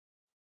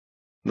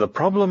The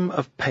Problem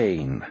of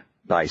Pain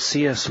by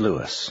C.S.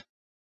 Lewis.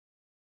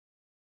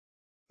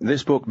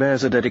 This book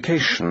bears a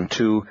dedication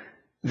to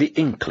the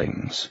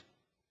Inklings.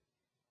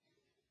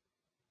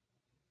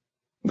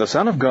 The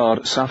Son of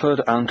God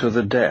suffered unto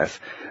the death,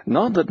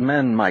 not that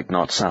men might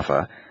not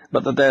suffer,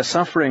 but that their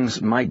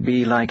sufferings might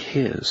be like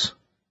his.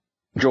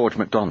 George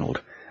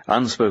MacDonald,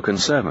 Unspoken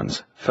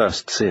Sermons,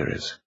 First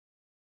Series.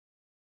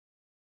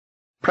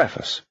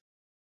 Preface.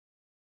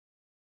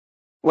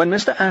 When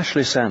Mr.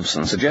 Ashley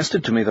Sampson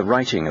suggested to me the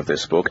writing of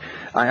this book,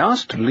 I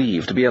asked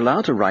leave to be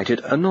allowed to write it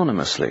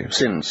anonymously,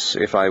 since,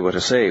 if I were to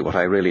say what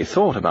I really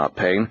thought about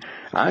pain,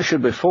 I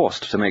should be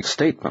forced to make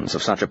statements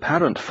of such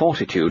apparent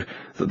fortitude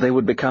that they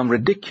would become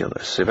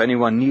ridiculous if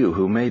anyone knew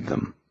who made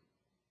them.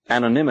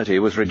 Anonymity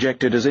was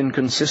rejected as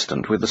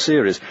inconsistent with the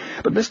series,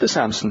 but Mr.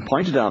 Sampson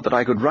pointed out that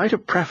I could write a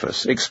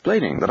preface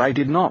explaining that I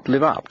did not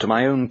live up to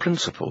my own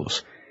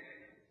principles.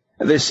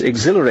 This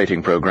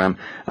exhilarating program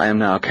I am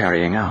now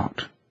carrying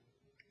out.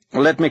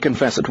 Let me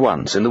confess at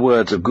once, in the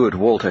words of good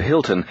Walter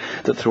Hilton,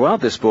 that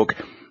throughout this book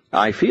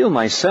I feel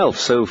myself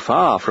so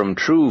far from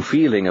true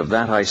feeling of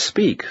that I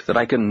speak, that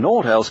I can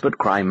naught else but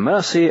cry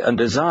mercy and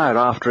desire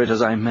after it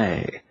as I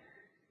may.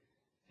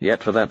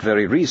 Yet for that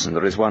very reason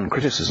there is one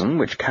criticism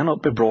which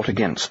cannot be brought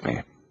against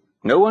me.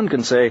 No one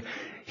can say,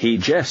 "He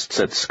jests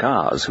at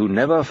scars who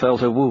never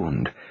felt a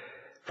wound,"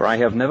 for I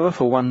have never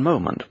for one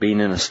moment been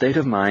in a state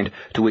of mind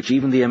to which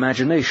even the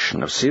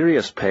imagination of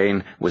serious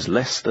pain was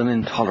less than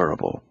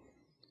intolerable.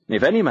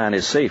 If any man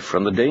is safe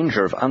from the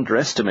danger of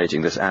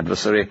underestimating this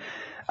adversary,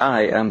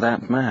 I am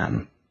that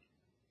man.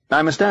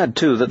 I must add,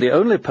 too, that the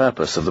only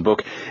purpose of the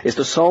book is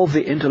to solve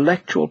the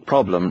intellectual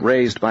problem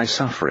raised by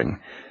suffering.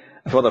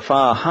 For the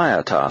far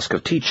higher task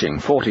of teaching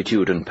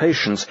fortitude and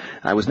patience,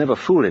 I was never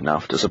fool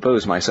enough to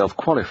suppose myself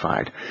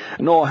qualified,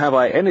 nor have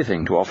I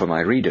anything to offer my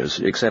readers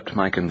except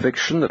my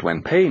conviction that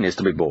when pain is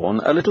to be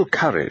borne, a little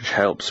courage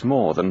helps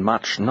more than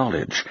much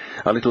knowledge,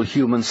 a little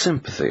human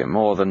sympathy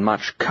more than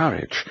much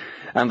courage,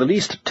 and the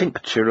least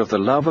tincture of the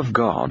love of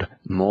God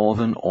more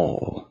than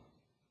all.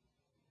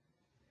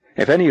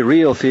 If any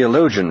real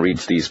theologian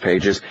reads these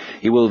pages,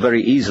 he will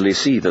very easily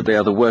see that they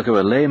are the work of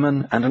a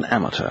layman and an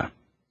amateur.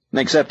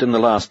 Except in the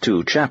last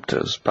 2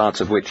 chapters,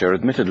 parts of which are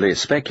admittedly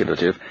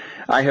speculative,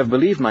 I have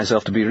believed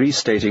myself to be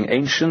restating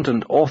ancient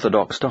and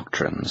orthodox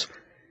doctrines.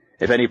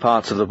 If any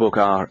parts of the book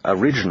are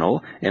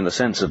original, in the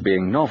sense of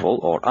being novel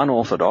or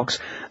unorthodox,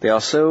 they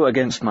are so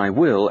against my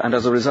will and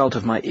as a result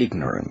of my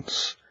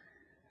ignorance.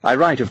 I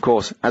write, of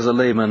course, as a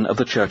layman of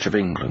the Church of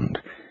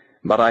England,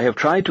 but I have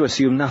tried to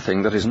assume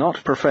nothing that is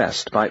not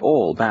professed by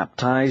all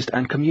baptized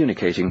and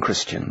communicating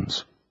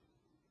Christians.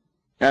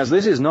 As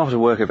this is not a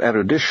work of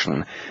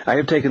erudition, I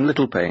have taken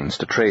little pains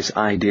to trace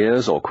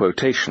ideas or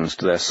quotations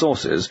to their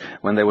sources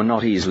when they were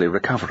not easily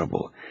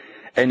recoverable.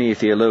 Any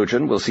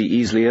theologian will see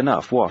easily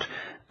enough what,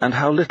 and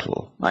how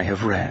little, I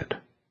have read.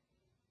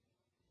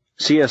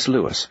 C.S.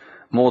 Lewis,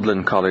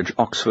 Magdalen College,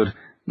 Oxford,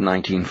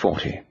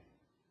 1940.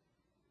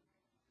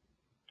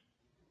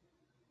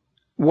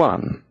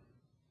 1.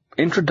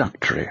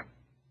 Introductory.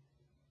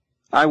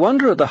 I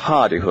wonder at the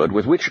hardihood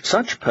with which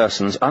such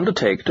persons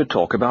undertake to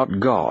talk about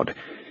God.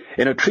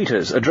 In a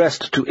treatise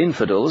addressed to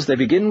infidels, they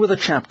begin with a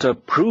chapter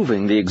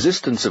proving the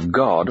existence of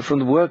God from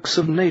the works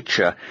of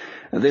nature.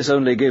 This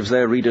only gives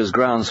their readers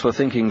grounds for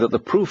thinking that the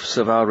proofs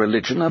of our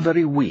religion are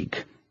very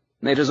weak.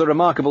 It is a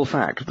remarkable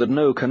fact that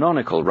no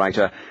canonical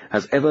writer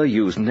has ever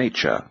used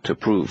nature to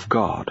prove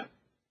God.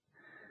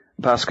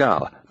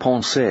 Pascal,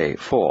 Pensées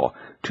 4,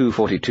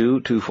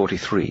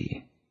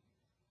 242-243.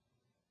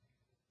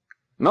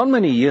 Not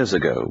many years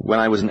ago, when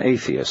I was an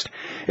atheist,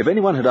 if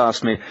anyone had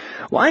asked me,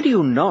 "Why do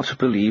you not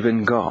believe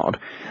in God?"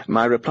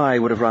 my reply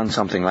would have run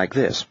something like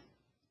this.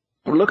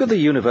 Look at the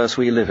universe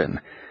we live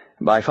in.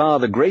 By far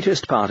the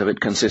greatest part of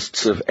it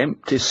consists of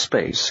empty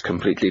space,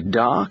 completely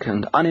dark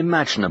and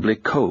unimaginably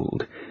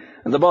cold.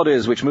 And the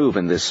bodies which move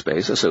in this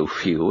space are so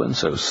few and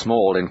so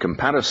small in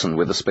comparison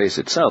with the space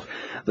itself,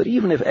 that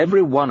even if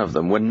every one of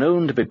them were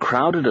known to be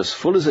crowded as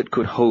full as it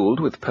could hold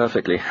with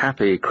perfectly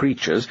happy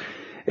creatures,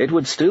 it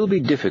would still be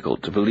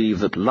difficult to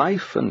believe that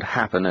life and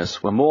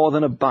happiness were more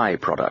than a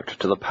by-product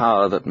to the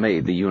power that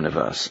made the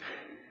universe.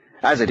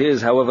 As it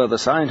is, however, the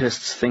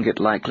scientists think it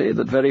likely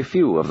that very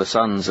few of the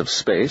suns of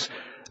space,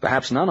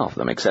 perhaps none of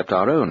them except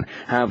our own,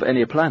 have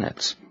any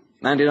planets.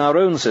 And in our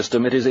own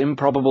system it is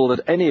improbable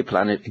that any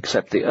planet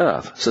except the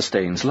Earth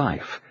sustains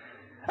life.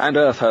 And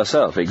Earth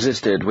herself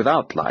existed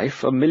without life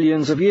for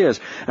millions of years,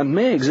 and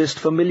may exist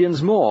for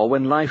millions more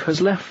when life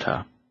has left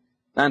her.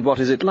 And what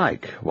is it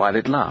like while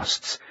it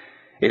lasts?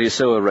 It is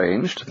so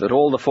arranged that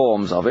all the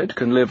forms of it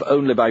can live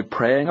only by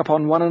preying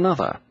upon one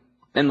another.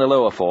 In the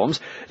lower forms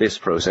this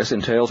process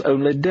entails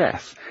only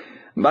death,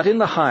 but in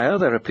the higher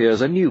there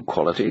appears a new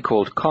quality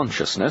called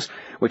consciousness,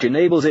 which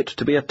enables it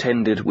to be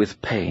attended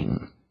with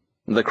pain.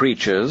 The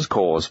creatures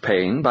cause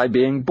pain by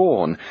being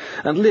born,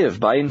 and live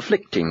by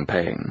inflicting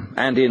pain,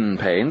 and in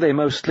pain they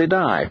mostly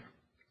die.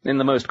 In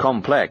the most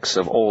complex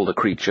of all the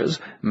creatures,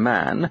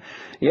 man,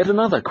 yet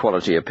another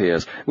quality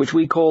appears, which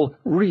we call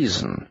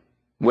reason.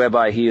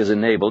 whereby he is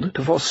enabled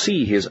to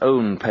foresee his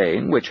own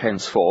pain, which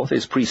henceforth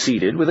is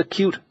preceded with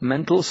acute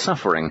mental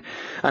suffering,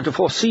 and to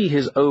foresee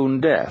his own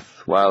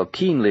death, while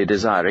keenly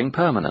desiring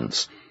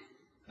permanence.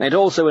 It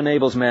also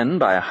enables men,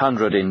 by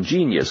 100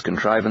 ingenious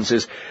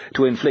contrivances,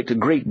 to inflict a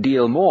great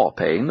deal more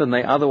pain than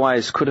they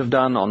otherwise could have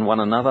done on one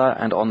another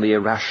and on the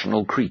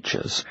irrational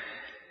creatures.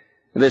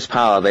 This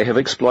power they have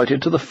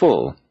exploited to the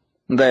full.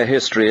 Their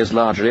history is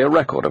largely a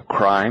record of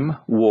crime,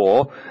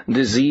 war,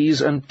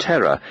 disease, and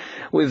terror,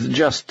 with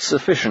just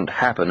sufficient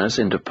happiness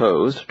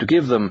interposed to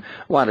give them,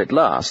 while it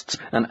lasts,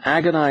 an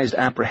agonized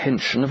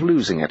apprehension of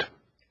losing it,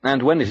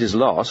 and when it is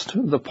lost,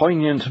 the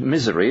poignant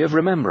misery of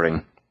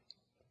remembering.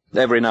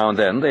 Every now and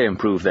then they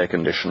improve their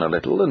condition a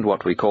little, and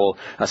what we call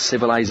a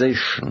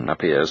civilization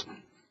appears.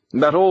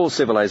 But all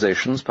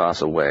civilizations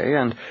pass away,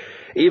 and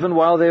even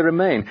while they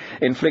remain,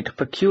 inflict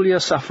peculiar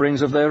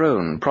sufferings of their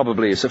own,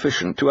 probably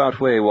sufficient to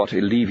outweigh what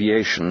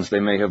alleviations they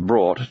may have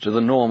brought to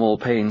the normal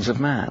pains of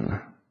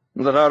man.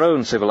 That our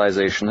own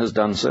civilization has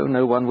done so,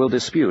 no one will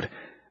dispute.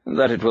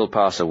 That it will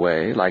pass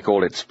away, like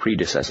all its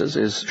predecessors,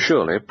 is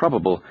surely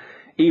probable.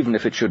 Even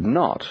if it should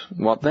not,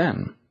 what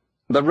then?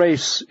 The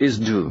race is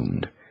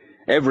doomed.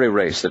 Every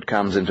race that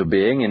comes into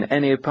being in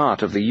any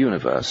part of the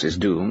universe is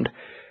doomed.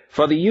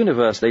 For the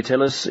universe, they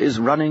tell us, is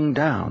running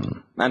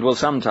down, and will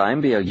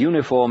sometime be a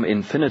uniform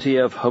infinity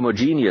of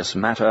homogeneous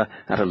matter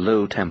at a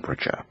low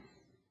temperature.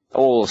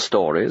 All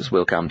stories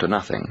will come to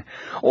nothing.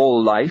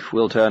 All life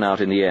will turn out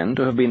in the end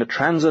to have been a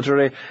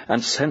transitory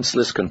and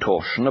senseless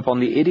contortion upon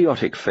the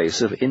idiotic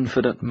face of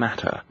infinite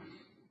matter.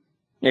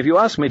 If you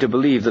ask me to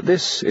believe that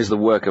this is the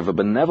work of a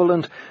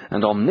benevolent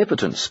and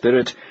omnipotent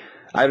spirit,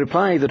 I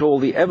reply that all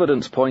the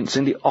evidence points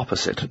in the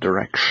opposite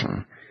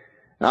direction.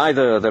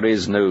 Either there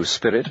is no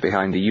spirit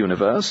behind the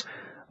universe,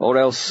 or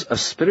else a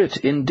spirit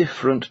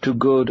indifferent to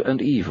good and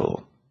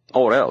evil,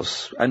 or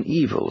else an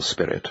evil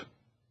spirit.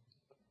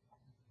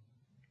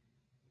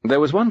 There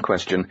was one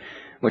question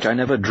which I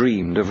never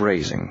dreamed of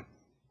raising.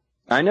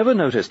 I never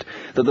noticed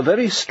that the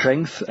very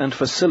strength and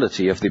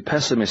facility of the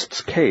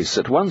pessimist's case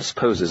at once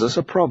poses us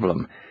a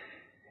problem.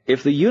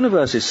 If the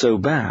universe is so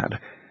bad,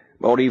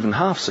 or even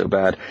half so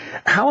bad,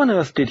 how on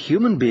earth did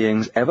human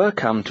beings ever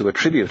come to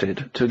attribute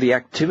it to the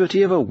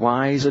activity of a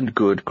wise and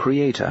good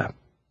Creator?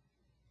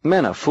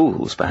 Men are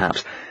fools,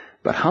 perhaps,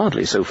 but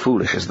hardly so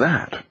foolish as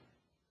that.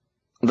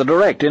 The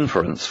direct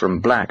inference from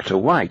black to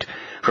white,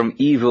 from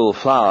evil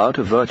flower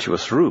to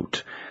virtuous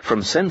root,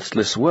 from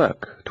senseless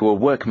work to a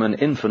workman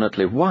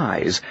infinitely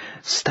wise,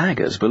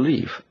 staggers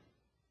belief.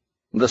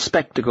 The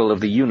spectacle of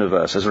the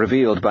universe as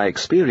revealed by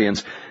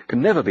experience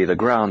can never be the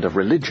ground of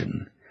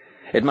religion.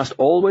 It must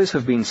always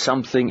have been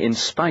something in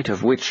spite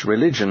of which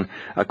religion,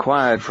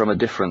 acquired from a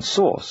different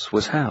source,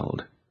 was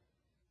held.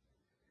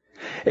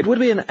 It would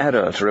be an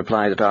error to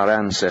reply that our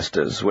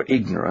ancestors were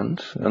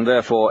ignorant, and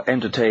therefore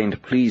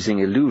entertained pleasing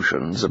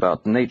illusions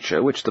about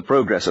nature which the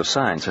progress of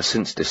science has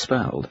since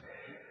dispelled.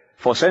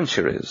 For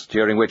centuries,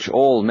 during which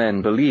all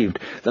men believed,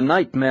 the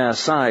nightmare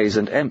size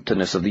and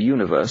emptiness of the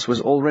universe was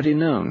already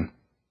known.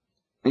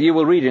 You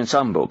will read in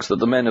some books that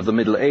the men of the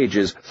Middle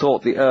Ages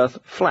thought the earth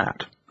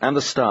flat, and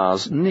the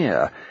stars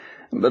near,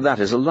 but that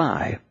is a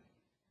lie.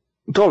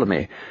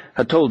 Ptolemy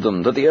had told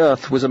them that the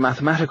earth was a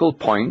mathematical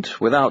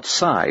point without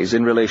size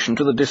in relation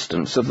to the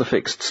distance of the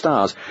fixed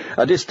stars,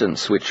 a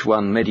distance which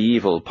one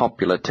medieval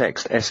popular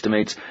text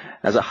estimates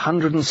as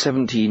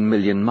 117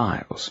 million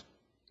miles.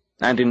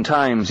 And in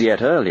times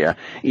yet earlier,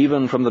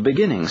 even from the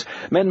beginnings,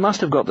 men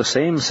must have got the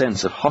same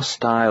sense of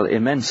hostile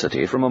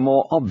immensity from a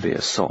more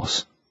obvious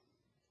source.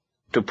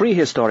 To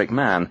prehistoric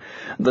man,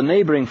 the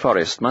neighbouring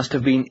forest must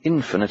have been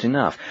infinite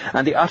enough,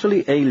 and the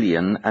utterly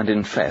alien and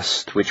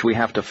infest, which we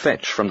have to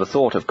fetch from the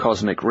thought of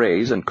cosmic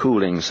rays and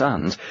cooling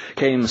suns,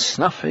 came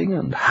snuffing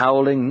and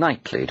howling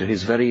nightly to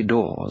his very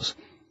doors.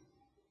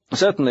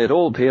 Certainly at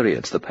all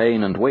periods the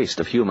pain and waste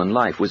of human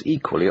life was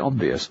equally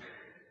obvious.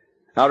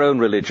 Our own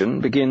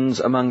religion begins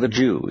among the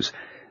Jews,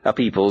 a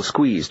people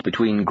squeezed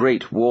between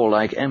great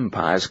warlike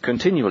empires,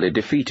 continually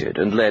defeated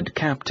and led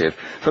captive,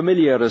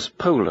 familiar as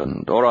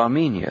Poland or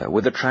Armenia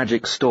with the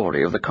tragic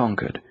story of the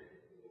conquered.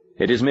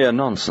 It is mere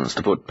nonsense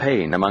to put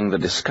pain among the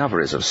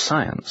discoveries of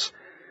science.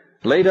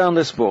 Lay down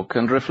this book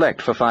and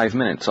reflect for 5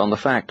 minutes on the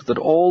fact that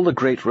all the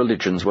great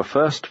religions were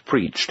first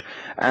preached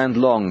and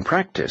long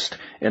practiced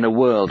in a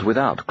world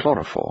without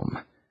chloroform.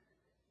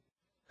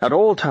 At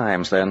all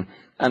times, then,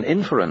 an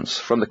inference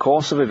from the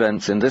course of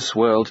events in this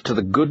world to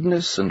the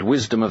goodness and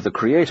wisdom of the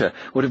Creator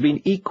would have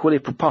been equally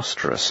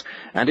preposterous,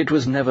 and it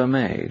was never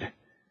made.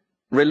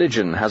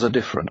 Religion has a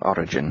different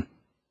origin.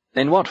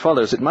 In what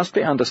follows, it must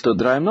be understood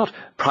that I am not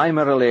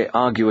primarily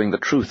arguing the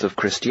truth of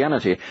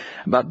Christianity,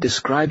 but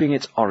describing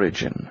its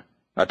origin,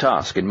 a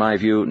task, in my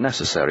view,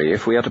 necessary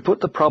if we are to put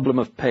the problem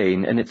of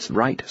pain in its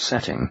right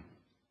setting.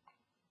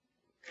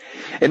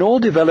 In all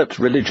developed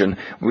religion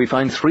we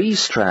find 3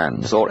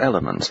 strands or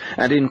elements,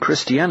 and in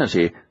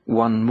Christianity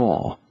 1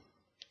 more.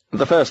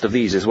 The first of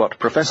these is what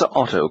Professor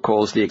Otto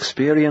calls the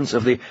experience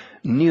of the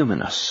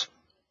numinous.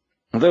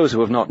 Those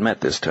who have not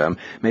met this term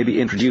may be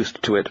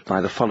introduced to it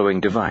by the following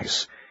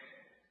device.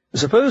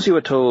 Suppose you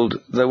were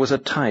told there was a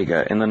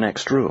tiger in the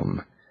next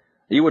room.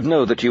 You would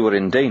know that you were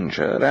in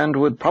danger, and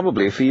would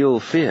probably feel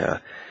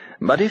fear.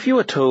 But if you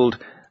were told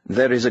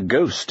there is a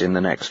ghost in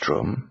the next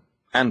room,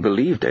 and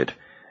believed it,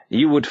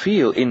 you would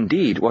feel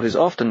indeed what is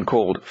often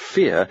called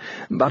fear,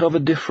 but of a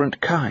different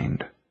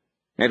kind.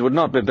 It would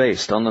not be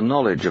based on the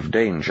knowledge of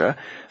danger,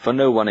 for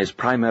no one is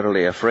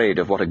primarily afraid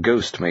of what a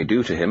ghost may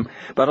do to him,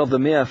 but of the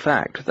mere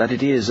fact that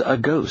it is a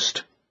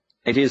ghost.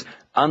 It is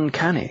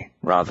uncanny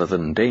rather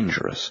than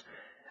dangerous,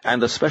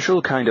 and the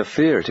special kind of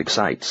fear it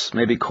excites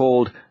may be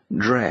called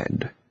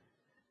dread.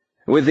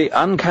 With the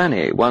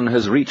uncanny, one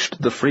has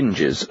reached the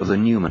fringes of the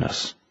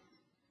numinous.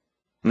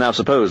 Now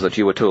suppose that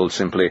you were told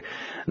simply,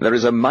 "There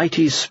is a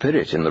mighty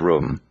spirit in the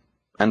room,"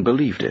 and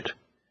believed it.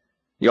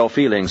 Your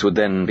feelings would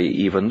then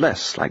be even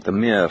less like the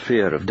mere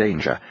fear of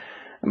danger,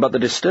 but the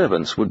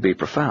disturbance would be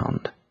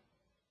profound.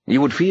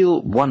 You would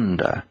feel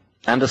wonder,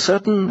 and a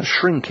certain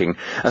shrinking,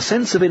 a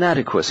sense of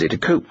inadequacy to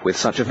cope with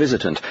such a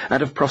visitant,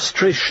 and of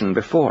prostration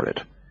before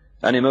it,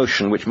 an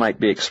emotion which might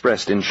be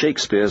expressed in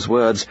Shakespeare's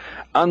words,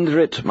 "Under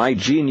it my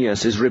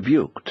genius is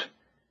rebuked."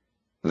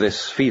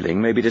 This feeling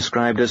may be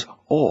described as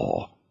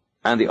awe,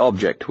 and the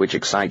object which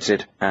excites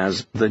it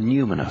as the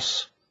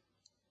numinous.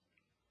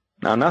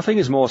 Now, nothing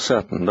is more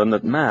certain than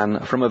that man,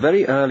 from a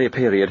very early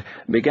period,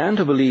 began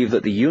to believe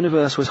that the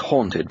universe was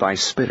haunted by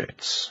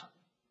spirits.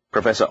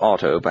 Professor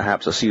Otto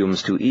perhaps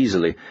assumes too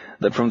easily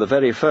that from the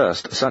very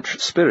first such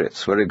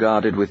spirits were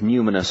regarded with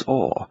numinous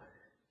awe.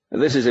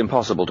 This is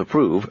impossible to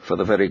prove, for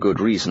the very good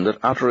reason that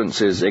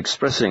utterances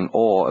expressing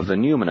awe of the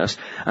numinous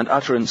and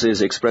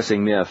utterances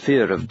expressing mere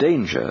fear of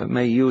danger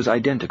may use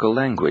identical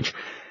language,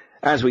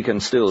 as we can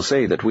still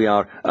say that we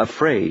are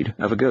afraid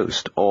of a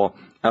ghost, or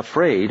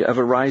afraid of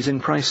a rise in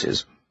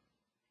prices.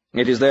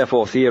 It is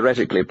therefore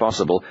theoretically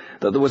possible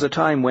that there was a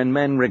time when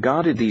men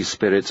regarded these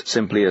spirits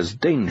simply as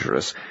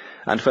dangerous,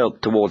 and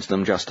felt towards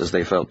them just as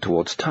they felt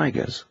towards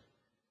tigers.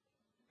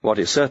 What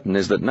is certain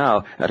is that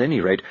now, at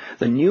any rate,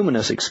 the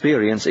numinous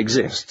experience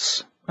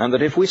exists, and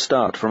that if we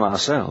start from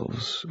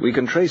ourselves, we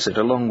can trace it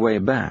a long way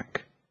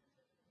back.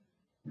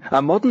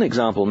 A modern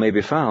example may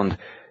be found,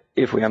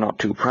 if we are not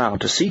too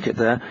proud to seek it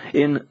there,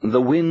 in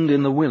The Wind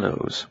in the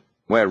Willows,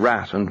 where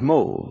Rat and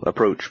Mole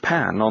approach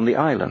Pan on the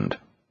island.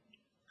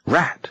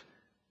 "Rat,"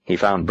 he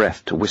found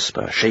breath to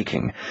whisper,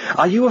 shaking,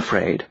 "are you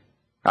afraid?"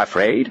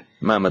 "Afraid?"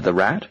 murmured the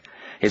rat,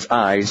 his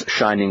eyes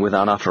shining with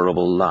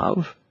unutterable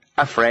love.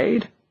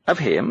 "Afraid? Of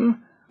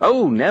him?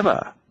 Oh,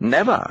 never,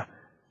 never!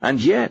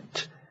 And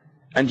yet,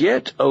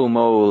 O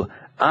Mole,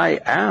 I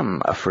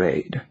am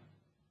afraid."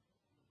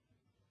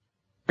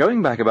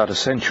 Going back about a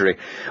century,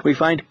 we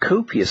find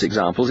copious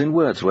examples in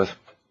Wordsworth,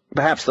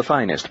 perhaps the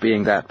finest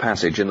being that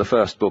passage in the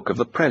first book of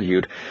the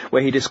Prelude,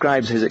 where he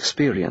describes his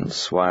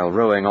experience while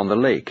rowing on the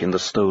lake in the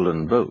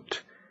stolen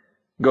boat.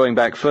 Going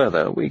back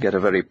further, we get a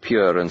very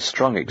pure and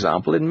strong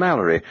example in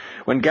Malory,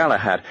 when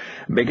Galahad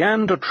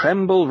began to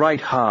tremble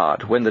right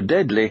hard when the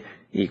deadly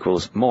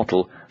equals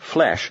mortal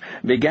flesh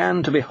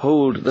began to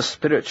behold the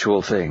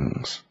spiritual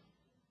things.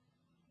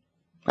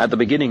 At the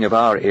beginning of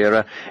our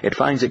era, it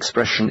finds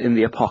expression in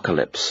the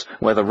Apocalypse,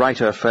 where the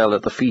writer fell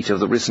at the feet of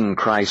the risen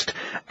Christ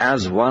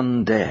as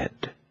one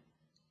dead.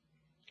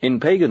 In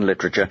pagan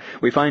literature,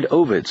 we find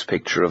Ovid's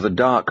picture of the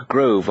dark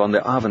grove on the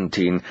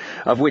Aventine,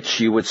 of which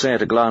you would say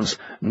at a glance,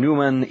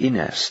 numen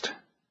inest.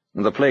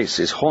 The place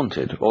is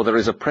haunted, or there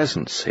is a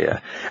presence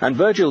here, and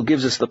Virgil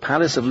gives us the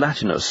palace of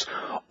Latinus,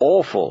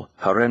 awful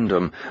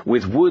horrendum,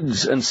 with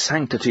woods and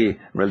sanctity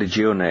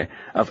religione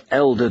of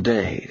elder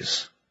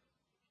days.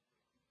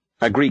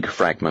 A Greek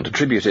fragment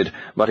attributed,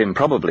 but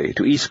improbably,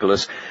 to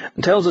Aeschylus,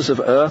 tells us of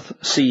earth,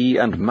 sea,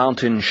 and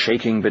mountain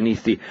shaking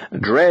beneath the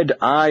dread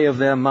eye of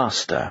their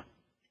master.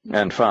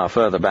 And far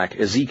further back,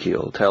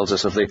 Ezekiel tells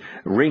us of the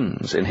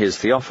rings in his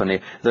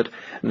theophany, that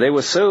they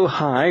were so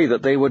high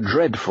that they were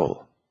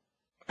dreadful.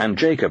 And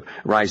Jacob,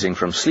 rising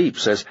from sleep,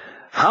 says,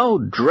 "How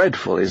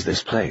dreadful is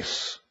this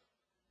place!"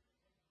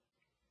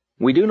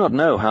 We do not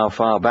know how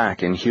far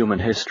back in human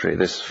history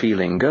this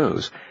feeling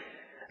goes.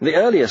 The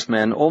earliest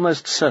men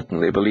almost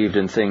certainly believed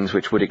in things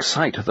which would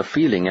excite the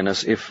feeling in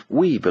us if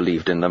we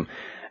believed in them,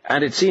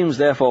 and it seems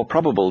therefore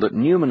probable that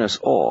numinous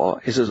awe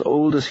is as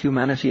old as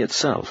humanity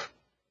itself.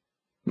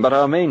 But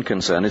our main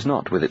concern is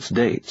not with its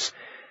dates.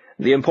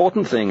 The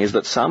important thing is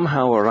that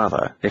somehow or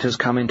other it has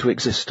come into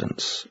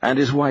existence, and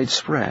is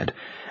widespread,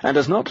 and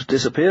does not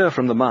disappear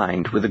from the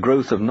mind with the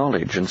growth of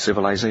knowledge and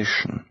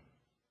civilization.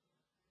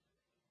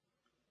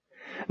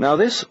 Now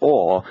this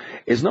awe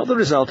is not the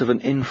result of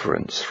an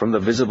inference from the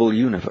visible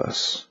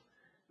universe.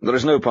 There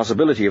is no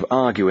possibility of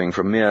arguing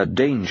from mere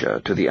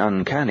danger to the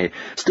uncanny,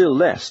 still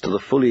less to the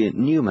fully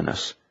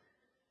numinous.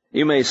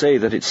 You may say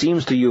that it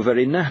seems to you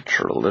very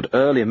natural that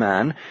early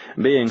man,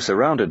 being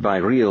surrounded by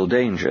real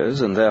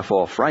dangers and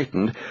therefore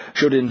frightened,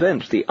 should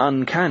invent the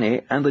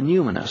uncanny and the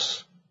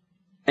numinous.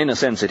 In a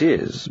sense it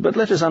is, but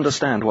let us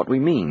understand what we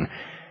mean.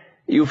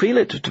 You feel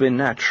it to be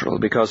natural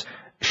because,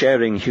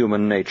 Sharing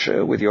human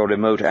nature with your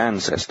remote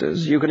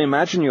ancestors, you can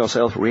imagine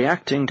yourself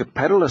reacting to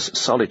perilous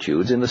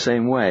solitudes in the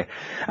same way,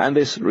 and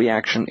this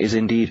reaction is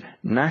indeed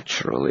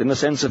natural in the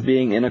sense of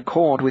being in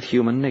accord with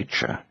human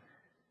nature.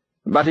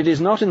 But it is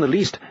not in the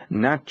least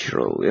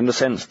natural in the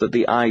sense that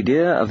the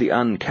idea of the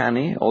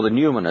uncanny or the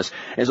numinous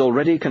is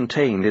already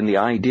contained in the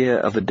idea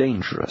of the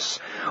dangerous,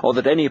 or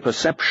that any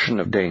perception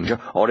of danger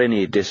or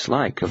any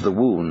dislike of the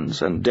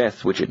wounds and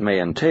death which it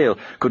may entail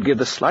could give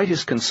the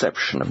slightest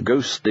conception of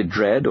ghostly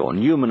dread or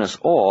numinous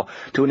awe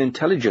to an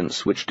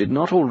intelligence which did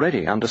not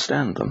already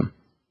understand them.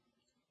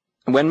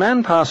 When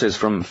man passes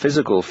from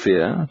physical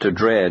fear to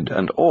dread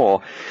and awe,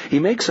 he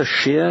makes a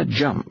sheer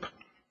jump,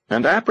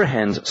 and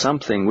apprehends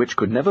something which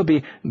could never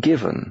be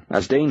given,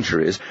 as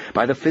danger is,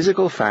 by the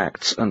physical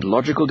facts and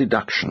logical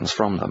deductions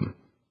from them.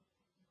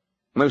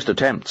 Most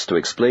attempts to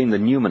explain the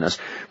numinous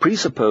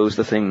presuppose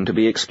the thing to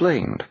be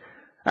explained,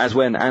 as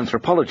when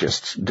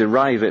anthropologists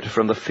derive it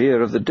from the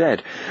fear of the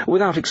dead,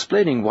 without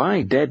explaining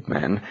why dead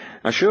men,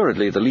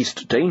 assuredly the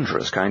least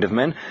dangerous kind of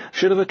men,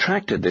 should have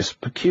attracted this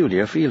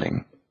peculiar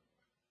feeling.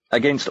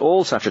 Against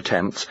all such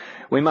attempts,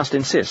 we must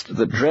insist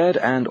that dread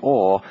and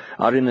awe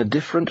are in a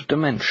different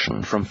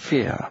dimension from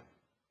fear.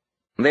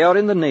 They are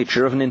in the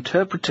nature of an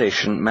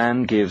interpretation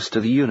man gives to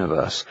the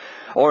universe,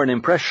 or an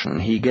impression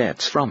he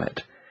gets from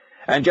it.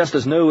 And just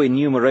as no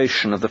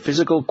enumeration of the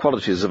physical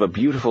qualities of a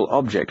beautiful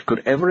object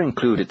could ever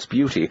include its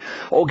beauty,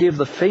 or give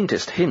the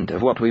faintest hint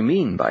of what we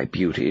mean by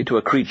beauty to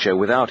a creature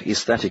without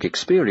aesthetic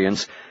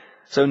experience,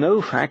 so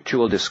no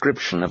factual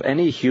description of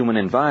any human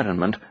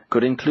environment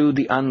could include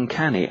the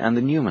uncanny and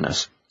the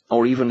numinous,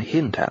 or even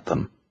hint at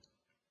them.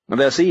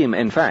 There seem,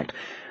 in fact,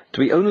 to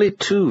be only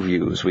two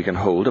views we can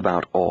hold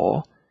about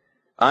awe.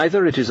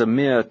 Either it is a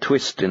mere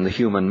twist in the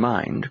human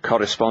mind,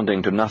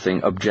 corresponding to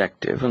nothing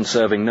objective and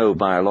serving no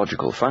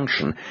biological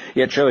function,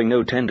 yet showing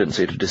no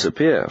tendency to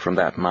disappear from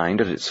that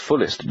mind at its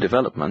fullest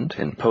development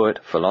in poet,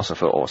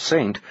 philosopher, or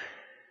saint,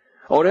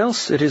 or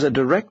else it is a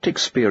direct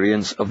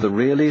experience of the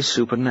really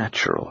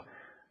supernatural,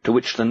 to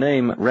which the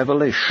name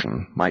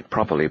revelation might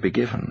properly be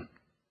given.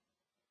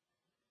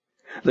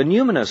 The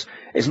numinous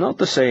is not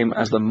the same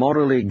as the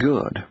morally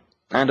good,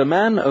 and a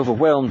man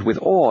overwhelmed with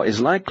awe is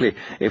likely,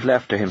 if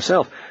left to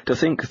himself, to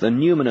think the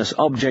numinous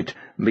object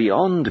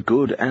beyond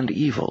good and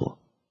evil.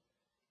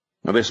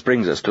 This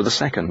brings us to the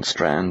second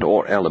strand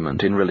or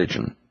element in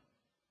religion.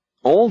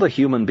 All the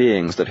human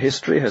beings that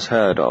history has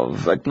heard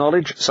of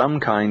acknowledge some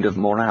kind of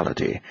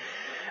morality.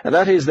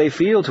 That is, they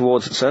feel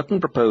towards certain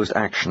proposed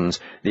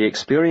actions the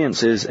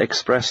experiences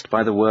expressed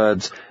by the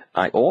words,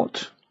 I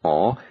ought,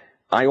 or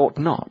I ought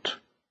not.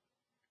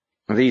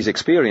 These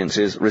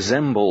experiences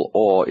resemble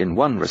awe in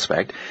one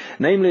respect,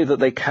 namely that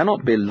they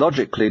cannot be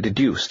logically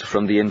deduced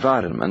from the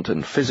environment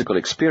and physical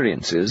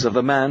experiences of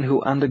the man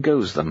who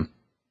undergoes them.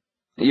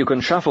 You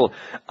can shuffle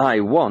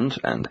I want,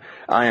 and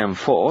I am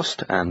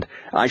forced, and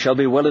I shall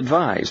be well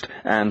advised,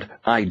 and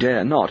I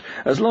dare not,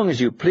 as long as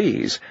you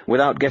please,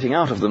 without getting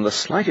out of them the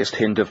slightest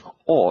hint of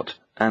ought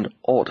and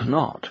ought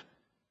not.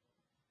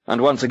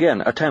 And once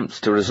again,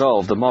 attempts to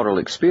resolve the moral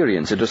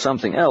experience into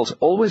something else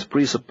always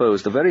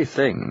presuppose the very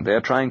thing they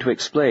are trying to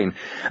explain,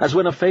 as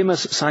when a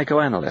famous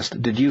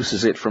psychoanalyst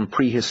deduces it from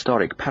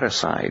prehistoric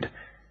parricide.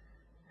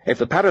 If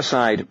the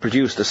parricide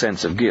produced a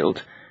sense of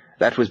guilt,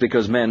 that was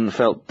because men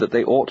felt that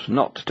they ought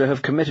not to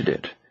have committed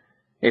it.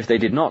 If they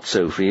did not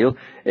so feel,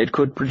 it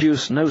could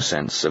produce no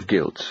sense of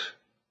guilt.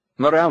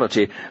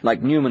 Morality,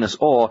 like numinous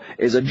awe,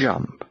 is a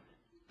jump.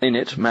 In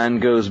it, man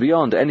goes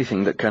beyond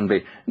anything that can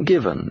be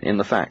given in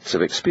the facts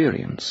of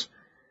experience.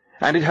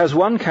 And it has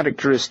one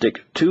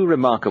characteristic too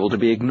remarkable to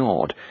be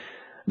ignored.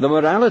 The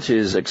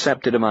moralities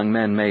accepted among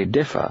men may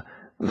differ,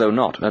 though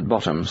not, at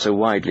bottom, so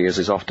widely as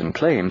is often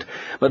claimed,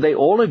 but they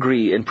all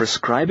agree in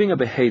prescribing a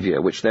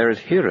behavior which their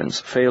adherents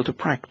fail to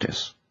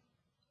practice.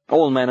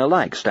 All men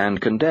alike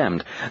stand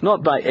condemned,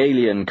 not by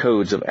alien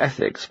codes of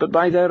ethics, but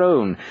by their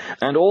own,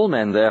 and all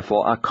men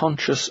therefore are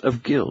conscious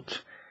of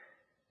guilt.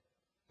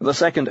 The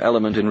second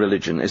element in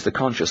religion is the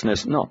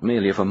consciousness not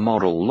merely of a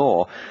moral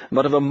law,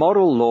 but of a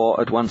moral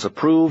law at once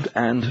approved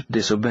and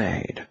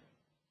disobeyed.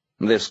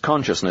 This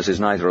consciousness is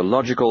neither a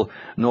logical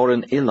nor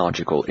an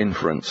illogical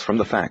inference from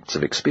the facts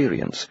of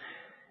experience.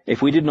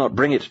 If we did not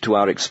bring it to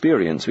our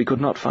experience, we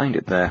could not find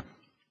it there.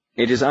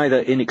 It is either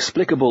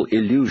inexplicable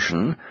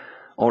illusion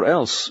or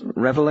else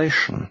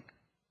revelation.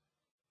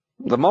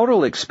 The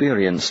moral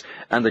experience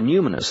and the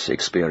numinous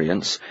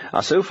experience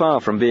are so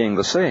far from being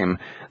the same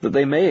that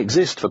they may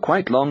exist for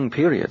quite long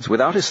periods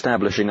without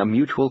establishing a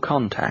mutual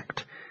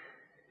contact.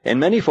 In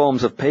many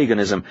forms of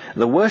paganism,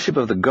 the worship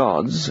of the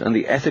gods and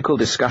the ethical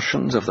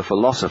discussions of the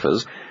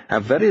philosophers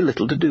have very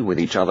little to do with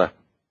each other.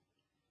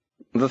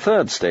 The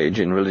third stage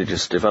in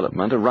religious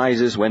development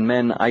arises when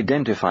men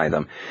identify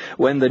them,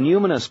 when the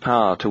numinous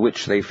power to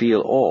which they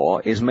feel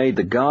awe is made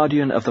the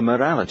guardian of the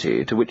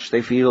morality to which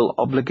they feel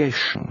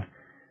obligation.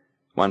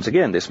 Once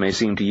again, this may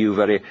seem to you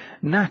very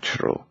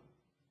natural.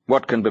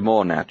 What can be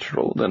more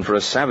natural than for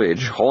a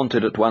savage,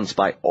 haunted at once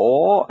by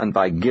awe and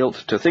by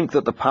guilt, to think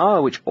that the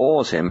power which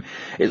awes him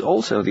is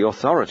also the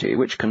authority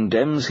which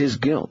condemns his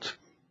guilt,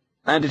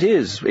 And it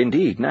is,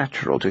 indeed,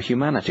 natural to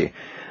humanity,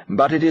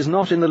 but it is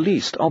not in the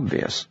least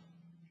obvious.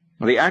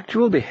 The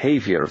actual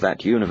behavior of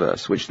that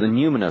universe which the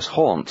numinous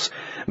haunts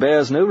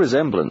bears no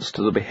resemblance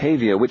to the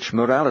behavior which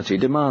morality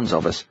demands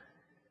of us.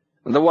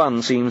 The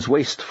one seems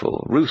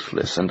wasteful,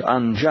 ruthless, and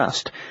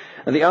unjust,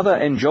 and the other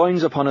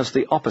enjoins upon us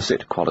the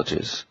opposite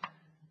qualities.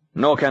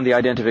 Nor can the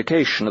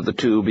identification of the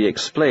two be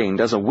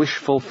explained as a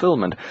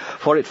wish-fulfillment,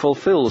 for it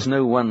fulfills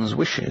no one's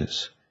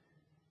wishes.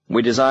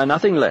 We desire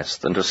nothing less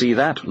than to see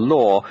that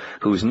law,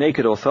 whose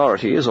naked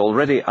authority is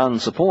already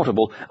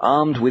unsupportable,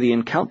 armed with the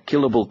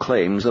incalculable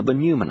claims of the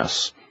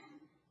numinous.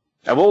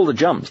 Of all the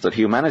jumps that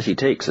humanity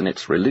takes in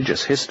its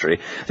religious history,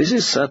 this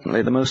is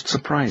certainly the most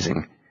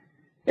surprising.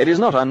 It is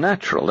not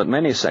unnatural that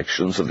many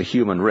sections of the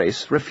human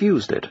race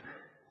refused it.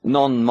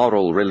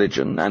 Non-moral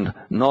religion and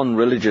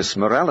non-religious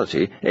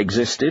morality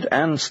existed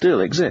and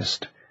still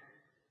exist.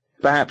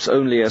 Perhaps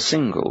only a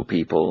single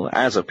people,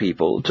 as a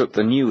people, took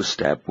the new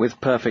step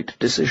with perfect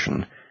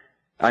decision.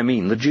 I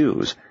mean the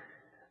Jews.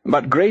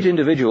 But great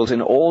individuals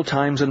in all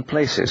times and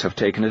places have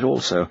taken it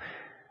also,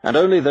 and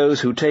only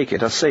those who take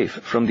it are safe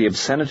from the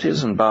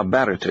obscenities and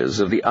barbarities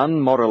of the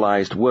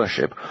unmoralized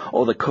worship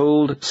or the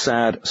cold,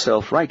 sad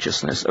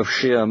self-righteousness of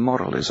sheer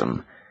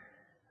moralism.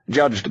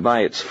 Judged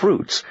by its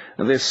fruits,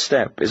 this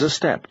step is a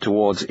step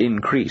towards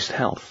increased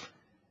health.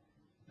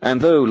 And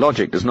though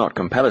logic does not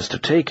compel us to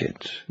take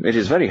it, it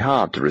is very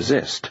hard to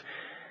resist.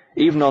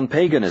 Even on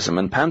paganism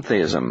and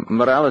pantheism,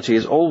 morality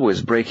is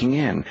always breaking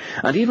in,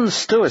 and even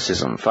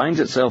Stoicism finds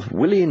itself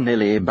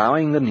willy-nilly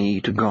bowing the knee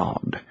to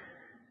God.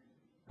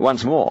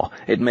 Once more,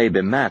 it may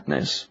be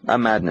madness, a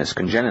madness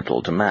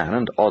congenital to man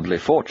and oddly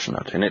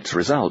fortunate in its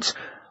results,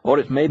 or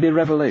it may be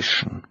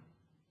revelation.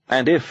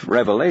 And if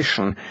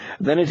revelation,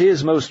 then it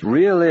is most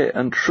really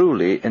and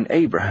truly in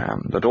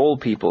Abraham that all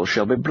people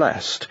shall be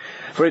blessed,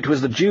 for it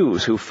was the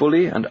Jews who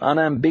fully and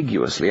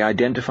unambiguously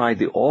identified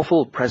the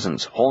awful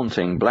presence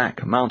haunting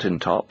black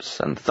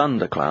mountain-tops and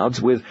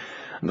thunderclouds with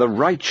the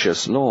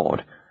righteous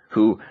Lord,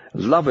 who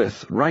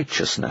loveth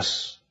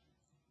righteousness.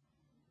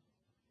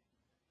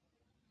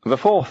 The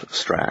fourth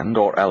strand,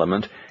 or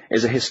element,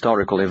 is a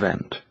historical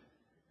event.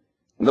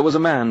 There was a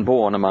man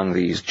born among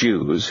these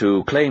Jews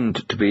who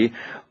claimed to be,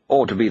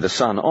 or to be the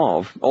son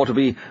of, or to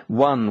be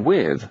one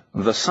with,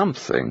 the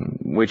something,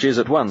 which is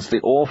at once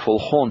the awful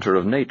haunter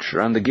of nature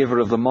and the giver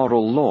of the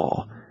moral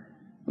law.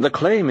 The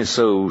claim is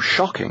so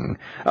shocking,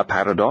 a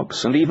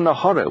paradox, and even a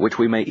horror which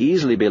we may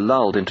easily be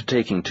lulled into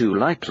taking too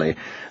lightly,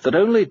 that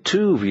only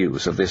two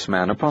views of this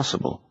man are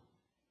possible.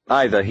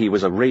 Either he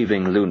was a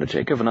raving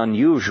lunatic of an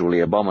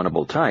unusually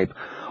abominable type,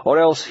 or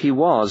else he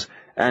was,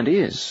 and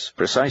is,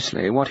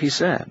 precisely what he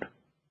said.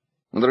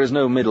 There is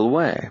no middle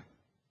way.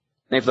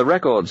 If the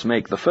records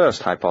make the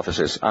first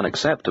hypothesis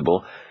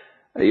unacceptable,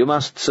 you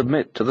must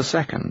submit to the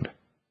second.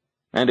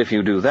 And if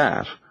you do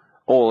that,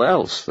 all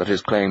else that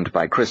is claimed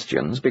by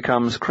Christians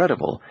becomes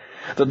credible,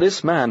 that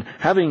this man,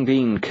 having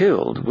been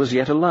killed, was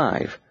yet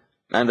alive,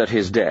 and that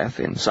his death,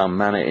 in some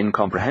manner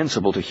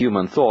incomprehensible to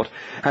human thought,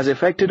 has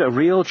effected a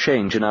real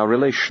change in our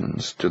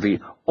relations to the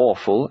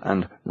awful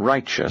and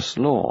righteous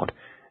Lord,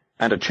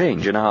 and a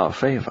change in our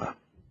favor.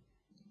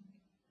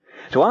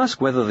 To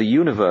ask whether the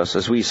universe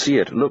as we see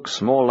it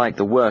looks more like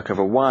the work of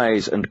a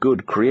wise and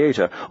good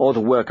Creator or the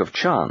work of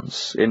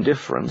chance,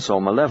 indifference, or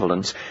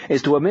malevolence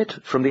is to omit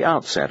from the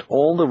outset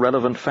all the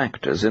relevant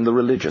factors in the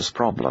religious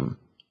problem.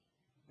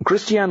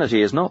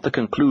 Christianity is not the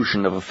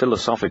conclusion of a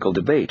philosophical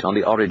debate on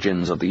the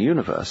origins of the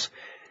universe.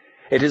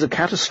 It is a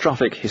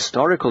catastrophic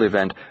historical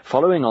event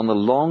following on the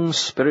long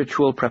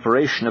spiritual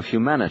preparation of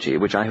humanity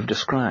which I have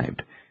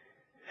described.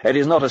 It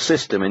is not a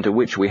system into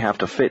which we have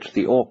to fit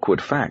the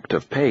awkward fact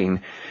of pain.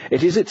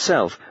 It is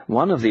itself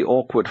one of the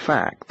awkward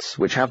facts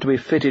which have to be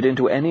fitted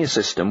into any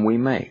system we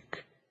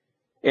make.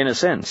 In a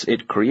sense,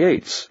 it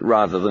creates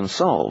rather than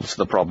solves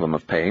the problem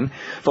of pain,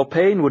 for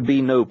pain would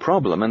be no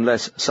problem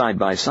unless, side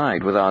by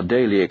side with our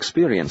daily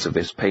experience of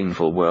this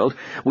painful world,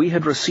 we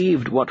had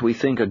received what we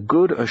think a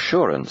good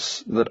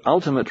assurance that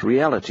ultimate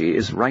reality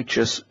is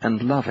righteous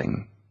and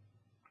loving.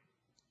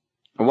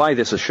 Why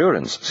this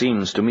assurance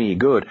seems to me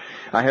good,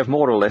 I have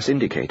more or less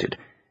indicated.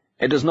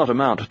 It does not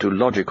amount to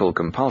logical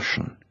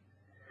compulsion.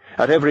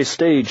 At every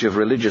stage of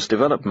religious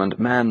development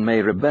man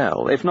may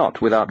rebel, if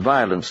not without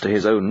violence to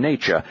his own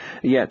nature,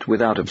 yet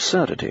without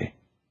absurdity.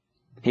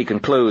 He can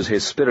close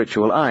his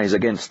spiritual eyes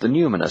against the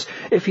numinous,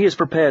 if he is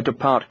prepared to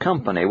part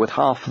company with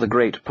half the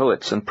great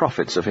poets and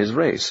prophets of his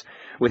race,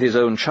 with his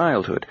own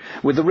childhood,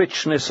 with the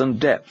richness and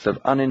depth of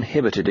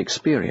uninhibited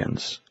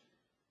experience.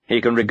 He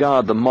can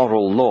regard the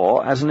moral law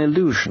as an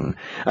illusion,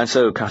 and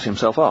so cut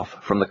himself off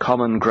from the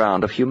common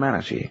ground of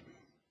humanity.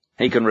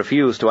 He can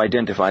refuse to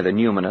identify the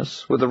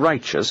numinous with the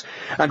righteous,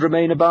 and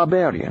remain a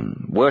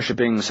barbarian,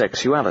 worshipping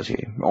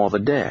sexuality, or the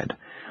dead,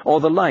 or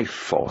the life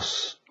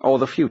force, or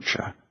the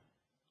future.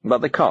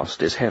 But the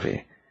cost is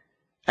heavy.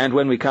 And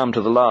when we come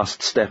to the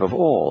last step of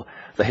all,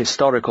 the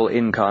historical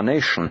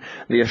incarnation,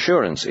 the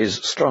assurance is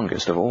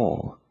strongest of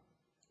all.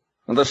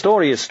 The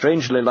story is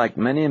strangely like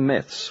many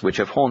myths which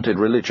have haunted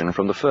religion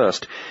from the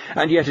first,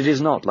 and yet it is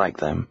not like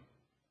them.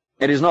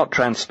 It is not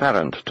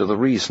transparent to the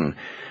reason.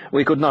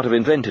 We could not have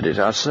invented it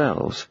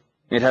ourselves.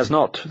 It has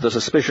not the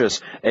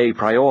suspicious a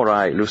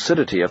priori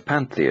lucidity of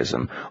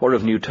pantheism or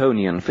of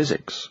Newtonian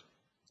physics.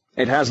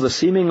 It has the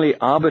seemingly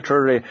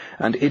arbitrary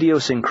and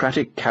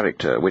idiosyncratic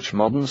character which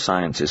modern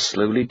science is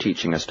slowly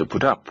teaching us to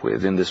put up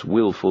with in this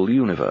willful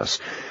universe,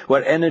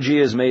 where energy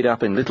is made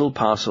up in little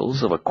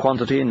parcels of a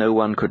quantity no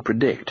one could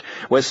predict,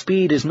 where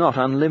speed is not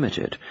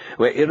unlimited,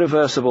 where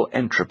irreversible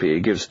entropy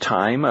gives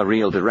time a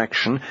real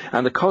direction,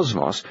 and the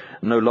cosmos,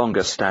 no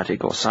longer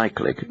static or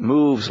cyclic,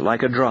 moves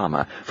like a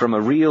drama from a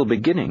real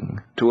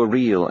beginning to a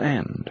real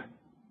end.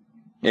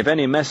 If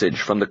any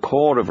message from the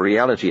core of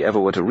reality ever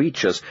were to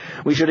reach us,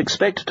 we should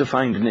expect to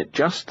find in it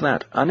just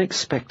that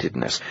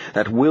unexpectedness,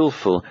 that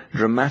willful,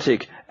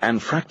 dramatic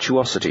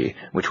anfractuosity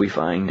which we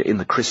find in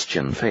the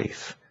Christian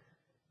faith.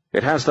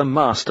 It has the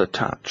master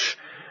touch,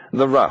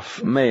 the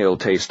rough, male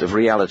taste of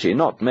reality,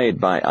 not made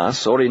by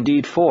us, or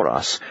indeed for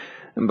us,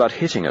 but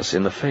hitting us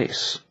in the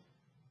face.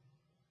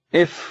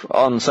 If,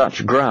 on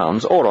such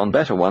grounds, or on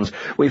better ones,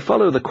 we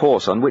follow the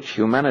course on which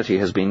humanity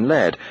has been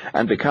led,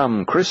 and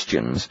become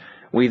Christians,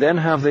 we then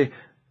have the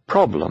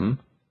problem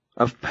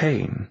of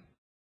pain.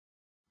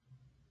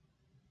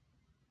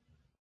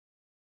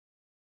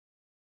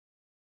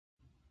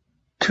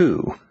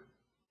 (2)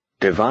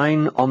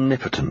 Divine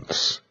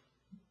Omnipotence.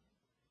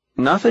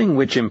 Nothing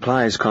which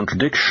implies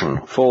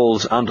contradiction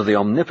falls under the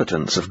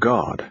omnipotence of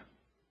God.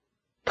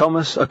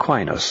 Thomas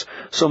Aquinas,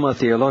 Summa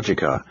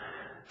Theologica,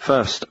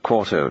 1st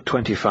Quarto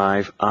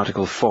 25,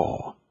 Article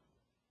 4.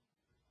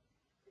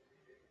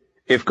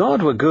 If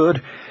God were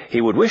good, he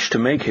would wish to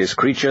make his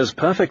creatures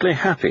perfectly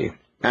happy,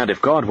 and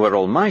if God were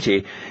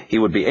almighty, he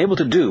would be able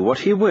to do what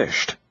he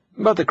wished.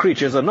 But the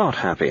creatures are not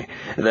happy,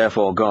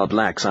 therefore God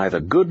lacks either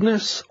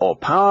goodness or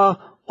power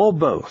or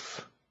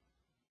both.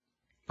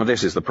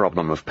 This is the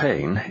problem of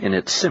pain in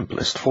its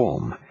simplest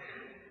form.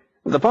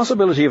 The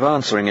possibility of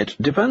answering it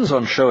depends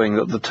on showing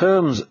that the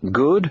terms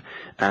good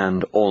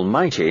and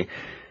almighty,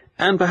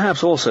 and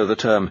perhaps also the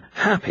term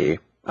happy,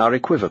 are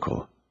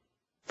equivocal.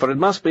 For it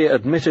must be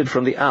admitted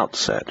from the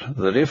outset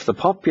that if the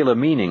popular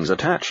meanings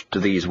attached to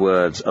these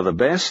words are the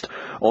best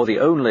or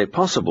the only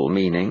possible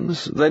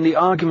meanings, then the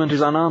argument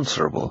is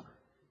unanswerable.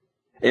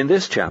 In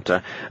this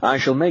chapter I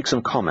shall make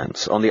some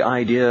comments on the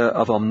idea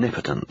of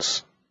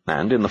omnipotence,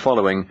 and in the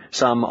following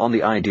some on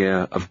the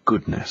idea of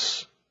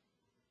goodness.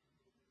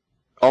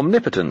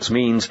 Omnipotence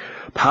means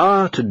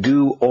power to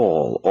do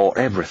all or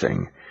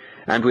everything,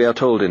 and we are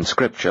told in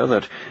Scripture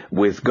that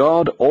with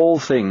God all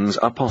things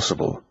are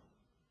possible.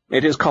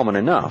 It is common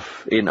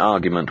enough, in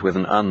argument with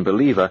an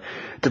unbeliever,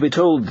 to be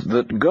told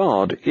that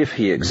God, if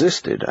he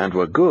existed and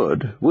were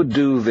good, would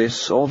do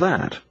this or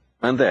that,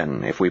 and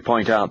then, if we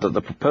point out that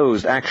the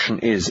proposed action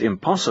is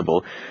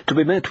impossible, to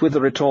be met with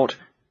the retort,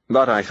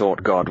 "But I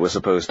thought God was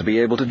supposed to be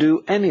able to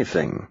do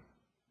anything."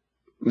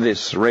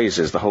 This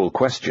raises the whole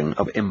question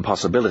of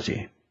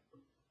impossibility.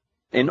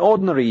 In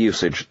ordinary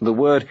usage, the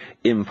word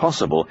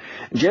impossible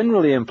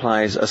generally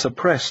implies a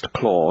suppressed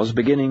clause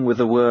beginning with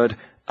the word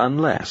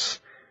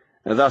unless.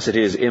 Thus it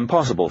is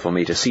impossible for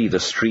me to see the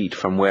street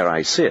from where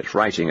I sit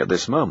writing at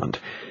this moment.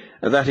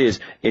 That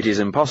is, it is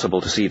impossible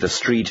to see the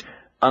street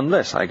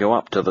unless I go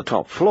up to the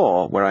top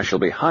floor, where I shall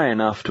be high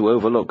enough to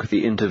overlook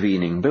the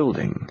intervening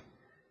building.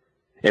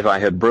 If I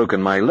had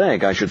broken my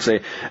leg, I should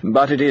say,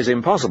 "But it is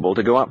impossible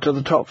to go up to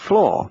the top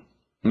floor,"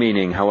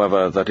 meaning,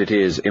 however, that it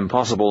is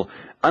impossible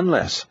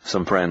unless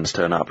some friends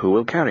turn up who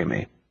will carry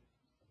me.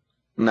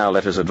 Now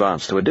let us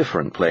advance to a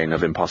different plane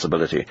of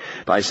impossibility,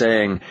 by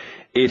saying,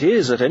 "It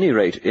is at any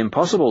rate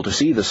impossible to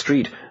see the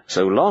street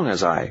so long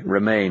as I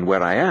remain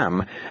where I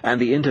am, and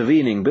the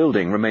intervening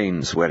building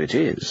remains where it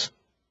is."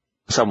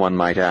 Someone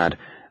might add,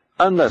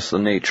 "Unless the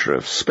nature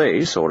of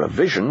space or of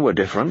vision were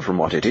different from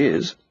what it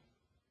is."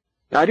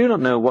 I do not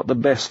know what the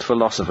best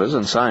philosophers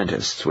and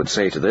scientists would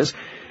say to this,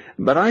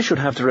 but I should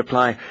have to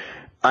reply,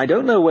 I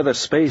don't know whether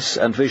space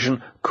and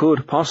vision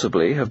could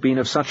possibly have been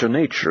of such a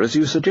nature as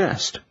you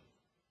suggest.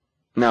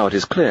 Now it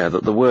is clear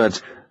that the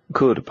words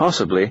could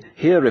possibly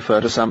here refer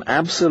to some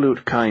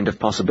absolute kind of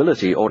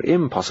possibility or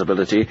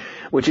impossibility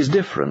which is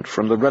different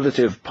from the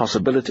relative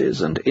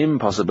possibilities and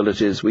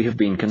impossibilities we have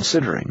been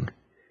considering.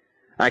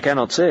 I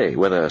cannot say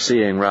whether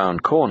seeing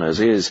round corners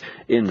is,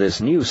 in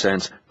this new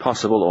sense,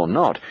 possible or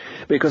not,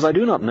 because I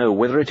do not know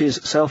whether it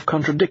is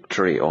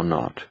self-contradictory or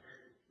not.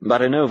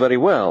 But I know very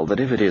well that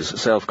if it is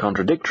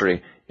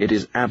self-contradictory, it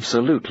is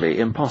absolutely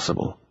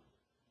impossible.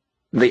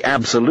 The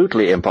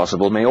absolutely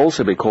impossible may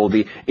also be called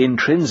the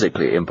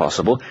intrinsically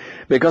impossible,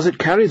 because it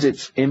carries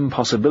its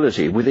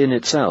impossibility within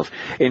itself,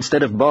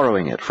 instead of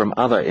borrowing it from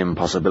other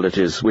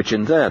impossibilities which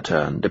in their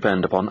turn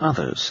depend upon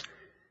others.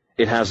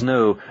 It has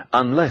no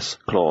unless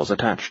clause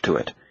attached to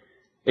it.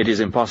 It is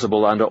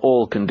impossible under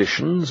all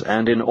conditions,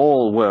 and in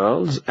all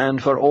worlds,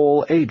 and for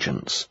all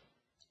agents.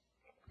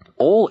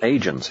 All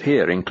agents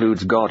here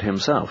includes God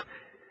himself.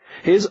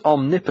 His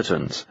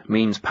omnipotence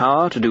means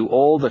power to do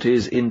all that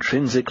is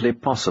intrinsically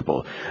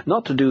possible,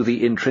 not to do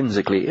the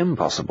intrinsically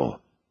impossible.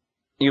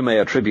 You may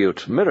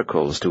attribute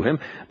miracles to him,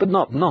 but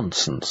not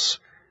nonsense.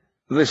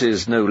 This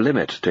is no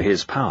limit to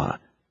his power.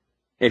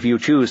 If you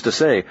choose to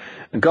say,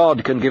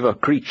 God can give a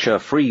creature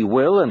free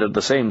will and at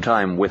the same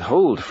time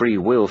withhold free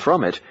will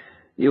from it,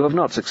 you have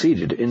not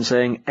succeeded in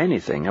saying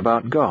anything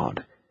about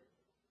God.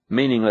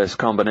 Meaningless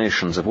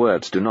combinations of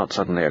words do not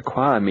suddenly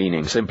acquire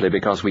meaning simply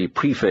because we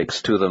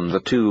prefix to them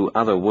the two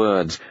other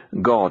words,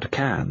 God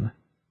can.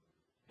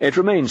 It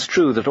remains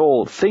true that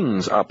all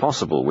things are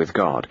possible with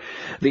God.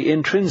 The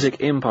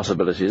intrinsic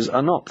impossibilities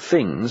are not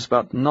things,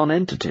 but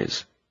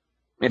nonentities.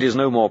 It is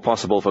no more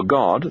possible for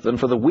God than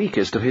for the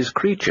weakest of his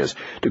creatures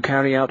to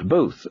carry out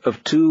both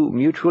of two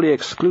mutually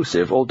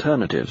exclusive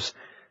alternatives,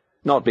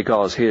 not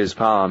because his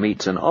power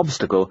meets an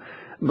obstacle,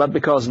 but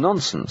because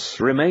nonsense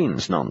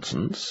remains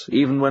nonsense,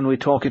 even when we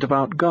talk it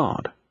about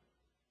God.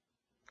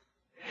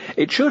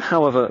 It should,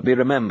 however, be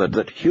remembered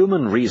that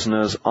human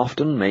reasoners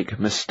often make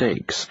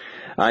mistakes,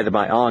 either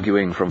by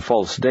arguing from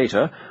false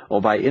data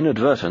or by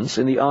inadvertence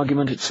in the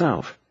argument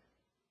itself.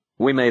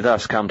 We may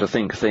thus come to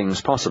think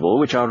things possible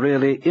which are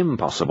really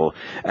impossible,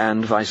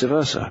 and vice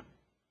versa.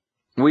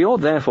 We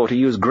ought therefore to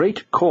use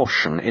great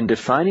caution in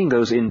defining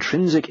those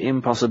intrinsic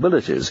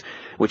impossibilities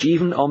which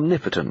even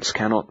omnipotence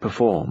cannot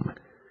perform.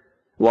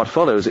 What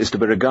follows is to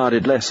be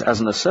regarded less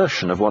as an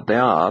assertion of what they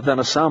are than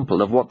a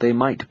sample of what they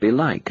might be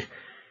like.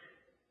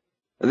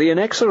 The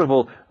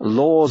inexorable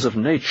laws of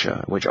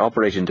nature, which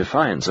operate in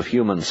defiance of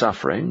human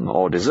suffering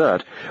or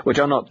desert, which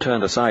are not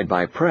turned aside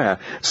by prayer,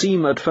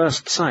 seem at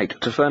first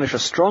sight to furnish a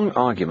strong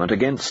argument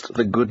against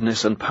the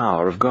goodness and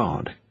power of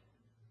God.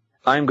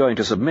 I am going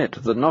to submit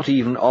that not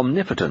even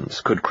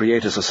omnipotence could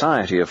create a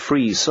society of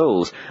free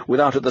souls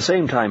without at the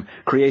same time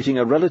creating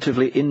a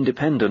relatively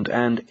independent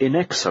and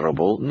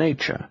inexorable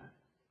nature.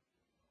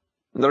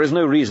 There is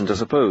no reason to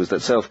suppose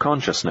that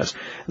self-consciousness,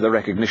 the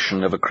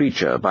recognition of a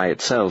creature by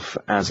itself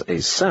as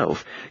a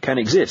self, can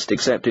exist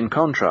except in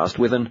contrast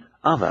with an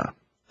other,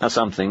 a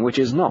something which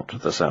is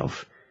not the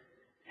self.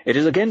 It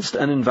is against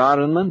an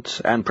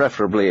environment, and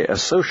preferably a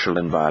social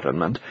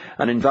environment,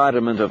 an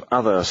environment of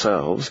other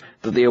selves,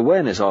 that the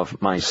awareness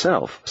of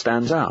myself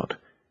stands out.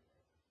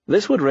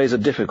 This would raise a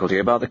difficulty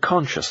about the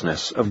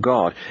consciousness of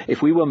God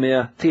if we were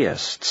mere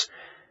theists.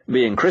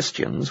 Being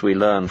Christians, we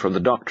learn from the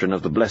doctrine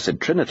of the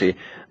Blessed Trinity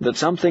that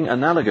something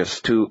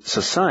analogous to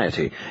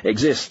society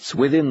exists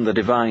within the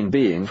divine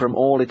being from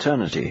all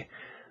eternity,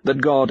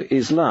 that God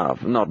is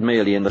love, not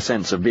merely in the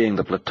sense of being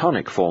the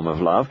Platonic form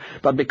of love,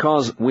 but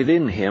because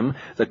within him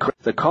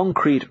the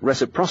concrete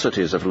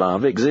reciprocities of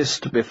love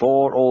exist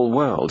before all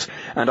worlds,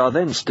 and are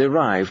thence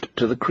derived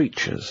to the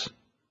creatures.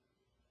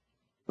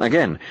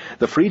 Again,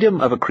 the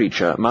freedom of a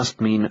creature must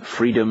mean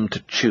freedom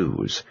to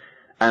choose,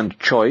 and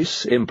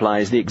choice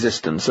implies the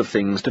existence of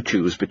things to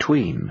choose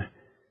between.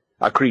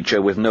 A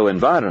creature with no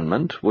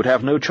environment would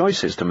have no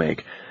choices to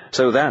make,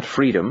 so that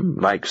freedom,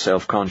 like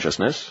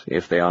self-consciousness,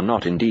 if they are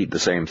not indeed the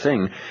same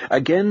thing,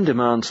 again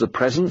demands the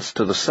presence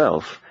to the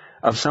self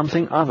of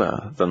something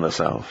other than the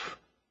self.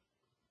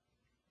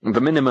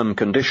 The minimum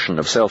condition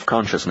of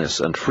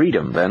self-consciousness and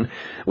freedom, then,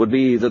 would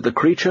be that the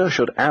creature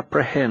should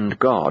apprehend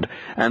God,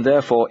 and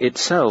therefore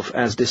itself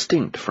as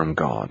distinct from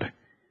God.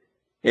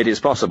 It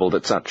is possible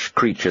that such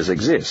creatures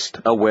exist,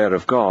 aware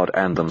of God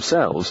and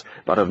themselves,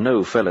 but of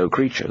no fellow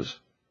creatures.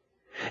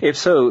 If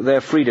so, their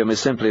freedom is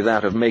simply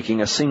that of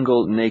making a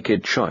single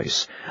naked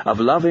choice, of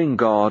loving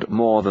God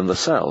more than the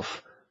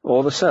self,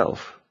 or the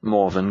self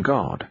more than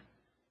God.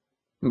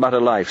 But a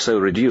life so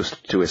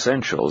reduced to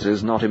essentials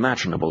is not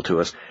imaginable to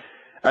us.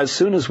 As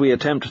soon as we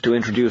attempt to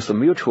introduce the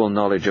mutual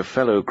knowledge of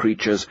fellow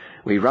creatures,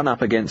 we run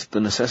up against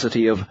the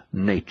necessity of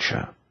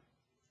nature.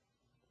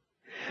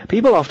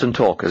 People often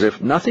talk as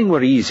if nothing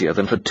were easier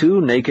than for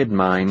two naked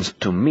minds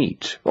to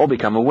meet or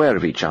become aware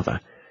of each other.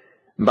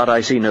 But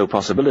I see no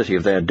possibility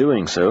of their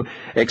doing so,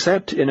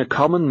 except in a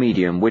common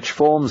medium which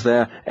forms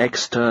their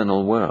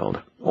external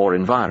world, or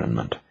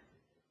environment.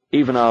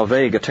 Even our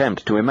vague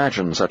attempt to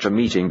imagine such a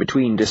meeting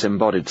between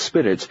disembodied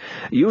spirits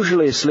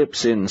usually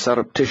slips in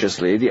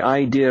surreptitiously the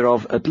idea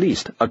of at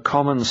least a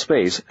common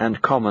space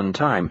and common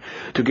time,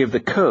 to give the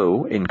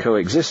co in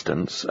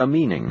coexistence a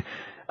meaning,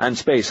 and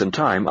space and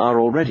time are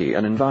already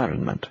an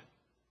environment.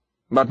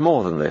 But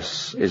more than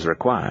this is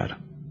required.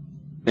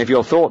 If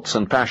your thoughts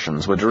and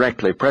passions were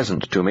directly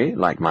present to me,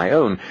 like my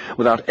own,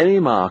 without any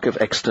mark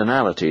of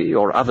externality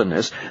or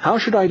otherness, how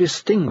should I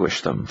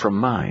distinguish them from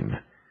mine?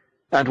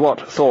 And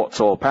what thoughts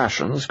or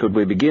passions could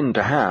we begin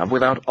to have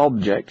without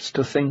objects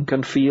to think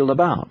and feel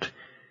about?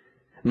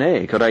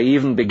 Nay, could I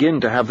even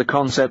begin to have the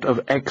concept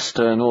of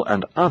external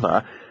and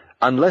other,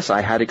 unless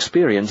I had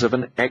experience of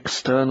an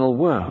external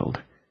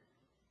world?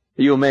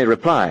 You may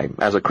reply,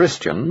 as a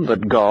Christian,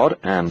 that God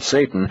and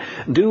Satan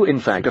do in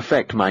fact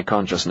affect my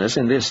consciousness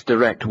in this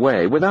direct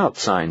way without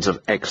signs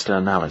of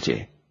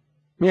externality.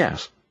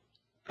 Yes,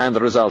 and the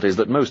result is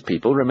that most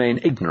people remain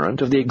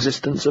ignorant of the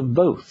existence of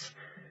both.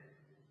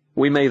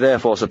 We may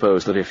therefore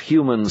suppose that if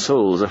human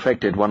souls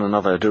affected one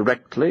another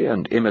directly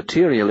and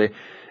immaterially,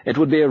 it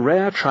would be a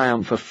rare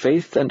triumph of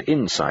faith and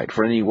insight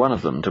for any one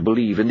of them to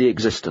believe in the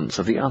existence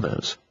of the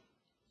others.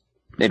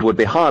 It would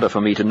be harder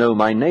for me to know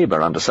my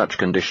neighbour under such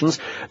conditions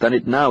than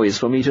it now is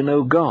for me to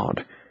know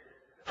God.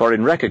 For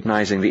in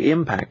recognizing the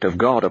impact of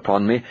God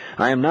upon me,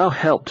 I am now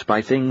helped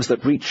by things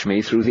that reach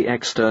me through the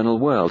external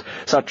world,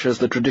 such as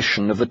the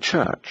tradition of the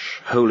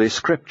Church, Holy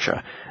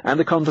Scripture, and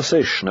the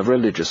conversation of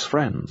religious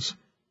friends.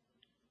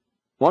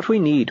 What we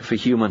need for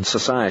human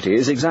society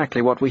is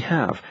exactly what we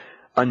have,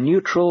 a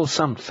neutral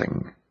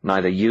something,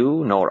 neither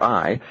you nor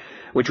I,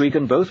 which we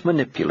can both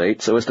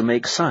manipulate so as to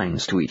make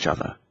signs to each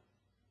other.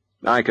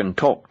 I can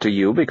talk to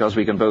you because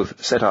we can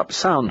both set up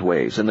sound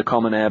waves in the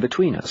common air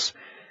between us.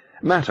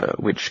 Matter,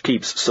 which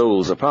keeps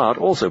souls apart,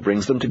 also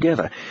brings them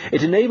together.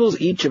 It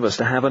enables each of us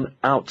to have an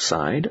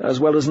outside as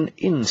well as an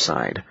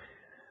inside,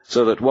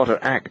 so that what are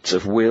acts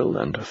of will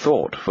and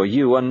thought for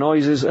you are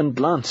noises and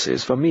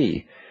glances for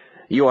me.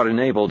 You are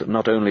enabled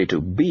not only to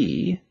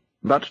be,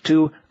 but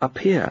to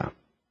appear,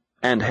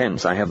 and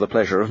hence I have the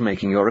pleasure of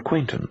making your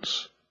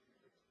acquaintance.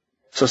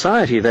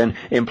 Society, then,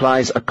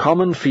 implies a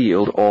common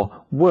field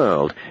or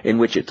world in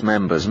which its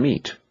members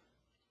meet.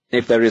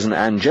 If there is an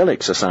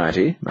angelic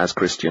society, as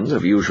Christians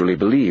have usually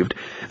believed,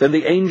 then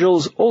the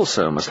angels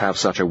also must have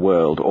such a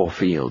world or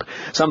field,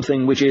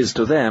 something which is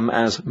to them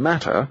as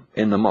matter,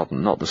 in the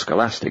modern, not the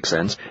scholastic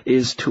sense,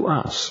 is to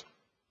us.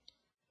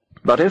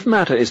 But if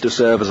matter is to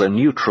serve as a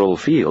neutral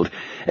field,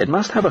 it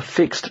must have a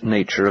fixed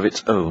nature of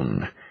its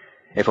own.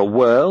 If a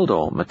world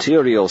or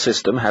material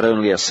system had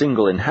only a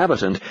single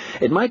inhabitant,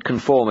 it might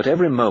conform at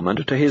every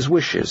moment to his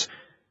wishes.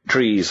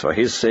 Trees for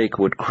his sake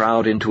would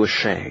crowd into a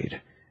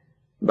shade.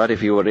 But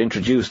if you were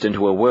introduced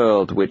into a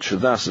world which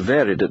thus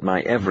varied at my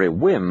every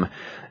whim,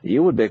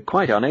 you would be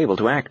quite unable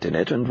to act in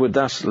it, and would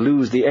thus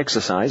lose the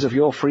exercise of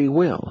your free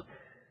will.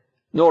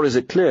 Nor is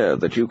it clear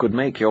that you could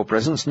make your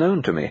presence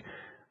known to me,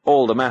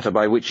 all the matter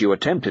by which you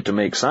attempted to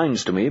make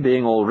signs to me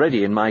being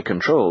already in my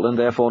control, and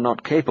therefore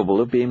not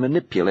capable of being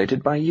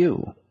manipulated by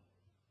you.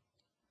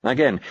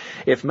 Again,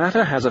 if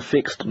matter has a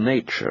fixed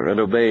nature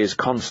and obeys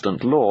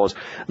constant laws,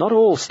 not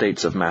all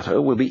states of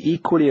matter will be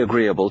equally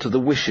agreeable to the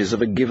wishes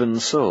of a given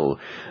soul,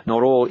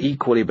 nor all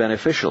equally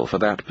beneficial for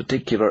that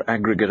particular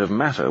aggregate of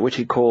matter which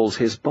he calls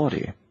his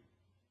body.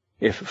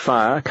 If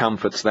fire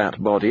comforts that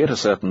body at a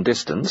certain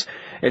distance,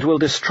 it will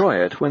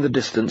destroy it when the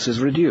distance is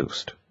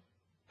reduced.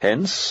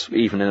 Hence,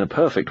 even in a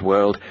perfect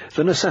world,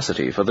 the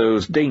necessity for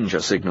those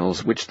danger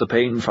signals which the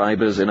pain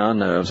fibres in our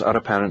nerves are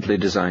apparently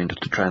designed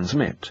to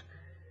transmit.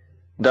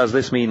 Does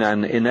this mean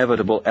an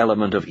inevitable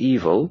element of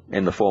evil,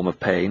 in the form of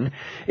pain,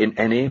 in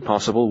any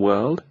possible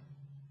world?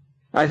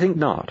 I think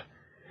not.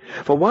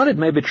 For while it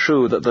may be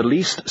true that the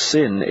least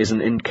sin is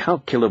an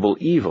incalculable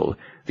evil,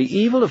 the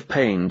evil of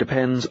pain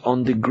depends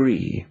on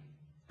degree,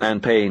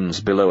 and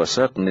pains below a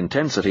certain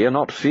intensity are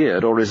not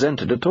feared or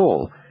resented at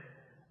all.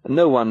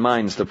 No one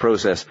minds the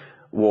process,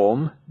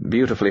 warm,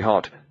 beautifully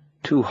hot,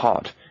 too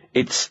hot.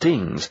 It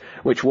stings,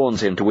 which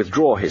warns him to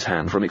withdraw his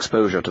hand from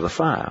exposure to the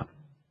fire.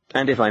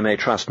 And if I may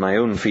trust my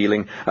own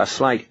feeling, a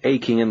slight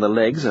aching in the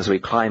legs as we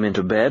climb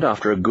into bed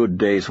after a good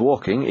day's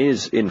walking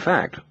is, in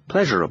fact,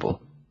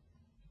 pleasurable.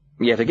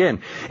 Yet again,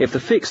 if the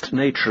fixed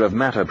nature of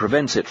matter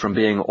prevents it from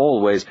being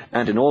always,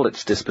 and in all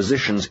its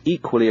dispositions,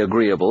 equally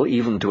agreeable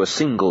even to a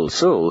single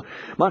soul,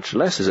 much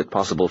less is it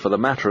possible for the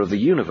matter of the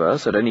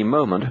universe at any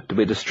moment to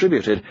be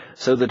distributed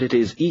so that it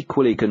is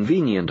equally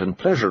convenient and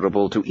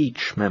pleasurable to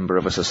each member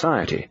of a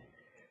society.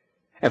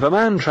 If a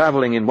man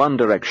travelling in one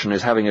direction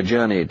is having a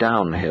journey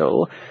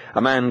downhill,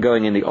 a man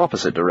going in the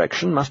opposite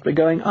direction must be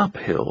going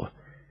uphill.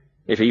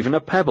 If even a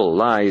pebble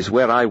lies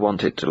where I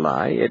want it to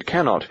lie, it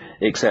cannot,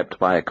 except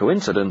by a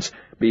coincidence,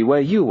 be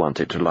where you want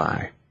it to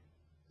lie.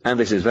 And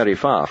this is very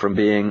far from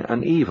being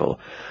an evil.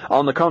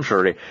 On the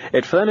contrary,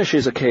 it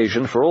furnishes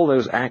occasion for all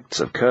those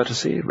acts of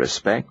courtesy,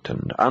 respect,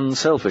 and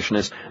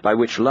unselfishness by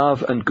which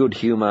love and good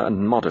humour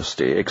and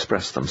modesty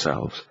express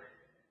themselves.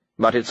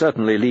 But it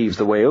certainly leaves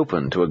the way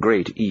open to a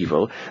great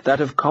evil,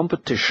 that of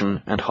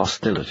competition and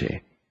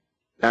hostility.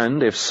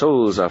 And if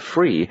souls are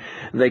free,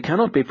 they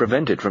cannot be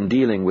prevented from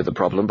dealing with the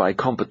problem by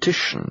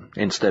competition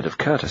instead of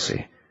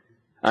courtesy.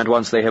 And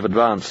once they have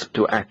advanced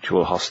to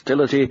actual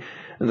hostility,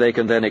 they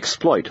can then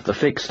exploit the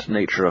fixed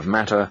nature of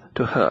matter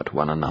to hurt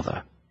one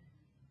another.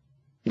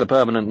 The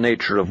permanent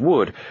nature of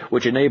wood,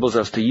 which enables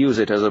us to use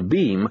it as a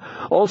beam,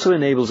 also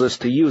enables us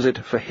to use it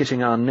for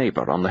hitting our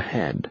neighbour on the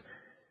head.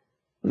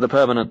 The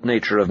permanent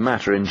nature of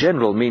matter in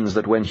general means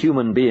that when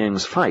human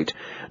beings fight,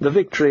 the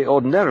victory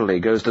ordinarily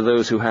goes to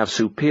those who have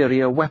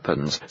superior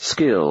weapons,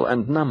 skill,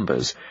 and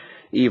numbers,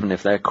 even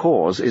if their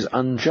cause is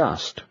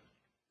unjust.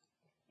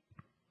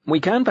 We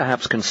can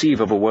perhaps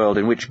conceive of a world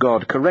in which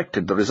God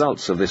corrected the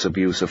results of this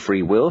abuse of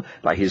free will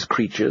by his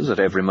creatures at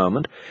every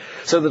moment,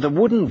 so that a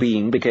wooden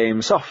beam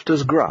became soft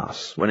as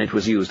grass when it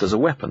was used as a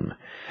weapon,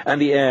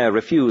 and the air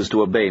refused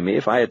to obey me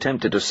if I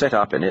attempted to set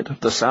up in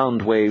it the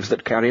sound waves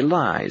that carry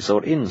lies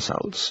or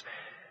insults.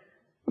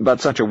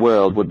 But such a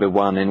world would be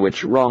one in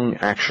which wrong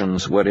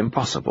actions were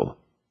impossible,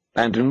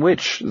 and in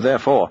which,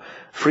 therefore,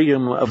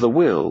 freedom of the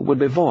will would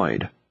be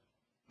void.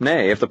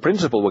 Nay, if the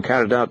principle were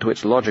carried out to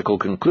its logical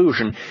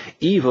conclusion,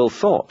 evil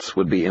thoughts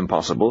would be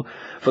impossible,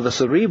 for the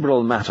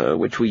cerebral matter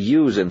which we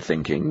use in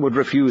thinking would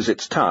refuse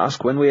its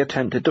task when we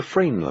attempted to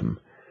frame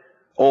them.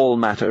 All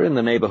matter in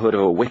the neighbourhood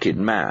of a wicked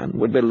man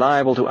would be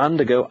liable to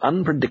undergo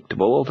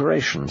unpredictable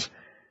alterations.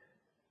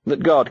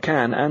 That God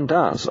can, and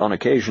does, on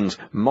occasions,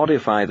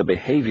 modify the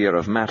behaviour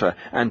of matter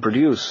and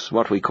produce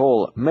what we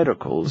call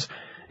miracles,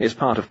 is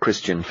part of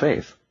Christian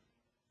faith.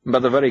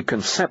 But the very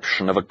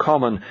conception of a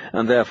common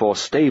and therefore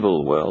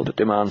stable world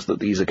demands that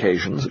these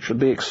occasions should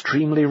be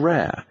extremely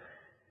rare.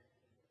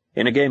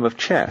 In a game of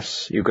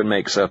chess, you can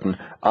make certain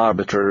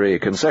arbitrary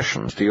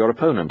concessions to your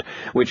opponent,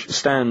 which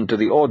stand to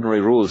the ordinary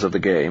rules of the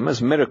game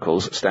as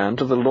miracles stand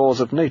to the laws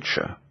of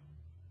nature.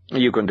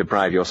 You can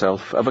deprive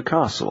yourself of a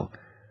castle,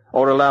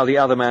 or allow the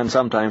other man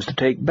sometimes to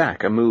take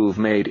back a move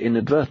made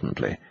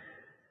inadvertently.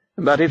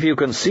 But if you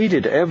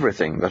conceded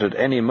everything that at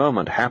any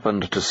moment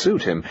happened to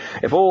suit him,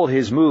 if all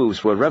his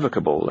moves were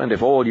revocable, and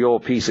if all your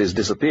pieces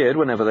disappeared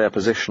whenever their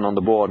position on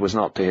the board was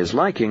not to his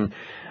liking,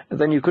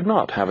 then you could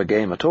not have a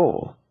game at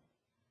all.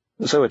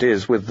 So it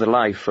is with the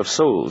life of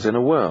souls in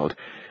a world.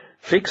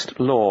 Fixed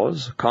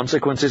laws,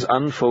 consequences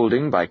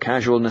unfolding by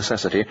casual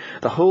necessity,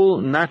 the whole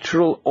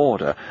natural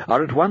order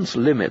are at once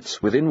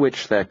limits within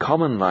which their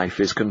common life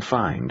is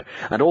confined,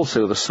 and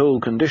also the sole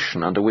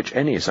condition under which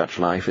any such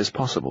life is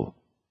possible.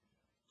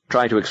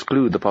 Try to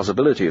exclude the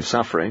possibility of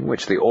suffering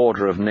which the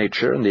order of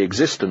nature and the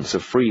existence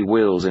of free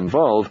wills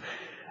involve,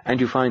 and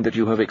you find that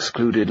you have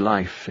excluded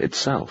life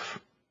itself.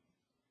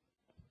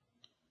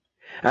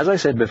 As I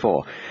said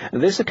before,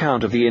 this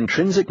account of the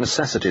intrinsic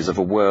necessities of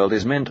a world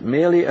is meant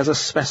merely as a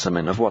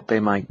specimen of what they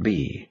might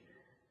be.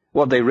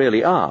 What they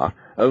really are,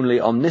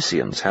 only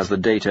omniscience has the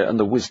data and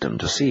the wisdom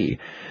to see,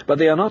 but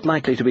they are not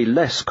likely to be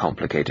less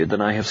complicated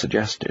than I have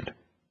suggested.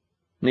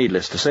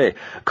 Needless to say,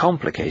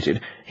 complicated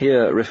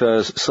here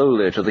refers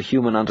solely to the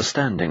human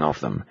understanding of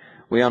them.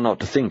 We are not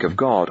to think of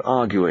God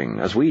arguing,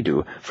 as we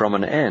do, from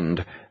an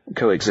end,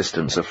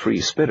 coexistence of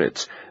free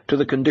spirits, to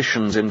the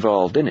conditions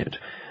involved in it,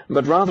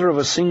 but rather of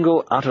a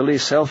single, utterly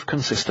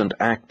self-consistent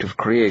act of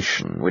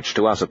creation, which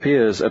to us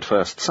appears, at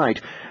first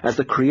sight, as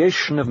the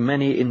creation of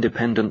many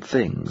independent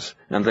things,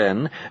 and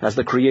then as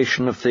the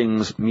creation of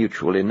things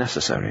mutually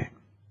necessary.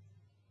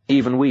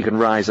 Even we can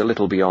rise a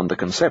little beyond the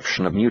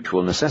conception of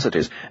mutual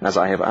necessities, as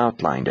I have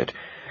outlined it,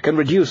 can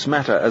reduce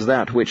matter as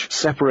that which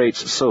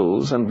separates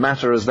souls, and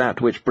matter as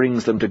that which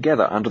brings them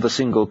together under the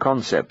single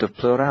concept of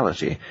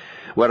plurality,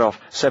 whereof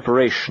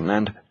separation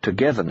and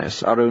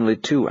togetherness are only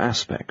two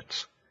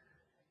aspects.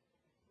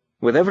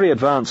 With every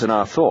advance in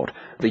our thought,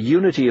 the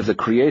unity of the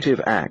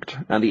creative act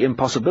and the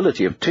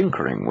impossibility of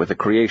tinkering with the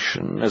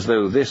creation as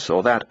though this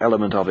or that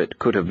element of it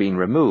could have been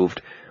removed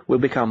will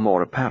become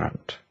more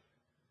apparent.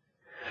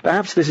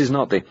 Perhaps this is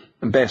not the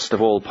best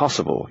of all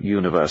possible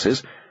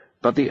universes,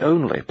 but the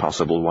only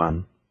possible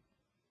one.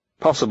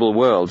 Possible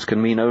worlds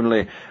can mean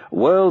only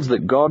worlds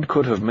that God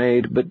could have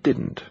made but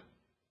didn't.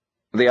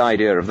 The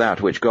idea of that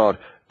which God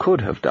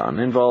could have done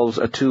involves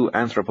a too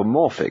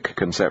anthropomorphic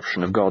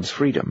conception of God's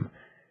freedom.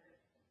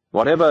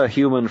 Whatever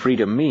human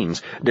freedom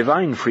means,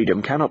 divine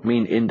freedom cannot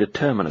mean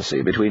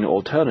indeterminacy between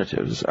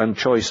alternatives and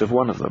choice of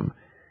one of them.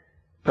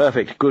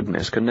 Perfect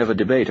goodness can never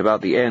debate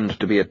about the end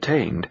to be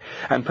attained,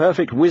 and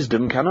perfect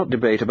wisdom cannot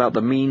debate about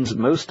the means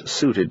most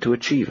suited to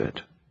achieve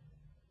it.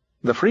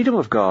 The freedom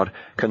of God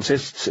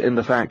consists in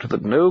the fact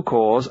that no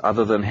cause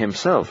other than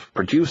himself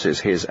produces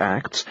his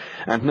acts,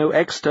 and no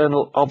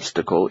external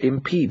obstacle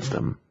impedes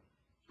them.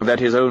 That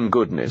his own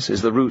goodness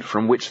is the root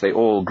from which they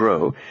all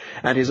grow,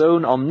 and his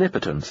own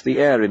omnipotence the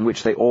air in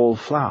which they all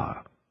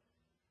flower.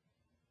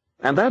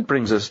 And that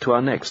brings us to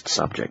our next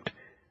subject,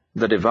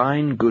 the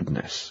divine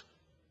goodness.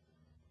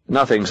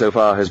 Nothing so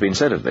far has been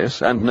said of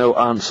this, and no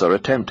answer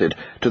attempted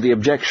to the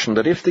objection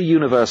that if the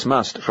universe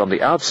must, from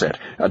the outset,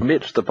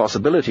 admit the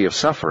possibility of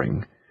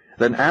suffering,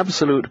 then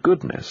absolute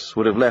goodness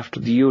would have left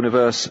the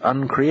universe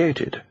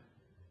uncreated.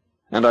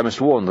 And I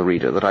must warn the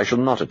reader that I shall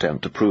not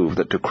attempt to prove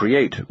that to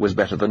create was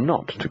better than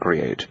not to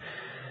create.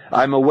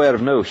 I am aware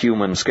of no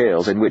human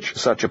scales in which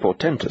such a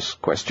portentous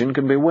question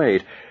can be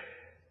weighed.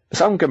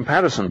 Some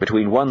comparison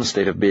between one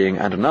state of being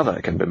and another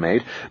can be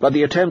made, but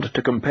the attempt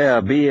to compare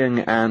being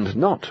and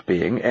not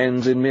being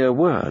ends in mere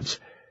words.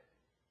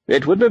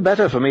 It would be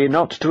better for me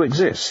not to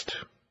exist.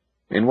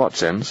 In what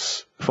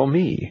sense? For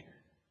me.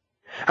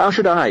 How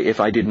should I, if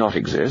I did not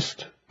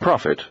exist,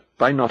 profit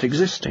by not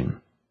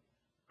existing?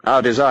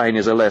 Our design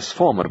is a less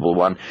formidable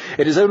one.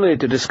 It is only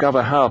to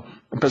discover how,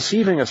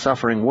 perceiving a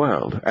suffering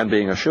world, and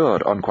being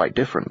assured on quite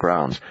different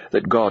grounds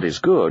that God is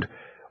good,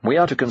 we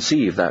are to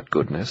conceive that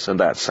goodness and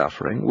that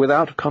suffering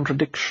without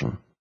contradiction.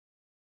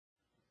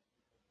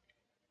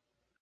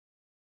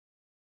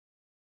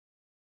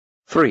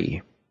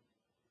 (3)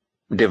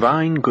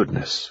 Divine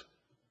goodness.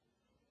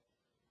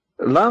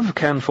 Love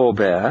can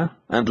forbear,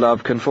 and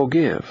love can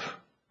forgive,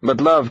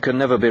 but love can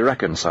never be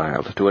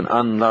reconciled to an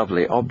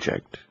unlovely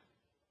object.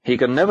 He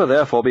can never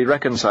therefore be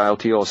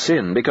reconciled to your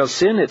sin, because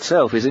sin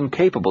itself is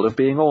incapable of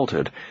being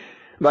altered,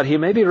 but he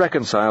may be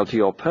reconciled to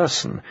your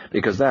person,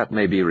 because that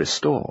may be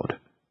restored.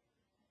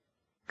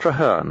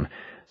 Traherne,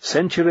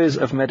 Centuries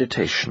of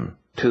Meditation,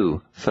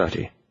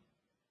 2:30.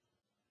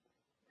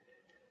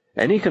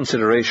 Any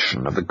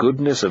consideration of the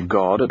goodness of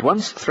God at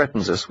once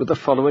threatens us with the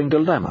following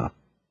dilemma.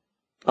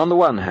 On the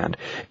one hand,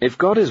 if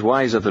God is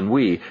wiser than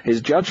we,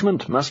 his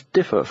judgment must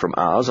differ from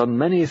ours on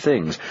many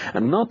things,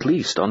 and not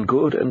least on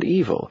good and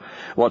evil.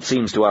 What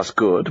seems to us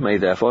good may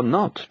therefore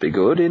not be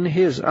good in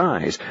his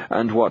eyes,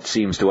 and what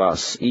seems to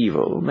us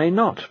evil may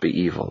not be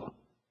evil.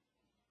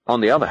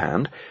 On the other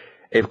hand,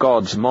 if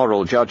God's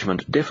moral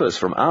judgment differs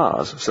from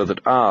ours so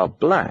that our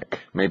black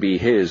may be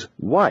his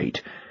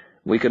white,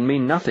 we can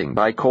mean nothing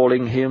by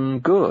calling him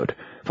good,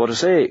 for to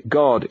say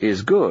God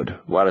is good,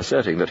 while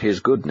asserting that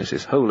his goodness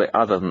is wholly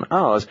other than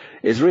ours,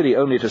 is really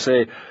only to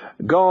say,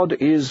 God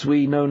is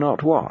we know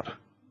not what.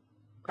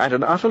 And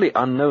an utterly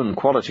unknown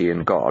quality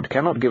in God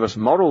cannot give us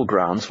moral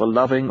grounds for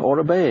loving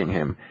or obeying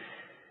him.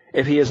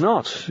 If he is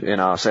not,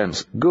 in our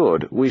sense,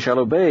 good, we shall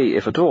obey,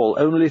 if at all,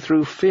 only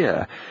through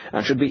fear,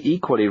 and should be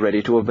equally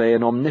ready to obey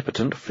an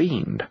omnipotent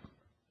fiend.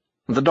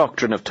 The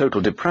doctrine of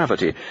total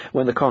depravity,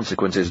 when the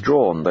consequence is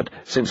drawn that,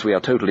 since we are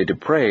totally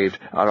depraved,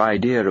 our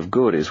idea of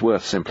good is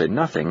worth simply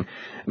nothing,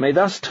 may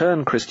thus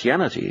turn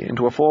Christianity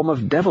into a form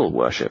of devil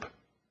worship.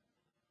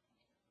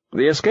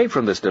 The escape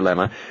from this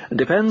dilemma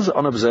depends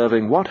on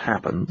observing what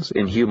happens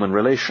in human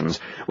relations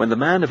when the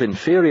man of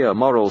inferior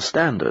moral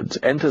standards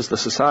enters the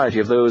society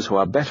of those who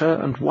are better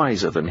and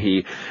wiser than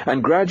he,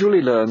 and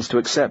gradually learns to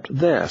accept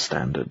their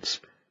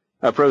standards.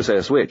 A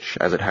process which,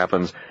 as it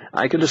happens,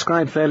 I can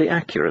describe fairly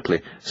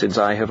accurately, since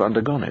I have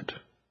undergone it.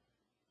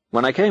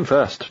 When I came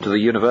first to the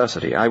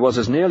university, I was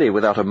as nearly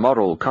without a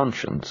moral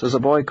conscience as a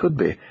boy could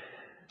be.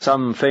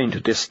 Some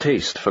faint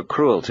distaste for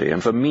cruelty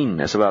and for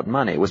meanness about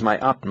money was my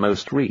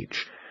utmost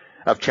reach.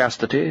 Of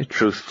chastity,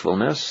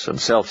 truthfulness, and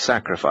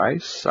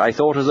self-sacrifice, I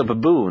thought as a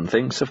baboon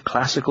thinks of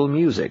classical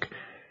music.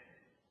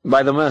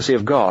 By the mercy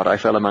of God, I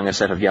fell among a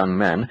set of young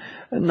men,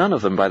 none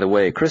of them, by the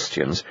way,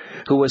 Christians,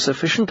 who were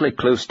sufficiently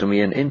close to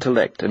me in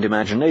intellect and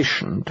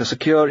imagination to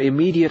secure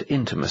immediate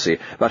intimacy,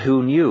 but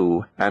who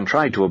knew, and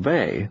tried to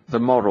obey, the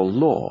moral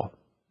law.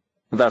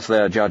 Thus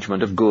their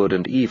judgment of good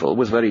and evil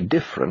was very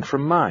different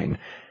from mine.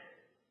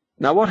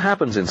 Now what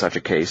happens in such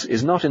a case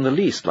is not in the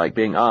least like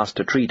being asked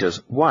to treat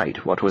as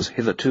white what was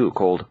hitherto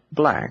called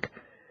black.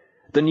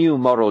 The new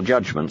moral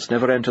judgments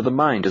never enter the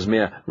mind as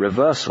mere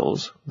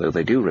reversals, though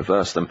they do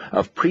reverse them,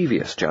 of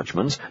previous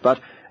judgments, but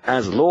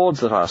as laws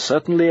that are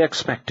certainly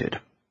expected.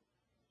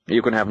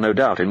 You can have no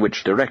doubt in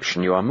which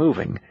direction you are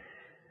moving.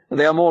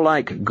 They are more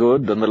like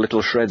good than the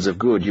little shreds of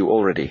good you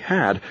already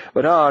had,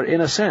 but are,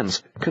 in a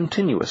sense,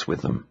 continuous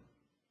with them.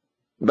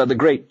 But the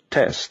great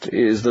test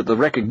is that the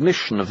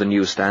recognition of the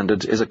new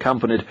standards is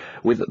accompanied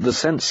with the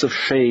sense of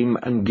shame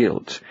and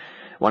guilt.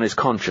 One is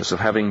conscious of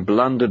having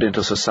blundered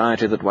into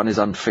society that one is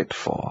unfit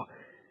for.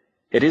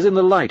 It is in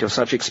the light of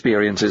such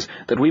experiences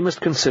that we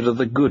must consider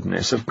the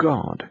goodness of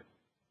God.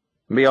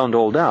 Beyond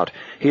all doubt,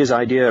 his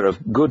idea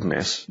of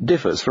goodness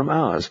differs from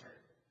ours.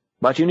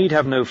 But you need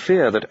have no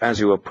fear that as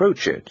you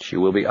approach it, you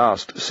will be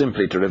asked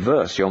simply to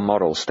reverse your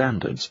moral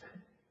standards.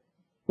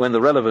 When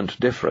the relevant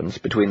difference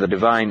between the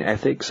divine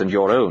ethics and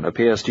your own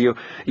appears to you,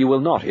 you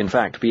will not, in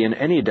fact, be in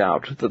any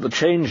doubt that the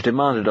change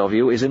demanded of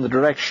you is in the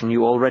direction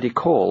you already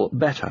call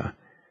better.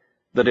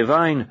 The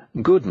divine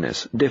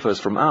goodness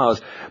differs from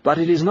ours, but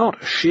it is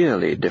not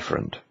sheerly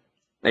different.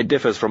 It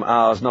differs from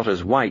ours not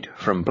as white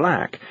from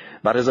black,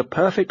 but as a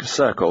perfect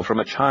circle from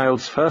a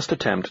child's first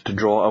attempt to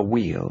draw a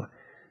wheel.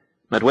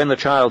 But when the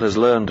child has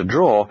learned to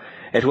draw,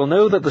 it will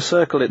know that the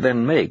circle it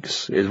then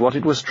makes is what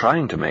it was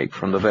trying to make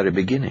from the very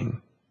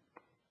beginning.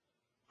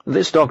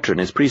 This doctrine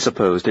is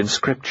presupposed in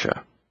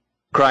Scripture.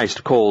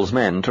 Christ calls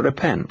men to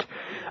repent,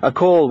 a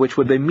call which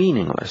would be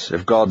meaningless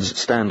if God's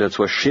standards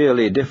were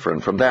sheerly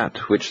different from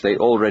that which they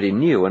already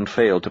knew and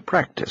failed to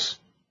practice.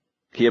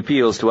 He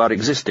appeals to our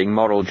existing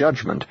moral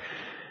judgment.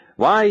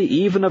 Why,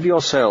 even of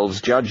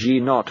yourselves, judge ye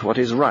not what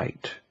is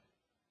right?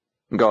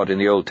 God in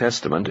the Old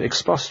Testament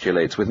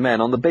expostulates with men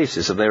on the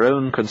basis of their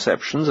own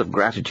conceptions of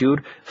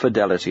gratitude,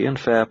 fidelity, and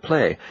fair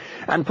play,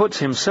 and puts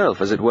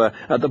himself, as it were,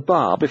 at the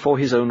bar before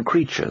his own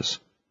creatures.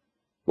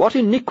 What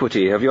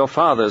iniquity have your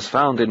fathers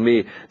found in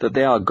me, that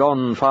they are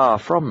gone far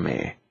from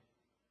me?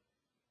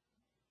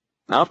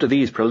 After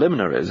these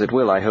preliminaries, it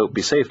will, I hope,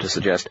 be safe to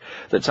suggest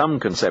that some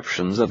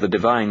conceptions of the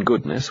divine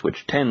goodness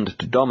which tend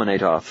to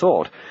dominate our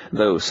thought,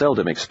 though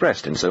seldom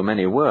expressed in so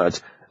many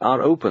words,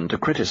 are open to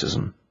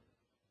criticism.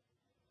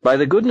 By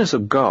the goodness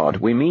of God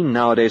we mean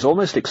nowadays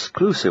almost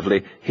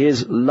exclusively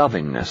his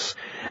lovingness,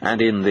 and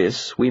in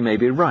this we may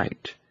be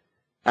right.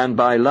 And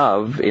by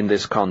love, in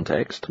this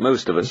context,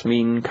 most of us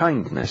mean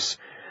kindness,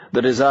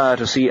 the desire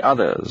to see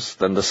others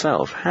than the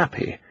self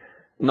happy.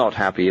 Not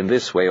happy in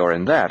this way or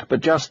in that,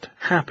 but just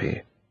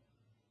happy.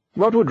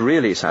 What would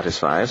really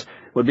satisfy us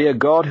would be a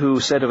God who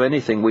said of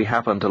anything we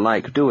happen to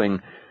like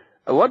doing,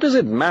 "What does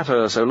it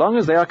matter so long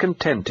as they are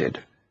contented?"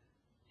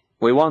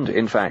 We want,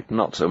 in fact,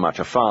 not so much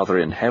a Father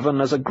in heaven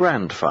as a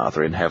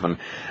grandfather in heaven,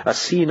 a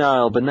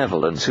senile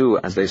benevolence who,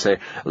 as they say,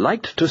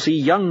 liked to see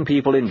young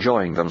people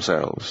enjoying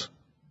themselves.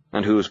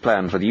 and whose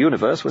plan for the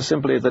universe was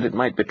simply that it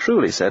might be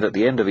truly said at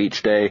the end of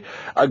each day,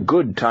 "A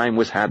good time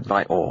was had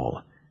by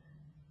all."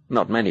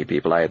 Not many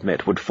people, I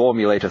admit, would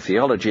formulate a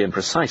theology in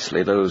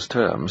precisely those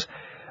terms,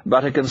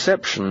 but a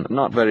conception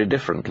not very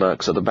different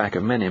lurks at the back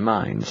of many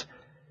minds.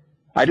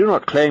 I do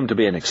not claim to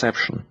be an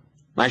exception.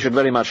 I should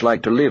very much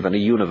like to live in a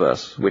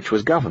universe which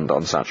was governed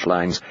on such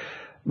lines,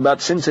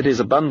 but since it is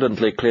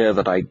abundantly clear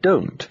that I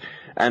don't,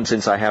 and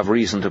since I have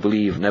reason to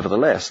believe,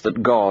 nevertheless,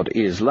 that God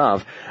is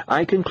love,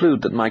 I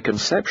conclude that my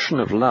conception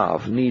of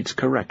love needs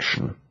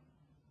correction.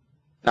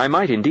 I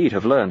might indeed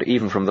have learned,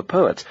 even from the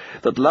poets,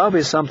 that love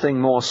is something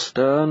more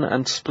stern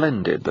and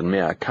splendid than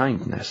mere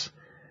kindness,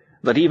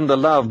 that even the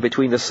love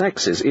between the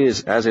sexes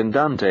is, as in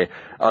Dante,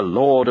 a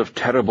lord of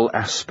terrible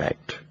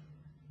aspect.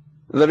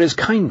 There is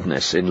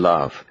kindness in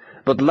love,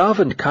 but love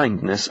and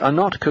kindness are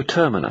not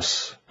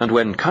coterminous, and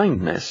when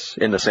kindness,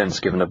 in the sense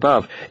given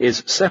above,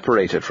 is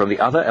separated from the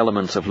other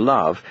elements of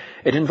love,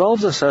 it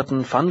involves a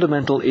certain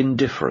fundamental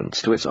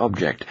indifference to its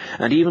object,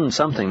 and even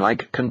something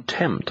like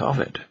contempt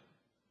of it.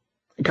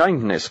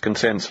 Kindness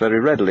consents very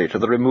readily to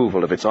the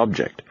removal of its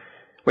object.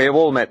 We have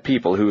all met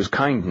people whose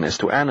kindness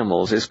to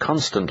animals is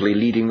constantly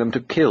leading them to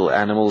kill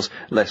animals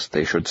lest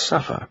they should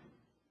suffer.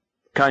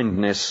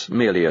 Kindness,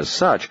 merely as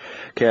such,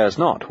 cares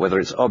not whether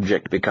its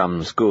object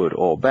becomes good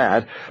or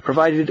bad,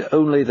 provided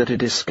only that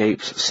it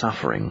escapes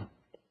suffering.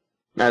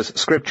 As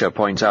Scripture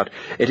points out,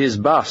 it is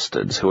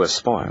bastards who are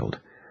spoiled.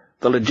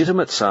 The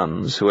legitimate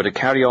sons, who are to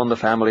carry on the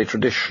family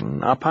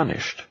tradition, are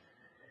punished.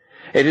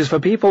 It is for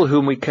people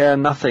whom we care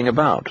nothing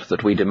about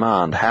that we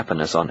demand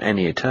happiness on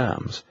any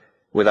terms.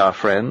 With our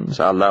friends,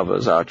 our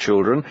lovers, our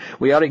children,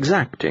 we are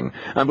exacting,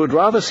 and would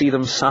rather see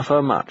them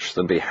suffer much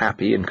than be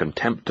happy in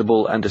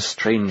contemptible and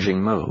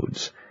estranging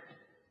modes.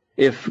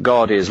 If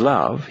God is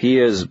love, he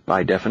is,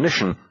 by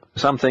definition,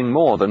 something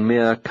more than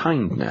mere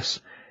kindness,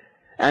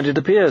 and it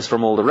appears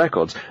from all the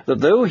records that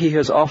though he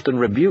has often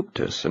rebuked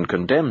us and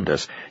condemned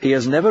us, he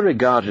has never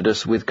regarded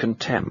us with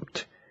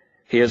contempt.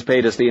 He has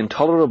paid us the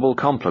intolerable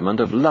compliment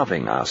of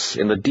loving us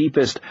in the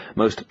deepest,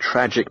 most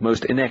tragic,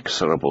 most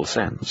inexorable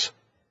sense.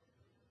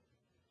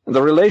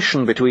 The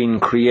relation between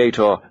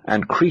creator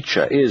and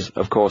creature is,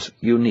 of course,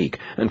 unique,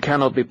 and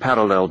cannot be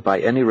paralleled by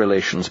any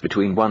relations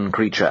between one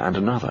creature and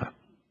another.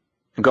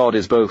 God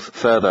is both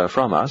further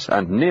from us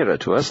and nearer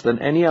to us than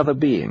any other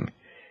being.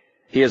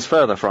 He is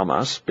further from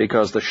us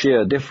because the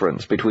sheer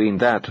difference between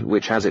that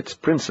which has its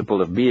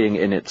principle of being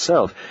in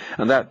itself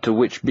and that to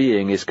which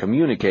being is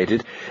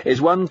communicated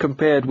is one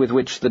compared with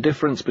which the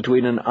difference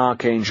between an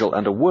archangel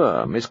and a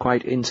worm is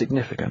quite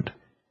insignificant.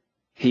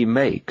 He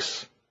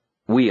makes,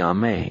 we are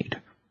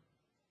made.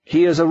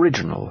 He is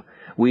original,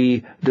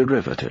 we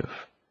derivative.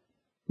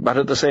 But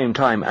at the same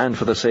time, and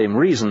for the same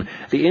reason,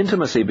 the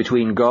intimacy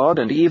between God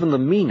and even the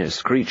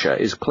meanest creature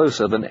is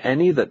closer than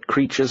any that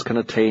creatures can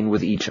attain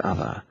with each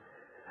other.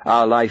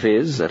 Our life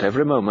is, at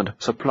every moment,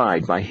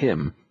 supplied by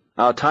him.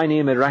 Our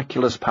tiny,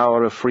 miraculous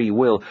power of free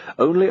will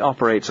only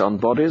operates on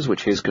bodies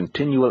which his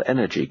continual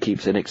energy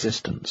keeps in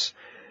existence.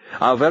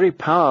 Our very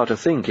power to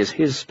think is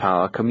his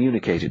power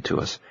communicated to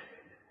us.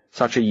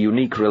 Such a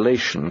unique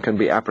relation can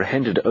be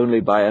apprehended only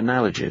by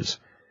analogies.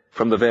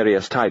 From the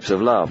various types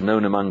of love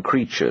known among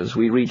creatures,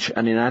 we reach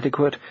an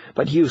inadequate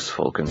but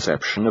useful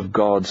conception of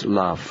God's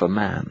love for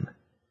man.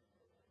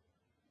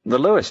 The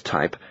lowest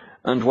type,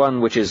 and one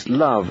which is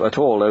love at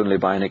all only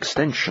by an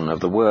extension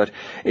of the word,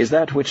 is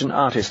that which an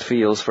artist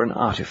feels for an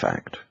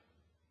artifact.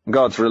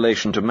 God's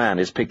relation to man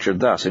is pictured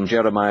thus in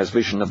Jeremiah's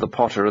vision of the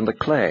potter and the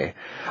clay,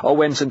 or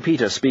when St.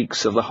 Peter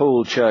speaks of the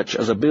whole church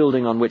as a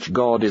building on which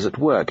God is at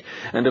work,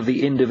 and of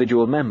the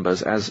individual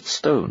members as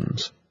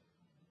stones.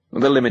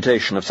 The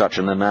limitation of such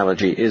an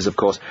analogy is, of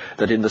course,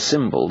 that in the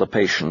symbol the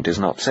patient is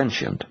not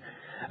sentient,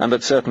 and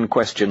that certain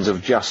questions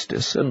of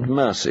justice and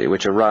mercy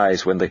which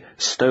arise when the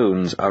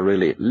stones are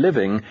really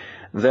living,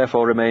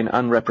 therefore remain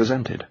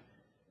unrepresented.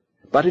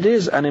 But it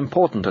is an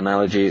important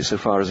analogy so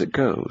far as it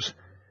goes.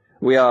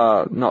 We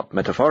are, not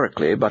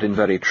metaphorically, but in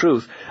very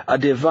truth, a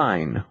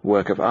divine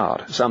work of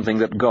art, something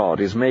that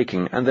God is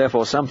making, and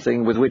therefore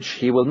something with which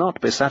he will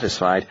not be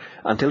satisfied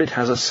until it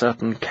has a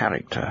certain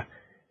character.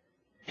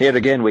 Here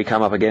again we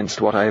come up against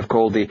what I have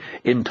called the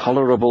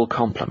intolerable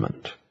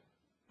compliment.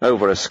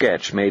 Over a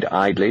sketch made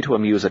idly to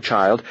amuse a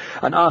child,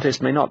 an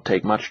artist may not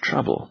take much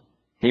trouble.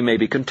 He may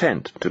be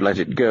content to let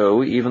it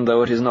go, even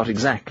though it is not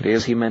exactly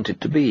as he meant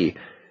it to be.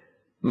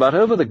 But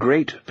over the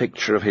great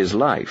picture of his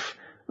life,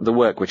 the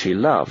work which he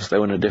loves,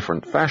 though in a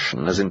different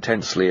fashion, as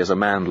intensely as a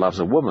man loves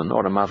a woman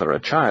or a mother a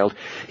child,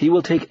 he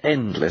will take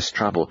endless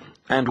trouble,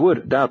 and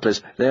would,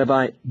 doubtless,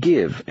 thereby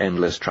give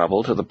endless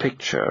trouble to the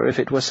picture if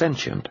it were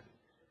sentient.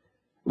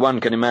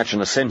 One can imagine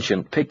a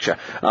sentient picture,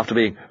 after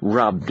being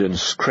rubbed and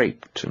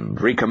scraped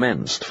and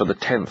recommenced for the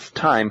 10th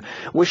time,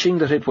 wishing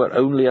that it were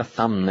only a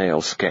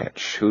thumbnail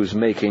sketch, whose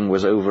making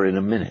was over in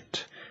a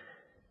minute.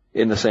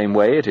 In the same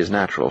way, it is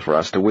natural for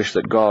us to wish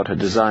that God had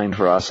designed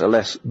for us a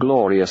less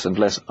glorious and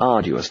less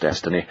arduous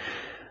destiny,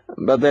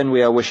 but then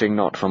we are wishing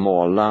not for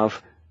more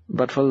love,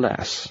 but for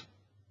less.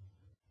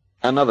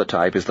 Another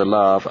type is the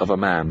love of a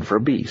man for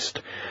a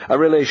beast, a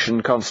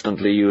relation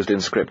constantly used in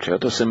Scripture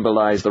to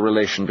symbolize the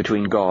relation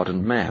between God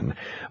and man.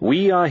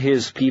 We are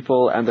his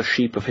people and the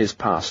sheep of his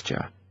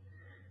pasture.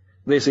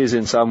 This is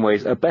in some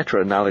ways a better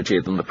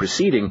analogy than the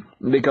preceding,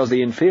 because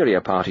the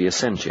inferior party is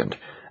sentient,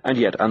 and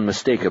yet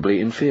unmistakably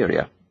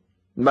inferior.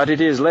 But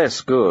it is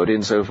less good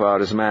insofar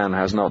as man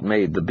has not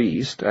made the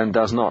beast, and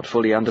does not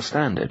fully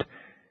understand it.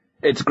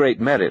 Its great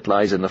merit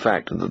lies in the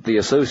fact that the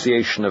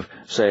association of,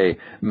 say,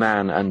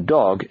 man and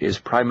dog is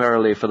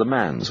primarily for the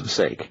man's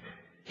sake.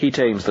 He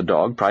tames the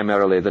dog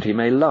primarily that he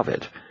may love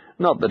it,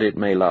 not that it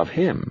may love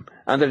him,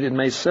 and that it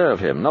may serve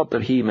him, not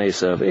that he may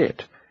serve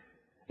it.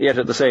 Yet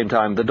at the same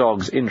time the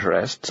dog's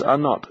interests are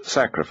not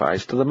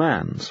sacrificed to the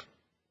man's.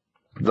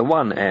 The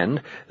one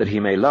end, that he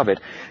may love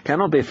it,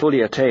 cannot be fully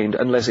attained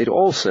unless it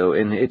also,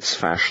 in its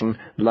fashion,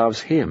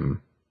 loves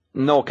him.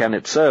 Nor can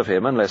it serve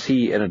him unless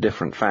he, in a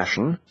different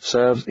fashion,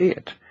 serves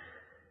it.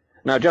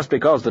 Now, just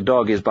because the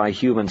dog is by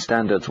human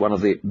standards one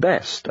of the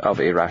best of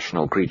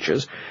irrational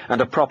creatures,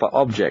 and a proper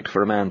object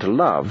for a man to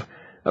love,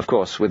 of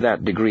course with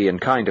that degree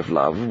and kind of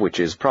love which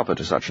is proper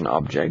to such an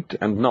object,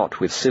 and not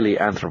with silly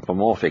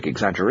anthropomorphic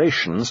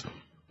exaggerations,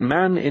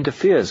 man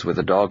interferes with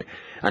the dog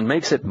and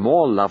makes it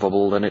more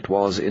lovable than it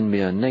was in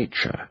mere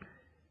nature.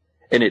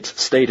 In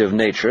its state of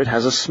nature it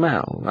has a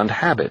smell and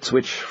habits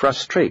which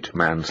frustrate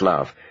man's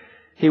love.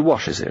 He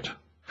washes it,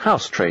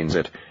 house-trains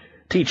it,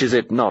 teaches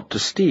it not to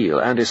steal,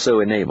 and is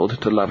so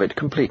enabled to love it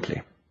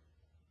completely.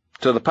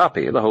 To the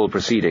puppy, the whole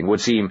proceeding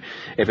would seem,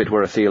 if it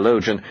were a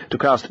theologian, to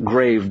cast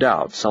grave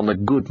doubts on the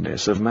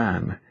goodness of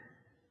man.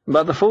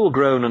 But the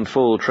full-grown and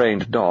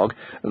full-trained dog,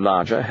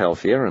 larger,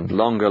 healthier, and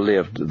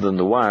longer-lived than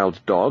the wild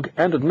dog,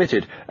 and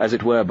admitted, as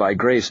it were by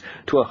grace,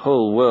 to a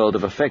whole world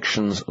of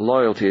affections,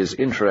 loyalties,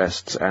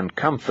 interests, and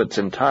comforts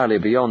entirely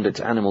beyond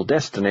its animal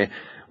destiny,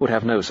 would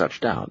have no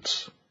such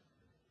doubts.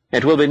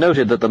 It will be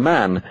noted that the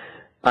man,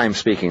 I am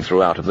speaking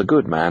throughout of the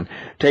good man,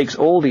 takes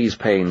all these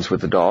pains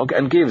with the dog,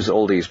 and gives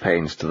all these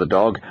pains to the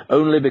dog,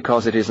 only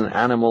because it is an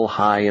animal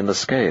high in the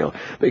scale,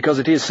 because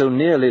it is so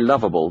nearly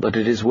lovable that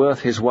it is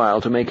worth his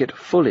while to make it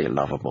fully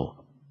lovable.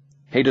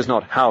 He does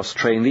not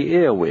house-train the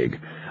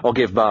earwig, or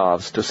give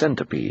baths to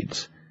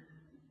centipedes.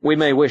 We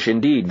may wish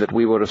indeed that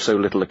we were of so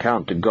little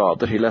account to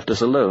God that he left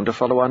us alone to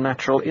follow our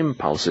natural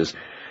impulses,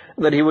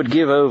 that he would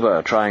give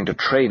over trying to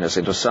train us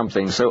into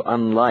something so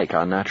unlike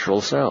our natural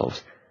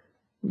selves.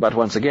 But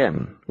once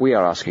again, we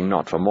are asking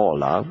not for more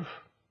love,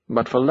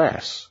 but for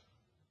less.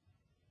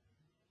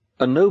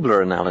 A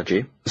nobler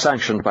analogy,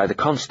 sanctioned by the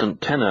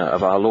constant tenor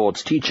of our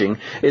Lord's teaching,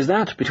 is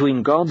that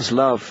between God's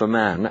love for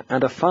man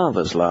and a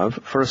father's love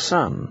for a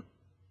son.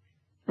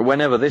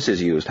 Whenever this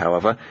is used,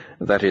 however,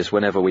 that is,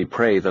 whenever we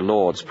pray the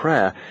Lord's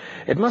Prayer,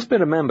 it must be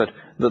remembered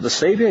that the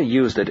Saviour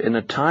used it in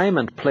a time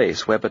and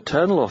place where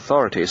paternal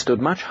authority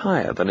stood much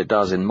higher than it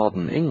does in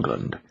modern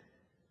England.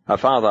 A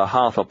father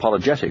half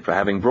apologetic for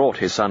having brought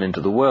his son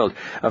into the world,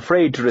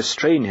 afraid to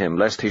restrain him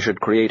lest he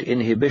should create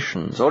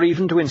inhibitions, or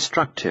even to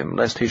instruct him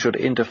lest he should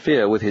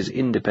interfere with his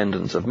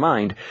independence of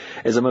mind,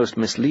 is a most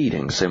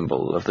misleading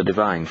symbol of the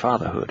divine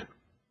fatherhood.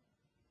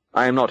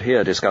 I am not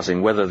here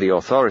discussing whether the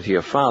authority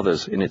of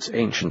fathers, in its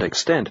ancient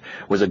extent,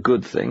 was a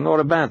good thing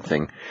or a bad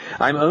thing.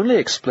 I am only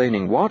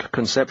explaining what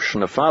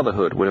conception of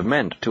fatherhood would have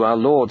meant to our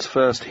Lord's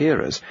first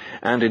hearers,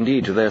 and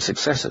indeed to their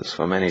successors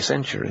for many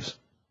centuries.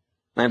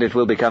 And it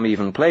will become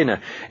even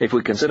plainer if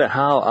we consider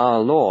how our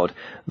Lord,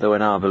 though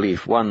in our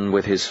belief one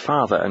with his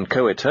Father and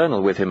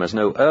co-eternal with him as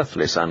no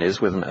earthly son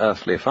is with an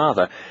earthly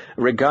father,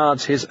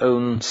 regards his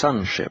own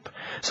sonship,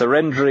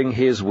 surrendering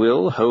his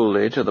will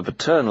wholly to the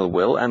paternal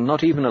will, and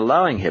not even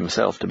allowing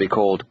himself to be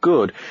called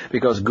good,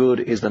 because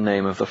good is the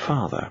name of the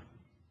Father.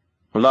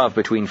 Love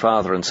between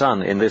father and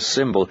son in this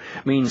symbol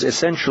means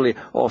essentially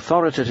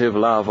authoritative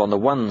love on the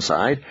one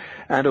side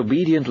and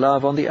obedient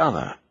love on the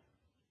other.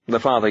 The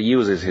father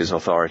uses his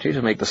authority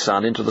to make the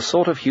son into the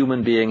sort of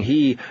human being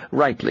he,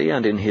 rightly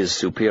and in his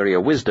superior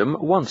wisdom,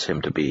 wants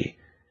him to be.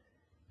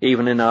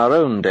 Even in our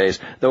own days,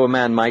 though a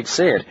man might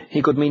say it,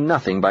 he could mean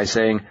nothing by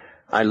saying,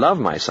 "I love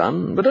my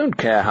son, but don't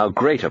care how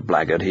great a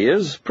blackguard he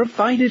is,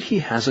 provided he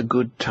has a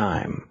good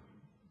time."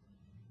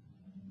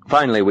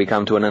 Finally, we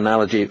come to an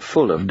analogy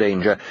full of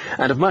danger,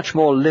 and of much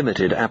more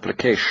limited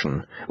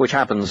application, which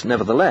happens,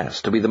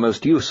 nevertheless, to be the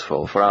most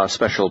useful for our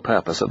special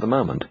purpose at the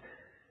moment.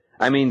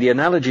 I mean the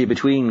analogy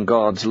between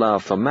God's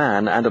love for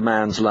man and a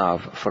man's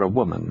love for a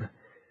woman.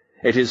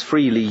 It is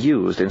freely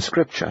used in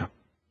Scripture.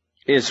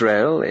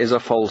 Israel is a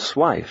false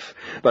wife,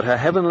 but her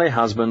heavenly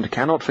husband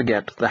cannot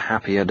forget the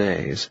happier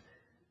days.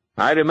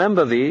 "I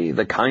remember thee,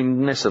 the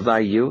kindness of thy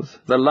youth,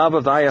 the love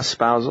of thy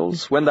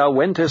espousals, when thou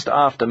wentest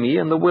after me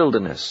in the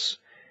wilderness."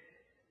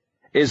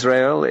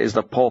 Israel is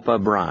the pauper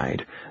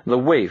bride, the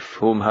waif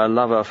whom her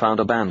lover found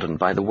abandoned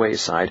by the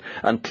wayside,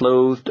 and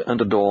clothed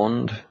and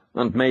adorned,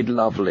 and made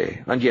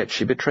lovely, and yet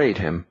she betrayed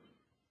him.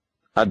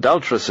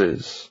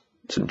 Adulteresses,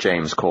 St.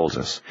 James calls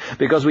us,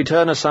 because we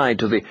turn aside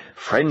to the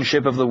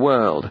friendship of the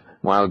world,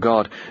 while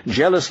God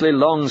jealously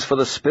longs for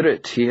the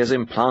Spirit he has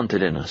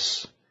implanted in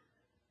us.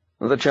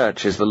 The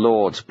Church is the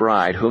Lord's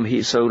bride, whom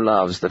he so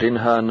loves that in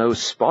her no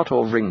spot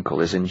or wrinkle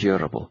is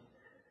endurable.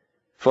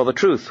 For the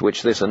truth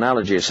which this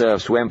analogy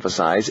serves to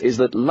emphasize is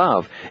that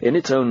love, in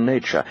its own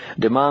nature,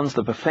 demands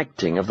the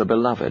perfecting of the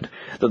beloved,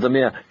 that the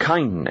mere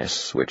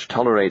kindness which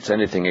tolerates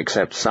anything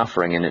except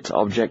suffering in its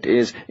object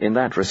is, in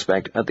that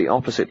respect, at the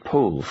opposite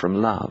pole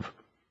from love.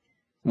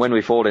 When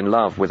we fall in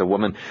love with a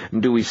woman,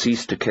 do we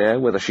cease to care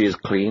whether she is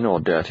clean or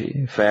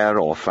dirty, fair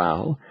or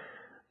foul?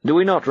 Do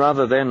we not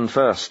rather then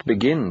first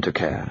begin to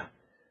care?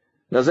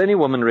 Does any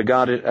woman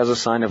regard it as a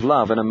sign of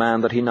love in a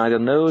man that he neither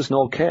knows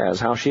nor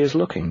cares how she is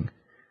looking?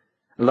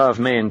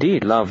 Love may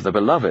indeed love the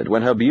beloved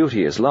when her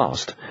beauty is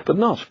lost, but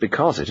not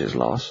because it is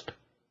lost.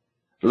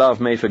 Love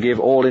may forgive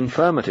all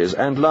infirmities,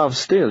 and love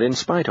still in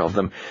spite of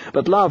them,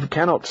 but love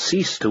cannot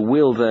cease to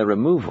will their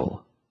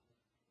removal.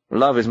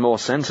 Love is more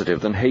sensitive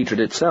than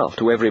hatred itself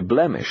to every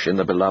blemish in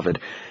the beloved.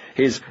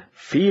 His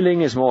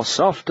feeling is more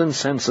soft and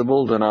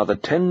sensible than are the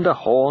tender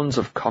horns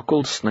of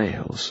cockled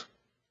snails.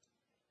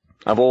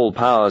 Of all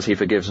powers he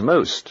forgives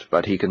most,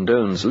 but he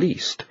condones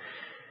least.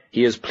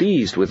 He is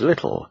pleased with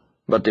little,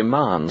 but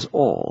demands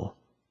all.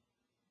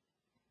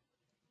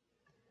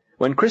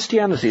 When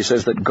Christianity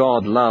says that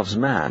God loves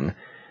man,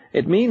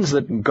 it means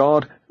that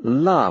God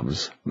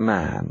loves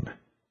man.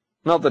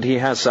 Not that he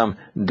has some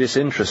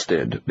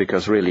disinterested,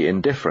 because really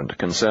indifferent,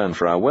 concern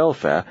for our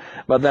welfare,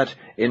 but that,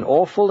 in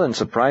awful and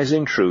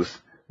surprising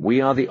truth,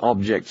 we are the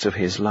objects of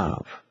his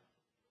love.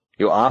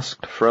 You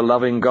asked for a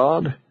loving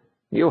God?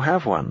 You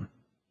have one.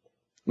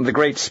 The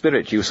Great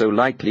Spirit you so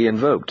lightly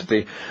invoked,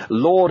 the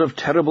Lord of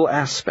terrible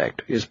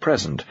aspect, is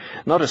present,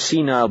 not a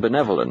senile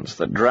benevolence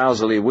that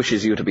drowsily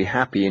wishes you to be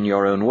happy in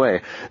your own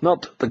way,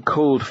 not the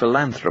cold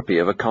philanthropy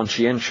of a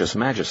conscientious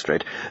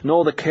magistrate,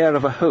 nor the care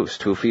of a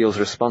host who feels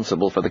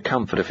responsible for the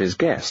comfort of his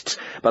guests,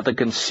 but the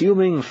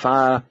consuming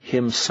fire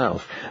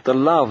himself, the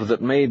love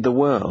that made the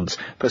worlds,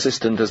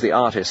 persistent as the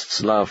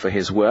artist's love for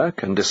his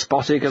work, and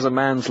despotic as a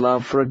man's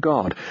love for a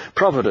god,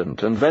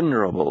 provident and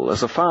venerable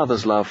as a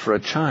father's love for a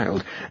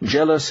child,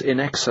 jealous,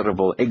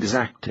 inexorable,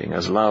 exacting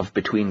as love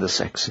between the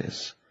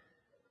sexes.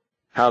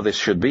 How this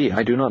should be,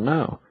 I do not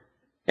know.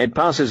 It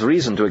passes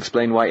reason to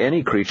explain why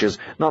any creatures,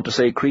 not to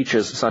say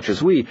creatures such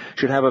as we,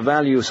 should have a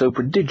value so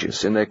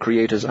prodigious in their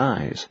Creator's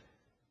eyes.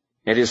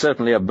 It is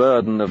certainly a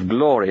burden of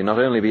glory not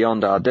only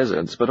beyond our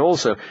deserts, but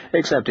also,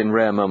 except in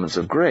rare moments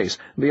of grace,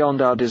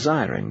 beyond our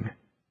desiring.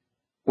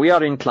 We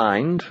are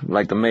inclined,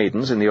 like the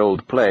maidens in the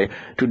old play,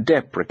 to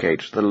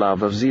deprecate the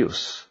love of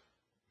Zeus.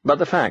 But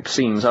the fact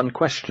seems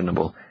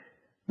unquestionable.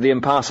 The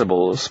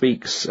impassible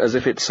speaks as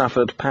if it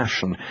suffered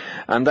passion,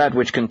 and that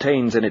which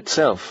contains in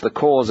itself the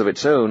cause of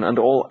its own and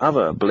all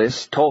other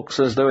bliss talks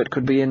as though it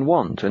could be in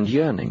want and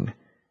yearning.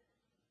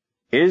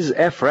 Is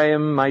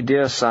Ephraim my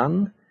dear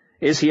son?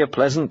 Is he a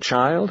pleasant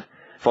child?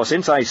 For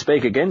since I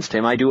spake against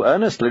him, I do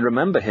earnestly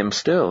remember him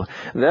still.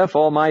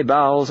 Therefore my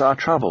bowels are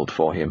troubled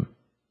for him.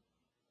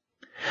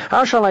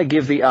 How shall I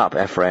give thee up,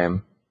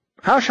 Ephraim?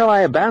 How shall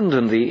I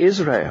abandon thee,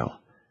 Israel?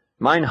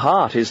 Mine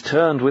heart is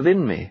turned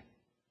within me.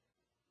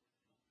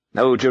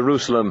 O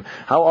Jerusalem,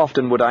 how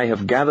often would I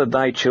have gathered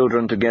thy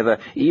children together,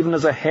 even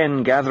as a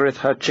hen gathereth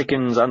her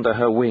chickens under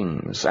her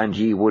wings, and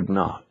ye would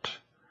not.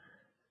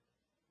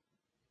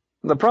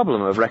 The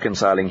problem of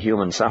reconciling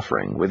human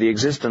suffering with the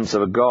existence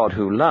of a God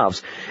who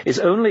loves is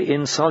only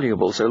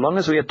insoluble so long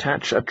as we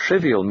attach a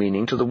trivial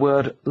meaning to the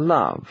word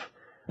love,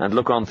 and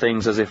look on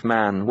things as if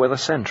man were the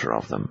center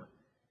of them.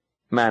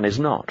 Man is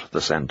not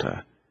the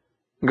center.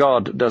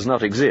 God does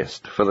not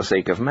exist for the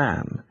sake of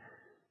man.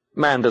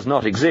 Man does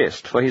not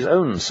exist for his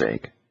own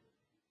sake.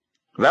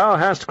 Thou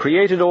hast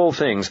created all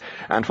things,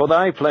 and for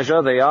thy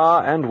pleasure they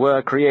are and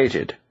were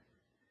created.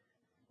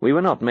 We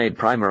were not made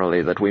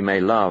primarily that we may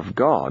love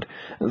God,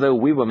 though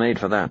we were made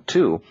for that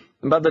too,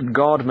 but that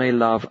God may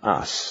love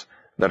us,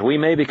 that we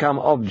may become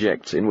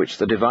objects in which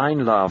the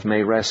divine love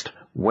may rest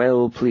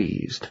well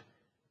pleased.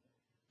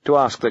 To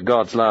ask that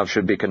God's love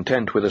should be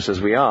content with us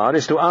as we are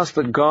is to ask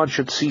that God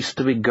should cease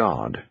to be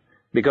God.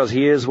 Because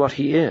he is what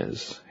he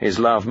is, his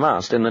love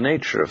must, in the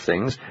nature of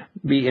things,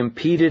 be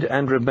impeded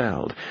and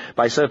rebelled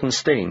by certain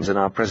stains in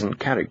our present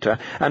character,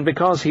 and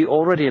because he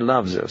already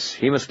loves us,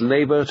 he must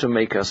labor to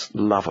make us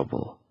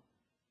lovable.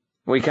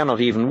 We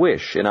cannot even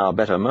wish, in our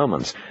better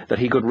moments, that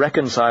he could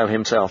reconcile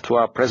himself to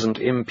our present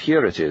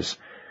impurities,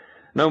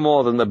 no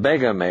more than the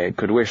beggar-maid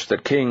could wish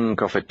that King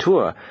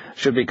Cophetua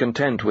should be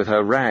content with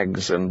her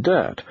rags and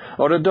dirt,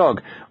 or a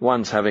dog,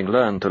 once having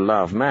learned to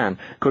love man,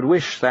 could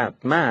wish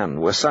that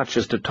man were such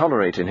as to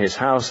tolerate in his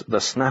house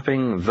the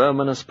snapping,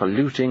 verminous,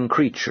 polluting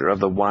creature of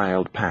the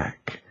wild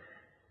pack.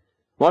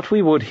 What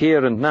we would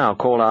here and now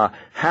call our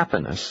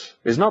happiness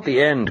is not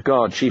the end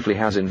God chiefly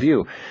has in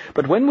view,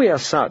 but when we are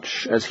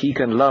such as he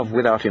can love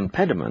without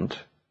impediment,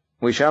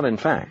 we shall in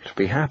fact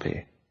be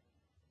happy.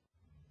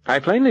 I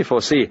plainly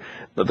foresee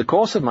that the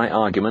course of my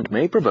argument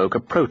may provoke a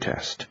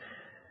protest.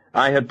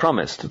 I had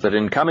promised that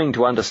in coming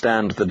to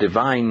understand the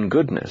divine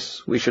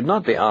goodness, we should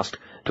not be asked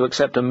to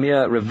accept a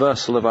mere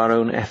reversal of our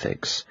own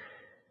ethics.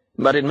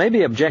 But it may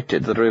be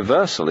objected that a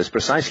reversal is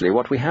precisely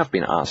what we have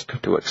been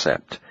asked to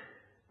accept.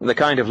 The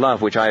kind of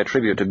love which I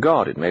attribute to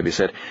God, it may be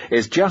said,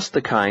 is just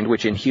the kind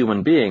which in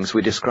human beings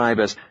we describe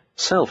as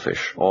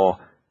selfish or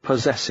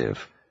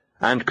possessive,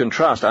 and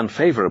contrast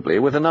unfavourably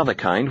with another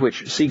kind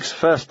which seeks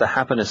first the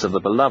happiness of the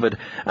beloved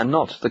and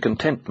not the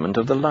contentment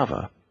of the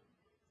lover.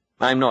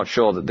 I am not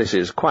sure that this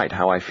is quite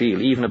how I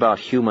feel even about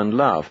human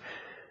love.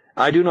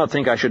 I do not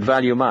think I should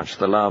value much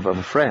the love of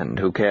a friend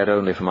who cared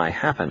only for my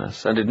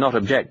happiness and did not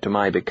object to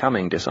my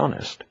becoming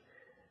dishonest.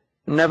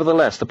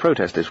 Nevertheless, the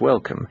protest is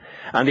welcome,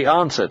 and the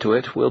answer to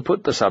it will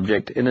put the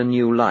subject in a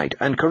new light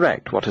and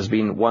correct what has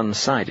been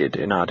one-sided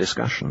in our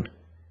discussion.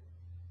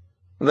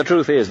 The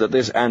truth is that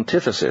this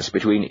antithesis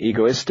between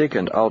egoistic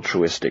and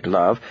altruistic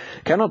love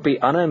cannot be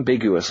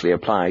unambiguously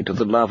applied to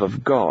the love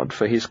of God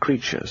for his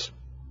creatures.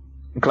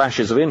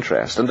 Clashes of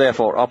interest, and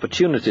therefore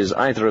opportunities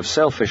either of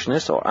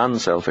selfishness or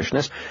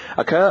unselfishness,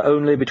 occur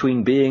only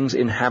between beings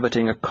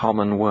inhabiting a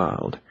common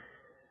world.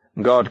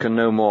 God can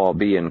no more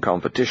be in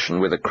competition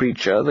with a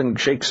creature than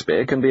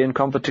Shakespeare can be in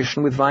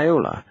competition with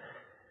Viola.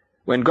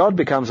 When God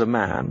becomes a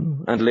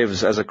man, and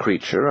lives as a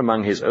creature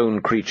among his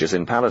own creatures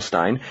in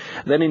Palestine,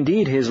 then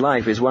indeed his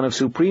life is one of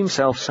supreme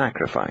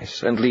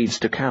self-sacrifice, and leads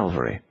to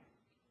Calvary.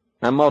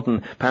 A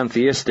modern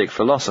pantheistic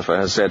philosopher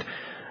has said,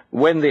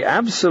 "When the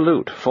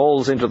Absolute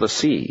falls into the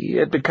sea,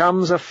 it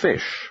becomes a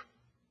fish."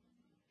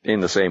 In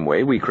the same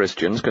way, we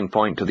Christians can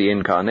point to the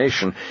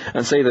Incarnation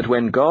and say that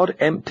when God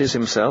empties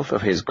himself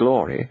of his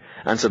glory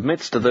and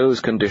submits to those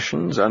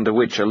conditions under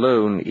which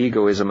alone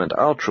egoism and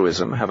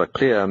altruism have a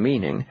clear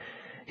meaning,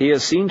 he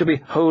is seen to be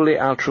wholly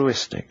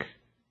altruistic.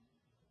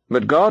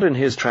 But God in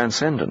his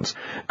transcendence,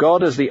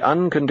 God as the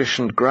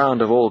unconditioned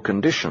ground of all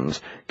conditions,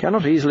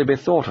 cannot easily be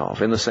thought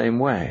of in the same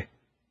way.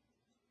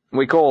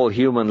 We call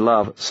human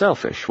love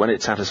selfish when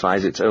it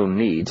satisfies its own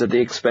needs at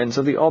the expense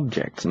of the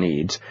object's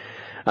needs,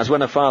 as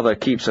when a father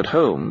keeps at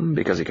home,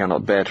 because he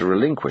cannot bear to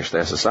relinquish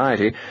their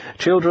society,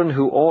 children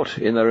who ought,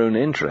 in their own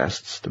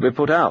interests, to be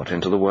put out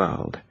into the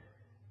world.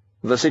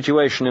 The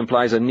situation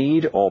implies a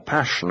need or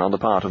passion on the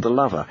part of the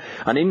lover,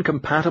 an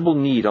incompatible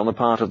need on the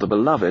part of the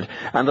beloved,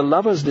 and the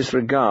lover's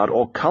disregard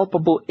or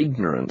culpable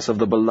ignorance of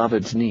the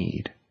beloved's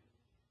need.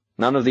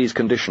 None of these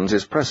conditions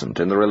is present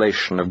in the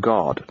relation of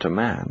God to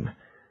man.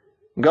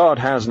 God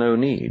has no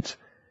needs.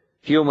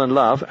 Human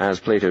love, as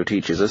Plato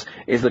teaches us,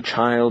 is the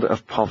child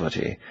of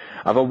poverty,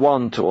 of a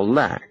want or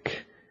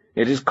lack.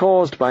 It is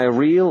caused by a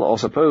real or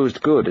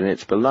supposed good in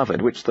its beloved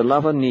which the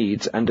lover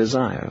needs and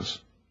desires.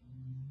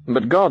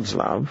 But God's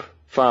love,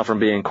 far from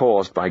being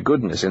caused by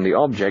goodness in the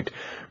object,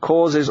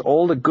 causes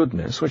all the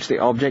goodness which the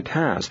object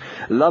has,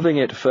 loving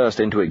it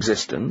first into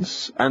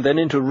existence, and then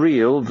into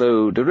real,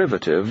 though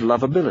derivative,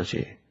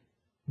 lovability.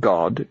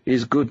 God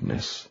is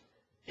goodness.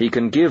 He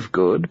can give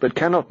good, but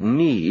cannot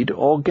need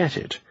or get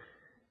it.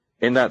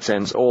 In that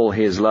sense, all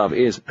his love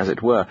is, as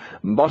it were,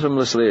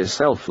 bottomlessly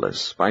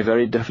selfless by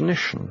very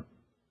definition.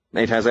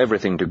 It has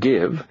everything to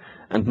give,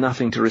 and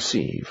nothing to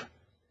receive.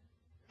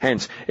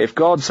 Hence, if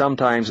God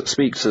sometimes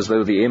speaks as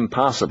though the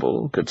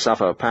impassible could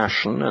suffer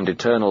passion and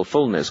eternal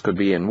fullness could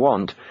be in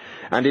want,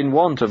 and in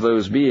want of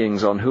those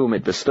beings on whom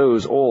it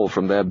bestows all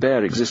from their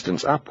bare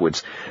existence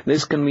upwards,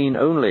 this can mean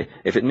only,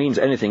 if it means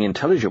anything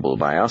intelligible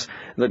by us,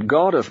 that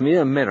God of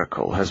mere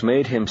miracle has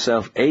made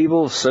himself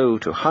able so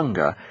to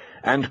hunger,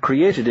 and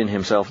created in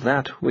himself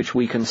that which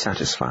we can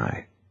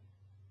satisfy.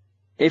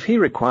 If he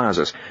requires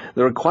us,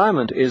 the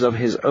requirement is of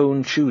his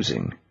own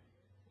choosing.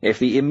 If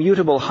the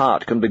immutable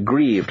heart can be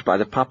grieved by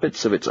the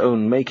puppets of its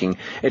own making,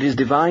 it is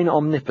divine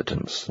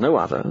omnipotence, no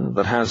other,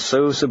 that has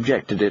so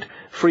subjected it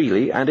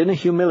freely and in a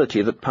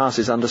humility that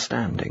passes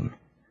understanding.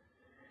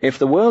 If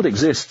the world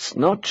exists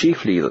not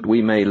chiefly that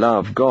we may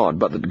love God,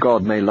 but that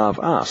God may love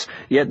us,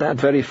 yet that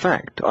very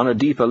fact, on a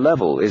deeper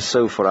level, is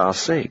so for our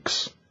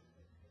sakes.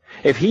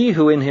 If he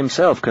who in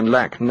himself can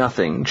lack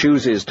nothing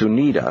chooses to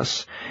need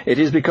us, it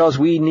is because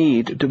we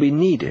need to be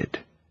needed.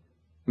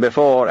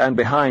 Before and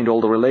behind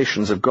all the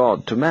relations of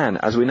God to man,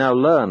 as we now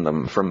learn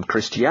them from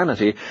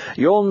Christianity,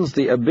 yawns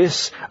the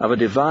abyss of a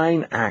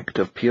divine act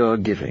of pure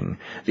giving,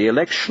 the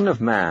election of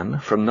man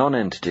from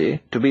nonentity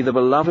to be the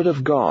beloved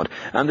of God,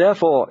 and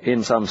therefore,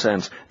 in some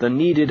sense, the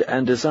needed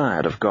and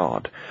desired of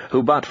God,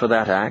 who but for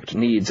that act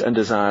needs and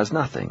desires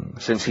nothing,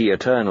 since he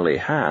eternally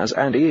has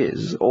and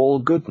is all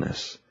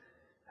goodness.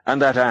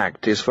 And that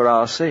act is for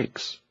our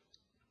sakes.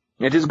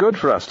 It is good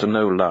for us to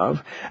know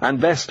love,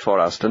 and best for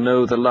us to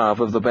know the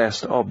love of the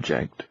best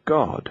object,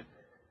 God.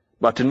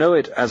 But to know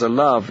it as a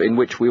love in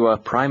which we were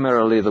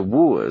primarily the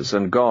wooers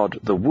and God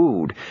the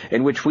wooed,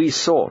 in which we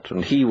sought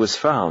and he was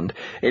found,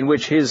 in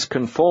which his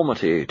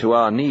conformity to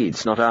our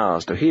needs, not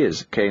ours to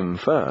his, came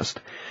first,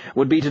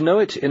 would be to know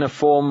it in a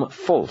form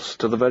false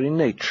to the very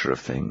nature of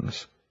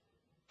things.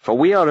 For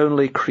we are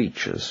only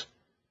creatures.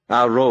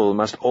 Our role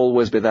must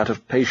always be that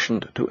of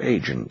patient to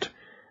agent,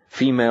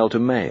 female to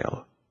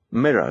male,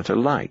 mirror to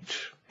light,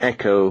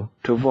 echo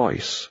to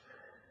voice.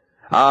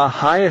 Our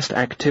highest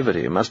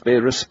activity must be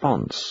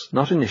response,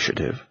 not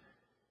initiative.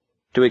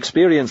 To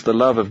experience the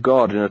love of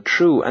God in a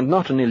true and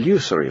not an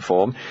illusory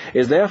form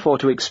is therefore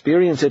to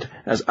experience it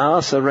as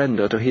our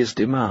surrender to his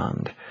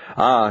demand,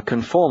 our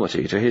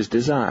conformity to his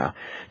desire.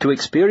 To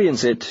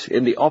experience it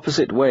in the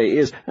opposite way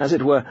is, as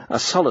it were, a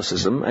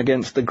solecism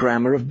against the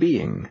grammar of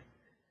being.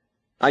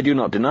 I do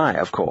not deny,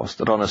 of course,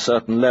 that on a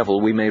certain level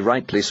we may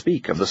rightly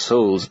speak of the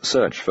soul's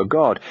search for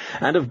God,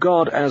 and of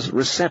God as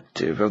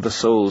receptive of the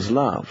soul's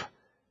love.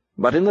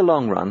 But in the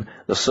long run,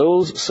 the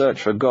soul's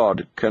search for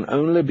God can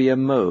only be a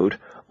mode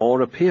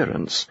or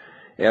appearance,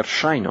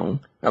 Erscheinung,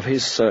 of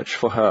his search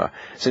for her,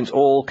 since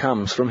all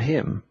comes from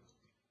him,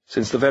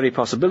 since the very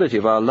possibility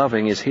of our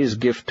loving is his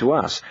gift to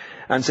us,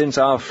 and since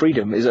our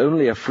freedom is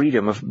only a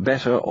freedom of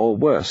better or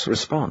worse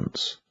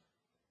response.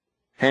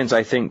 Hence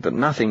I think that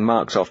nothing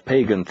marks off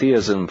pagan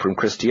theism from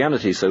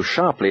Christianity so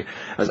sharply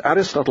as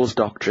Aristotle's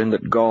doctrine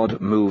that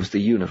God moves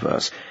the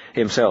universe,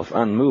 himself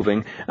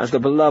unmoving, as the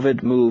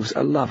beloved moves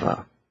a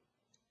lover.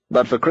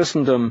 But for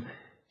Christendom,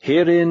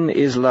 herein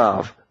is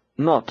love,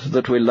 not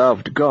that we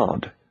loved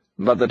God,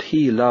 but that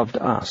he loved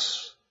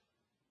us.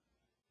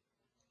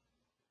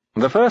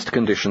 The first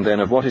condition, then,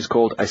 of what is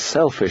called a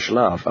selfish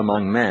love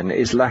among men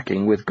is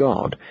lacking with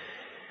God.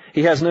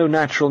 He has no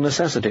natural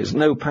necessities,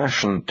 no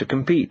passion to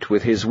compete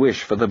with his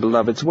wish for the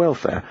beloved's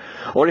welfare,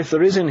 or if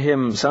there is in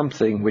him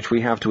something which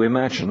we have to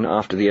imagine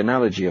after the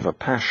analogy of a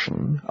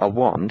passion, a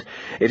want,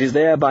 it is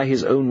there by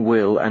his own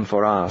will and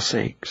for our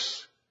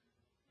sakes.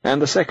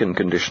 And the second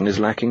condition is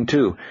lacking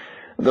too.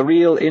 The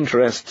real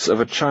interests of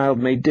a child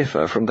may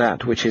differ from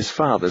that which his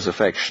father's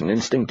affection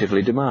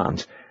instinctively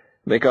demands,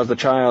 because the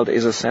child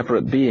is a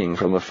separate being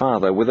from the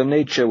father, with a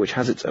nature which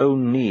has its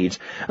own needs,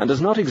 and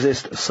does not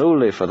exist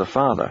solely for the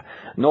father,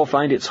 nor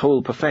find its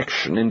whole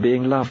perfection in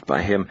being loved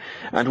by him,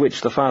 and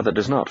which the father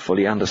does not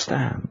fully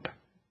understand.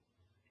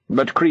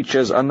 But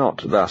creatures are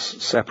not thus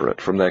separate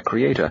from their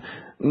Creator,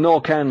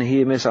 nor can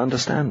he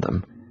misunderstand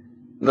them.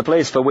 The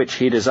place for which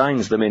he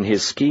designs them in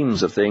his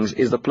schemes of things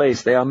is the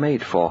place they are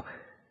made for.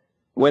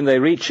 When they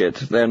reach it,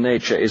 their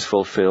nature is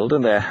fulfilled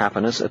and their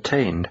happiness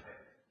attained.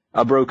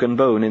 A broken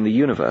bone in the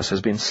universe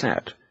has been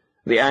set.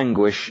 The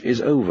anguish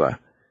is over.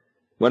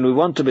 When we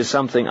want to be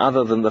something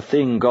other than the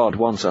thing God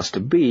wants us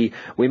to be,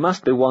 we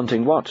must be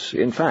wanting what,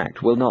 in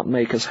fact, will not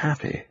make us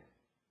happy.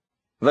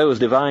 Those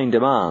divine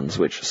demands,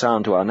 which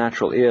sound to our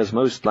natural ears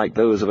most like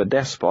those of a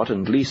despot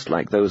and least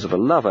like those of a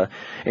lover,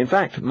 in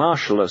fact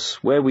marshal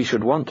us where we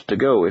should want to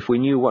go if we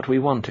knew what we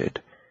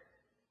wanted.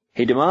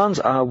 He demands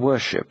our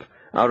worship,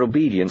 our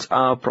obedience,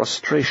 our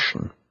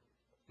prostration.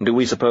 Do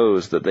we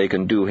suppose that they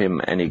can do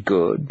him any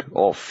good,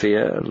 or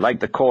fear, like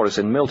the chorus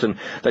in Milton,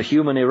 that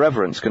human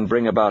irreverence can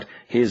bring about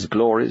his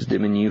glory's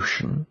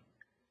diminution?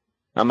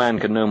 A man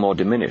can no more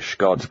diminish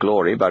God's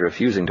glory by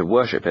refusing to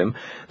worship him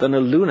than a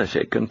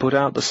lunatic can put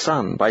out the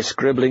sun by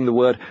scribbling the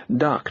word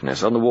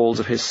darkness on the walls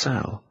of his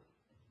cell.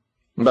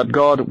 But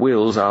God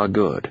wills our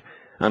good,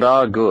 and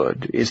our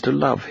good is to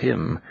love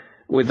him,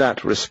 with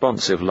that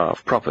responsive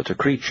love proper to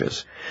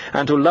creatures,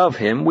 and to love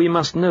him we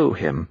must know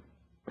him,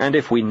 and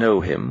if we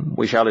know him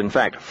we shall in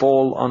fact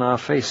fall on our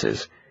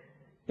faces.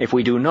 If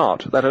we do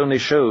not, that only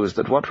shows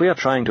that what we are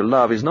trying to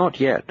love is not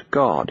yet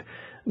God,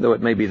 though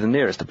it may be the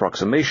nearest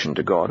approximation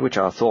to God which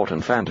our thought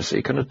and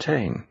fantasy can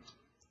attain.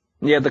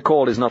 Yet the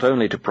call is not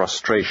only to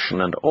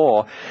prostration and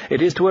awe,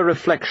 it is to a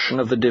reflection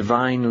of the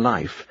divine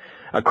life,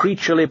 a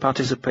creaturely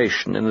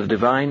participation in the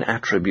divine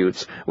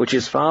attributes which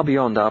is far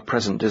beyond our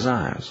present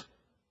desires.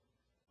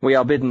 We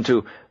are bidden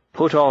to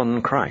put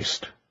on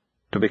Christ,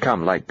 to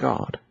become like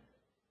God.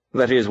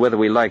 That is, whether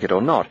we like it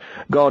or not,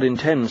 God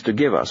intends to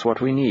give us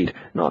what we need,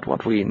 not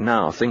what we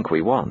now think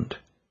we want.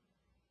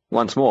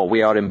 Once more,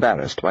 we are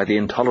embarrassed by the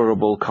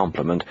intolerable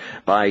compliment,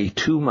 by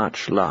too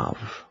much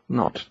love,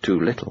 not too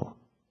little.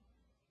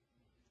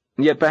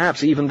 Yet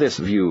perhaps even this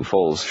view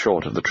falls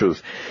short of the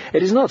truth.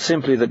 It is not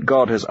simply that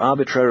God has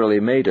arbitrarily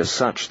made us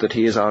such that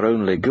he is our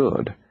only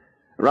good.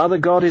 Rather,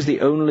 God is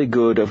the only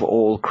good of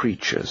all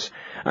creatures,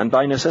 and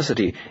by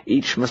necessity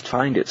each must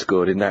find its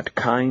good in that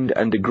kind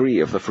and degree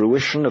of the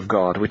fruition of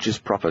God which is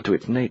proper to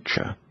its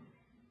nature.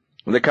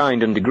 The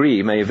kind and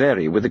degree may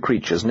vary with the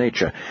creature's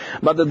nature,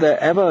 but that there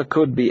ever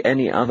could be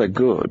any other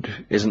good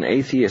is an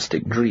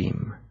atheistic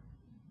dream.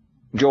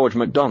 George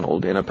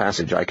MacDonald, in a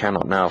passage I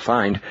cannot now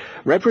find,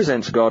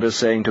 represents God as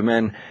saying to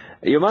men,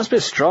 "You must be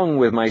strong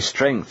with my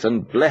strength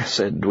and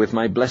blessed with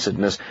my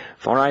blessedness,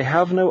 for I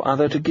have no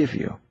other to give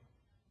you."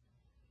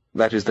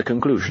 That is the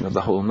conclusion of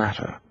the whole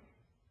matter.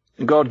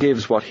 God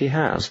gives what he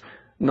has,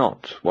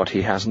 not what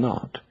he has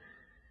not.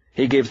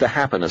 He gives the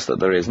happiness that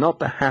there is, not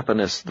the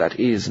happiness that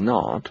is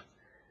not.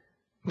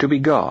 To be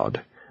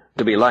God,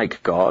 to be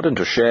like God, and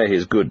to share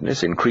his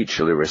goodness in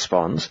creaturely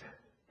response,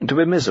 to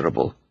be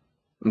miserable,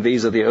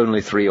 these are the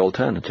only three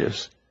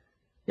alternatives.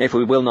 If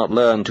we will not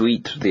learn to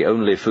eat the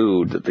only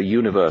food that the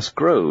universe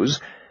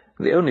grows,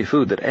 the only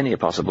food that any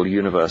possible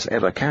universe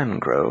ever can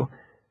grow,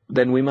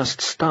 then we must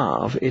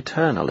starve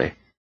eternally.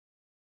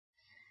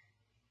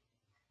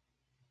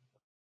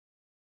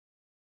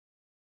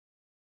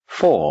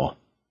 4.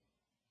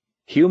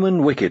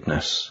 Human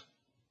wickedness.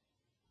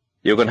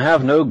 You can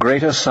have no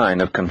greater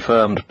sign of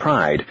confirmed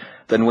pride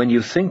than when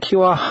you think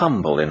you are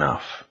humble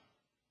enough.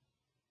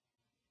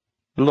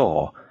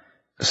 Law.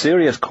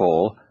 Serious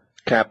Call,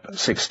 Cap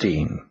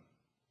 16.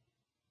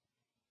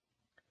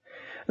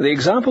 The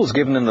examples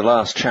given in the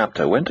last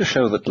chapter went to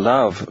show that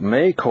love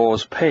may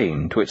cause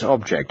pain to its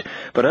object,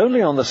 but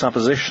only on the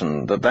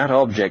supposition that that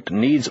object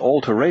needs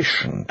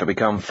alteration to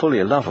become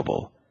fully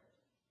lovable.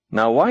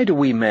 Now, why do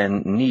we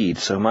men need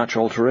so much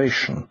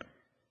alteration?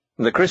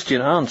 The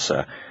Christian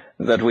answer,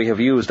 that we have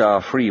used our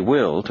free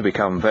will to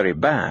become very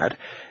bad,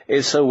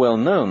 is so well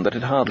known that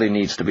it hardly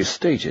needs to be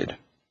stated.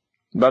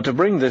 But to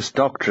bring this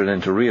doctrine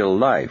into real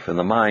life in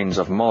the minds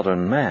of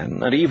modern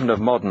men, and even of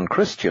modern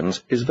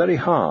Christians, is very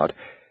hard.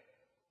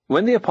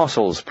 When the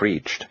apostles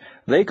preached,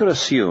 they could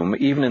assume,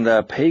 even in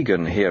their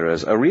pagan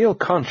hearers, a real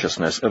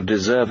consciousness of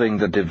deserving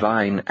the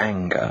divine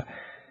anger.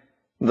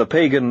 The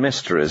pagan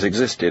mysteries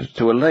existed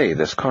to allay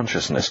this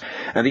consciousness,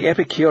 and the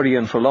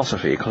Epicurean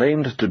philosophy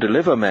claimed to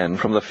deliver men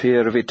from the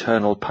fear of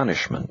eternal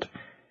punishment.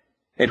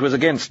 It was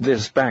against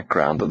this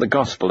background that the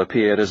gospel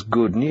appeared as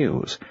good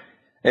news.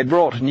 It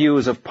brought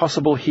news of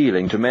possible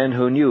healing to men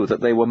who knew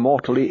that they were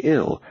mortally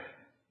ill.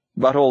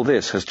 But all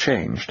this has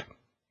changed.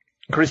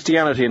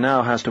 Christianity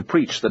now has to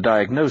preach the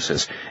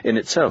diagnosis, in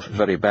itself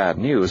very bad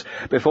news,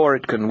 before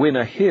it can win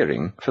a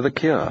hearing for the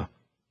cure.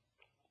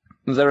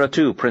 There are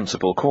two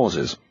principal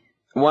causes.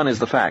 One is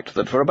the fact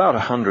that for about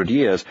 100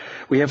 years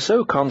we have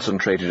so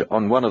concentrated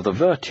on one of the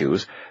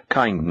virtues,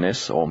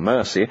 kindness or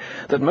mercy,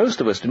 that most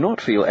of us do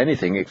not feel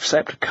anything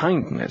except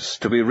kindness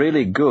to be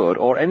really good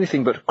or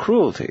anything but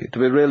cruelty to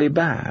be really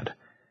bad.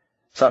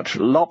 Such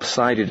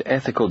lopsided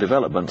ethical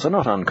developments are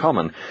not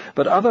uncommon,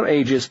 but other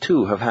ages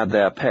too have had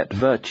their pet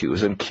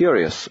virtues and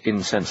curious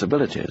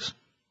insensibilities.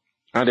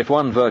 And if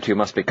one virtue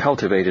must be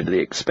cultivated at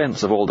the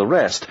expense of all the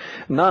rest,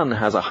 none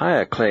has a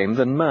higher claim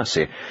than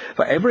mercy,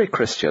 for every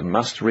Christian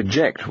must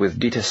reject with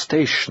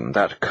detestation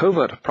that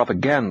covert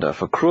propaganda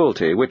for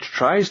cruelty which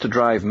tries to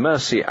drive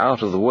mercy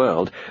out of the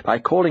world by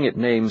calling it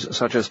names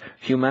such as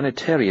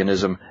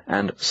humanitarianism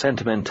and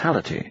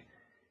sentimentality.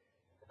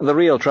 The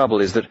real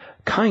trouble is that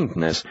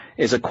kindness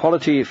is a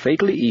quality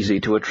fatally easy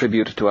to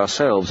attribute to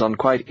ourselves on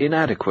quite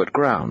inadequate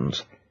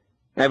grounds.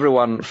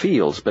 Everyone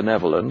feels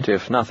benevolent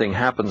if nothing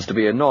happens to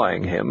be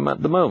annoying him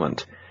at the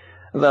moment.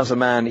 Thus a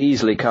man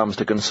easily comes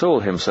to console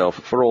himself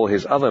for all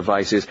his other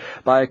vices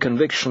by a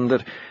conviction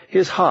that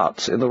his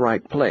heart's in the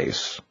right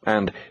place,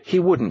 and he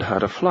wouldn't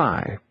hurt a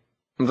fly,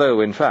 though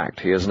in fact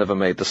he has never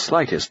made the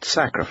slightest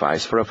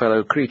sacrifice for a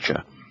fellow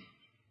creature.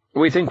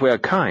 We think we are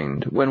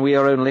kind when we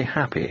are only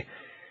happy.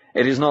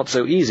 It is not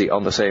so easy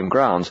on the same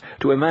grounds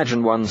to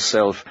imagine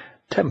oneself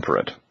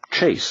temperate,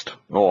 chaste,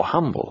 or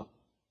humble.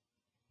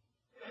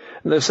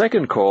 The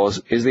second cause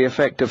is the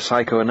effect of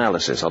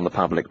psychoanalysis on the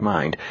public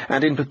mind,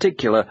 and in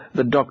particular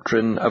the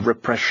doctrine of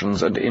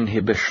repressions and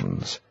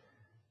inhibitions.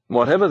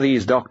 Whatever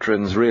these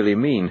doctrines really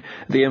mean,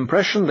 the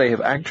impression they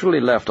have actually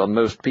left on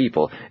most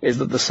people is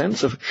that the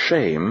sense of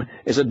shame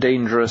is a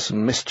dangerous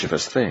and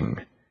mischievous thing.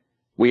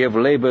 We have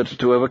labored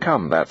to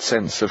overcome that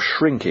sense of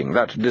shrinking,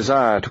 that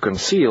desire to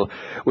conceal,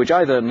 which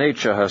either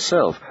nature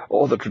herself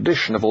or the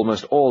tradition of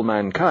almost all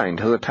mankind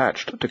has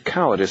attached to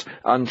cowardice,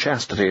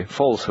 unchastity,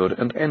 falsehood,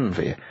 and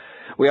envy.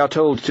 We are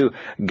told to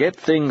get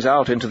things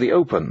out into the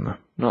open,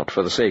 not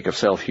for the sake of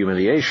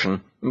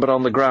self-humiliation, but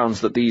on the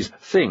grounds that these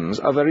things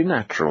are very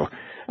natural,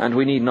 and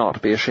we need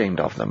not be ashamed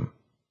of them.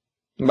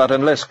 But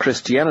unless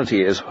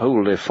Christianity is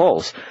wholly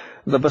false,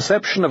 the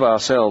perception of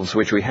ourselves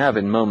which we have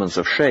in moments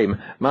of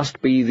shame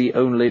must be the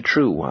only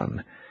true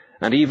one,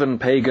 and even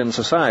pagan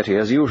society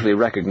has usually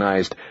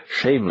recognized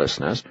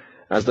shamelessness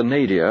as the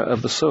nadir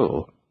of the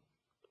soul.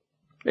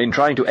 In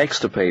trying to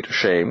extirpate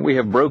shame, we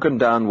have broken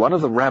down one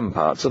of the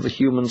ramparts of the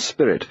human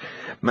spirit,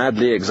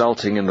 madly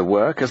exulting in the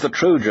work as the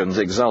Trojans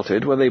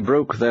exulted when they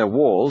broke their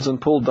walls and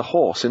pulled the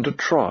horse into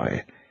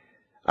Troy.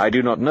 I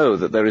do not know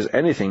that there is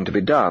anything to be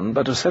done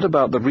but to set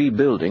about the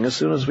rebuilding as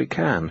soon as we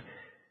can.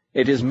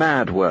 It is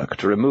mad work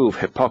to remove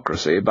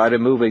hypocrisy by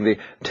removing the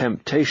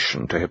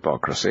temptation to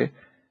hypocrisy.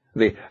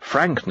 The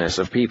frankness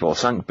of people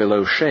sunk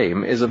below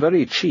shame is a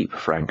very cheap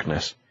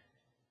frankness.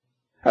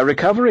 A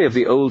recovery of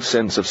the old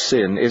sense of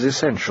sin is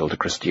essential to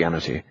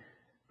Christianity.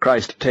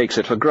 Christ takes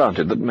it for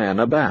granted that men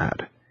are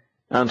bad.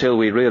 Until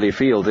we really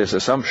feel this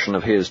assumption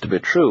of his to be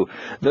true,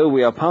 though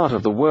we are part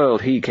of the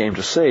world he came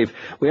to save,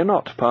 we are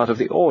not part of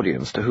the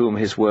audience to whom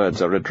his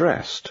words are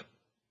addressed.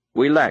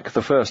 We lack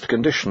the first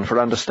condition for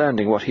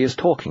understanding what he is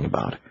talking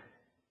about.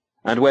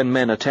 And when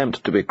men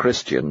attempt to be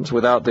Christians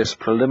without this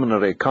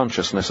preliminary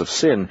consciousness of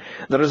sin,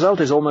 the result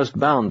is almost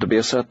bound to be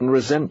a certain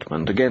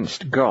resentment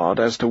against God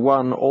as to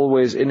one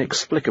always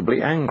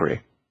inexplicably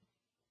angry.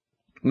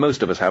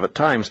 Most of us have at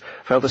times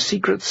felt a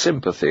secret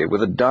sympathy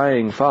with a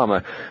dying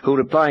farmer who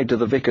replied to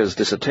the vicar's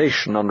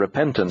dissertation on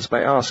repentance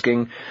by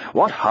asking,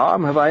 "What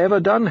harm have I ever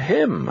done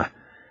him?"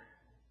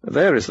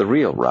 There is the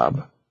real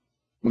rub.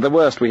 The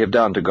worst we have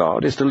done to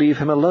God is to leave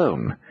him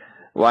alone.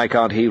 Why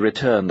can't he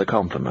return the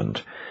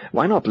compliment?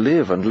 Why not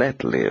live and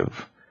let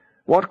live?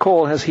 What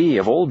call has he,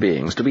 of all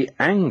beings, to be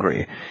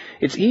angry?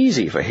 It's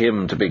easy for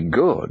him to be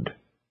good.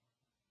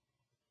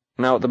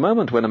 Now, at the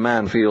moment when a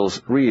man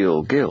feels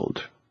real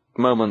guilt,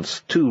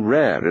 moments too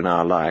rare in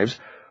our lives,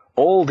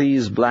 all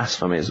these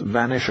blasphemies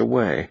vanish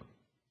away.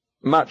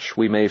 Much,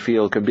 we may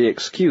feel, can be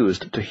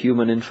excused to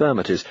human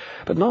infirmities,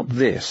 but not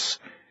this.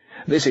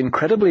 This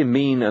incredibly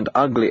mean and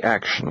ugly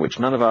action, which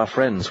none of our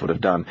friends would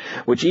have done,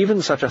 which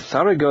even such a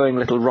thoroughgoing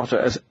little rotter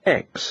as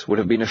X would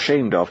have been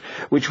ashamed of,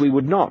 which we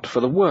would not for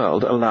the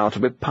world allow to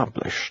be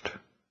published.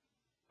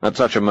 At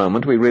such a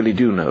moment we really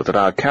do know that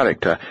our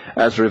character,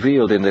 as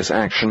revealed in this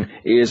action,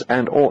 is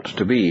and ought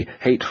to be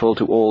hateful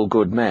to all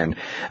good men,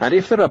 and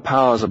if there are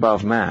powers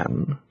above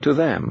man, to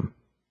them.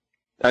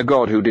 A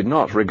God who did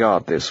not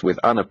regard this with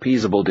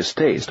unappeasable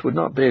distaste would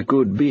not be a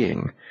good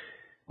being.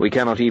 We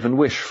cannot even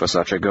wish for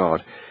such a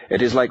God.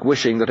 It is like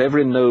wishing that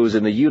every nose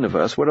in the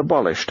universe were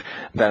abolished,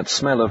 that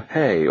smell of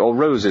hay or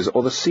roses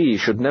or the sea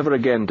should never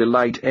again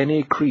delight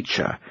any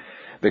creature,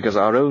 because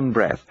our own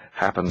breath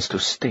happens to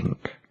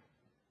stink.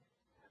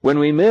 When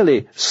we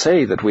merely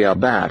say that we are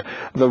bad,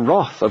 the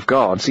wrath of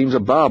God seems a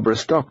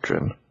barbarous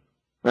doctrine.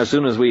 As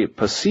soon as we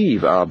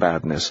perceive our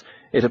badness,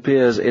 it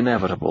appears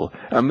inevitable,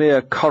 a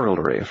mere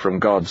corollary from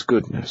God's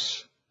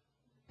goodness.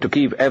 To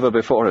keep ever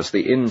before us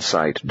the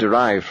insight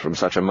derived from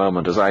such a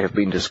moment as I have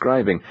been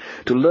describing,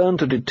 to learn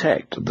to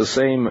detect the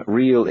same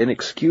real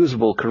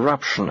inexcusable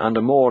corruption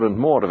under more and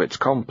more of its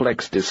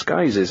complex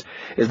disguises,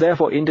 is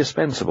therefore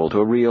indispensable to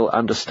a real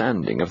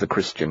understanding of the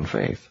Christian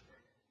faith.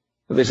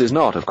 This is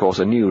not, of course,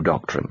 a new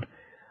doctrine.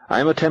 I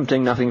am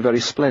attempting nothing very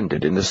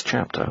splendid in this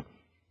chapter.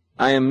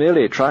 I am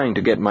merely trying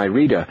to get my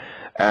reader,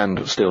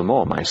 and still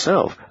more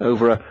myself,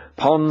 over a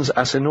pons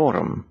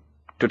asinorum,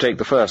 to take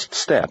the first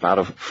step out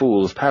of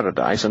fool's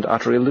paradise and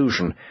utter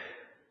illusion.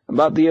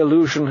 But the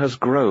illusion has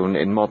grown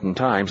in modern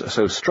times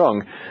so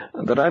strong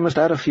that I must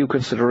add a few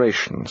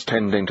considerations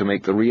tending to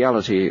make the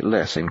reality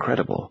less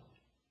incredible.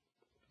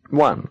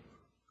 1.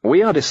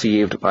 We are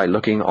deceived by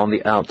looking on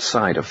the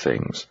outside of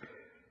things.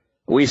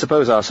 We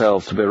suppose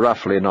ourselves to be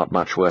roughly not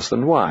much worse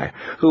than Y,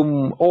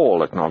 whom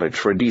all acknowledge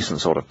for a decent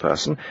sort of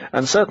person,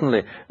 and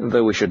certainly,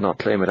 though we should not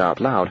claim it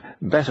out loud,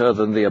 better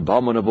than the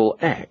abominable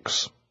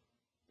X.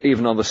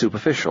 Even on the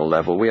superficial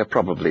level we are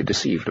probably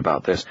deceived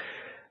about this.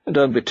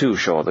 Don't be too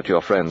sure that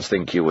your friends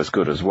think you as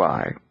good as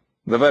Y.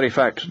 The very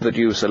fact that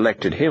you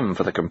selected him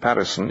for the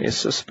comparison is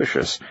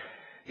suspicious.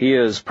 He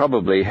is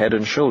probably head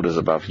and shoulders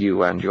above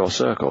you and your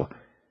circle.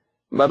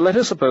 But let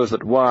us suppose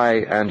that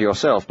Y and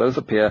yourself both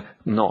appear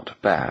not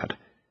bad.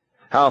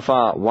 How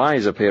far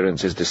Y's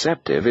appearance is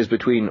deceptive is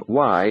between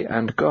Y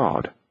and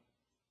God.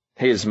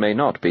 His may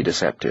not be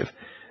deceptive.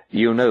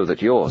 You know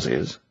that yours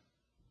is.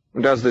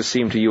 Does this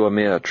seem to you a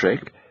mere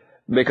trick?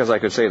 Because I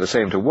could say the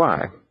same to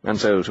Y, and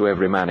so to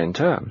every man in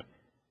turn.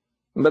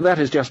 But that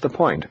is just the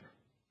point.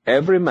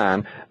 Every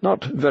man,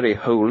 not very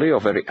holy or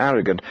very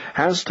arrogant,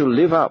 has to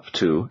live up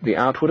to the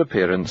outward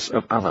appearance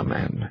of other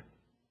men.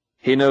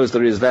 He knows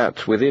there is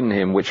that within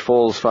him which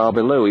falls far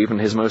below even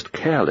his most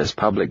careless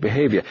public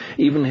behavior,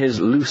 even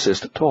his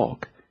loosest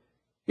talk.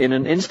 In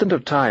an instant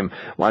of time,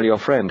 while your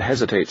friend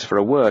hesitates for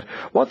a word,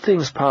 what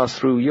things pass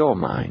through your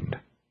mind?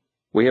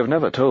 We have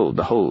never told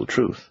the whole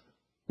truth.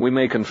 We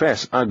may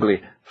confess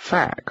ugly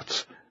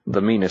facts,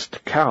 the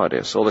meanest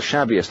cowardice, or the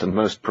shabbiest and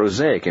most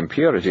prosaic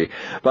impurity,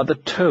 but the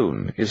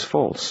tone is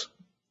false.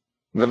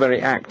 The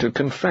very act of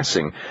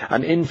confessing,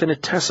 an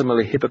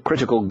infinitesimally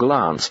hypocritical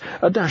glance,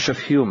 a dash of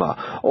humour,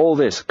 all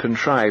this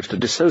contrives to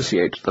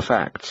dissociate the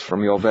facts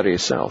from your very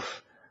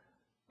self.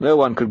 No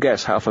one could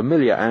guess how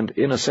familiar and,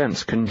 in a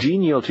sense,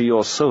 congenial to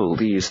your soul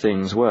these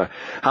things were,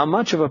 how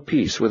much of a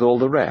piece with all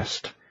the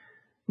rest.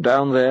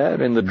 Down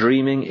there, in the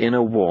dreaming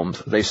inner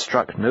warmth, they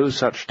struck no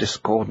such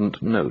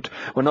discordant note,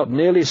 were not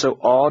nearly so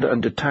odd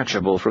and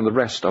detachable from the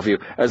rest of you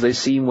as they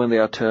seem when they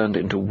are turned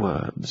into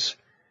words.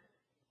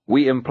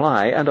 We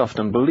imply, and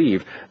often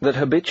believe, that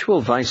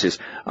habitual vices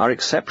are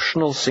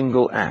exceptional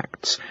single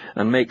acts,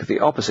 and make the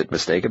opposite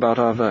mistake about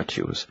our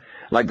virtues,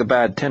 like the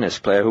bad tennis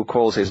player who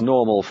calls his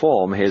normal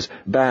form his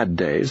bad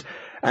days,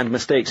 and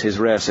mistakes his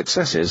rare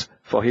successes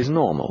for his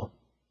normal.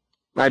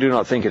 I do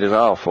not think it is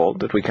our fault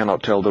that we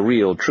cannot tell the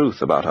real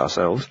truth about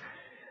ourselves.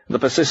 The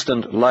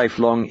persistent,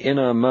 lifelong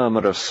inner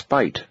murmur of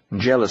spite,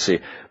 jealousy,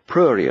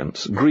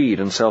 prurience, greed,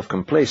 and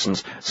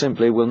self-complacence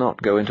simply will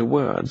not go into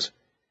words.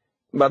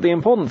 But the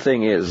important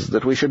thing is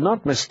that we should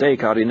not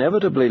mistake our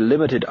inevitably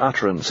limited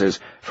utterances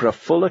for a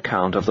full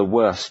account of the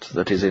worst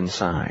that is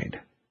inside.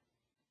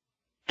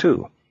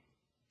 2.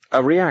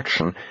 A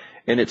reaction,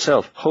 in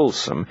itself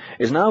wholesome,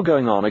 is now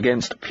going on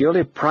against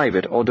purely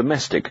private or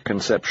domestic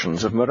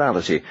conceptions of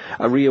morality,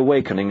 a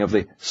reawakening of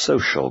the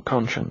social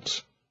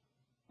conscience.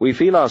 We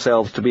feel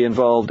ourselves to be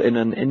involved in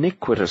an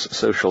iniquitous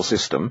social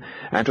system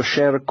and to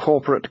share a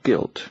corporate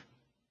guilt.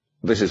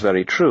 This is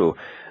very true,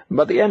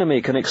 but the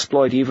enemy can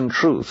exploit even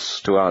truths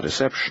to our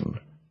deception.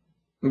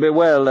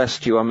 Beware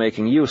lest you are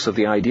making use of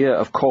the idea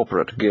of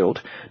corporate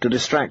guilt to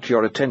distract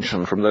your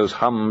attention from those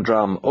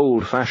humdrum,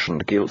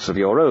 old-fashioned guilts of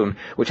your own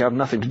which have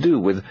nothing to do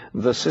with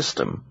the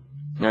system.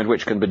 and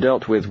which can be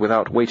dealt with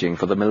without waiting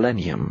for the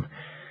millennium.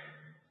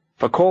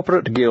 For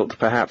corporate guilt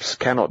perhaps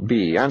cannot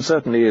be, and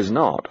certainly is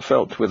not,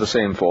 felt with the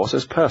same force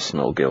as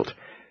personal guilt.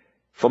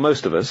 For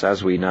most of us,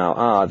 as we now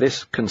are,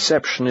 this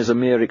conception is a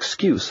mere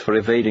excuse for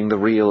evading the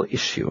real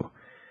issue.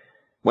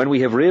 When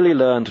we have really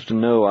learned to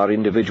know our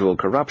individual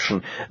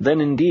corruption, then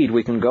indeed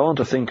we can go on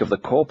to think of the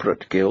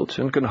corporate guilt,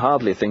 and can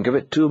hardly think of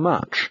it too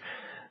much.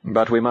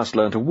 But we must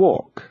learn to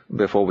walk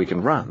before we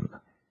can run.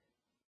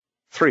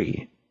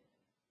 3.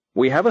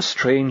 We have a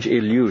strange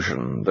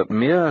illusion that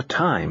mere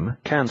time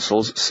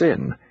cancels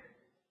sin.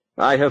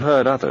 I have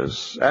heard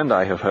others, and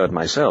I have heard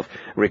myself,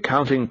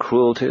 recounting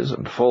cruelties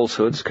and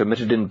falsehoods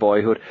committed in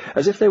boyhood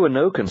as if they were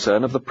no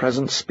concern of the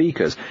present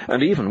speakers,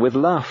 and even with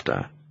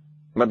laughter.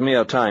 But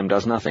mere time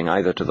does nothing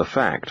either to the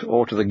fact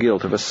or to the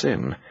guilt of a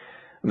sin.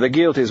 The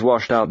guilt is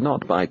washed out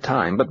not by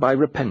time, but by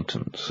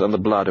repentance and the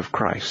blood of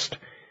Christ.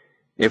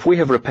 If we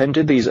have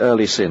repented these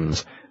early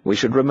sins, we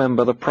should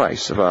remember the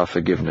price of our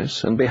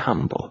forgiveness and be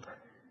humble.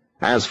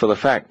 As for the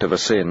fact of a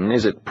sin,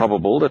 is it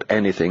probable that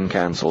anything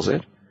cancels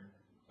it?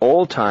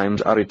 All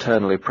times are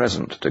eternally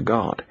present to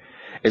God.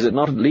 Is it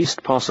not at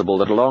least possible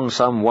that along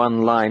some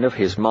one line of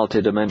his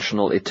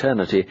multidimensional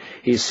eternity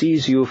he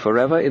sees you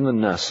forever in the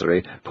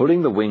nursery,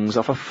 pulling the wings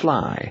off a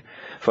fly,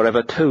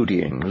 forever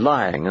toadying,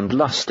 lying, and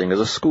lusting as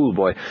a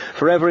schoolboy,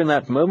 forever in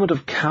that moment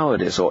of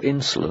cowardice or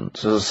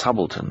insolence as a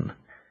subaltern?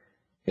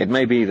 It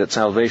may be that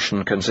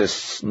salvation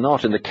consists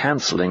not in the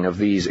cancelling of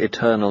these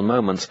eternal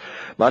moments,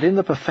 but in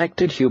the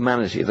perfected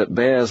humanity that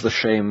bears the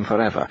shame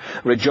forever,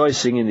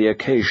 rejoicing in the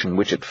occasion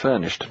which it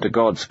furnished to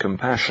God's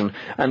compassion,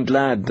 and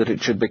glad that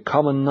it should be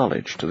common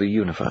knowledge to the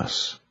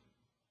universe.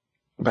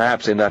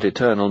 Perhaps in that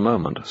eternal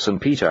moment, St.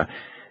 Peter,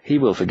 he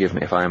will forgive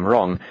me if I am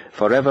wrong,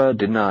 forever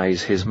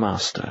denies his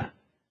Master.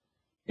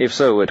 If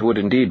so, it would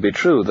indeed be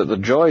true that the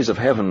joys of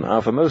heaven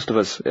are for most of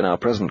us in our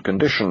present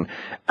condition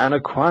an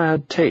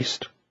acquired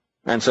taste,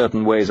 and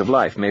certain ways of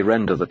life may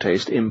render the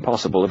taste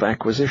impossible of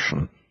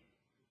acquisition.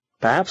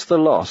 Perhaps the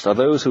lost are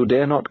those who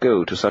dare not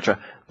go to such a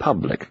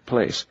public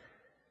place.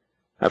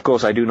 Of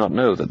course, I do not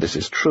know that this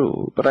is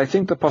true, but I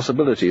think the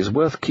possibility is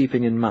worth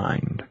keeping in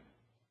mind.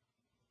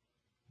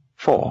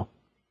 4.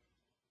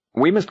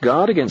 We must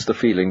guard against the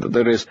feeling that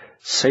there is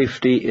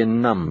safety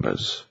in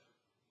numbers.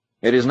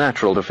 It is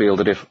natural to feel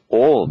that if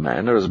all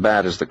men are as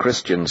bad as the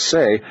Christians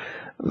say,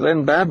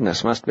 then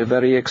badness must be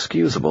very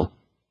excusable.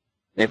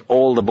 If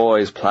all the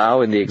boys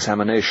plough in the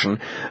examination,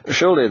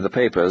 surely the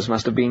papers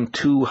must have been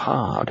too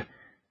hard,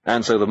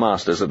 and so the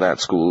masters at that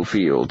school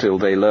feel till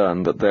they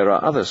learn that there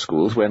are other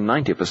schools where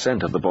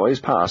 90% of the boys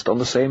passed on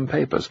the same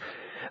papers.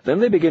 Then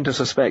they begin to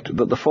suspect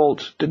that the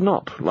fault did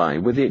not lie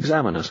with the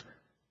examiners.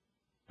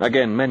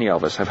 Again, many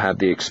of us have had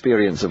the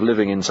experience of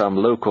living in some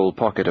local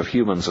pocket of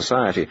human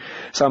society,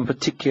 some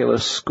particular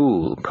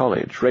school,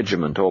 college,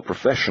 regiment, or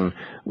profession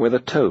where the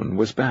tone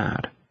was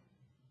bad.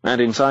 And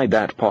inside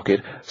that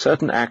pocket,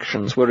 certain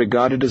actions were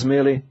regarded as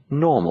merely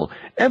normal.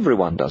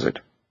 Everyone does it,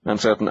 and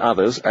certain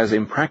others as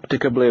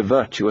impracticably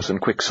virtuous and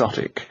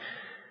quixotic.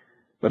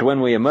 But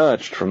when we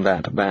emerged from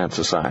that bad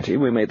society,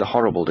 we made the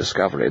horrible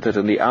discovery that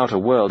in the outer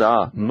world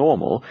our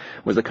normal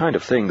was the kind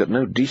of thing that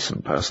no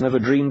decent person ever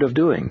dreamed of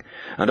doing,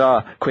 and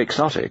our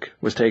quixotic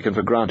was taken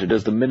for granted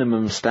as the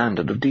minimum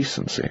standard of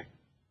decency.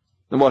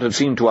 And what had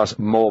seemed to us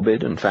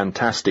morbid and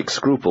fantastic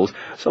scruples,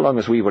 so long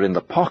as we were in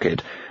the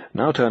pocket,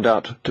 now turned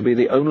out to be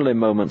the only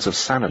moments of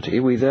sanity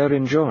we there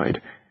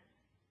enjoyed.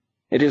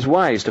 It is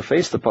wise to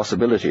face the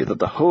possibility that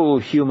the whole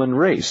human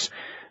race,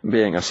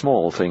 being a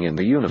small thing in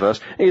the universe,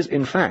 is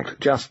in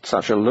fact just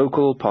such a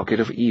local pocket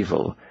of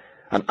evil,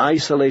 an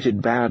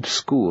isolated bad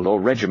school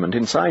or regiment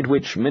inside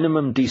which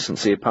minimum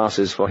decency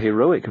passes for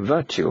heroic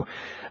virtue,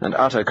 and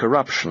utter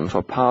corruption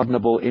for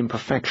pardonable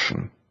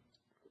imperfection.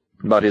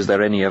 But is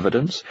there any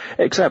evidence,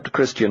 except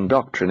Christian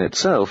doctrine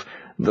itself,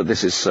 that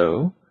this is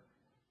so?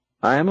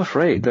 I am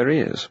afraid there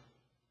is.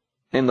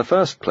 In the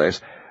first place,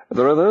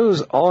 there are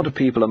those odd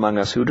people among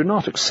us who do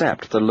not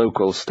accept the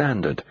local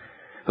standard,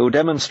 who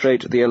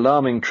demonstrate the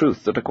alarming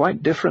truth that a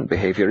quite different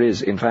behavior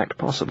is, in fact,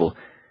 possible.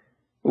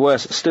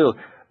 Worse still,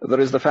 there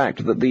is the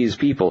fact that these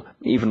people,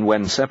 even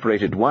when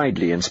separated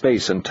widely in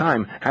space and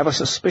time, have a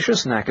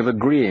suspicious knack of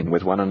agreeing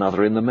with one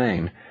another in the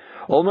main,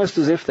 almost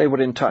as if they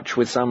were in touch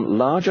with some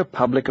larger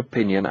public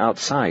opinion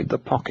outside the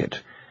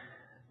pocket.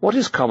 What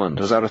is common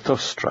to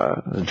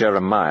Zarathustra,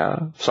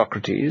 Jeremiah,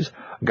 Socrates,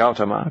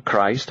 Gautama,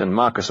 Christ, and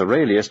Marcus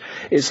Aurelius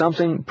is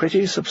something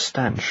pretty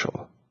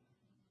substantial.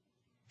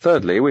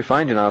 Thirdly, we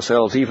find in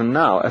ourselves even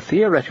now a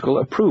theoretical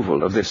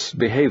approval of this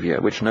behavior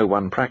which no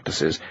one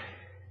practices.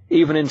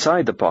 Even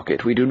inside the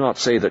pocket we do not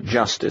say that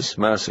justice,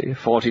 mercy,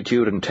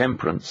 fortitude, and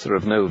temperance are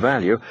of no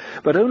value,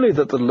 but only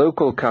that the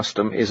local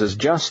custom is as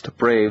just,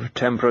 brave,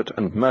 temperate,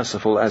 and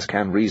merciful as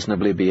can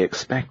reasonably be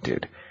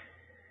expected.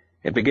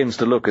 It begins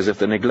to look as if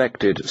the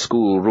neglected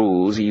school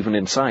rules, even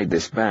inside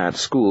this bad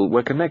school,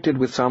 were connected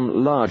with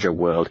some larger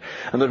world,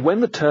 and that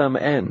when the term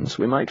ends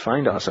we might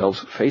find ourselves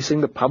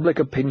facing the public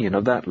opinion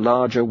of that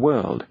larger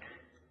world.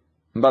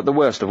 But the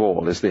worst of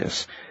all is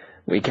this.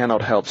 we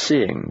cannot help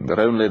seeing that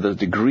only the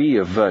degree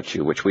of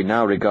virtue which we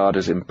now regard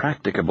as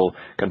impracticable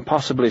can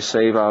possibly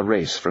save our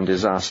race from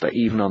disaster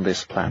even on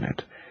this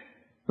planet.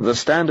 The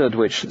standard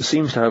which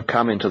seems to have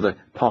come into the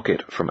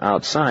pocket from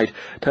outside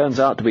turns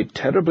out to be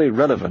terribly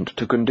relevant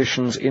to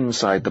conditions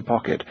inside the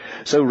pocket,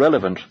 so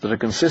relevant that a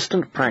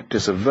consistent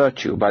practice of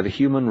virtue by the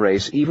human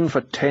race even for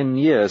 10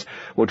 years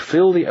would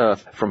fill the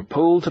earth from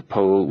pole to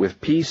pole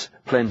with peace,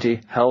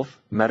 plenty, health,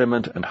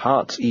 merriment, and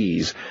heart's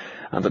ease,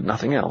 and that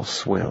nothing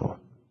else will.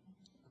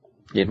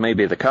 It may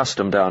be the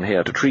custom down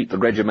here to treat the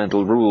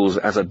regimental rules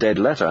as a dead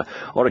letter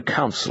or a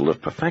counsel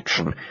of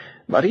perfection,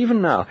 but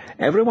even now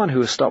everyone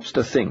who stops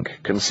to think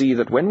can see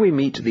that when we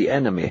meet the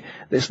enemy,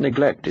 this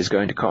neglect is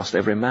going to cost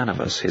every man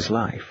of us his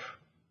life.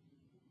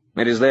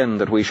 It is then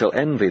that we shall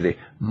envy the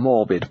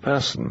morbid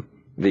person,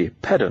 the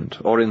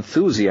pedant or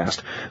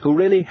enthusiast who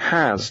really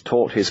has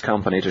taught his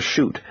company to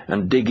shoot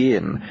and dig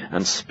in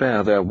and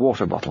spare their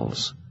water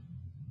bottles.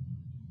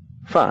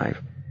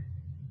 5.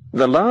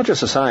 The larger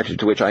society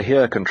to which I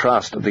here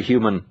contrast the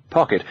human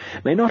pocket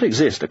may not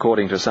exist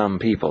according to some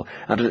people,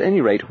 and at any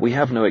rate we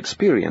have no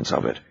experience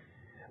of it.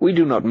 We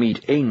do not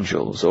meet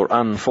angels or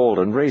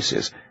unfallen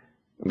races,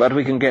 but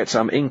we can get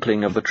some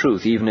inkling of the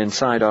truth even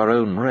inside our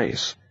own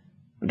race.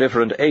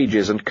 Different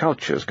ages and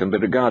cultures can be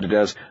regarded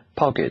as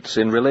pockets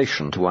in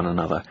relation to one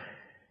another.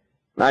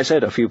 I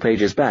said a few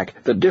pages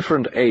back that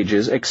different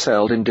ages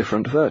excelled in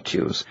different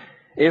virtues.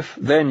 If,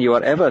 then, you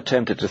are ever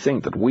tempted to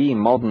think that we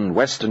modern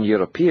Western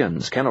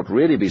Europeans cannot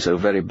really be so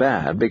very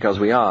bad because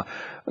we are,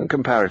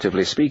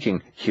 comparatively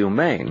speaking,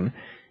 humane,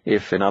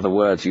 if, in other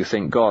words, you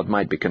think God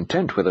might be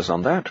content with us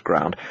on that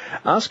ground,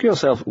 ask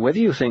yourself whether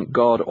you think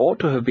God ought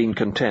to have been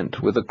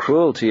content with the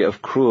cruelty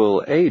of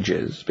cruel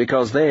ages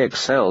because they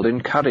excelled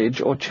in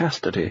courage or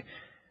chastity.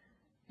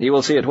 You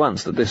will see at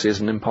once that this is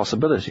an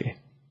impossibility.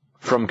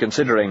 From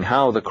considering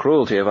how the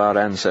cruelty of our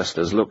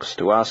ancestors looks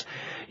to us,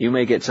 you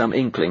may get some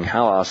inkling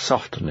how our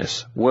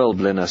softness,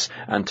 worldliness,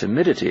 and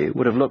timidity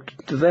would have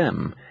looked to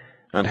them,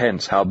 and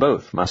hence how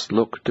both must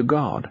look to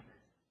God.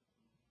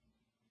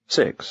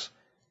 6.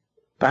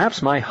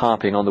 Perhaps my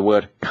harping on the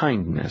word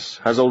kindness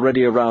has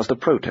already aroused a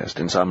protest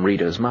in some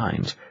readers'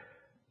 minds.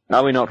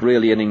 Are we not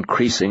really an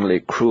increasingly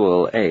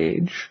cruel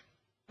age?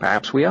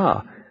 Perhaps we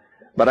are,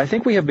 but I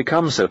think we have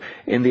become so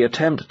in the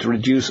attempt to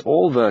reduce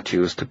all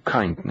virtues to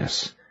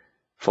kindness.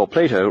 For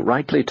Plato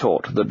rightly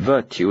taught that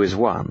virtue is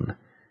one.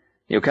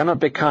 You cannot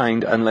be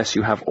kind unless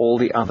you have all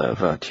the other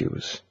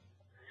virtues.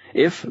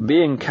 If,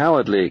 being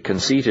cowardly,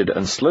 conceited,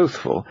 and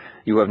slothful,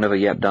 you have never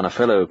yet done a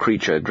fellow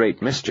creature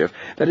great mischief,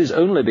 that is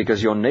only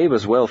because your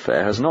neighbour's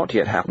welfare has not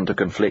yet happened to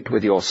conflict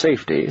with your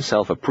safety,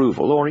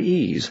 self-approval, or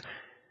ease.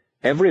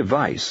 Every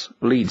vice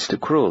leads to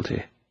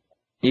cruelty.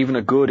 Even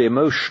a good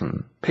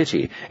emotion,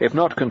 pity, if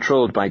not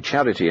controlled by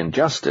charity and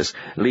justice,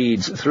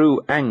 leads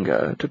through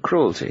anger to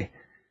cruelty.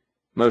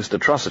 Most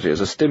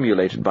atrocities are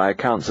stimulated by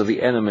accounts of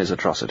the enemy's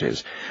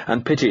atrocities,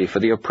 and pity for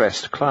the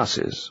oppressed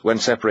classes, when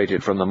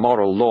separated from the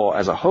moral law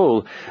as a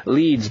whole,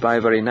 leads by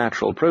a very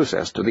natural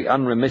process to the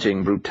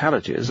unremitting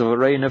brutalities of a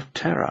reign of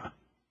terror.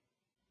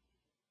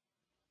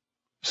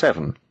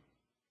 7.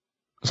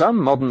 Some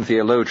modern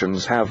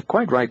theologians have,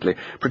 quite rightly,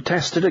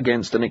 protested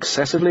against an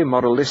excessively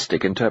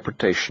moralistic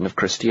interpretation of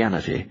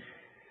Christianity.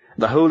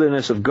 The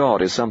holiness of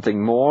God is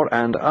something more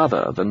and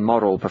other than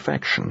moral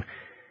perfection.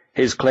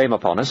 His claim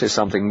upon us is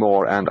something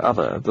more and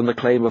other than the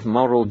claim of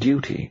moral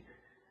duty.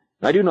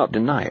 I do not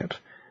deny it,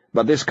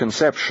 but this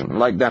conception,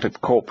 like that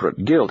of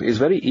corporate guilt, is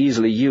very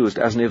easily used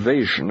as an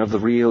evasion of the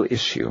real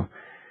issue.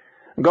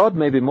 God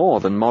may be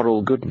more than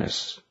moral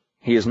goodness.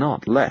 He is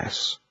not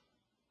less.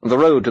 The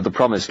road to the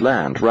promised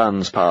land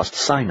runs past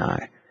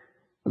Sinai.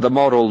 The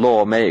moral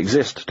law may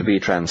exist to be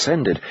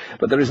transcended,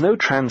 but there is no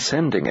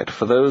transcending it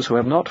for those who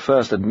have not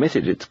first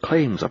admitted its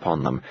claims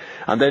upon them,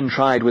 and then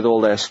tried with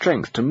all their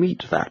strength to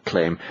meet that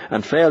claim,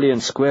 and fairly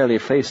and squarely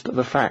faced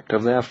the fact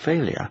of their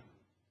failure.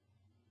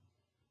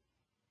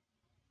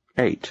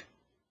 8.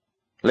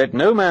 Let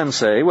no man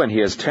say when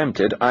he is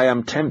tempted, I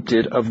am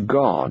tempted of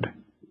God.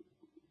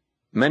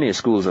 Many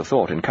schools of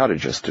thought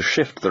encourage us to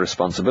shift the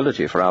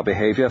responsibility for our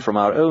behavior from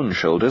our own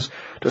shoulders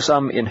to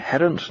some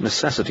inherent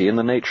necessity in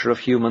the nature of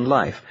human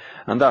life,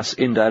 and thus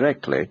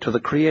indirectly to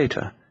the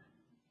Creator.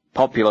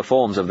 Popular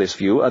forms of this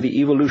view are the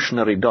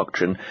evolutionary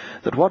doctrine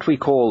that what we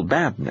call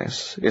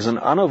badness is an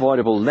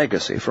unavoidable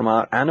legacy from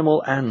our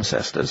animal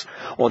ancestors,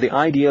 or the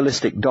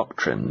idealistic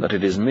doctrine that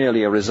it is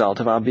merely a result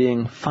of our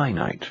being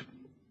finite.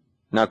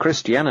 Now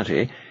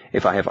Christianity,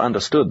 if I have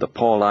understood the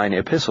Pauline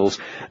epistles,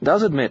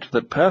 does admit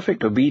that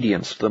perfect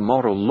obedience to the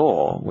moral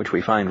law, which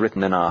we find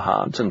written in our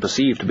hearts and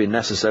perceive to be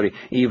necessary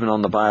even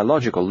on the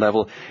biological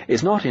level,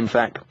 is not in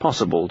fact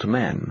possible to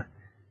men.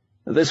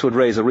 This would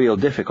raise a real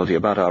difficulty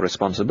about our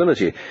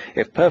responsibility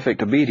if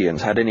perfect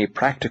obedience had any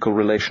practical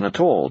relation at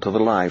all to the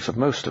lives of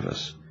most of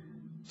us.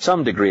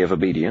 Some degree of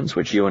obedience,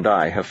 which you and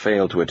I have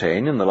failed to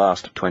attain in the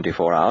last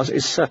 24 hours,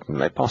 is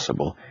certainly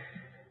possible.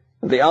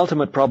 The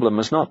ultimate problem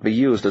must not be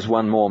used as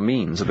one more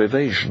means of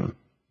evasion.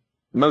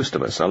 Most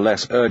of us are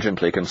less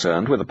urgently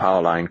concerned with the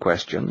power line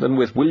question than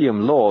with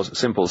William Law's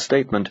simple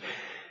statement,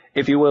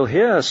 "If you will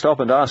here stop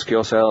and ask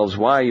yourselves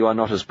why you are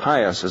not as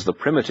pious as the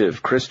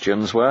primitive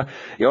Christians were,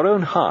 your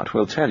own heart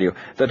will tell you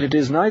that it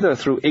is neither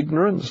through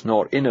ignorance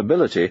nor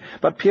inability,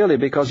 but purely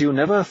because you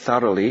never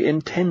thoroughly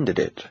intended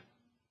it."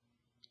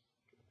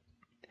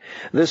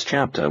 This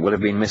chapter would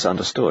have been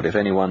misunderstood if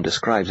anyone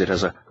describes it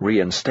as a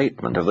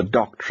reinstatement of the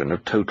doctrine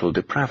of total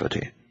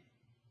depravity.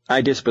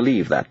 I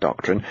disbelieve that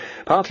doctrine,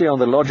 partly on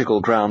the logical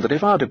ground that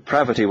if our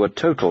depravity were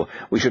total,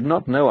 we should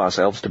not know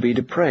ourselves to be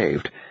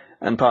depraved,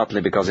 and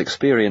partly because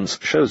experience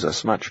shows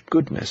us much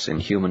goodness in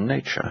human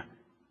nature.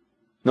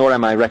 Nor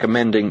am I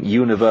recommending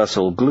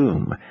universal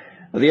gloom.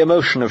 The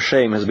emotion of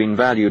shame has been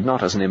valued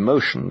not as an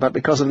emotion, but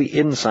because of the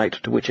insight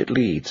to which it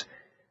leads.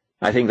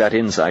 I think that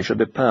insight should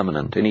be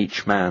permanent in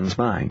each man's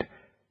mind.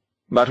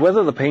 But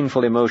whether the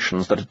painful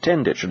emotions that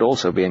attend it should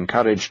also be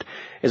encouraged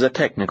is a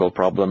technical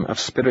problem of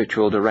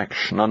spiritual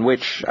direction on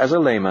which, as a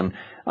layman,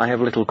 I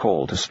have little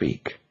call to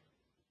speak.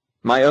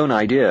 My own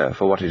idea,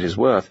 for what it is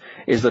worth,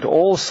 is that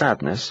all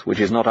sadness which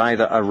is not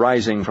either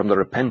arising from the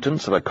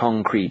repentance of a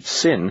concrete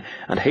sin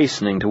and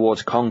hastening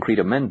towards concrete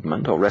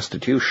amendment or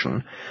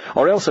restitution,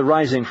 or else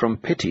arising from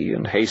pity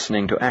and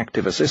hastening to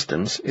active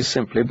assistance, is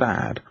simply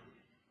bad.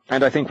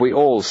 And I think we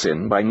all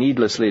sin by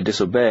needlessly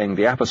disobeying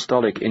the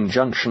apostolic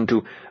injunction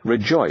to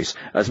rejoice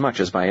as much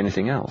as by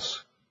anything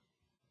else.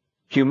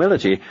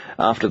 Humility,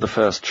 after the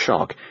first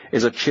shock,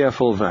 is a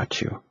cheerful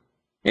virtue.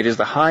 It is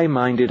the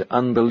high-minded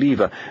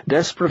unbeliever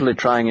desperately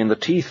trying in the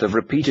teeth of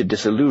repeated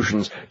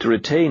disillusions to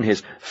retain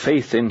his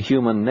faith in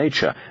human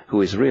nature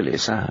who is really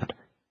sad.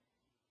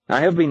 I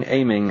have been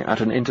aiming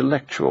at an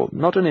intellectual,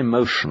 not an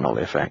emotional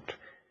effect.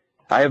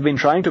 I have been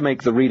trying to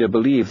make the reader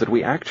believe that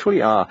we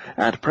actually are,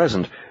 at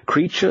present,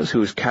 creatures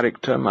whose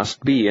character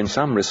must be, in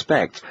some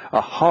respects, a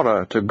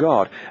horror to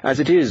God, as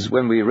it is,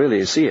 when we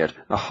really see it,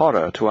 a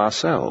horror to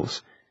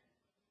ourselves.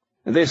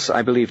 This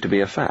I believe to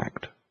be a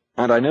fact,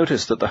 and I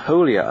notice that the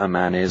holier a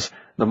man is,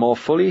 the more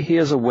fully he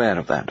is aware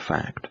of that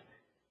fact.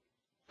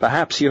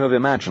 Perhaps you have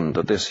imagined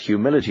that this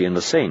humility in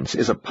the saints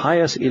is a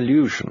pious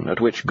illusion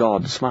at which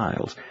God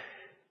smiles.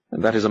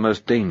 That is a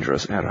most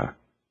dangerous error.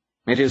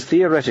 It is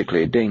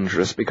theoretically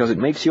dangerous because it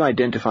makes you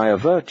identify a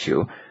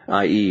virtue,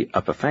 i.e.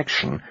 a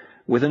perfection,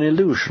 with an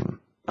illusion,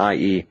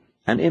 i.e.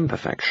 an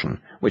imperfection,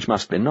 which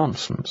must be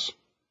nonsense.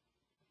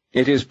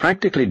 It is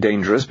practically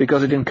dangerous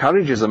because it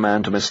encourages a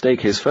man to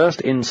mistake his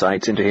first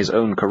insights into his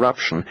own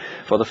corruption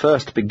for the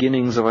first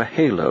beginnings of a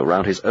halo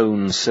round his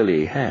own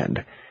silly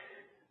head.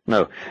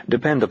 No,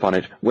 depend upon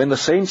it, when the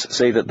saints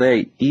say that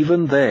they,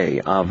 even they,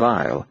 are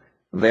vile,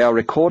 they are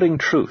recording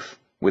truth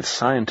with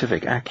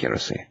scientific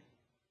accuracy.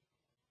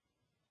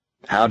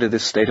 How did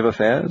this state of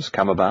affairs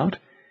come about?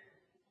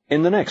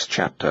 In the next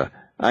chapter,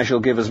 I shall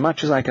give as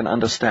much as I can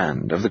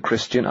understand of the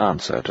Christian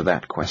answer to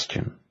that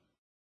question.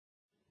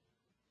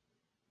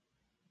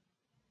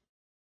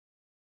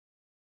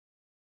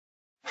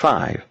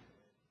 5.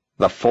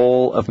 The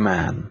Fall of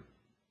Man.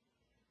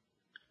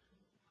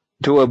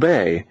 To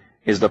obey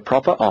is the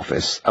proper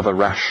office of a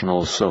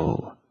rational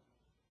soul.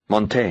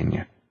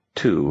 Montaigne,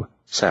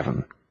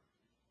 2:7.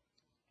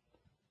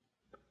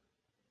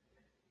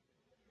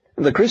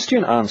 The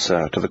Christian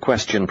answer to the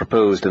question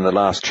proposed in the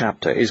last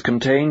chapter is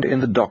contained in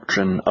the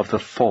doctrine of the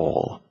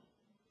fall.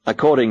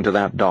 According to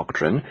that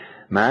doctrine,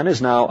 man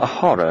is now a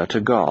horror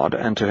to God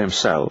and to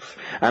himself,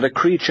 and a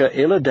creature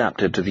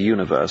ill-adapted to the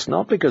universe,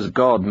 not because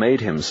God made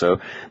him so,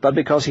 but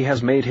because he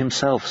has made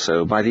himself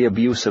so by the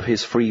abuse of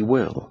his free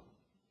will.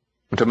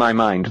 To my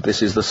mind,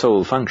 this is the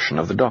sole function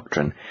of the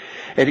doctrine.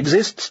 It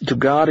exists to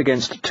guard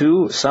against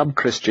two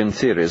sub-Christian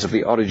theories of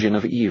the origin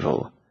of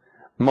evil.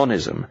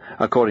 Monism,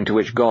 according to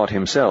which God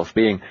himself,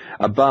 being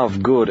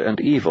above good and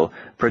evil,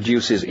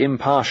 produces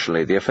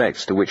impartially the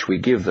effects to which we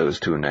give those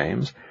two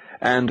names,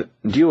 and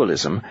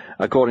dualism,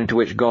 according to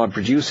which God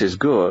produces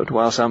good,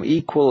 while some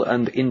equal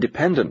and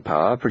independent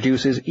power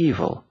produces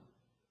evil.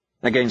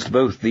 Against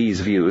both these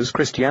views,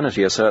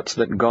 Christianity asserts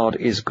that God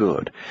is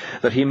good,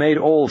 that he made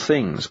all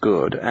things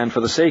good, and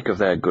for the sake of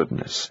their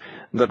goodness,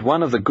 that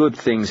one of the good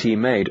things he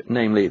made,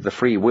 namely the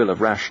free will of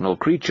rational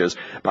creatures,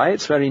 by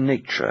its very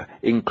nature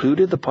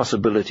included the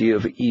possibility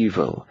of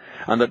evil,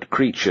 and that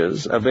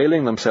creatures,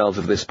 availing themselves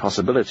of this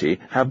possibility,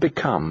 have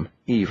become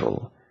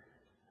evil.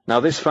 Now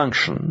this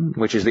function,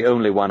 which is the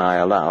only one I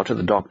allow to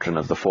the doctrine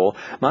of the fall,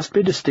 must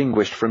be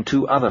distinguished from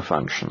two other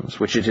functions,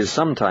 which it is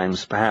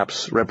sometimes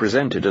perhaps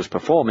represented as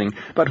performing,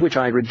 but which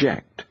I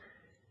reject.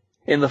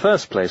 In the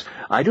first place,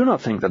 I do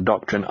not think the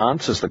doctrine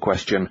answers the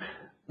question,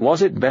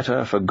 was it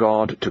better for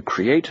God to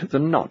create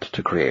than not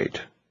to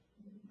create?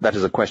 That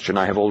is a question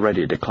I have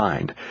already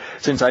declined.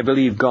 Since I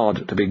believe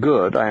God to be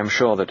good, I am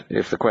sure that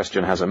if the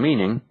question has a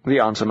meaning, the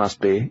answer must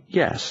be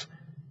yes.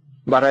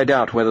 But I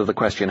doubt whether the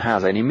question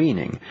has any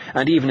meaning,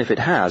 and even if it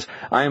has,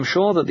 I am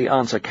sure that the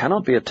answer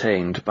cannot be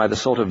attained by the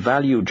sort of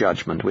value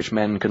judgment which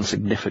men can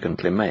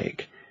significantly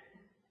make.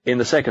 In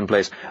the second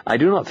place, I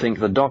do not think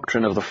the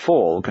doctrine of the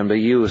fall can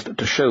be used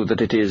to show that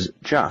it is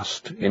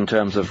just, in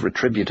terms of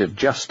retributive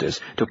justice,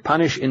 to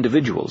punish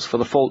individuals for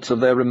the faults of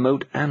their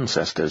remote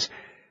ancestors.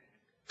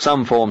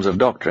 Some forms of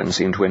doctrine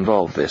seem to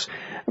involve this,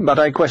 but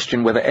I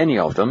question whether any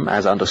of them,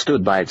 as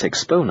understood by its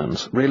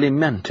exponents, really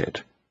meant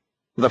it.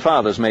 The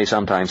fathers may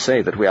sometimes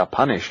say that we are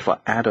punished for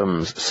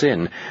Adam's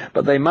sin,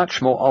 but they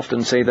much more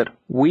often say that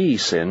we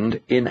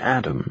sinned in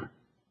Adam.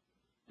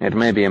 It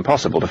may be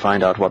impossible to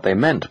find out what they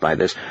meant by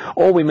this,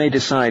 or we may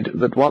decide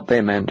that what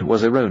they meant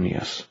was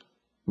erroneous.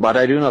 But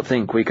I do not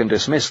think we can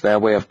dismiss their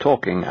way of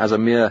talking as a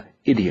mere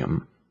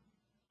idiom.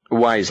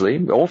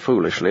 Wisely, or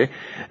foolishly,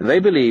 they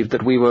believed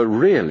that we were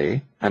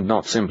really, and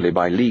not simply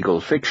by legal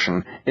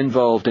fiction,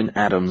 involved in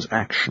Adam's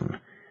action.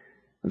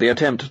 The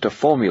attempt to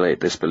formulate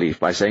this belief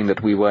by saying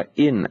that we were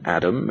in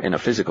Adam in a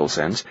physical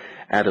sense,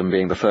 Adam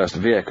being the first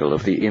vehicle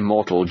of the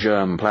immortal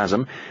germ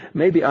plasm,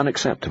 may be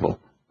unacceptable.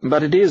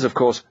 But it is, of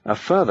course, a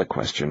further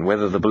question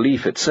whether the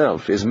belief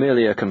itself is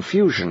merely a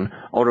confusion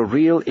or a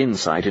real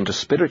insight into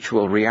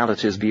spiritual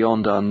realities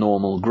beyond our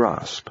normal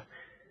grasp.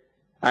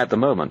 At the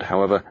moment,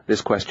 however,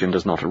 this question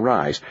does not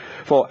arise,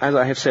 for, as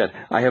I have said,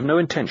 I have no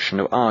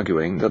intention of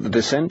arguing that the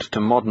descent to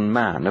modern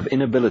man of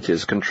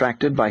inabilities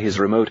contracted by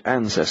his remote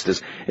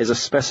ancestors is a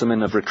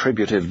specimen of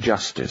retributive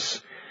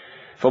justice.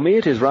 For me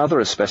it is rather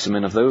a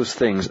specimen of those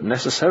things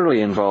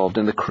necessarily involved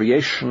in the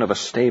creation of a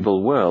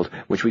stable world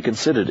which we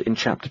considered in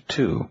Chapter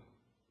 2.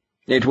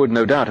 It would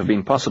no doubt have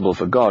been possible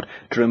for God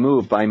to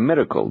remove by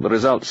miracle the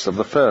results of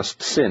the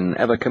first sin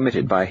ever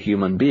committed by a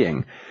human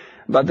being,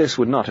 but this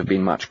would not have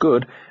been much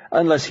good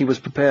unless he was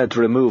prepared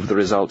to remove the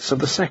results of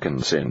the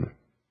second sin,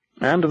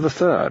 and of the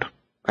third,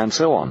 and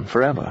so on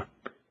forever.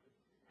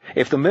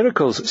 If the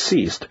miracles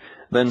ceased,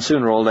 then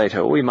sooner or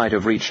later we might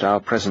have reached our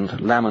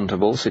present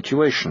lamentable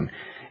situation.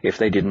 If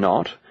they did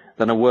not,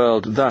 then a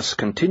world thus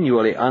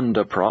continually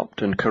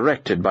underpropped and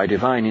corrected by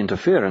divine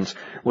interference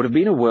would have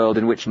been a world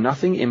in which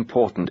nothing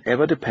important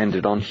ever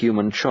depended on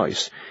human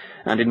choice,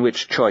 and in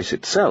which choice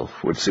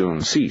itself would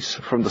soon cease,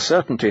 from the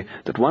certainty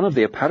that one of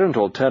the apparent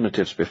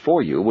alternatives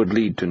before you would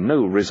lead to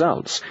no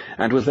results,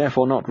 and was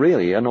therefore not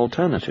really an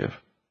alternative.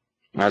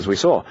 As we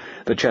saw,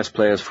 the chess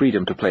player's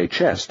freedom to play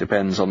chess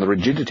depends on the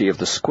rigidity of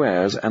the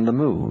squares and the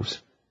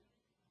moves.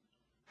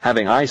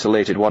 Having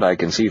isolated what I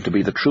conceive to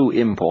be the true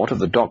import of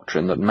the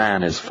doctrine that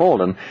man is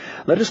fallen,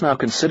 let us now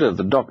consider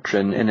the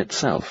doctrine in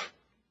itself.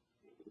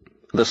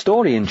 The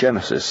story in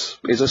Genesis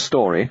is a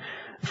story,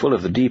 full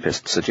of the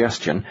deepest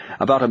suggestion,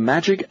 about a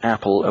magic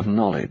apple of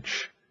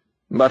knowledge.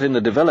 But in the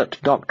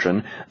developed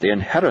doctrine, the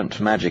inherent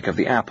magic of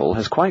the apple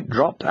has quite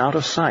dropped out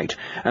of sight,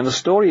 and the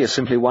story is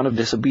simply one of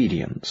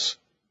disobedience.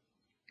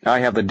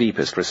 I have the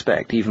deepest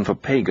respect even for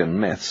pagan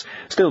myths,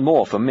 still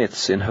more for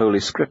myths in Holy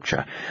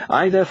Scripture.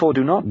 I therefore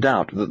do not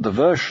doubt that the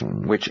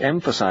version which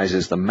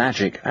emphasizes the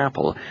magic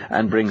apple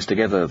and brings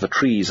together the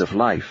trees of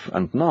life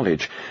and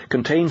knowledge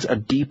contains a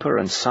deeper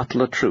and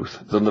subtler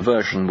truth than the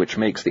version which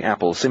makes the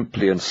apple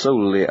simply and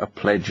solely a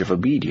pledge of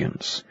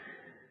obedience.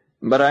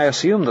 But I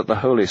assume that the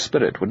Holy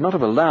Spirit would not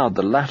have allowed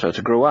the latter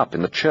to grow up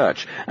in the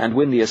Church and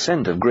win the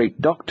assent of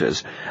great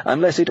doctors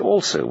unless it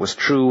also was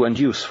true and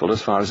useful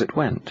as far as it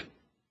went.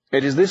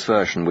 It is this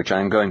version which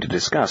I am going to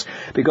discuss,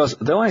 because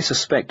though I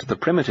suspect the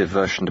primitive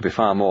version to be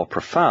far more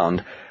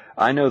profound,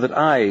 I know that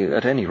I,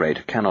 at any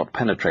rate, cannot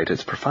penetrate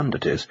its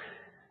profundities.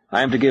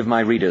 I am to give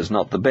my readers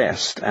not the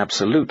best,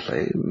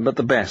 absolutely, but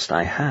the best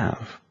I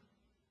have.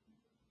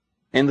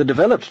 In the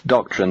developed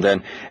doctrine,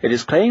 then, it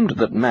is claimed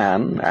that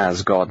man,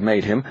 as God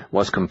made him,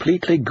 was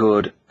completely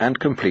good and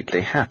completely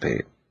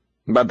happy,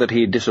 but that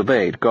he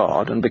disobeyed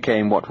God and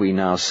became what we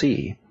now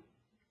see.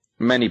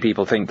 Many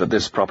people think that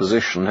this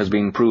proposition has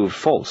been proved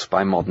false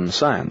by modern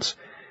science.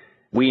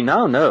 We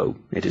now know,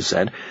 it is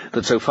said,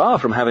 that so far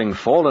from having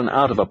fallen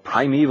out of a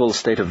primeval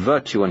state of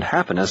virtue and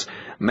happiness,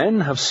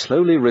 men have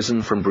slowly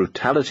risen from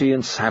brutality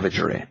and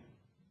savagery.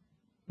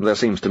 There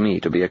seems to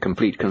me to be a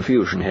complete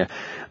confusion here.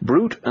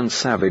 Brute and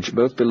savage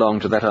both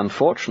belong to that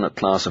unfortunate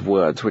class of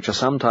words which are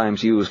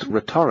sometimes used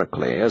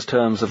rhetorically as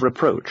terms of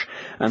reproach,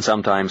 and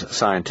sometimes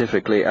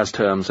scientifically as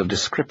terms of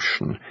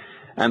description,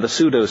 and the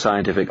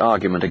pseudo-scientific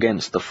argument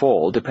against the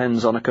fall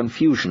depends on a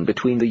confusion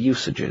between the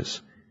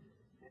usages.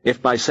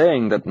 If by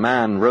saying that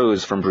man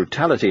rose from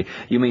brutality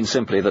you mean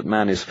simply that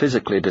man is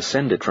physically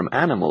descended from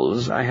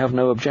animals, I have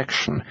no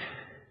objection.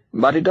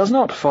 But it does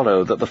not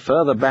follow that the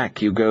further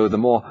back you go, the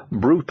more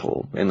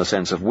brutal, in the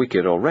sense of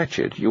wicked or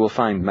wretched, you will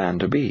find man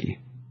to be.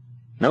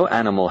 No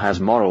animal has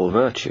moral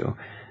virtue,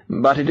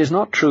 but it is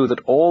not true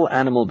that all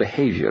animal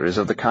behavior is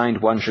of the kind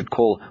one should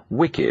call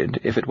wicked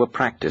if it were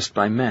practiced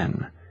by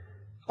men.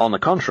 On the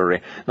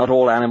contrary, not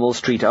all animals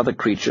treat other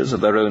creatures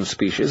of their own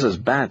species as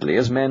badly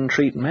as men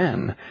treat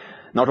men.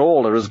 Not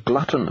all are as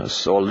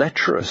gluttonous or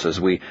lecherous as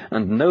we,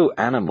 and no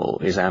animal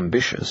is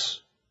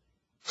ambitious.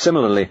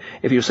 Similarly,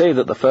 if you say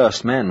that the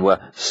first men were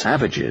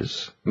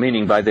savages,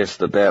 meaning by this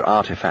that their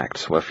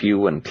artifacts were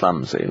few and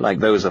clumsy, like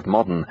those of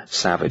modern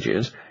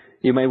savages,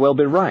 you may well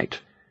be right.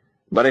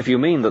 But if you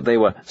mean that they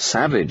were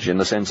savage in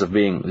the sense of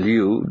being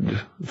lewd,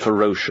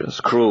 ferocious,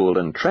 cruel,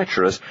 and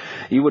treacherous,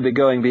 you would be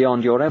going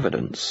beyond your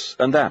evidence,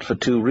 and that for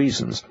two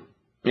reasons.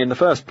 In the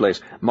first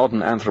place,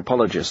 modern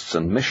anthropologists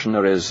and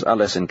missionaries are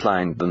less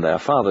inclined than their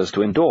fathers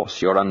to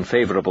endorse your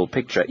unfavourable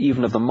picture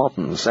even of the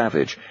modern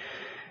savage.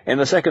 In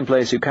the second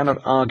place, you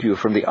cannot argue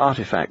from the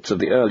artifacts of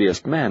the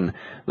earliest men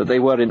that they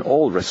were in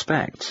all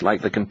respects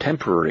like the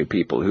contemporary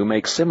people who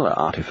make similar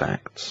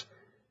artifacts.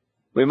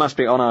 We must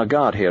be on our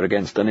guard here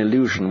against an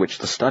illusion which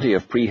the study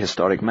of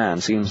prehistoric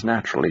man seems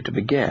naturally to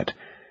beget.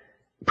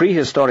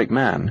 Prehistoric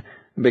man,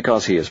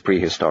 because he is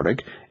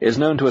prehistoric, is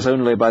known to us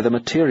only by the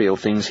material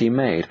things he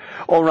made,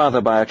 or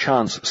rather by a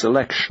chance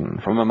selection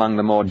from among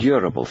the more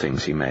durable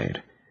things he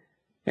made.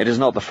 It is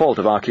not the fault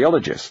of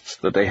archaeologists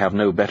that they have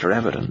no better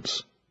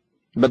evidence.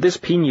 But this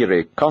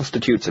penury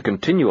constitutes a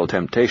continual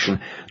temptation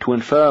to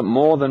infer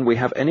more than we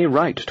have any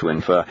right to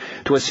infer,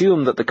 to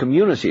assume that the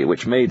community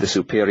which made the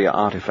superior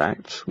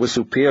artifacts was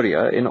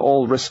superior in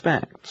all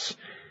respects.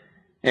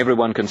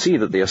 Everyone can see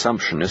that the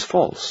assumption is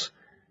false.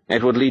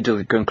 It would lead to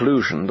the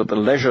conclusion that the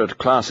leisured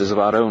classes of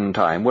our own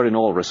time were in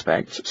all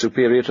respects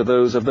superior to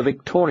those of the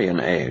Victorian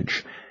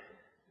age.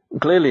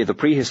 Clearly, the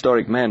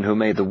prehistoric men who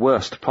made the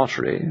worst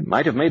pottery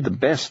might have made the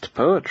best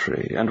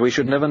poetry, and we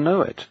should never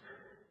know it.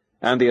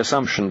 And the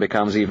assumption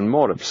becomes even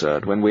more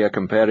absurd when we are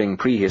comparing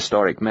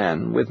prehistoric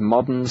men with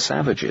modern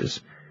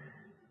savages.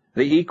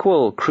 The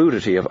equal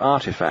crudity of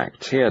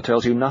artifacts here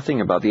tells you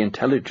nothing about the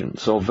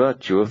intelligence or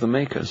virtue of the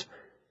makers.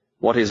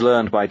 What is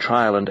learned by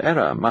trial and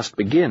error must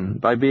begin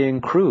by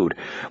being crude,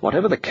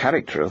 whatever the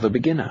character of the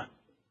beginner.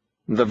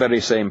 The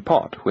very same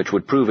pot, which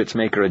would prove its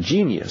maker a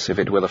genius if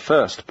it were the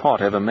first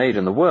pot ever made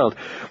in the world,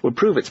 would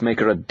prove its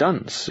maker a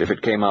dunce if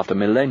it came after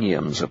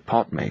millenniums of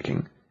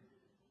pot-making.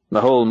 The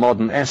whole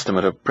modern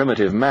estimate of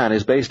primitive man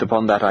is based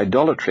upon that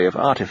idolatry of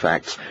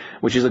artifacts,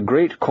 which is a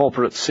great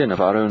corporate sin of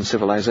our own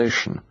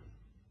civilization.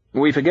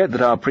 We forget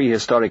that our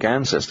prehistoric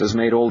ancestors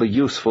made all the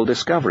useful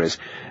discoveries,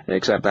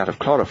 except that of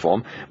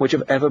chloroform, which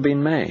have ever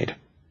been made.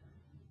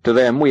 To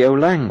them we owe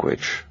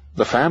language,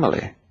 the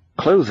family,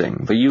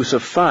 clothing, the use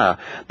of fire,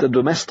 the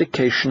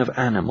domestication of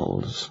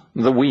animals,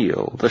 the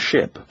wheel, the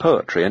ship,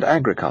 poetry, and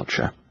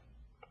agriculture.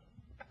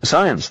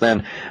 Science,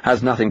 then,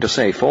 has nothing to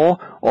say for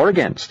or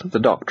against the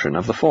doctrine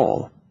of the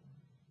fall.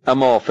 A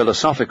more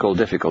philosophical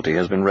difficulty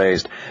has been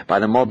raised by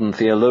the modern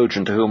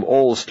theologian to whom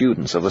all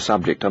students of the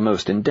subject are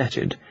most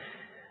indebted.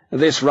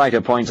 This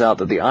writer points out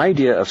that the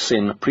idea of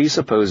sin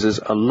presupposes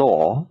a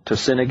law to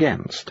sin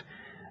against,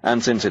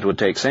 and since it would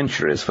take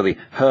centuries for the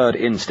herd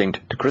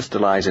instinct to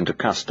crystallize into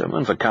custom,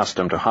 and for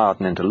custom to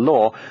harden into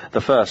law, the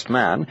first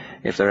man,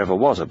 if there ever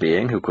was a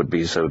being who could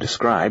be so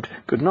described,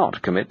 could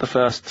not commit the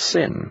first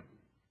sin.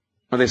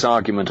 This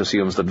argument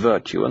assumes that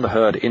virtue and the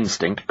herd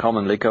instinct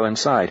commonly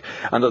coincide,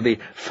 and that the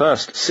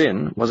first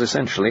sin was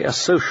essentially a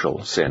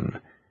social sin.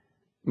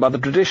 But the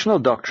traditional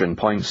doctrine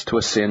points to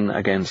a sin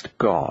against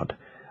God,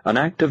 an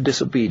act of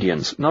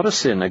disobedience, not a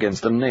sin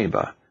against a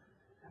neighbor.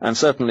 And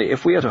certainly,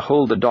 if we are to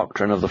hold the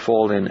doctrine of the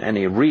fall in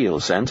any real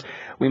sense,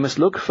 we must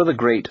look for the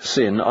great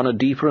sin on a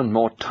deeper and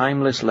more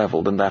timeless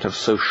level than that of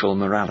social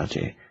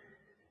morality.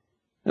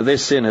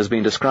 This sin has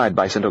been described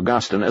by St.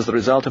 Augustine as the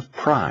result of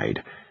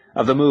pride,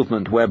 of the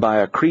movement whereby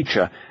a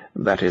creature,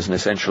 that is, an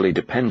essentially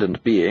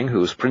dependent being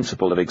whose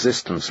principle of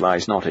existence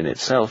lies not in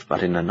itself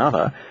but in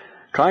another,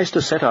 tries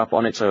to set up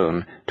on its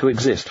own to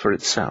exist for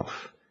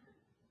itself.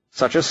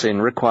 Such a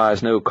sin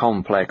requires no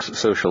complex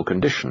social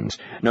conditions,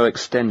 no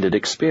extended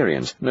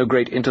experience, no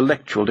great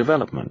intellectual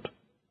development.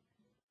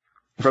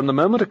 From the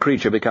moment a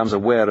creature becomes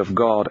aware of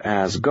God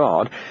as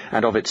God,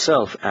 and of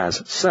itself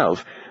as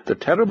self, the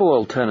terrible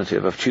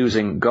alternative of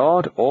choosing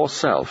God or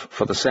self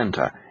for the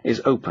centre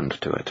is opened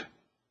to it.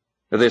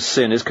 This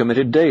sin is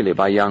committed daily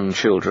by young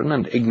children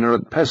and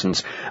ignorant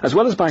peasants, as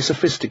well as by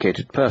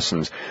sophisticated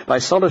persons, by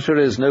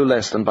solitaries no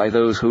less than by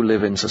those who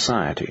live in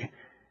society.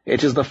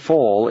 It is the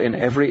fall in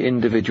every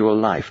individual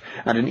life,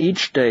 and in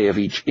each day of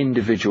each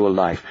individual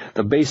life,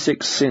 the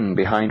basic sin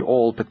behind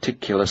all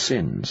particular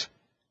sins.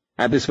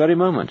 At this very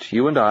moment,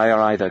 you and I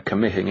are either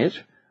committing it,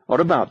 or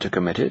about to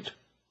commit it,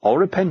 or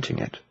repenting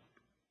it.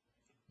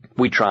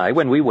 We try,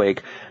 when we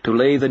wake, to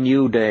lay the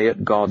new day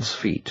at God's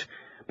feet.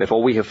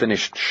 Before we have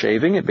finished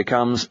shaving, it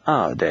becomes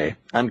our day,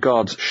 and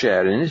God's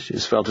share in it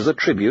is felt as a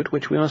tribute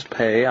which we must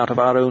pay out of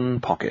our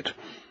own pocket,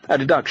 a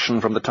deduction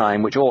from the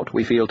time which ought,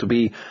 we feel, to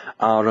be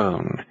our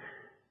own.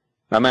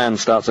 A man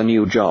starts a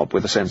new job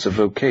with a sense of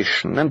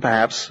vocation, and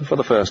perhaps, for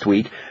the first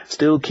week,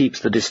 still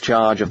keeps the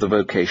discharge of the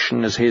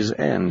vocation as his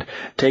end,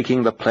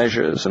 taking the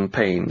pleasures and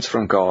pains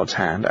from God's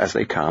hand as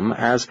they come,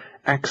 as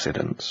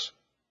accidents.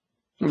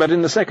 But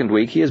in the second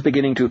week he is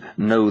beginning to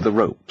know the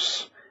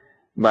ropes.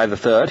 By the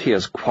third, he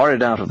has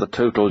quarried out of the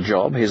total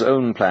job his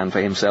own plan for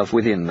himself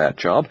within that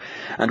job,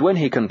 and when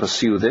he can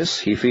pursue this,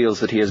 he feels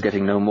that he is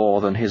getting no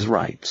more than his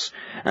rights,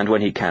 and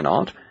when he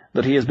cannot,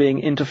 that he is being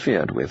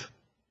interfered with.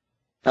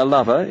 A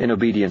lover, in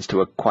obedience to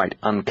a quite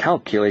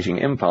uncalculating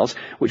impulse,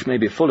 which may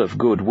be full of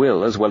good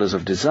will as well as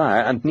of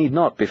desire, and need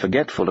not be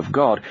forgetful of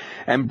God,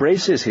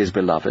 embraces his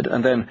beloved,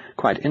 and then,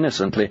 quite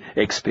innocently,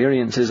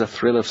 experiences a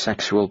thrill of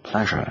sexual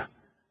pleasure.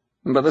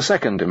 But the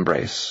second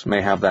embrace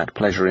may have that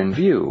pleasure in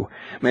view,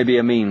 may be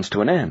a means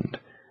to an end,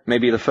 may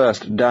be the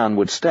first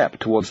downward step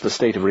towards the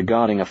state of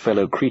regarding a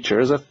fellow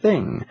creature as a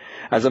thing,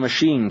 as a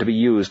machine to be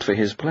used for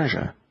his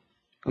pleasure.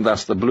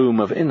 Thus the bloom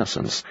of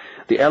innocence,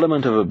 the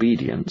element of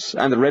obedience,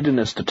 and the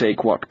readiness to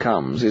take what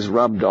comes is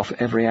rubbed off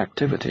every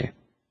activity.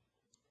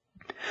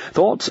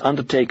 Thoughts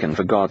undertaken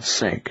for God's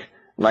sake,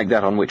 like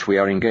that on which we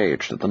are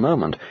engaged at the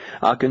moment,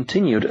 are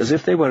continued as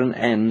if they were an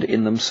end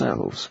in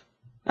themselves,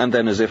 and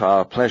then as if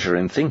our pleasure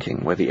in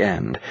thinking were the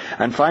end,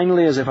 and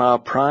finally as if our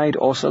pride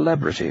or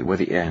celebrity were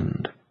the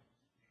end.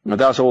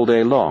 Thus all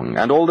day long,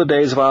 and all the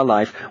days of our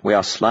life, we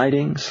are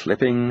sliding,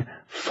 slipping,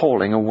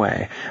 falling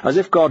away, as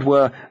if God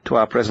were, to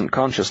our present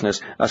consciousness,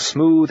 a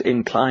smooth,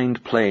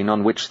 inclined plane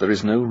on which there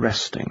is no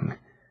resting.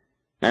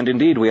 And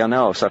indeed we are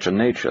now of such a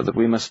nature that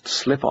we must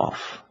slip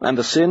off, and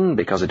the sin,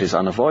 because it is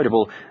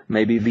unavoidable,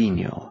 may be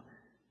venial.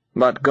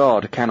 But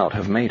God cannot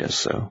have made us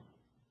so.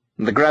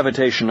 The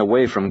gravitation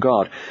away from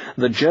God,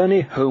 the journey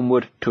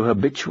homeward to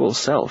habitual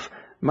self,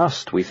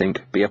 must, we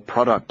think, be a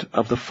product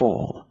of the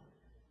fall.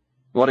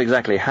 What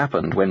exactly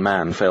happened when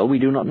man fell we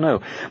do not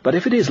know, but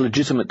if it is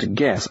legitimate to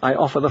guess, I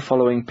offer the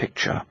following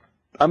picture,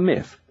 a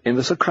myth in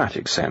the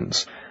Socratic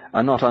sense,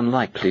 a not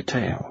unlikely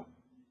tale.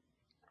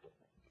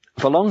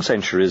 For long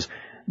centuries,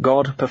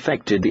 God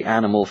perfected the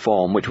animal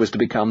form which was to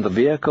become the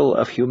vehicle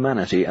of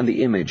humanity and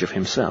the image of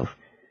himself.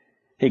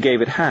 He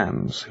gave it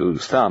hands,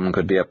 whose thumb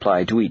could be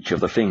applied to each of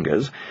the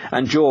fingers,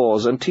 and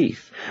jaws and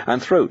teeth,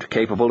 and throat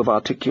capable of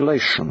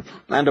articulation,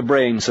 and a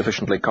brain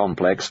sufficiently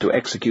complex to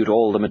execute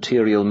all the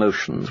material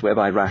motions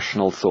whereby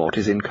rational thought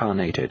is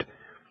incarnated.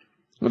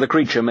 The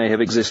creature may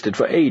have existed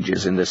for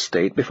ages in this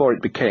state before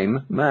it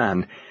became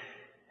man.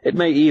 It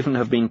may even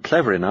have been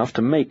clever enough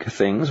to make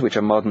things which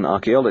a modern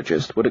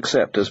archaeologist would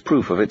accept as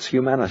proof of its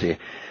humanity,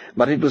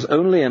 but it was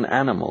only an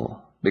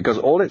animal, because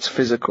all its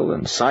physical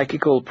and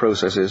psychical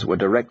processes were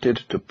directed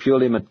to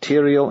purely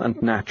material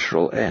and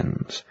natural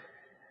ends.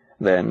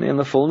 Then, in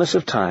the fullness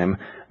of time,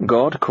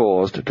 God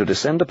caused to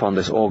descend upon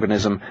this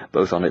organism,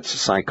 both on its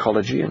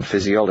psychology and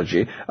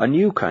physiology, a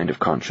new kind of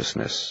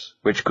consciousness,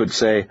 which could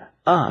say,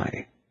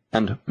 I,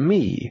 and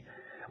me,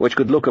 which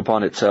could look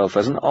upon itself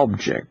as an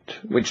object,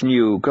 which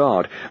knew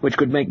God, which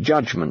could make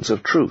judgments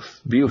of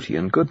truth, beauty,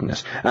 and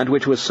goodness, and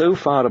which was so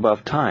far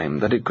above time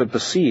that it could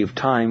perceive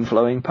time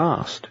flowing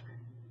past.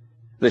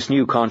 This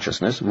new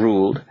consciousness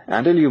ruled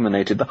and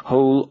illuminated the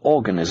whole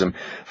organism,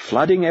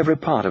 flooding every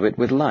part of it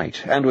with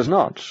light, and was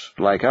not,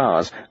 like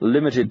ours,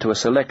 limited to a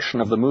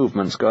selection of the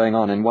movements going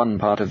on in one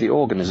part of the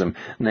organism,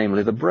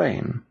 namely the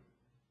brain.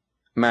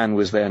 Man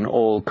was then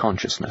all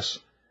consciousness.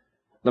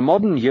 The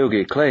modern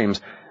yogi claims,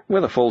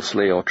 whether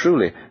falsely or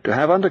truly, to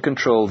have under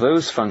control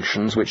those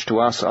functions which to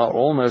us are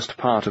almost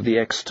part of the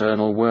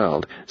external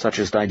world, such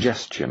as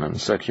digestion and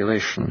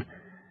circulation.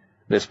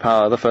 This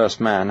power the first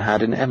man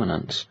had in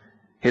eminence.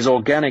 His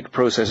organic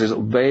processes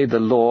obeyed the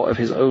law of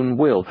his own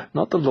will,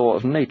 not the law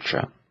of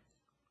nature.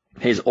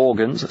 His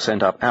organs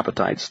sent up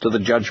appetites to the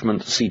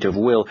judgment seat of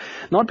will,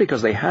 not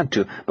because they had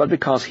to, but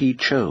because he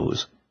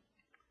chose.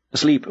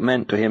 Sleep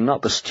meant to him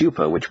not the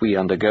stupor which we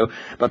undergo,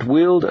 but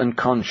willed and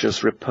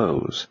conscious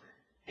repose.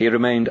 He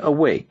remained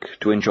awake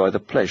to enjoy the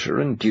pleasure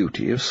and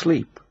duty of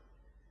sleep.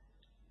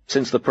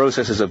 Since the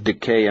processes of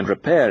decay and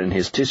repair in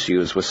his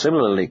tissues were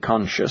similarly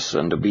conscious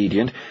and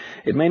obedient,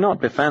 it may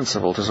not be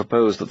fanciful to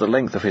suppose that the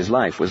length of his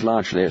life was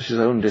largely at his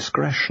own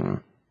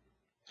discretion.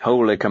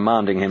 Wholly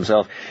commanding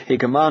himself, he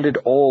commanded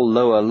all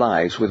lower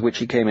lives with which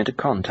he came into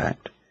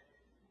contact.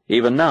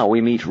 Even now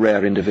we meet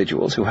rare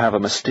individuals who have a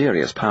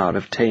mysterious power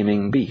of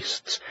taming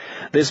beasts.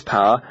 This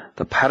power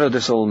the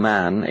paradisal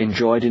man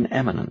enjoyed in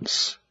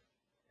eminence.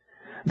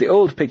 The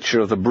old picture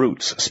of the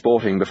brutes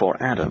sporting before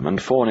Adam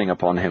and fawning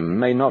upon him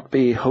may not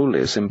be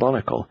wholly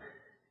symbolical.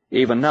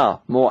 Even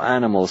now, more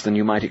animals than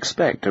you might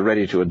expect are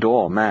ready to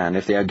adore man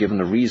if they are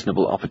given a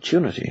reasonable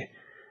opportunity.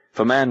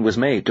 For man was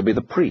made to be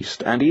the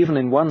priest, and even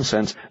in one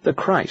sense the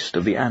Christ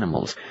of the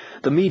animals,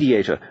 the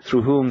mediator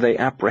through whom they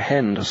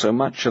apprehend so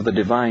much of the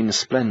divine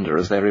splendor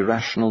as their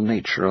irrational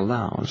nature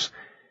allows.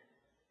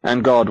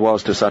 And God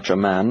was to such a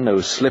man no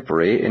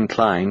slippery,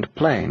 inclined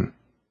plane.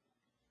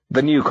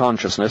 The new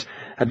consciousness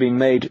had been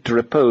made to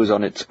repose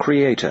on its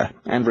Creator,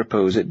 and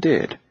repose it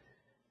did.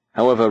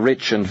 However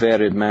rich and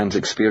varied man's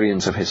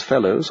experience of his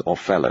fellows, or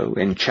fellow,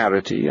 in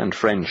charity and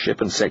friendship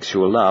and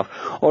sexual love,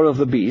 or of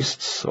the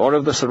beasts, or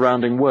of the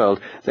surrounding world,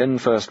 then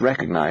first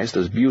recognized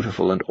as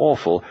beautiful and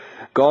awful,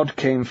 God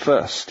came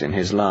first in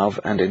his love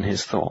and in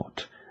his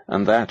thought,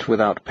 and that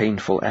without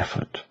painful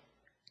effort.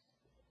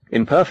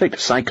 In perfect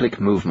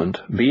cyclic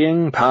movement,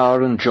 being,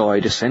 power, and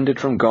joy descended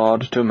from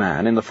God to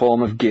man in the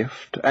form of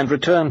gift, and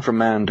returned from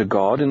man to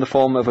God in the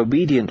form of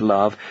obedient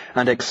love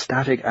and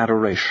ecstatic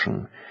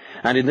adoration.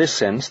 And in this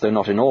sense, though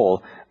not in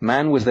all,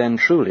 man was then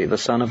truly the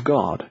Son of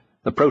God,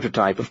 the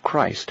prototype of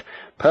Christ,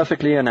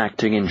 perfectly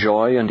enacting in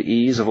joy and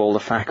ease of all the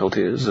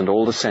faculties and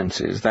all the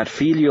senses that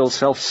filial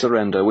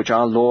self-surrender which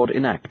our Lord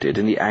enacted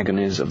in the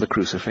agonies of the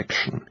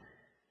crucifixion.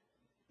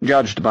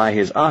 Judged by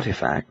his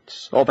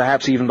artifacts, or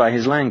perhaps even by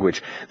his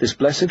language, this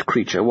blessed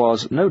creature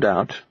was, no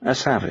doubt, a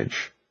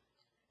savage.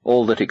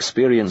 All that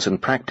experience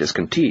and practice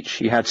can teach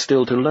he had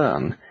still to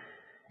learn.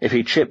 If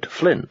he chipped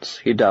flints,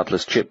 he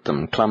doubtless chipped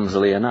them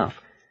clumsily enough.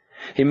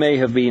 He may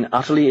have been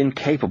utterly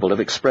incapable of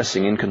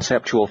expressing in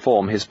conceptual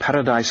form his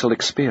paradisal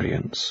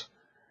experience.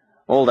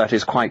 All that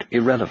is quite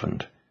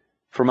irrelevant.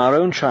 From our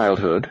own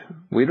childhood,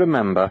 we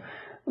remember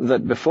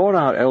that before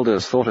our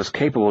elders thought us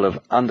capable of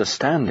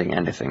understanding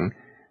anything,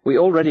 we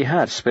already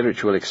had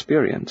spiritual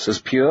experience, as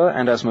pure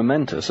and as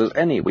momentous as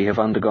any we have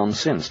undergone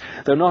since,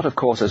 though not, of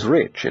course, as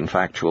rich in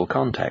factual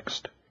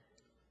context.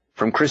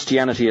 From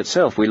Christianity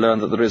itself we learn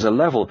that there is a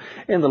level,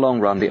 in the long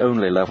run the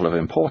only level of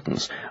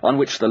importance, on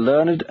which the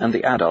learned and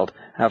the adult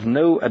have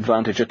no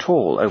advantage at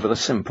all over the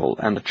simple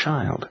and the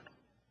child.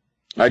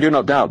 I do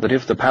not doubt that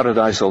if the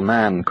paradisal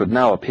man could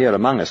now appear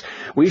among us,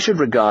 we should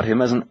regard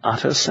him as an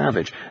utter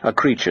savage, a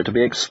creature to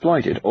be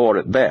exploited, or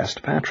at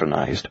best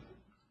patronized.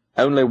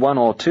 Only one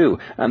or two,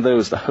 and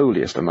those the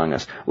holiest among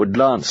us, would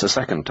glance a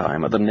second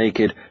time at the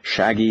naked,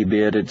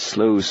 shaggy-bearded,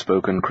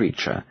 slow-spoken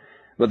creature,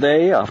 but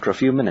they, after a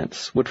few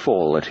minutes, would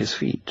fall at his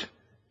feet.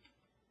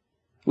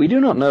 We do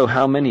not know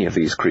how many of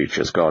these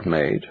creatures God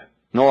made,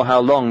 nor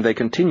how long they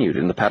continued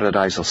in the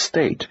paradisal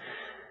state,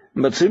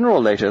 but sooner or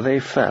later they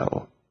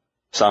fell.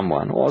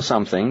 Someone or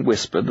something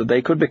whispered that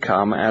they could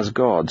become as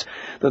gods,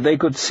 that they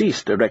could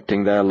cease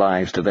directing their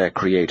lives to their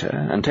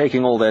Creator, and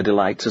taking all their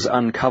delights as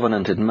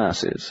uncovenanted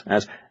mercies,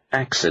 as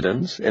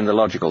accidents, in the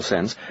logical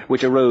sense,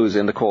 which arose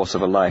in the course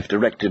of a life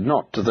directed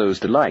not to those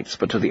delights,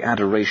 but to the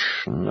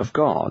adoration of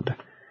God.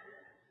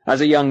 As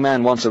a young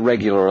man wants a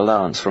regular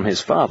allowance from his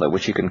father,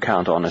 which he can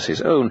count on as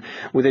his own,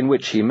 within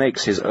which he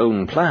makes his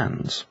own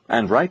plans,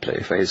 and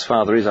rightly, for his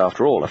father is,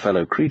 after all, a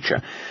fellow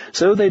creature,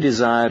 so they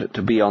desired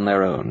to be on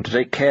their own, to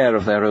take care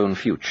of their own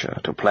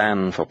future, to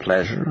plan for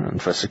pleasure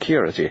and for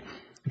security,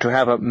 to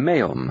have a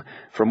meum,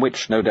 from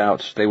which, no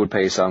doubt, they would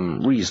pay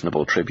some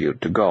reasonable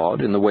tribute to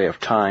God in the way of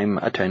time,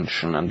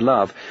 attention, and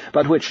love,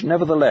 but which,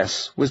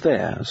 nevertheless, was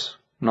theirs,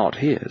 not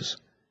his.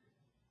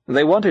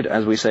 They wanted,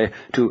 as we say,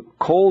 to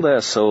call their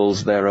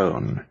souls their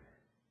own.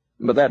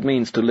 But that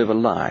means to live a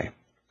lie,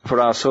 for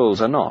our souls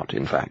are not,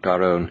 in fact,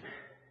 our own.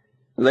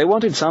 They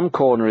wanted some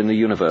corner in the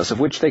universe of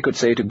which they could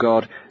say to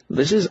God,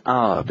 "This is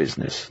our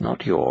business,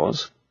 not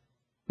yours."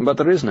 But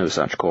there is no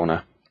such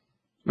corner.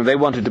 They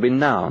wanted to be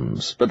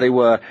nouns, but they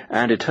were,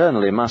 and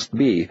eternally must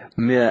be,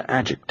 mere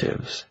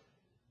adjectives.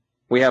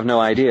 We have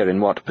no idea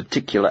in what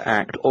particular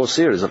act or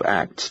series of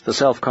acts the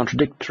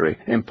self-contradictory,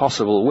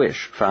 impossible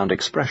wish found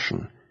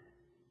expression.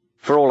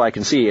 For all I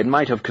can see, it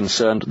might have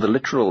concerned the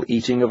literal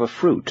eating of a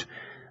fruit,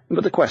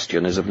 but the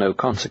question is of no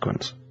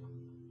consequence.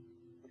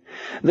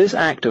 This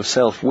act of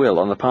self-will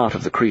on the part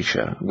of the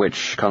creature,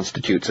 which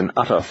constitutes an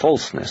utter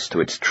falseness to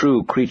its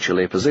true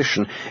creaturely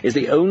position, is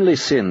the only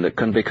sin that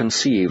can be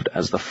conceived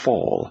as the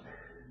fall.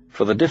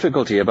 For the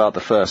difficulty about the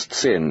first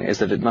sin is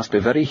that it must be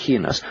very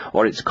heinous,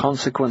 or its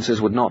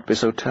consequences would not be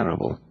so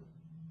terrible.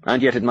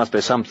 And yet it must be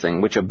something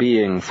which a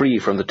being free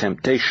from the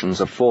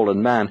temptations of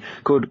fallen man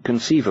could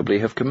conceivably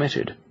have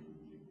committed.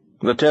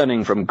 The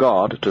turning from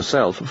God to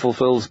self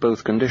fulfills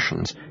both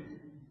conditions.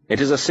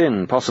 It is a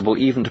sin possible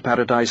even to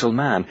paradisal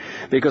man,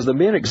 because the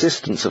mere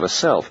existence of a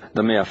self,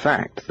 the mere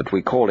fact that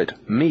we call it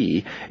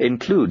me,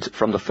 includes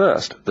from the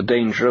first the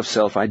danger of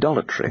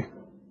self-idolatry.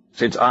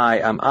 Since I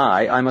am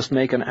I must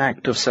make an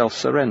act of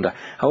self-surrender,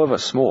 however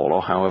small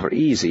or however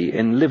easy,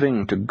 in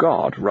living to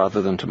God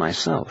rather than to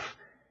myself.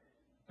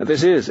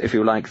 This is, if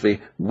you like, the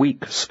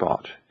weak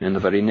spot in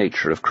the very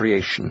nature of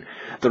creation,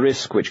 the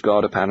risk which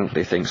God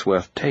apparently thinks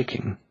worth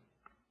taking.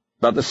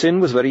 But the sin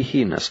was very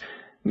heinous,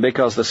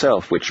 because the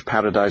self which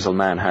paradisal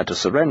man had to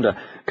surrender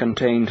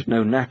contained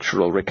no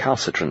natural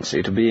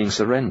recalcitrancy to being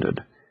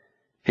surrendered.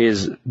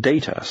 His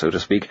data, so to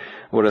speak,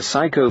 were a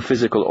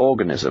psychophysical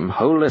organism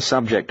wholly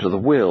subject to the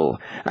will,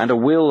 and a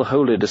will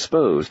wholly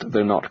disposed,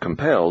 though not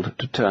compelled,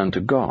 to turn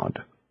to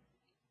God.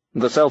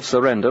 The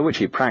self-surrender which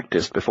he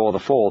practiced before the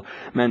fall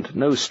meant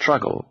no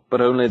struggle,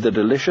 but only the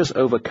delicious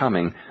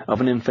overcoming of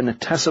an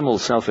infinitesimal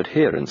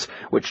self-adherence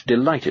which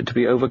delighted to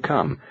be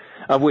overcome,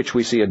 of which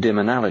we see a dim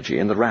analogy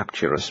in the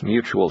rapturous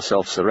mutual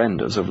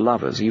self-surrenders of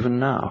lovers even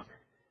now.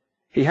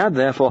 He had,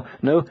 therefore,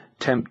 no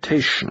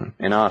temptation,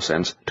 in our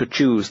sense, to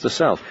choose the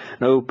self,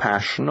 no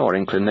passion or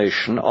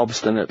inclination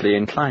obstinately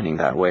inclining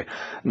that way,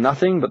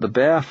 nothing but the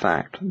bare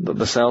fact that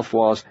the self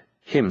was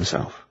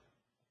himself.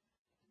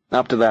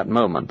 Up to that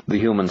moment the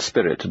human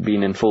spirit had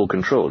been in full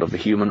control of the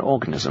human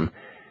organism.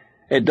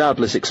 It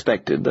doubtless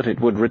expected that it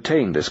would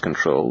retain this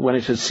control when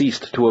it had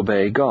ceased to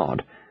obey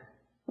God.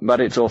 But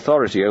its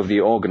authority over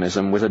the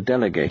organism was a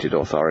delegated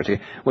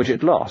authority, which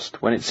it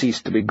lost when it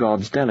ceased to be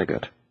God's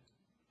delegate.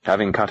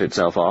 Having cut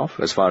itself off,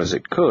 as far as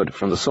it could,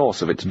 from the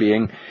source of its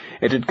being,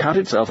 it had cut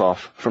itself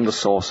off from the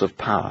source of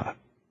power.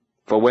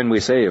 For when we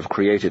say of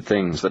created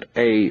things that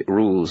A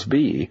rules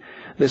B,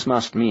 this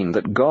must mean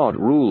that God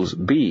rules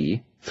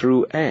B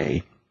through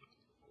A.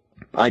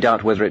 I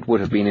doubt whether it would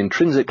have been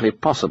intrinsically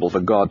possible for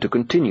God to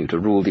continue to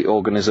rule the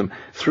organism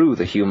through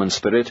the human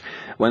spirit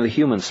when the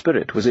human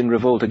spirit was in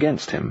revolt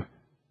against him.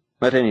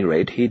 At any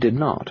rate, he did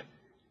not.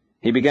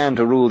 He began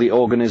to rule the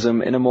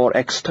organism in a more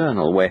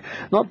external way,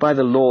 not by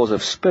the laws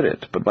of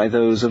spirit, but by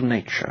those of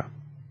nature.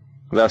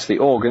 Thus the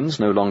organs,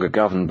 no longer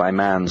governed by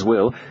man's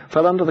will,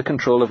 fell under the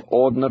control of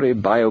ordinary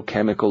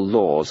biochemical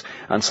laws,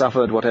 and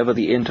suffered whatever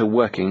the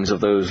interworkings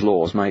of those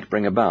laws might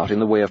bring about in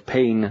the way of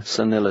pain,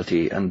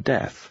 senility, and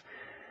death.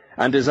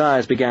 And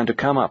desires began to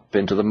come up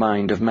into the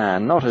mind of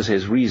man, not as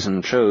his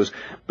reason chose,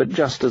 but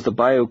just as the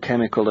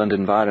biochemical and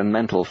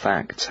environmental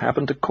facts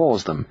happened to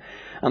cause them,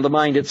 and the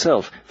mind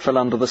itself fell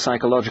under the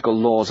psychological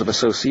laws of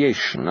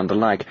association and the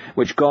like,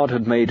 which God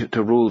had made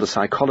to rule the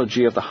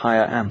psychology of the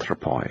higher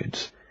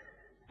anthropoids.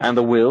 And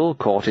the will,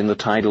 caught in the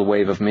tidal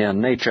wave of mere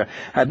nature,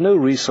 had no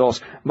resource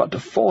but to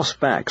force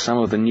back some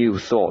of the new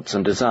thoughts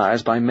and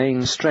desires by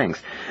main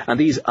strength, and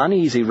these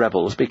uneasy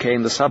rebels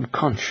became the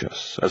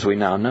subconscious, as we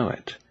now know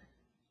it.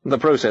 The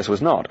process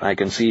was not, I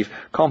conceive,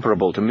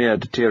 comparable to mere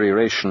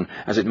deterioration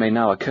as it may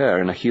now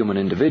occur in a human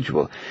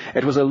individual.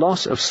 It was a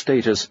loss of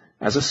status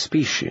as a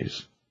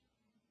species.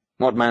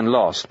 What man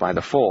lost by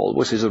the fall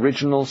was his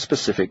original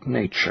specific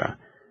nature.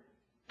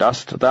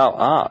 Dust thou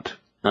art,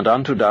 and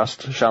unto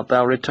dust shalt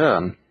thou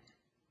return.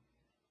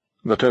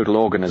 The total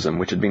organism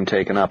which had been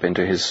taken up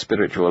into his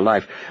spiritual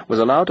life was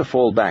allowed to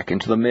fall back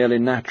into the merely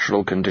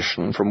natural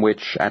condition from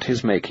which, at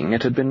his making,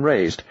 it had been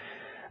raised,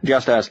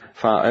 just as,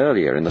 far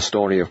earlier in the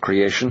story of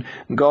creation,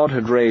 God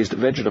had raised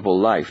vegetable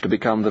life to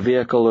become the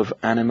vehicle of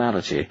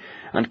animality,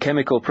 and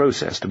chemical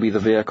process to be the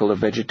vehicle of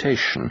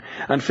vegetation,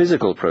 and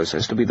physical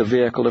process to be the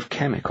vehicle of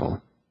chemical.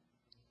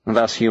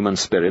 Thus human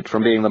spirit,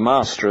 from being the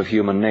master of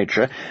human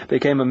nature,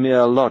 became a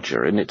mere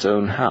lodger in its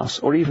own house,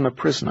 or even a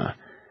prisoner.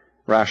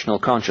 Rational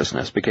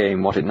consciousness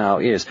became what it now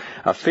is,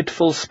 a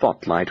fitful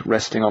spotlight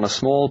resting on a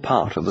small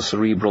part of the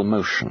cerebral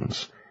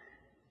motions.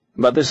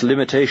 But this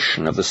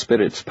limitation of the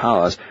spirit's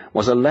powers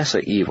was a lesser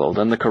evil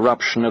than the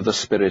corruption of the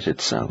spirit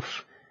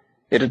itself.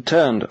 It had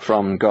turned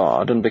from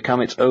God and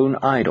become its own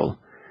idol,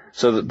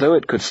 so that though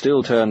it could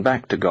still turn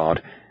back to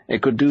God,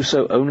 it could do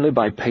so only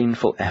by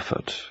painful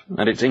effort,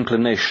 and its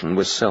inclination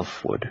was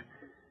selfward.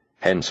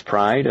 Hence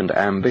pride and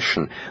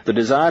ambition, the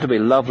desire to be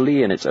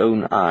lovely in its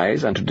own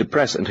eyes, and to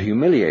depress and to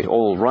humiliate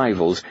all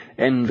rivals,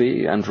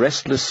 envy, and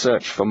restless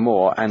search for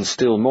more and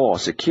still more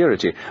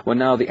security were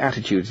now the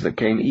attitudes that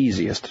came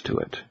easiest to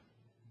it.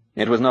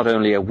 It was not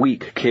only a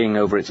weak king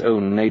over its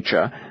own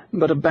nature,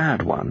 but a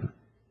bad one.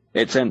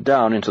 It sent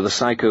down into the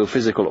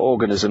psychophysical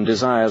organism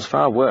desires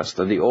far worse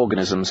than the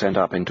organism sent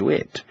up into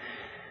it.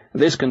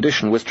 This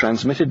condition was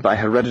transmitted by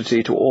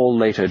heredity to all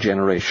later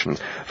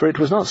generations, for it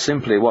was not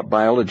simply what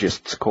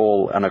biologists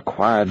call an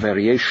acquired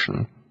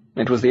variation.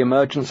 It was the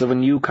emergence of a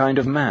new kind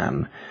of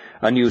man.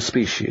 A new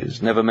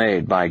species, never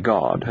made by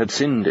God, had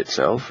sinned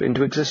itself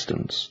into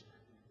existence.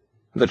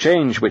 The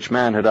change which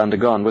man had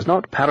undergone was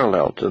not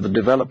parallel to the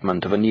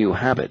development of a new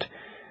habit.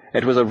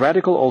 It was a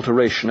radical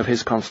alteration of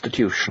his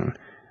constitution,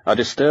 a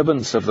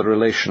disturbance of the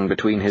relation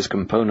between his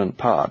component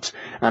parts,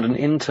 and an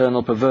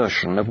internal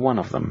perversion of one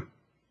of them.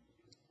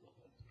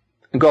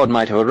 God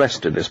might have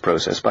arrested this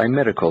process by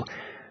miracle,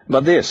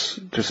 but this,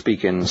 to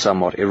speak in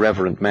somewhat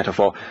irreverent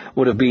metaphor,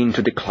 would have been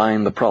to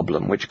decline the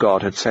problem which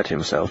God had set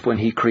himself when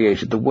he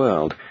created the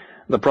world,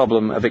 the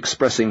problem of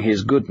expressing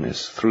his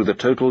goodness through the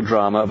total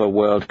drama of a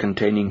world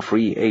containing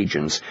free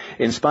agents,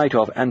 in spite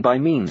of and by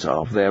means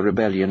of their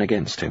rebellion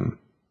against him.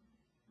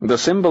 The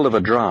symbol of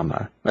a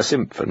drama, a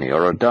symphony,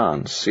 or a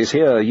dance, is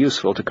here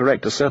useful to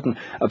correct a certain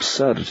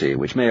absurdity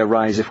which may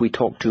arise if we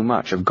talk too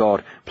much of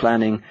God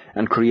planning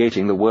and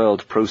creating the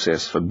world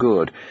process for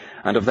good,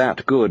 and of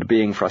that good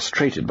being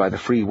frustrated by the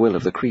free will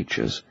of the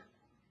creatures.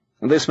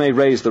 This may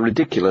raise the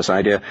ridiculous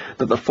idea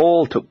that the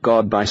fall took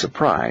God by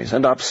surprise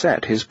and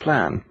upset his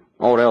plan,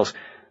 or else,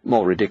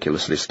 more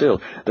ridiculously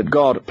still, that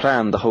God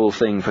planned the whole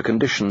thing for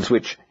conditions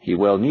which, he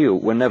well knew,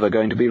 were never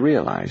going to be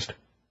realized.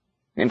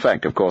 In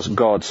fact, of course,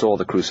 God saw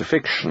the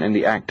crucifixion in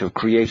the act of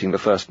creating the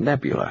first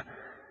nebula.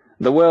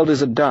 The world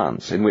is a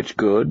dance in which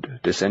good,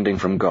 descending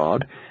from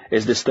God,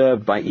 is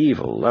disturbed by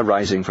evil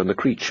arising from the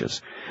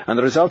creatures, and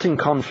the resulting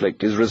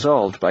conflict is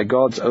resolved by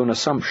God's own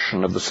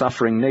assumption of the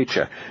suffering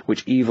nature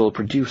which evil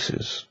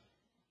produces.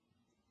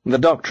 The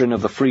doctrine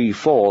of the free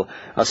fall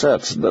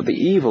asserts that the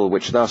evil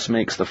which thus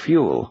makes the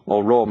fuel,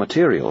 or raw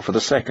material, for the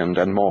second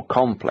and more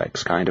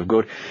complex kind of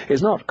good is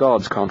not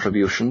God's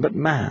contribution, but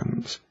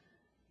man's.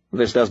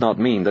 This does not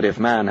mean that if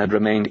man had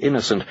remained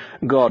innocent,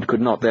 God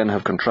could not then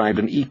have contrived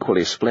an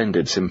equally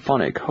splendid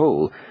symphonic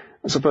whole,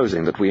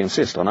 supposing that we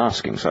insist on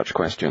asking such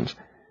questions.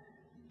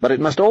 But it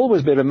must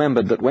always be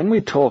remembered that when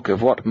we talk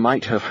of what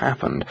might have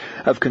happened,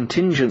 of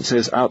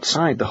contingencies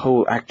outside the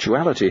whole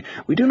actuality,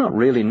 we do not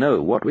really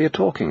know what we are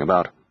talking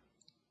about.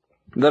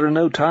 There are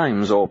no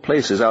times or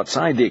places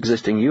outside the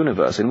existing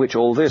universe in which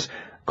all this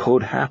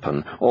could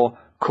happen, or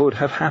could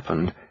have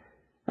happened,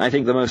 I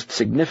think the most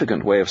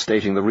significant way of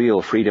stating the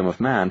real freedom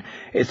of man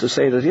is to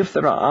say that if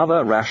there are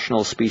other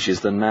rational species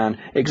than man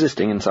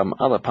existing in some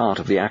other part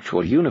of the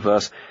actual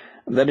universe,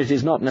 then it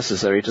is not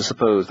necessary to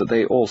suppose that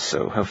they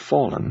also have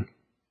fallen.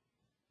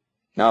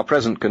 Our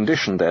present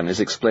condition, then, is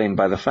explained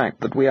by the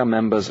fact that we are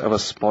members of a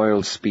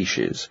spoiled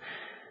species.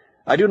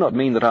 I do not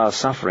mean that our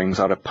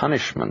sufferings are a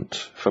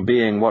punishment for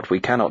being what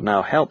we cannot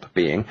now help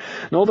being,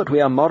 nor that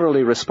we are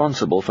morally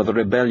responsible for the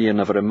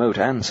rebellion of a remote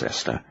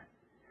ancestor.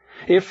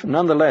 If,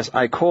 nonetheless,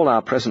 I call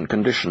our present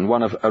condition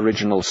one of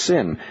original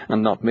sin,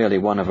 and not merely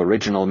one of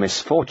original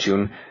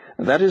misfortune,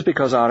 that is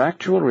because our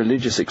actual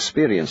religious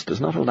experience does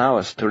not allow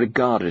us to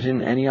regard it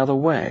in any other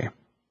way.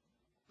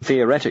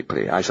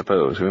 Theoretically, I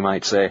suppose, we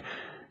might say,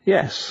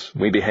 yes,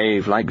 we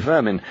behave like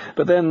vermin,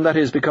 but then that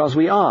is because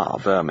we are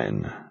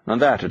vermin,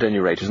 and that, at any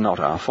rate, is not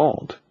our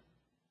fault.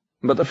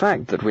 But the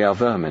fact that we are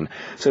vermin,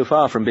 so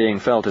far from being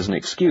felt as an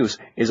excuse,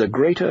 is a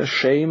greater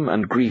shame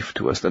and grief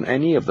to us than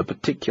any of the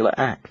particular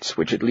acts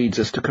which it leads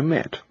us to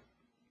commit.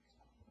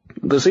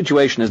 The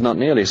situation is not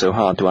nearly so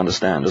hard to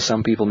understand as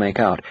some people make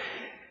out.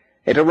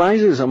 It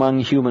arises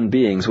among human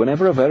beings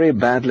whenever a very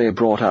badly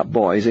brought-up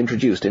boy is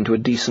introduced into a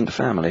decent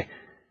family.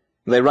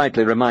 They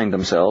rightly remind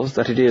themselves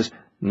that it is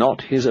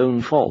not his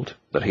own fault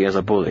that he is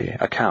a bully,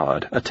 a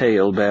coward, a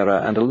tale-bearer,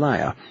 and a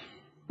liar.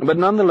 But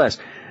nonetheless,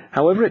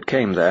 however it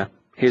came there,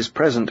 his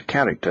present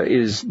character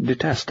is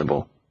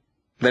detestable.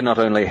 They not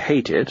only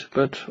hate it,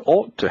 but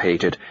ought to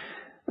hate it.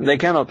 They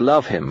cannot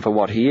love him for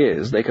what he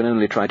is, they can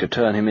only try to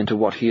turn him into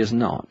what he is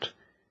not.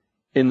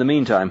 In the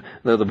meantime,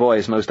 though the boy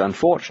is most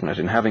unfortunate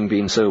in having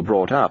been so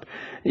brought up,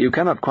 you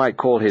cannot quite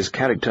call his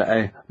character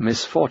a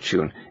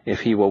misfortune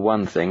if he were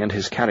one thing and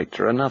his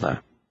character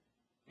another.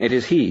 It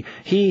is he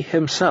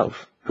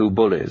himself, who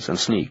bullies and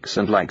sneaks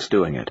and likes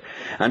doing it,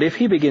 and if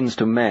he begins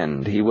to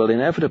mend, he will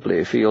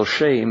inevitably feel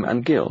shame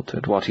and guilt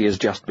at what he is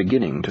just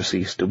beginning to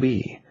cease to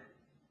be.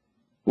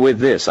 With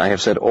this I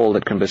have said all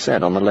that can be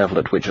said on the level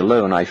at which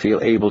alone I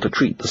feel able to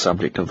treat the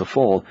subject of the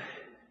fall,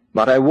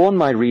 but I warn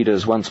my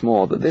readers once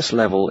more that this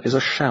level is a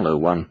shallow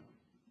one.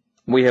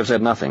 We have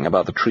said nothing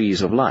about the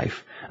trees of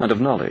life and of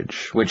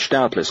knowledge, which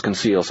doubtless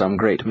conceal some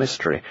great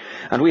mystery,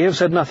 and we have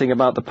said nothing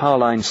about the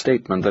Pauline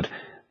statement that,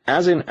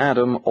 as in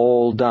Adam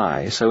all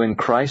die, so in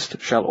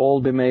Christ shall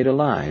all be made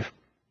alive.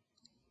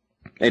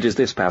 It is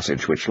this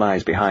passage which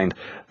lies behind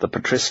the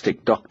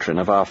patristic doctrine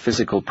of our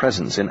physical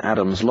presence in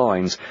Adam's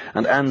loins,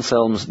 and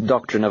Anselm's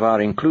doctrine of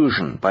our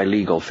inclusion, by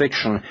legal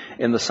fiction,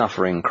 in the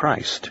suffering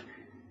Christ.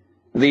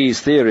 These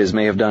theories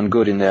may have done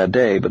good in their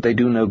day, but they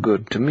do no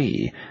good to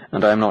me,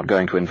 and I am not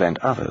going to invent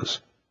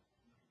others.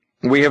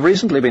 We have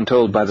recently been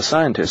told by the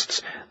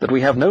scientists that we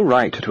have no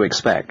right to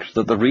expect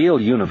that the real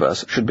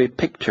universe should be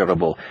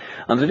picturable,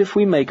 and that if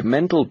we make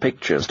mental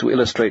pictures to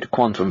illustrate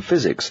quantum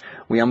physics,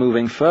 we are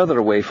moving further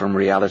away from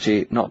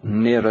reality, not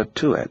nearer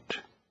to it.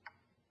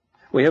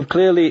 We have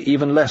clearly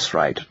even less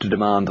right to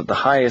demand that the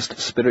highest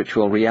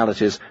spiritual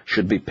realities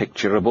should be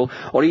picturable,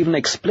 or even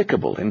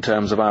explicable in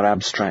terms of our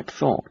abstract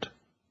thought.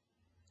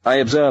 I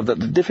observe that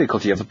the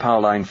difficulty of the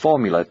Pauline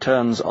formula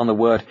turns on the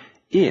word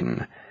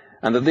in,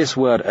 and that this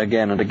word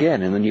again and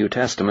again in the New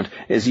Testament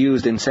is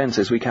used in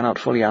senses we cannot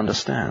fully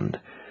understand.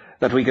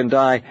 That we can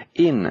die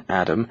in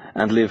Adam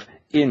and live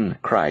in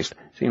Christ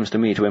seems to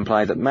me to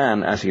imply that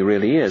man, as he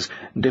really is,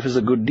 differs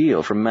a good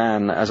deal from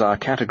man as our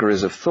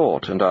categories of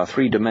thought and our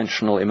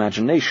three-dimensional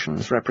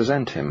imaginations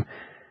represent him.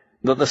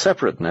 That the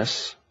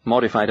separateness,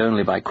 modified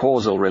only by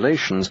causal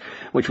relations,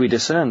 which we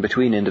discern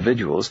between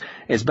individuals,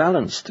 is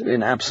balanced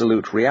in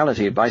absolute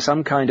reality by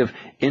some kind of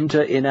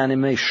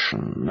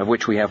inter-inanimation of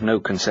which we have no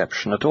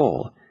conception at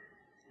all.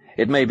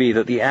 It may be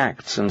that the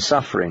acts and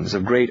sufferings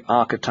of great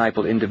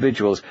archetypal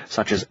individuals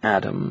such as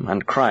Adam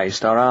and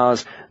Christ are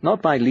ours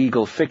not by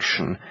legal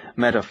fiction,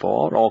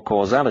 metaphor, or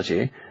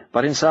causality,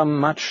 but in some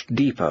much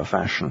deeper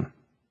fashion.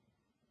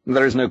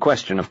 There is no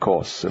question, of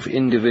course, of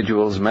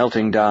individuals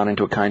melting down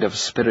into a kind of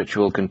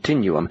spiritual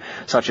continuum,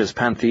 such as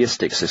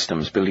pantheistic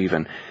systems believe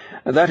in.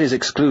 That is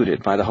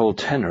excluded by the whole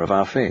tenor of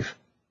our faith.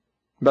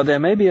 But there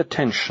may be a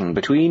tension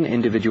between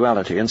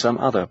individuality and some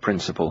other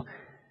principle.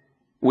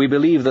 We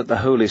believe that the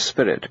Holy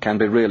Spirit can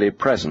be really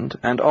present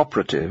and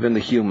operative in the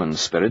human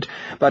spirit,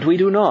 but we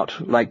do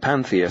not, like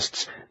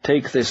pantheists,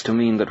 take this to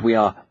mean that we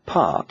are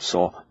parts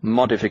or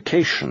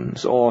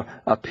modifications or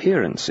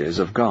appearances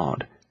of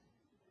God.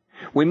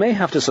 We may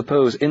have to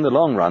suppose in the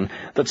long run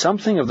that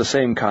something of the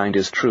same kind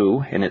is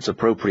true, in its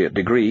appropriate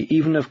degree,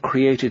 even of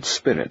created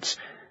spirits,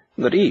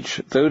 that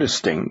each, though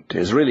distinct,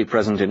 is really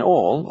present in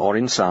all, or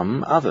in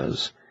some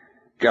others,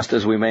 just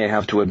as we may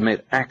have to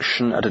admit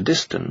action at a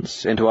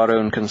distance into our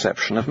own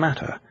conception of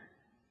matter.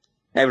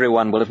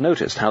 Everyone will have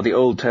noticed how the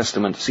Old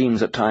Testament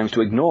seems at times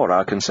to ignore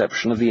our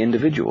conception of the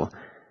individual.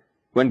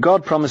 When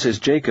God promises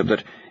Jacob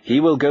that he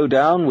will go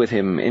down with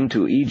him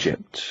into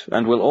Egypt,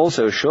 and will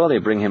also surely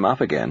bring him up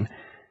again,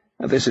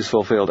 this is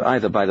fulfilled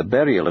either by the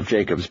burial of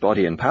Jacob's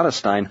body in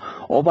Palestine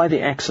or by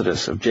the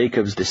exodus of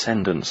Jacob's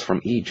descendants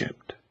from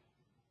Egypt.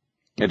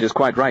 It is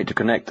quite right to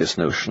connect this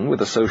notion with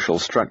the social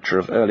structure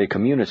of early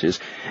communities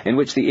in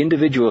which the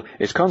individual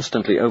is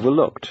constantly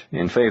overlooked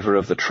in favor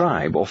of the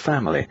tribe or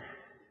family.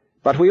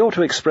 But we ought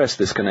to express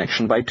this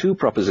connection by two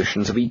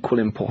propositions of equal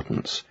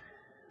importance.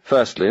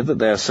 Firstly, that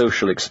their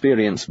social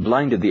experience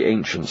blinded the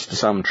ancients to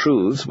some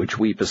truths which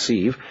we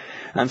perceive,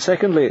 and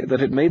secondly,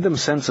 that it made them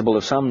sensible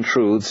of some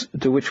truths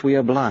to which we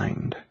are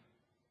blind.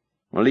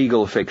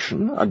 Legal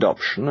fiction,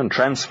 adoption, and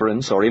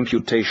transference or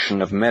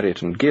imputation of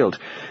merit and guilt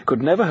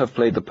could never have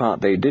played the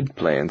part they did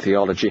play in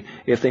theology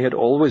if they had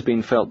always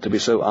been felt to be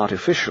so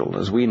artificial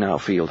as we now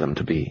feel them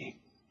to be.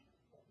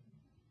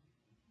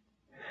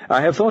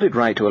 I have thought it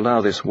right to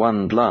allow this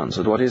one glance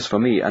at what is for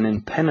me an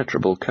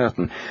impenetrable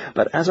curtain,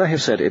 but as I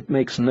have said, it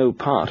makes no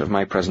part of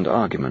my present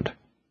argument.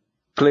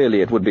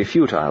 Clearly it would be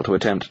futile to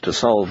attempt to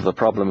solve the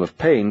problem of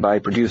pain by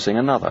producing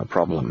another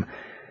problem.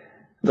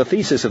 The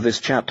thesis of this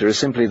chapter is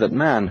simply that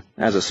man,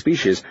 as a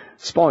species,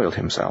 spoiled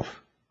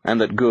himself,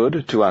 and that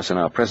good, to us in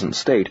our present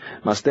state,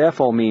 must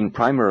therefore mean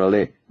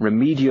primarily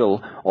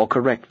remedial or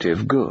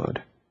corrective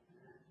good.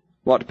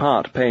 What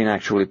part pain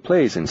actually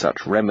plays in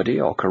such remedy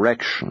or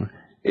correction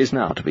is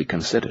now to be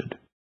considered.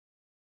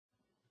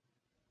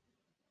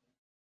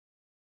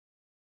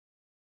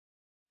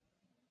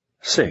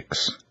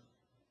 (6)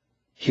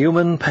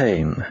 Human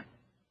pain.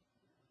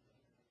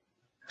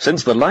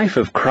 Since the life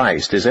of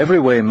Christ is every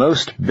way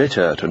most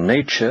bitter to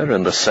nature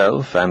and the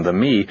self and the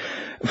me,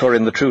 for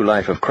in the true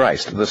life of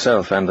Christ the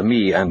self and the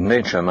me and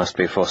nature must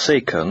be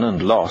forsaken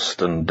and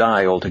lost and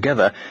die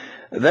altogether,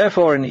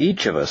 therefore in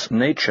each of us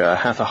nature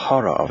hath a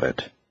horror of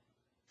it.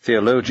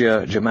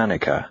 Theologia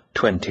Germanica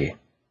 20.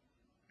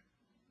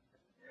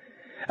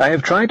 I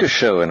have tried to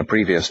show in a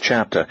previous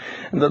chapter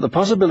that the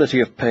possibility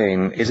of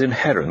pain is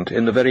inherent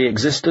in the very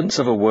existence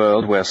of a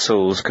world where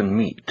souls can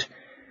meet.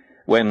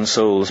 When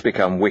souls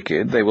become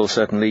wicked, they will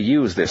certainly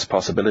use this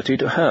possibility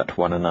to hurt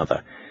one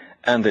another,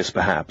 and this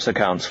perhaps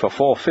accounts for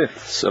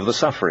 4/5 of the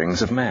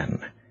sufferings of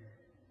men.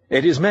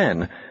 It is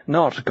men,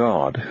 not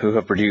God, who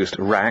have produced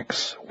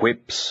racks,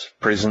 whips,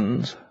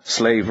 prisons,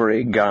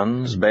 slavery,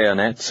 guns,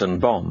 bayonets,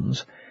 and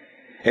bombs.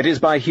 It is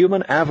by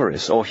human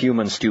avarice or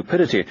human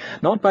stupidity,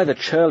 not by the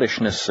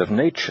churlishness of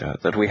nature,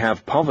 that we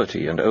have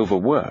poverty and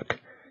overwork.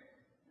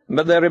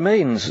 But there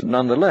remains,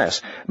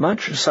 nonetheless,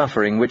 much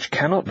suffering which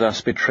cannot thus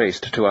be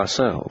traced to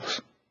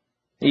ourselves.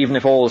 Even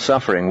if all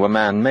suffering were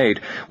man-made,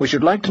 we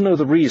should like to know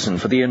the reason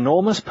for the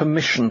enormous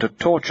permission to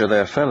torture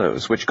their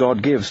fellows which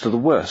God gives to the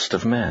worst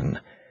of men.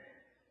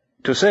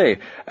 To say,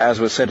 as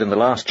was said in the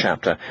last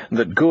chapter,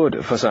 that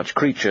good for such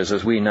creatures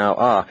as we now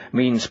are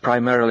means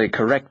primarily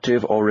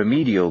corrective or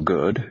remedial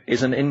good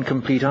is an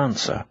incomplete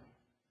answer.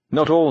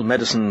 Not all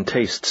medicine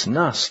tastes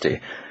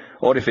nasty,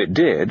 or if it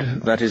did,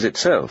 that is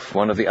itself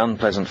one of the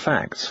unpleasant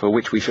facts for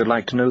which we should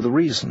like to know the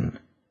reason.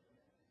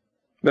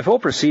 Before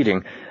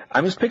proceeding,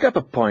 I must pick up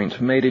a point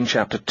made in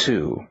Chapter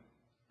 2.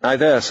 I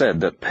there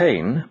said that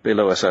pain,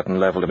 below a certain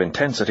level of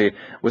intensity,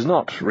 was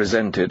not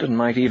resented and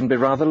might even be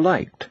rather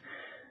liked.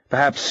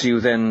 Perhaps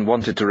you then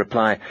wanted to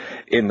reply,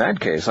 "In that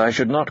case I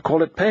should not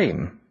call it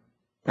pain."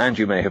 And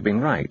you may have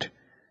been right.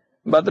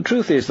 But the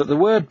truth is that the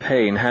word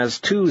pain has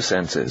two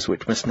senses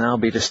which must now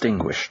be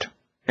distinguished.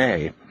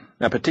 A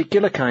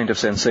particular kind of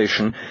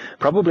sensation,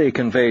 probably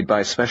conveyed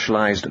by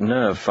specialized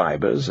nerve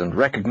fibers and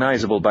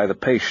recognizable by the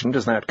patient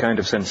as that kind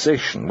of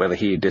sensation, whether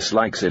he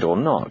dislikes it or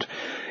not.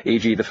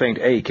 E.g., the faint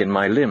ache in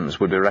my limbs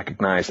would be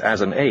recognized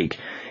as an ache,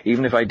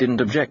 even if I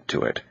didn't object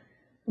to it.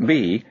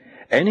 B,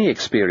 any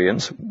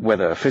experience,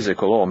 whether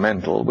physical or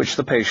mental, which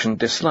the patient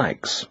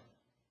dislikes.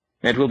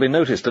 It will be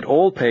noticed that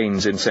all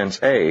pains in sense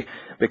A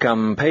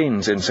become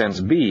pains in sense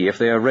B if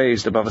they are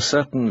raised above a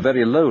certain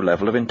very low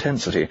level of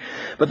intensity,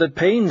 but that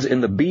pains in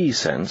the B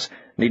sense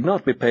need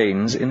not be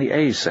pains in the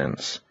A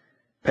sense.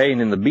 Pain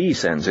in the B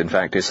sense, in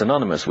fact, is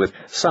synonymous with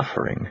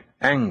suffering,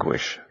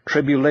 anguish,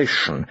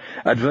 tribulation,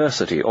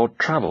 adversity, or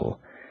trouble,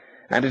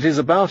 and it is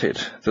about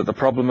it that the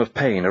problem of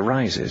pain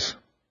arises.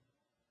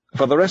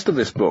 For the rest of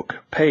this book,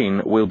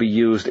 pain will be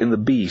used in the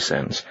B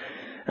sense,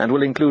 and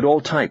will include all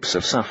types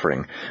of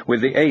suffering. With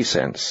the A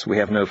sense, we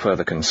have no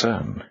further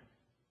concern.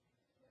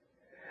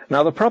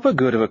 Now, the proper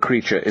good of a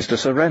creature is to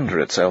surrender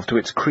itself to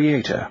its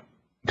Creator,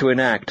 to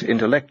enact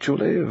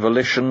intellectually,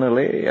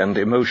 volitionally, and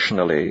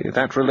emotionally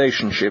that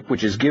relationship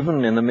which is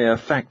given in the mere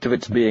fact of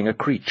its being a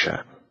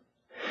creature.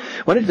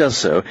 When it does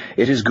so,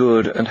 it is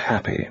good and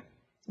happy.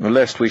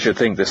 Lest we should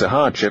think this a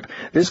hardship,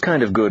 this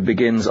kind of good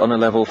begins on a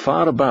level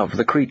far above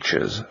the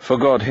creatures, for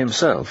God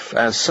himself,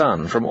 as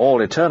Son, from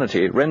all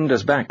eternity,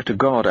 renders back to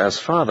God as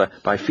Father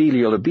by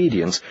filial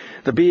obedience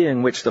the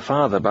being which the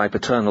Father by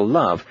paternal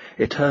love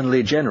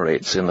eternally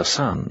generates in the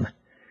Son.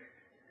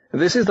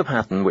 This is the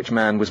pattern which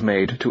man was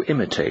made to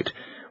imitate,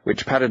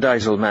 which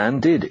paradisal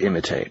man did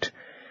imitate.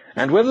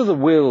 And whether the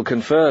will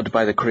conferred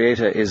by the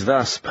Creator is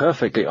thus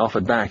perfectly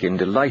offered back in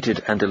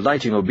delighted and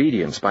delighting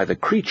obedience by the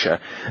creature,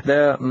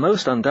 there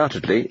most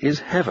undoubtedly is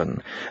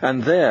heaven,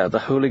 and there the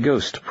Holy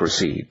Ghost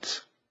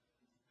proceeds.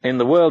 In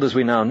the world as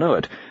we now know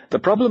it, the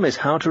problem is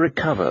how to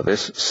recover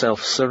this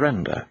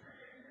self-surrender.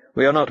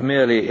 We are not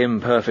merely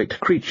imperfect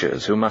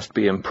creatures who must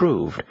be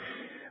improved.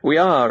 We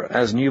are,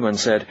 as Newman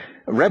said,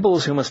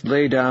 rebels who must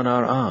lay down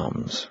our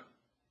arms.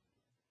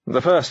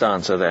 The first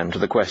answer, then, to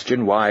the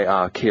question why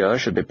our cure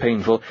should be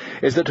painful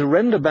is that to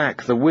render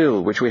back the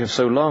will which we have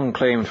so long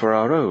claimed for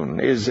our own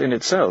is, in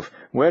itself,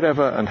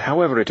 wherever and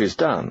however it is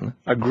done,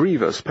 a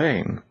grievous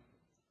pain.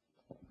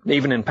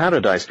 Even in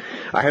paradise,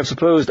 I have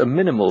supposed a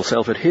minimal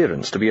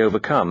self-adherence to be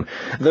overcome,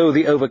 though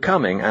the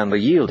overcoming and the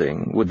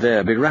yielding would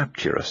there be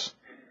rapturous.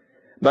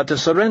 But to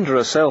surrender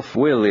a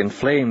self-will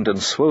inflamed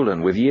and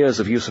swollen with years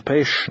of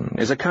usurpation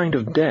is a kind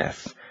of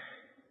death.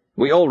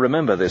 We all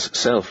remember this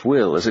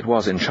self-will as it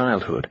was in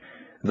childhood,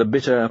 the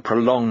bitter,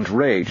 prolonged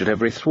rage at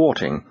every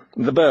thwarting,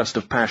 the burst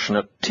of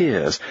passionate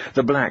tears,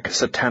 the black,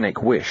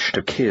 satanic wish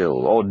to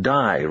kill or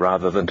die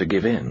rather than to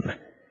give in.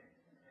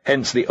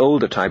 Hence the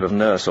older type of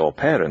nurse or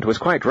parent was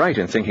quite right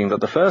in thinking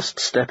that the first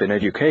step in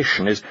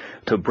education is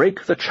to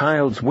break the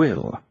child's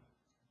will.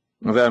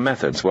 Their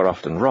methods were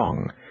often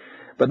wrong,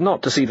 but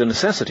not to see the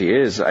necessity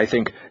is, I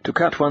think, to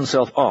cut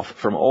oneself off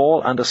from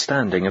all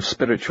understanding of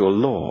spiritual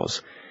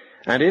laws.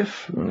 And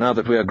if, now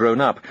that we are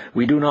grown up,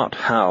 we do not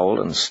howl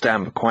and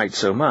stamp quite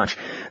so much,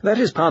 that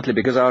is partly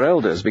because our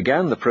elders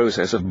began the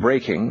process of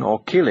breaking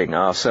or killing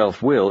our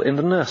self-will in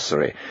the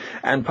nursery,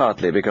 and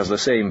partly because the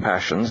same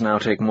passions now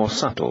take more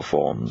subtle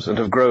forms, and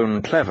have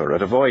grown clever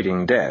at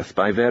avoiding death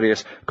by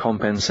various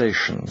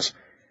compensations.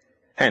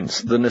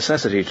 Hence the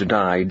necessity to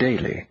die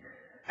daily.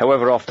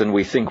 However often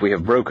we think we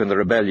have broken the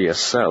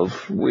rebellious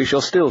self, we shall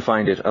still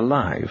find it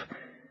alive.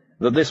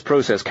 That this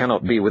process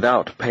cannot be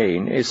without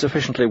pain is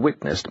sufficiently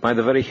witnessed by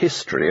the very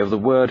history of the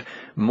word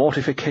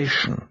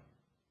mortification.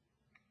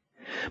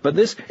 But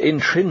this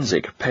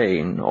intrinsic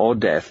pain or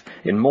death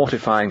in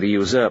mortifying the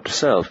usurped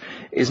self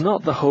is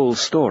not the whole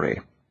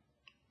story.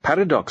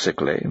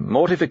 Paradoxically,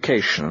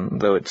 mortification,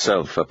 though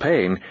itself a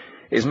pain,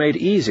 is made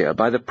easier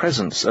by the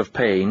presence of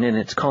pain in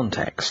its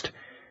context.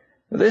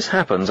 This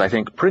happens, I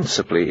think,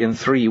 principally in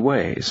three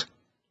ways.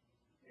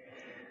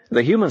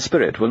 The human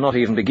spirit will not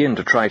even begin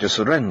to try to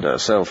surrender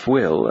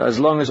self-will as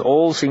long as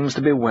all seems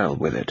to be well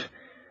with it.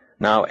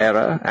 Now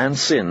error and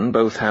sin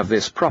both have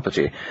this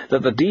property,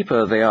 that the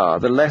deeper they are,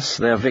 the less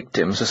their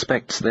victim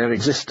suspects their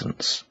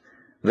existence.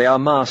 They are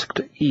masked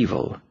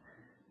evil.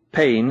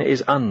 Pain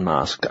is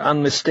unmasked,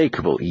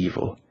 unmistakable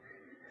evil.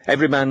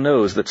 Every man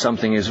knows that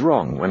something is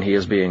wrong when he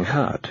is being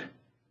hurt.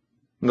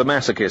 The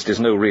masochist is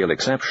no real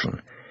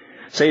exception.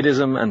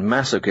 Sadism and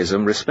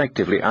masochism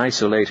respectively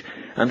isolate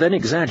and then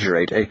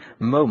exaggerate a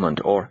moment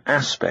or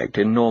aspect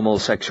in normal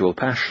sexual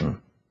passion.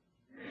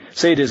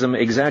 Sadism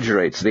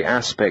exaggerates the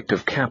aspect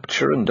of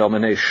capture and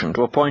domination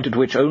to a point at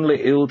which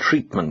only ill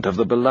treatment of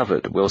the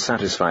beloved will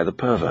satisfy the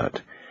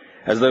pervert,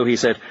 as though he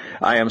said,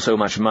 "I am so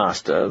much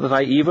master that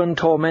I even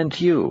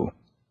torment you."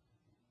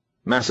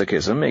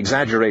 Masochism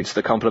exaggerates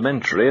the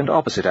complementary and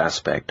opposite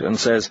aspect and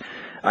says,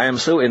 "I am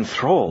so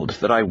enthralled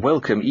that I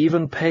welcome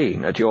even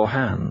pain at your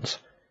hands."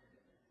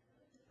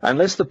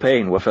 Unless the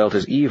pain were felt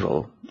as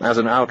evil, as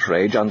an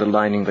outrage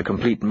underlining the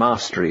complete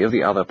mastery of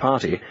the other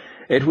party,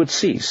 it would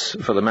cease,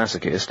 for the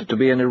masochist, to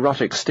be an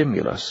erotic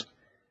stimulus.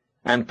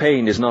 And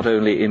pain is not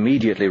only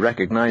immediately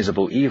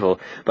recognizable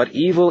evil, but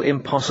evil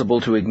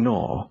impossible to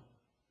ignore.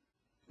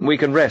 We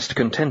can rest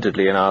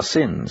contentedly in our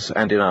sins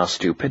and in our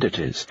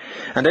stupidities,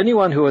 and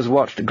anyone who has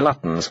watched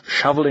gluttons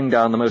shoveling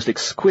down the most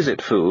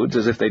exquisite foods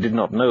as if they did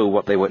not know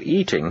what they were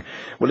eating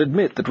will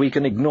admit that we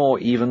can ignore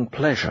even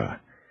pleasure.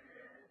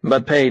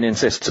 But pain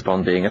insists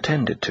upon being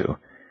attended to.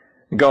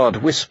 God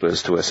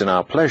whispers to us in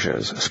our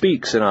pleasures,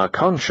 speaks in our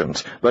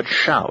conscience, but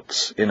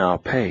shouts in our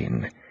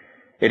pain.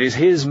 It is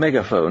his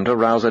megaphone to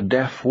rouse a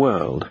deaf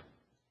world.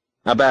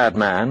 A bad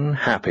man,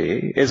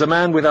 happy, is a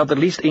man without the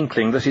least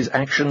inkling that his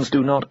actions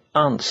do not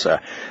answer,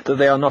 that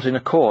they are not in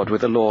accord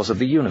with the laws of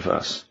the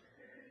universe.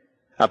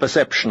 A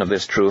perception of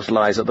this truth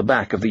lies at the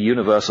back of the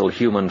universal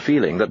human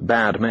feeling that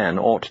bad men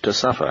ought to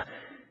suffer.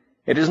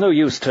 It is no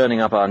use turning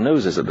up our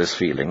noses at this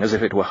feeling as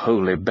if it were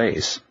wholly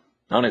base.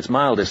 On its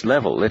mildest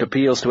level, it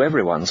appeals to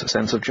everyone's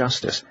sense of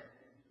justice.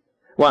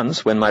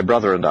 Once, when my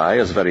brother and I,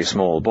 as very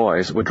small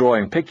boys, were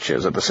drawing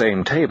pictures at the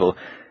same table,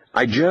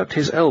 I jerked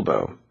his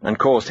elbow and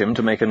caused him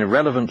to make an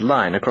irrelevant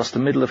line across the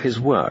middle of his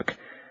work.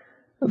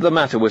 The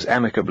matter was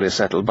amicably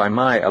settled by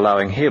my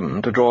allowing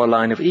him to draw a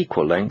line of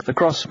equal length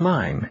across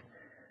mine.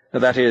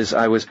 That is,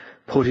 I was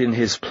put in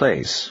his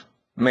place,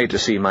 made to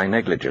see my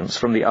negligence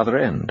from the other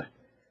end.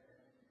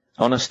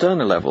 On a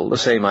sterner level, the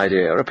same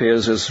idea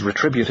appears as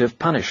retributive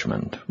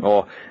punishment,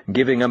 or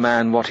giving a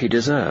man what he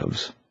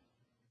deserves.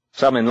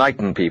 Some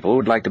enlightened people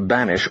would like to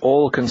banish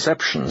all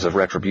conceptions of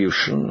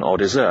retribution or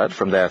desert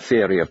from their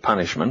theory of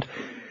punishment,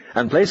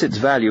 and place its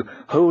value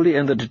wholly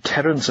in the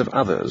deterrence of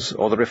others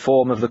or the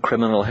reform of the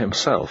criminal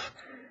himself.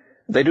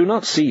 They do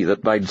not see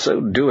that by so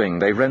doing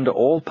they render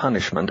all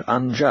punishment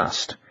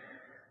unjust.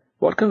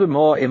 What can be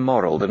more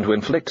immoral than to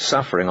inflict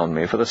suffering on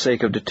me for the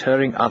sake of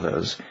deterring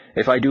others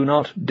if I do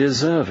not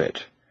deserve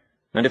it?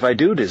 And if I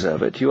do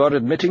deserve it, you are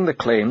admitting the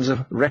claims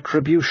of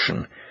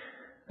retribution.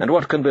 And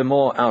what can be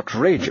more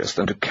outrageous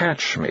than to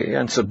catch me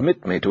and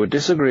submit me to a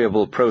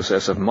disagreeable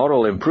process of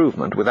moral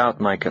improvement without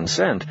my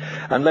consent,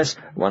 unless,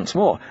 once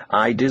more,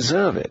 I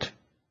deserve it?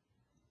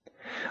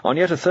 On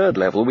yet a third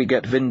level we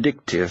get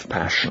vindictive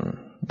passion,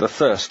 the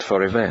thirst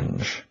for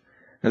revenge.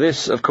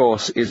 This, of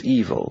course, is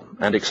evil,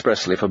 and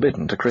expressly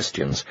forbidden to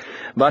Christians,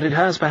 but it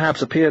has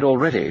perhaps appeared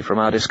already from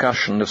our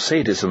discussion of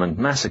sadism and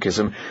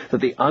masochism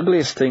that the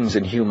ugliest things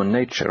in human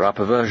nature are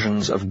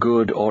perversions of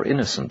good or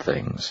innocent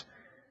things.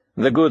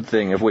 The good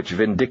thing of which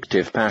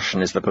vindictive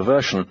passion is the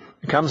perversion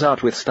comes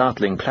out with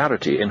startling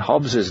clarity in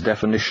Hobbes's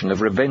definition of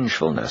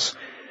revengefulness: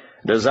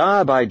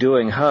 desire by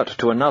doing hurt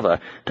to another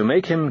to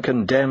make him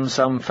condemn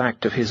some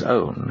fact of his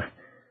own.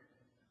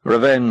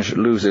 Revenge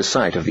loses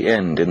sight of the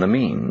end in the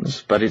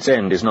means, but its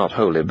end is not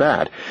wholly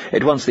bad.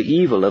 It wants the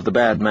evil of the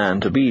bad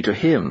man to be to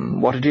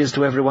him what it is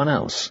to everyone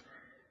else.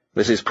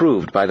 This is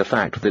proved by the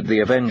fact that the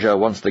avenger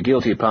wants the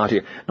guilty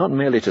party not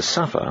merely to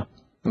suffer,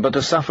 but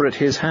to suffer at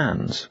his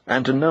hands,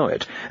 and to know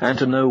it, and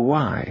to know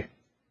why.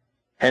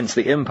 Hence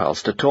the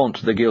impulse to taunt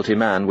the guilty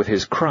man with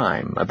his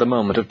crime at the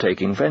moment of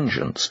taking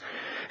vengeance.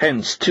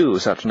 Hence, too,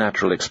 such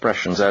natural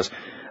expressions as,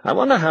 "I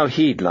wonder how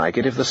he'd like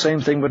it if the same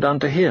thing were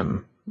done to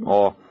him,"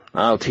 or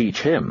 "I'll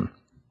teach him."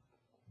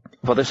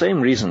 For the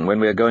same reason, when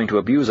we are going to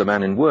abuse a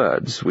man in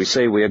words, we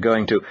say we are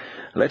going to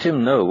let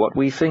him know what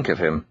we think of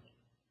him.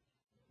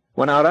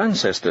 When our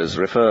ancestors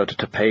referred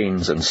to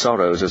pains and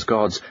sorrows as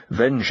God's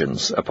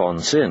vengeance upon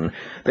sin,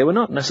 they were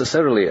not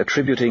necessarily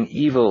attributing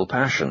evil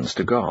passions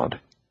to God.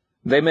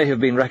 They may have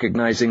been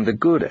recognizing the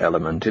good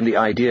element in the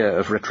idea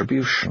of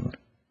retribution.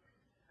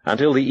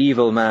 Until the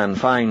evil man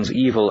finds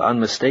evil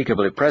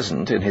unmistakably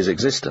present in his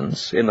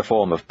existence, in the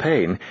form of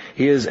pain,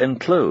 he is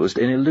enclosed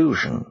in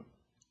illusion.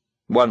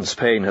 Once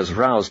pain has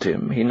roused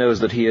him, he knows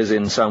that he is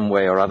in some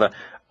way or other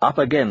up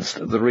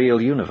against the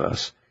real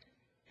universe.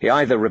 He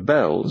either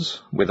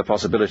rebels, with the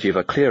possibility of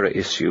a clearer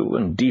issue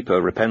and deeper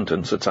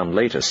repentance at some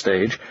later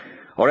stage,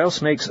 or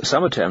else makes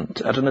some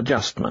attempt at an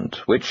adjustment,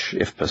 which,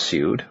 if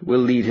pursued, will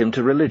lead him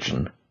to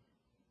religion.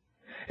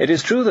 It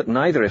is true that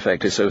neither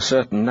effect is so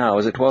certain now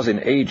as it was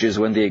in ages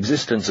when the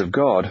existence of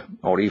God,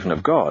 or even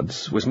of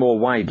gods, was more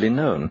widely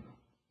known.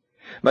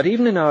 But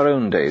even in our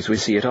own days we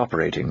see it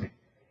operating.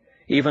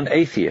 Even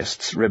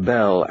atheists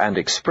rebel and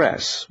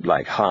express,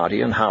 like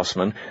Hardy and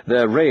Houseman,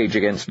 their rage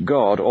against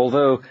God,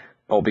 although,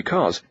 or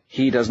because,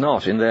 he does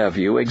not, in their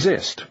view,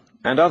 exist.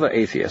 And other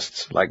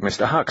atheists, like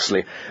Mr.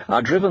 Huxley,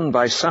 are driven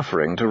by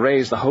suffering to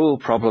raise the whole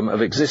problem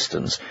of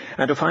existence,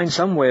 and to find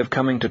some way of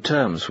coming to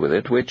terms with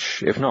it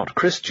which, if not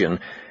Christian,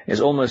 is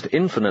almost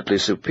infinitely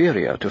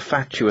superior to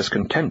fatuous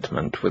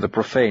contentment with a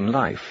profane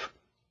life.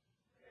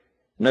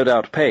 No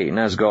doubt pain,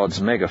 as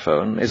God's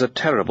megaphone, is a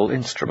terrible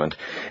instrument.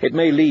 It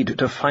may lead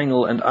to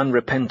final and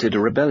unrepented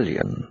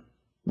rebellion.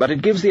 But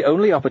it gives the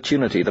only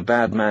opportunity the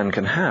bad man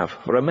can have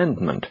for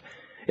amendment.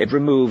 It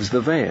removes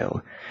the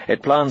veil.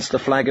 It plants the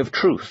flag of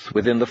truth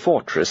within the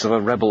fortress of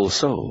a rebel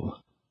soul.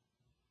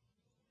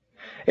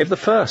 If the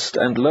first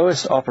and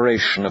lowest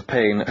operation of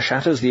pain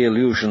shatters the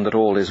illusion that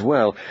all is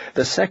well,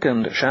 the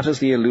second shatters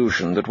the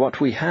illusion that what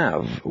we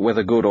have,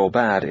 whether good or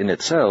bad in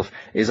itself,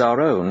 is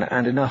our own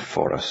and enough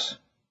for us.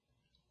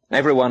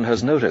 Everyone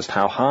has noticed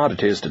how hard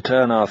it is to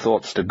turn our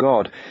thoughts to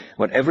God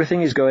when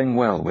everything is going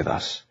well with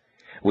us.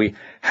 We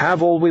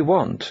have all we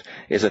want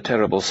is a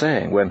terrible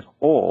saying when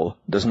all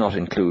does not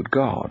include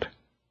God.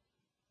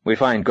 We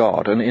find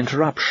God an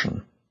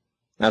interruption.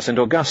 As St.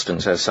 Augustine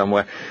says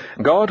somewhere,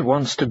 God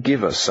wants to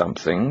give us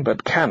something,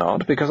 but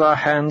cannot because our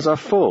hands are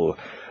full.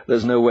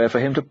 There's nowhere for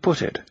him to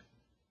put it.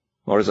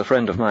 Or as a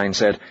friend of mine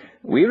said,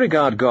 we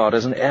regard God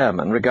as an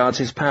airman regards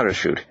his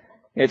parachute.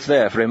 It's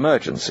there for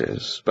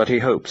emergencies, but he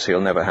hopes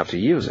he'll never have to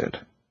use it.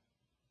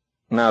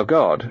 Now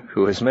God,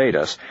 who has made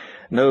us,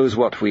 knows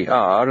what we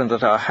are and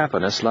that our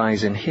happiness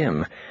lies in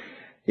him.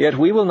 Yet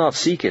we will not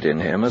seek it in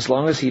him as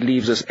long as he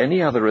leaves us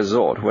any other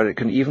resort where it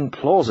can even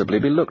plausibly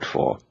be looked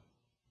for.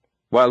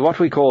 While what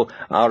we call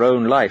our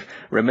own life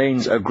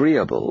remains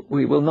agreeable,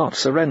 we will not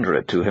surrender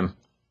it to him.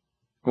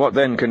 What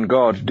then can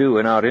God do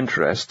in our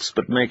interests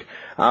but make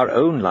our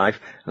own life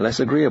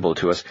less agreeable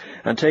to us,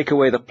 and take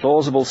away the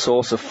plausible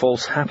source of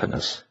false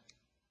happiness?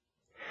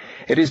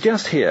 It is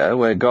just here,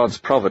 where God's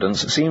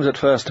providence seems at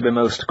first to be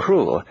most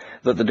cruel,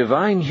 that the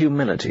divine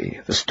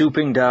humility, the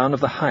stooping down of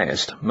the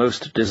highest,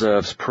 most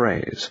deserves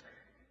praise.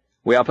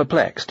 We are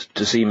perplexed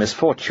to see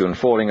misfortune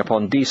falling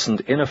upon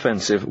decent,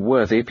 inoffensive,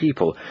 worthy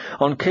people,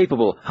 on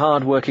capable,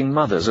 hard-working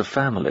mothers of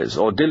families,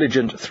 or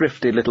diligent,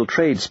 thrifty little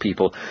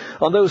tradespeople,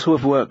 on those who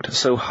have worked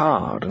so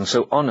hard and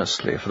so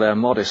honestly for their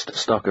modest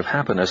stock of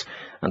happiness,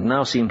 and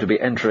now seem to be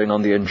entering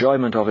on the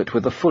enjoyment of it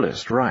with the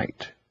fullest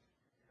right.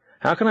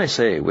 How can I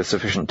say with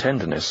sufficient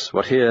tenderness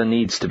what here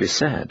needs to be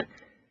said?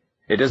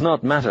 It does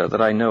not matter that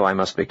I know I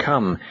must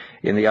become,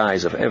 in the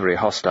eyes of every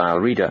hostile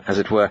reader, as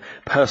it were,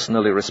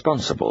 personally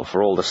responsible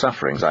for all the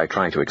sufferings I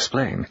try to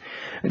explain,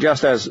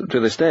 just as, to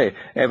this day,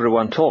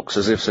 everyone talks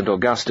as if St.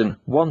 Augustine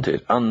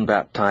wanted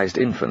unbaptized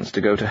infants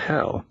to go to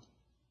hell.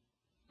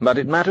 But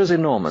it matters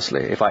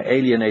enormously if I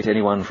alienate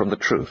anyone from the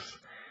truth.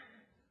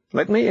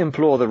 Let me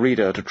implore the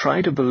reader to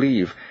try to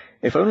believe,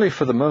 if only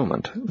for the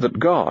moment, that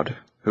God,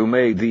 who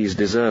made these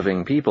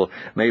deserving people,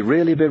 may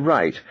really be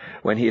right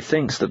when he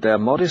thinks that their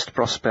modest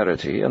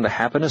prosperity and the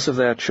happiness of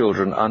their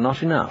children are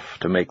not enough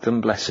to make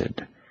them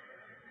blessed.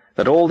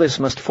 That all this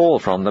must fall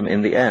from them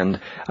in the end,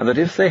 and that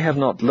if they have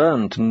not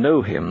learned to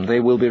know him,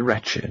 they will be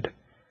wretched.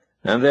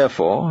 And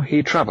therefore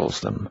he troubles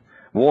them,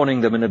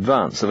 warning them in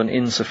advance of an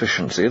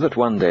insufficiency that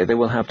one day they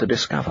will have to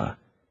discover.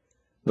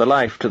 The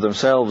life to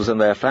themselves and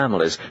their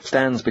families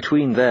stands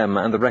between them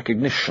and the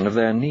recognition of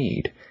their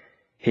need.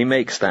 He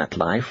makes that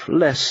life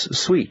less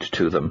sweet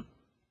to them.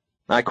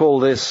 I call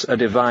this a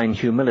divine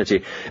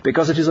humility,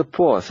 because it is a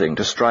poor thing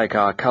to strike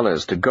our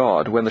colours to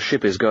God when the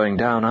ship is going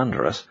down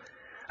under us,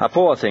 a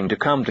poor thing to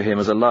come to him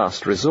as a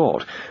last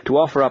resort, to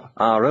offer up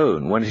our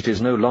own when it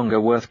is no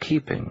longer worth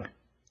keeping.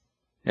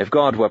 If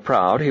God were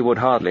proud, he would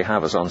hardly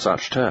have us on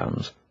such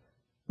terms.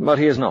 But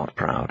he is not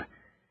proud.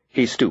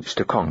 He stoops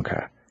to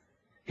conquer.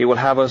 He will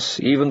have us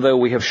even though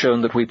we have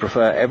shown that we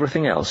prefer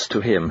everything else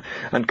to him,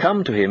 and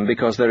come to him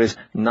because there is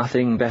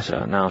nothing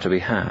better now to be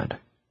had.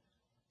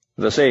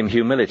 The same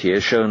humility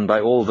is shown by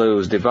all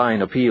those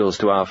divine appeals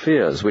to our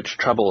fears which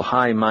trouble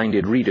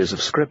high-minded readers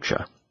of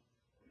Scripture.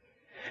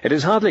 It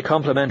is hardly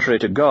complimentary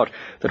to God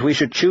that we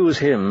should choose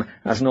him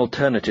as an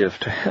alternative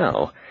to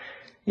hell,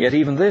 yet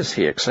even this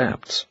he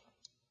accepts.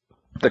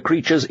 The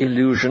creature's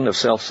illusion of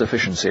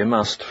self-sufficiency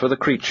must, for the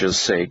creature's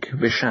sake,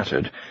 be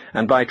shattered,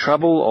 and by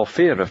trouble or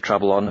fear of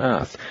trouble on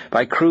earth,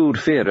 by crude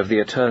fear of the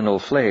eternal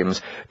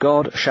flames,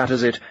 God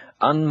shatters it,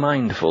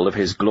 unmindful of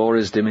his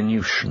glory's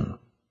diminution.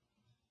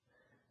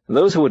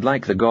 Those who would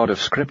like the God of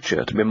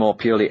Scripture to be more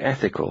purely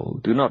ethical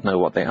do not know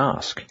what they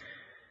ask.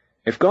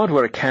 If God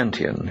were a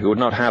Kantian who would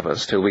not have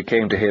us till we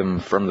came to him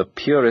from the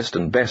purest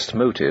and best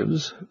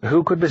motives,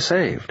 who could be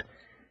saved?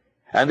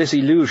 And this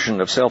illusion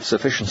of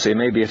self-sufficiency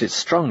may be at its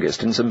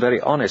strongest in some very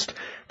honest,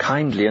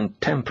 kindly and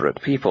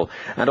temperate people,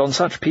 and on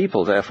such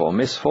people, therefore,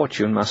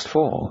 misfortune must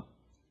fall.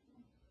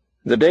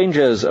 The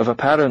dangers of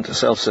apparent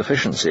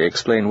self-sufficiency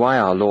explain why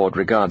our Lord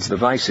regards the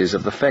vices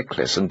of the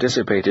feckless and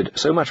dissipated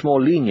so much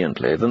more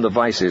leniently than the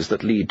vices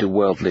that lead to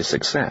worldly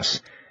success.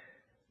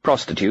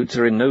 Prostitutes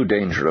are in no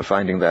danger of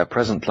finding their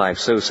present life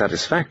so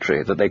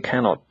satisfactory that they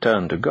cannot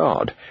turn to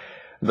God.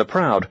 The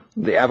proud,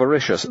 the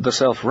avaricious, the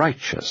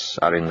self-righteous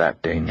are in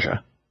that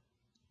danger.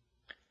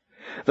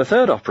 The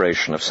third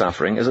operation of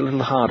suffering is a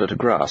little harder to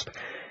grasp.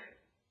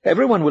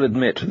 Everyone will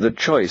admit that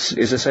choice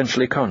is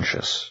essentially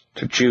conscious.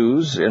 To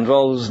choose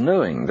involves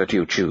knowing that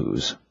you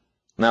choose.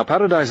 Now,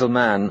 paradisal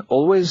man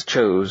always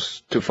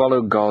chose to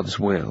follow God's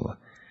will.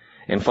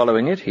 In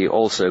following it, he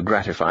also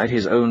gratified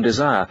his own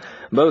desire,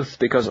 both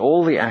because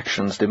all the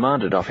actions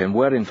demanded of him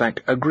were in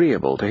fact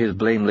agreeable to his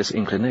blameless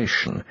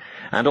inclination,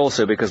 and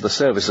also because the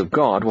service of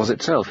God was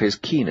itself his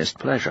keenest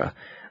pleasure,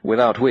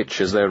 without which,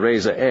 as their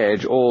razor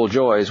edge, all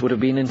joys would have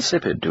been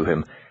insipid to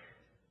him.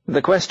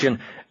 The question,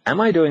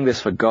 am I doing this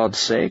for God's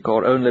sake,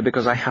 or only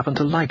because I happen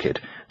to like it,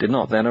 did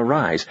not then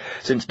arise,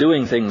 since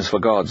doing things for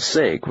God's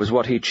sake was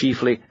what he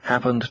chiefly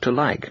happened to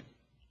like.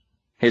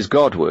 His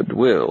Godward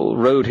will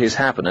rode his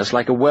happiness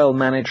like a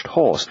well-managed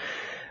horse,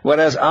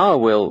 whereas our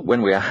will,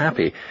 when we are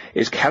happy,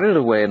 is carried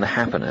away in the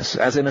happiness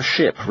as in a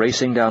ship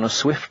racing down a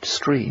swift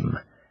stream.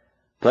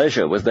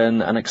 Pleasure was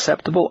then an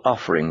acceptable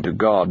offering to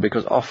God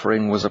because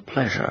offering was a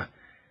pleasure.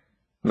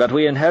 But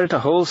we inherit a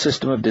whole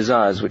system of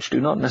desires which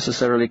do not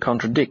necessarily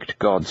contradict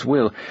God's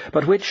will,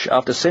 but which,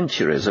 after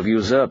centuries of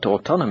usurped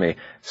autonomy,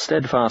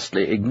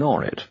 steadfastly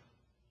ignore it.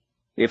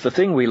 If the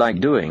thing we like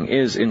doing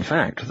is, in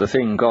fact, the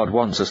thing God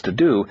wants us to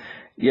do,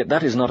 yet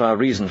that is not our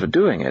reason for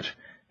doing it,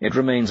 it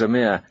remains a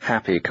mere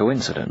happy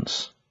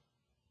coincidence.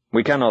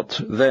 We cannot,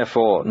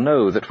 therefore,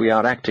 know that we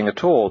are acting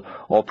at all,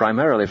 or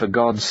primarily for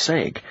God's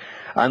sake,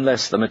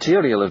 unless the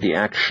material of the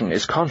action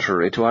is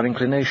contrary to our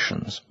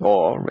inclinations,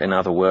 or, in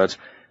other words,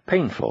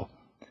 painful.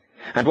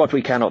 And what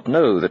we cannot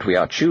know that we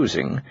are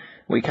choosing,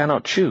 we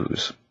cannot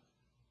choose.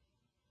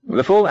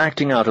 The full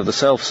acting out of the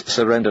self's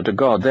surrender to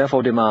God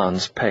therefore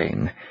demands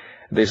pain.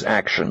 This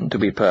action, to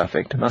be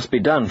perfect, must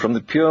be done from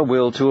the pure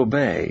will to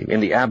obey,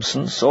 in the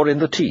absence or in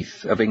the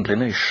teeth of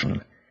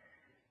inclination.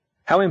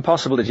 How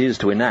impossible it is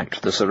to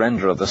enact the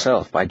surrender of the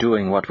self by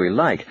doing what we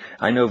like,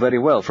 I know very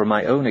well from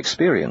my own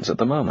experience at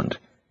the moment.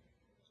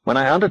 When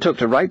I undertook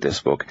to write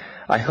this book,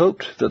 I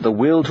hoped that the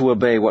will to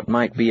obey what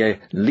might be a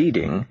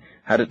leading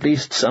had at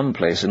least some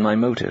place in my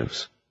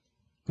motives.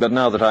 But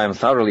now that I am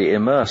thoroughly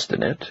immersed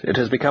in it, it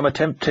has become a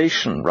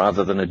temptation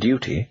rather than a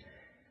duty.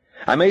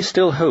 I may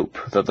still hope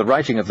that the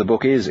writing of the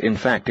book is, in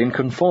fact, in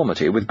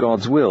conformity with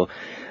God's will,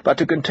 but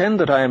to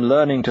contend that I am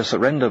learning to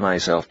surrender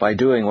myself by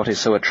doing what is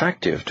so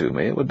attractive to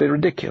me would be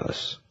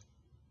ridiculous.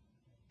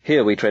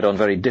 Here we tread on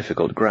very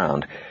difficult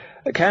ground.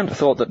 Kant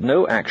thought that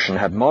no action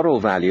had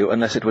moral value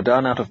unless it were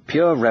done out of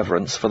pure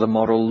reverence for the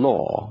moral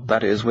law,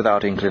 that is,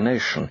 without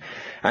inclination,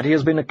 and he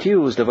has been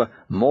accused of a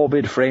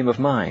morbid frame of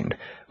mind,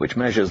 which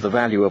measures the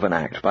value of an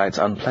act by its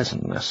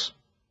unpleasantness.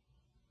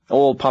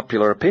 All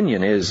popular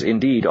opinion is,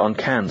 indeed, on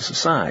Kant's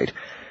side.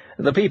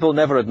 The people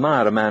never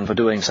admire a man for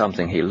doing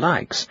something he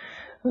likes.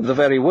 The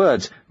very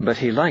words, "but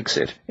he likes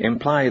it,"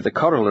 imply the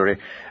corollary,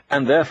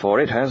 "and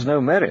therefore it has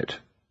no merit."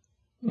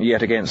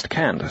 Yet against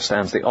Kant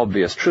stands the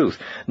obvious truth,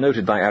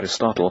 noted by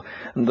Aristotle,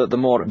 that the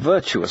more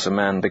virtuous a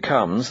man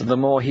becomes, the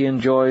more he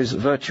enjoys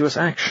virtuous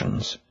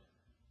actions.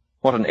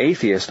 What an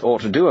atheist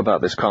ought to do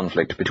about this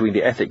conflict between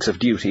the ethics of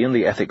duty and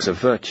the ethics of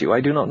virtue,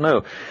 I do not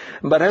know,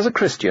 but as a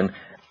Christian,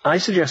 I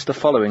suggest the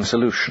following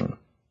solution.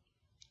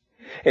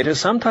 It has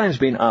sometimes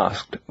been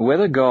asked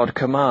whether God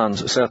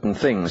commands certain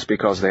things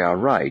because they are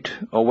right,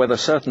 or whether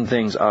certain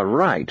things are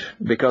right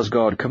because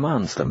God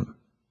commands them.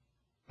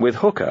 With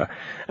Hooker,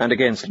 and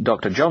against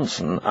Dr.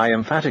 Johnson, I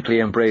emphatically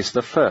embrace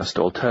the first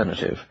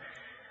alternative.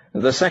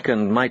 The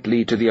second might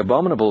lead to the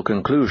abominable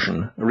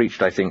conclusion,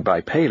 reached I think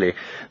by Paley,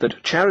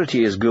 that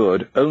charity is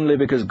good only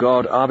because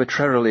God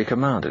arbitrarily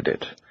commanded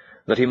it,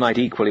 that he might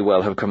equally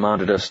well have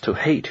commanded us to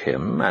hate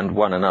him and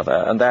one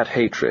another, and that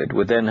hatred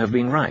would then have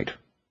been right.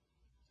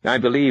 I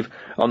believe,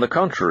 on the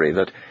contrary,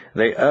 that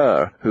they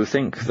err who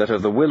think that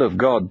of the will of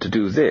God to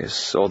do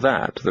this or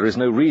that there is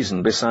no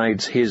reason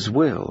besides his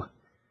will.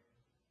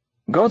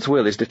 God's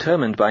will is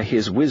determined by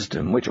his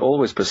wisdom, which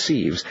always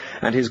perceives,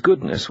 and his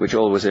goodness, which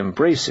always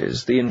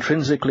embraces, the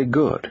intrinsically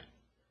good.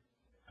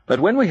 But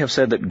when we have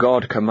said that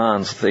God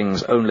commands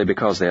things only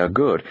because they are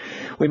good,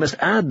 we must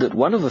add that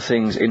one of the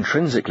things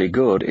intrinsically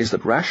good is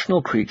that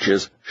rational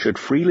creatures should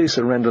freely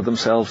surrender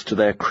themselves to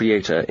their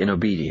Creator in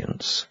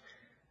obedience.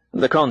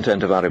 The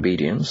content of our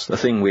obedience, the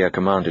thing we are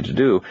commanded to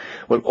do,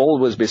 will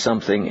always be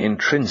something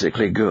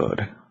intrinsically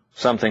good,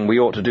 something we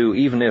ought to do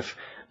even if,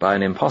 by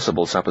an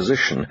impossible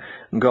supposition,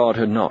 God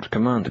had not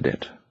commanded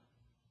it.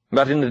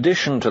 But in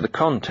addition to the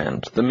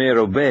content, the mere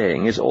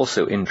obeying is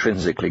also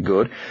intrinsically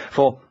good,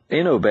 for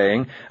in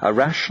obeying, a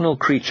rational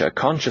creature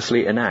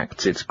consciously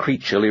enacts its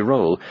creaturely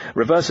role,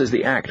 reverses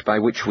the act by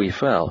which we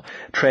fell,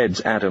 treads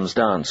Adam's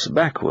dance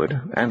backward,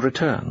 and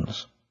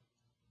returns.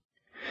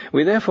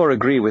 We therefore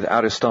agree with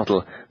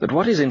Aristotle that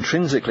what is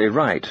intrinsically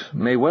right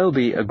may well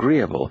be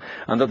agreeable,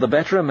 and that the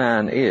better a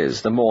man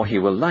is, the more he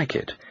will like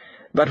it.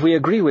 But we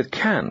agree with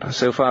Kant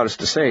so far as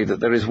to say that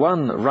there is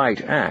one right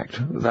act,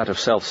 that of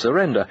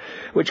self-surrender,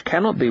 which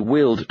cannot be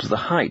willed to the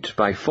height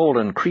by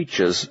fallen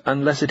creatures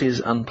unless it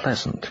is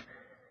unpleasant.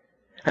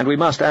 And we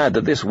must add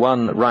that this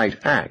one right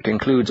act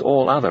includes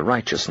all other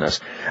righteousness,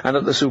 and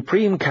that the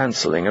supreme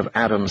cancelling of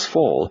Adam's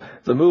fall,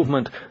 the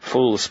movement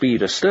full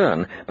speed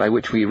astern, by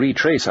which we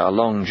retrace our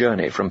long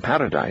journey from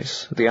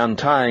paradise, the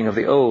untying of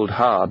the old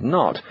hard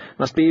knot,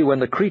 must be when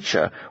the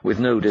creature, with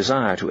no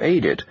desire to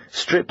aid it,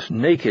 stripped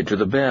naked to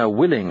the bare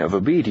willing of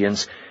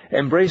obedience,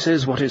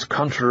 embraces what is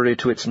contrary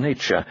to its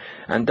nature,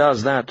 and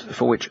does that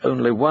for which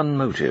only one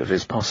motive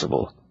is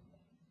possible.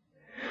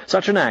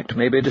 Such an act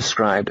may be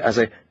described as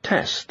a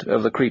test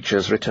of the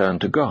creature's return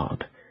to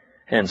God.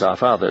 Hence our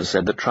fathers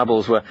said that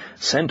troubles were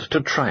sent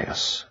to try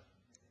us.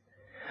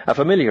 A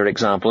familiar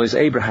example is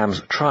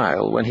Abraham's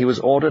trial when he was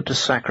ordered to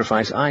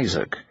sacrifice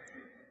Isaac.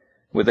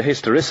 With the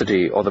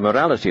historicity or the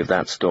morality of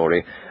that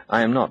story,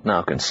 I am not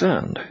now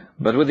concerned,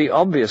 but with the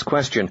obvious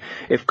question,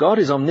 if God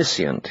is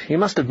omniscient, he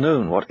must have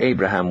known what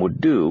Abraham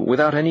would do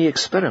without any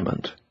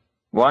experiment.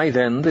 Why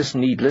then this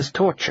needless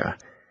torture?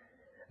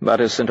 But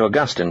as St.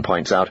 Augustine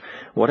points out,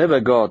 whatever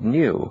God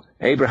knew,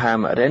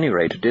 Abraham at any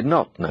rate did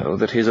not know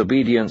that his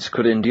obedience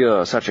could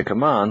endure such a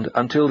command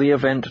until the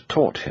event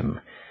taught him,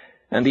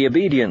 and the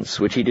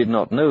obedience which he did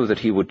not know that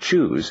he would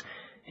choose,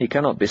 he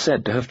cannot be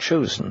said to have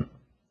chosen.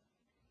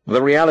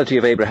 The reality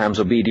of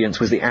Abraham's obedience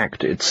was the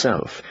act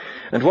itself,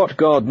 and what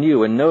God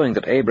knew in knowing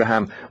that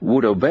Abraham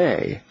would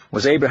obey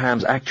was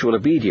Abraham's actual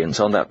obedience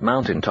on that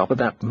mountain-top at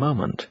that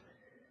moment.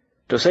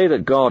 To say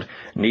that God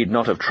need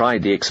not have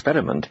tried the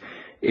experiment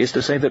is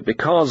to say that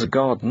because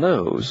God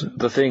knows,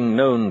 the thing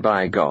known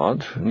by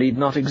God need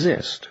not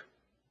exist.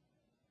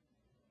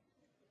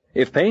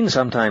 If pain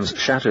sometimes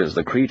shatters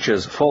the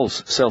creature's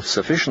false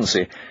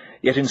self-sufficiency,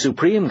 yet in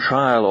supreme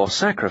trial or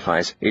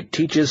sacrifice it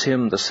teaches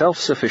him the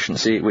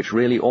self-sufficiency which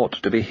really ought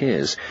to be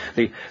his,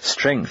 the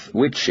strength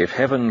which, if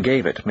heaven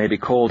gave it, may be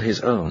called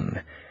his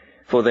own.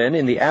 For then,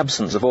 in the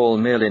absence of all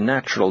merely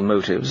natural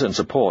motives and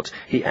supports,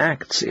 he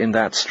acts in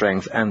that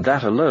strength, and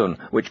that alone,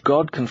 which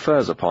God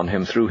confers upon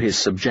him through his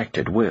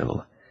subjected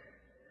will.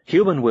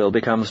 Human will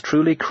becomes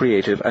truly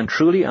creative and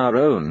truly our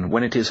own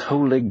when it is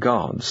wholly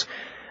God's,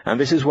 and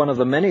this is one of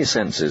the many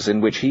senses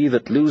in which he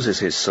that loses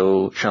his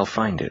soul shall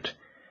find it.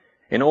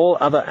 In all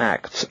other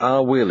acts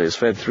our will is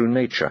fed through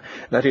nature,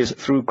 that is,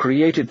 through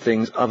created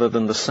things other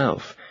than the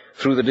self,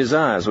 through the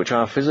desires which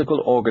our physical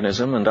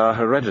organism and our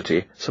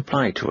heredity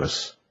supply to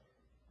us.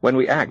 When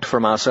we act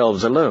from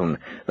ourselves alone,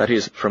 that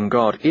is, from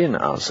God in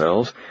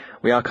ourselves,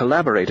 we are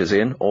collaborators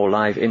in, or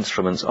live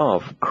instruments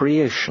of,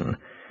 creation,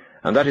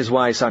 and that is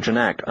why such an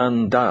act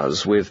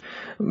undoes, with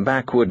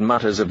backward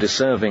mutters of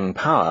deserving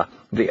power,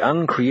 the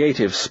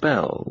uncreative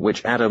spell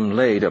which Adam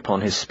laid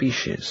upon his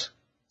species.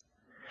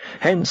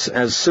 Hence,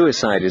 as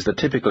suicide is the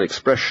typical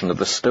expression of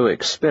the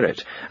Stoic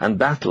spirit, and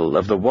battle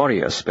of the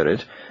warrior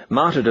spirit,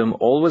 martyrdom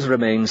always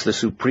remains the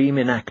supreme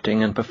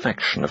enacting and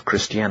perfection of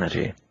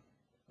Christianity.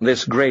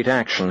 This great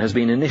action has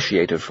been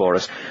initiated for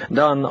us,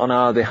 done on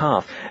our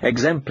behalf,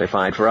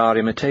 exemplified for our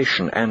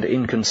imitation, and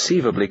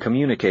inconceivably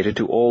communicated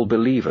to all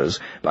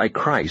believers by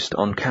Christ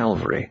on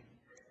Calvary.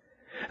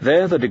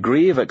 There the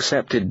degree of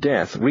accepted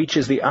death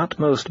reaches the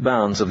utmost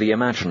bounds of the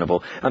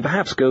imaginable, and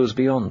perhaps goes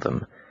beyond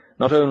them.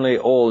 Not only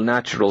all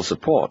natural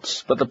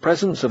supports, but the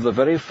presence of the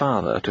very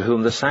Father to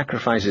whom the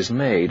sacrifice is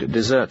made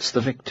deserts the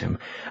victim,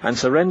 and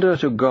surrender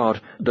to God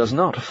does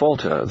not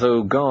falter,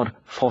 though God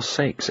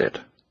forsakes it.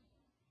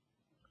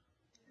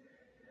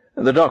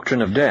 The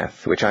doctrine of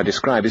death, which I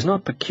describe, is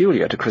not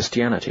peculiar to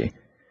Christianity.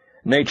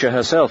 Nature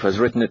herself has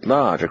written it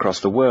large across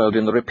the world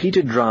in the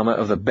repeated drama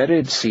of the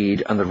buried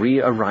seed and the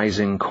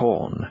re-arising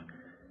corn.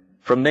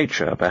 From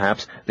nature,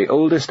 perhaps, the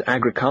oldest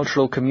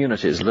agricultural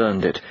communities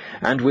learned it,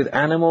 and with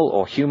animal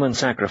or human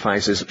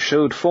sacrifices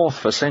showed forth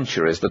for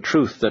centuries the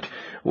truth that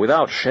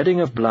without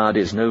shedding of blood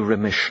is no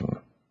remission.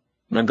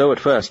 And though at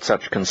first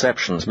such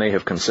conceptions may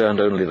have concerned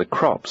only the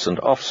crops and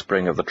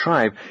offspring of the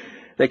tribe,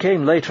 they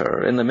came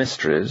later, in the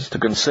mysteries, to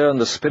concern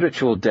the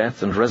spiritual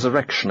death and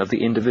resurrection of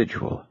the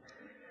individual.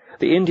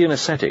 The Indian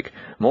ascetic,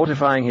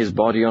 mortifying his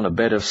body on a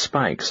bed of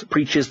spikes,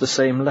 preaches the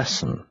same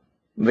lesson.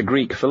 The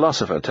Greek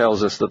philosopher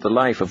tells us that the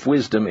life of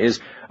wisdom is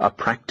a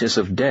practice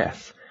of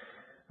death.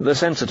 The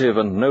sensitive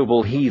and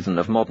noble heathen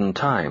of modern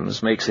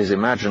times makes his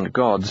imagined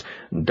gods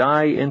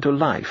die into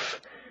life.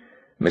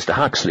 Mr.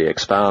 Huxley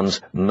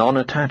expounds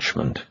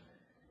non-attachment.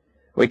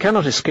 We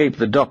cannot escape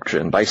the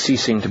doctrine by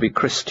ceasing to be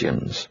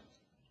Christians.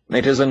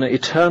 It is an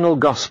eternal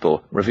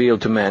gospel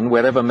revealed to men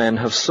wherever men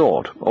have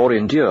sought or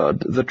endured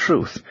the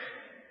truth.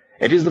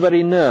 It is the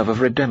very nerve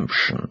of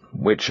redemption,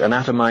 which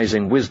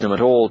anatomizing wisdom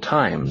at all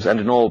times and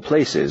in all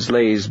places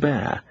lays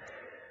bare.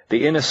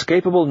 The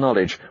inescapable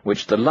knowledge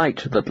which the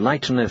light that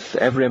lighteneth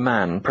every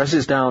man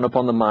presses down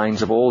upon the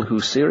minds of all who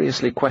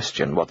seriously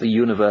question what the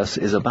universe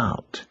is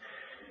about.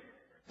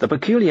 The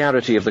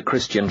peculiarity of the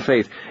Christian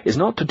faith is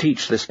not to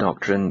teach this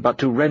doctrine, but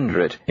to render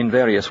it, in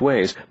various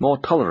ways, more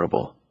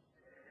tolerable.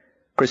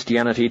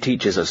 Christianity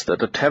teaches us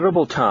that a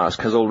terrible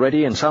task has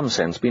already in some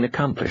sense been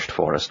accomplished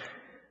for us,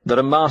 that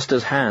a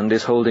master's hand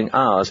is holding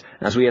ours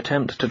as we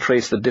attempt to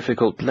trace the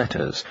difficult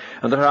letters,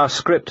 and that our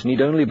script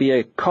need only be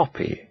a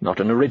copy,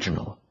 not an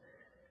original.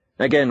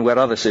 Again, where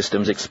other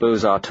systems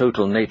expose our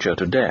total nature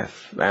to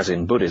death, as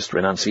in Buddhist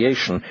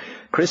renunciation,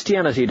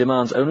 Christianity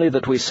demands only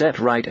that we set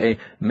right a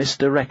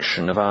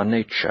misdirection of our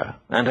nature,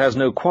 and has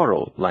no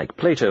quarrel, like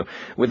Plato,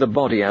 with the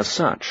body as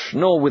such,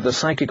 nor with the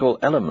psychical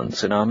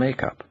elements in our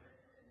make-up.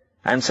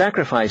 And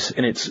sacrifice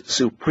in its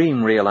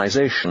supreme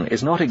realization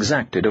is not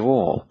exacted of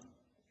all.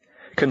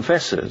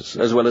 Confessors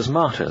as well as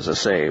martyrs are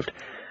saved,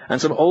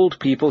 and some old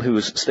people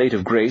whose state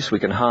of grace we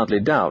can hardly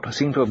doubt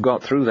seem to have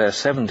got through their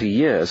 70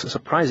 years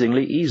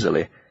surprisingly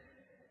easily.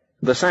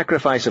 The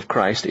sacrifice of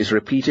Christ is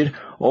repeated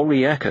or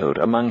re-echoed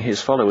among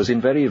his followers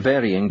in very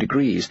varying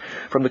degrees,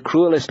 from the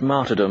cruelest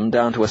martyrdom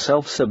down to a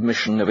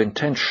self-submission of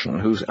intention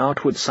whose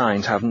outward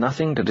signs have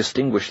nothing to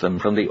distinguish them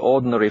from the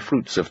ordinary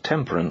fruits of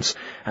temperance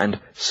and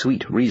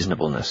sweet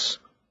reasonableness.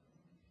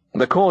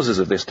 The causes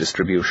of this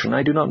distribution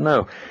I do not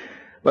know,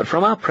 but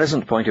from our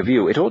present point of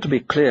view it ought to be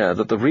clear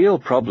that the real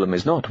problem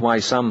is not why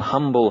some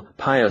humble,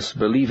 pious,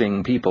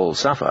 believing people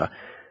suffer,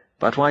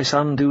 but why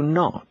some do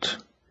not.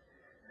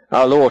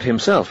 Our Lord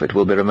himself, it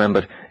will be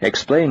remembered,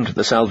 explained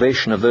the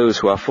salvation of those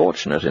who are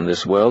fortunate in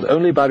this world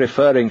only by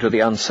referring to the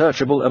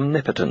unsearchable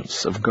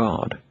omnipotence of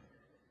God.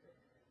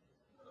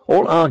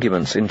 All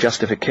arguments in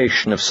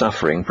justification of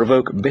suffering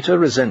provoke bitter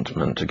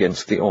resentment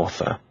against the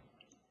author.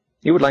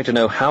 You would like to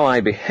know how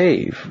I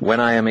behave when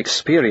I am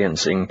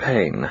experiencing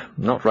pain,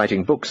 not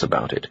writing books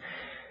about it.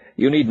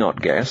 You need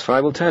not guess, for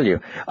I will tell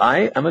you.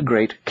 I am a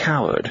great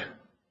coward.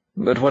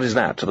 But what is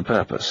that to the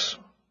purpose?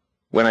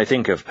 When I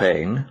think of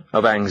pain,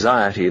 of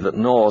anxiety that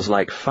gnaws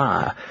like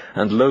fire,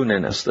 and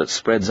loneliness that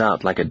spreads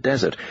out like a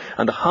desert,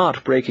 and a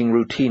heart-breaking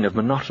routine of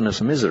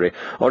monotonous misery,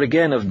 or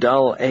again of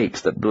dull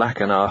aches that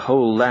blacken our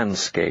whole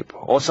landscape,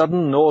 or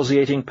sudden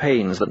nauseating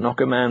pains that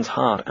knock a man's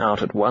heart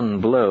out at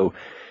one blow,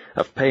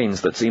 of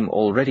pains that seem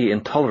already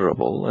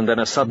intolerable and then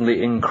are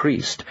suddenly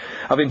increased,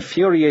 of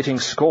infuriating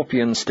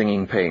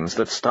scorpion-stinging pains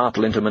that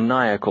startle into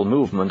maniacal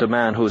movement a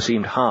man who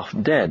seemed half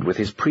dead with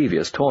his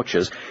previous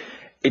tortures,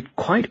 it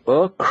quite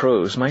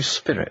o'ercrows my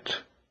spirit.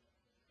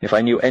 If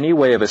I knew any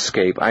way of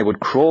escape, I would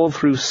crawl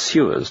through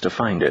sewers to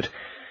find it.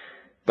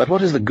 But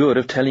what is the good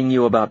of telling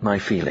you about my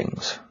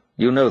feelings?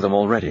 You know them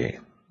already.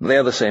 They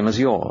are the same as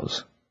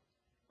yours.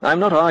 I am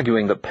not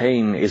arguing that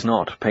pain is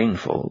not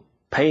painful.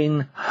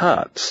 Pain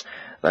hurts.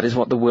 That is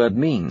what the word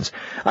means.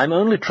 I am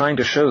only trying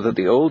to show that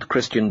the old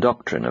Christian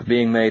doctrine of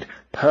being made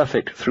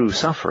perfect through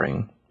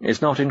suffering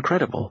is not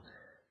incredible.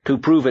 To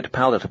prove it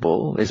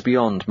palatable is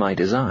beyond my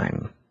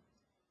design.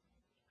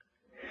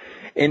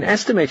 In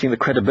estimating the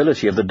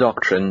credibility of the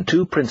doctrine,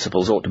 two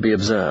principles ought to be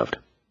observed.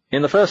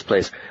 In the first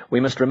place, we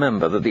must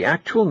remember that the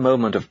actual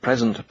moment of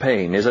present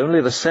pain is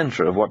only the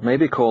centre of what may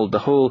be called the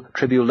whole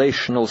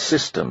tribulational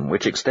system,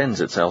 which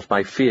extends itself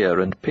by fear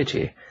and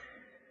pity.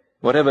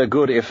 Whatever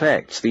good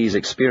effects these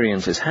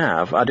experiences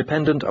have are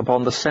dependent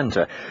upon the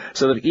center,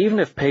 so that even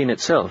if pain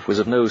itself was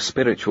of no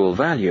spiritual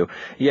value,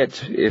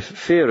 yet if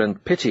fear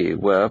and pity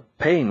were,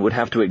 pain would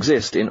have to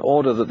exist in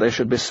order that there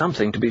should be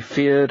something to be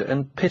feared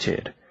and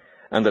pitied,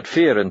 and that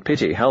fear and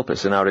pity help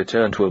us in our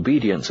return to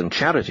obedience and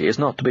charity is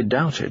not to be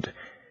doubted.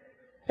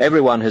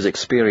 Everyone has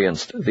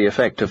experienced the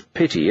effect of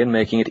pity in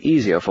making it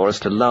easier for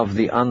us to love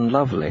the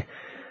unlovely.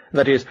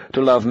 That is,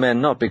 to love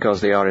men not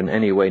because they are in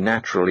any way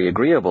naturally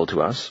agreeable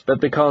to us, but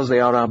because they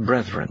are our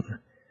brethren.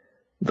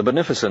 The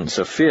beneficence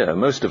of fear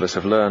most of us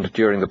have learned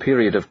during the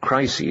period of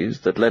crises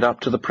that led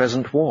up to the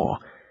present war.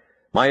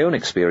 My own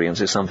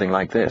experience is something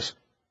like this.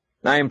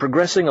 I am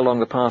progressing along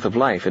the path of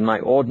life in my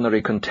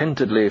ordinary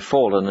contentedly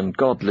fallen and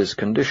godless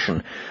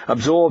condition,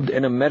 absorbed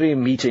in a merry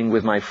meeting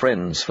with my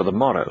friends for the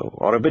morrow,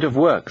 or a bit of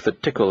work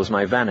that tickles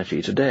my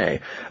vanity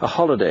today, a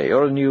holiday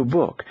or a new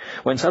book,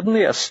 when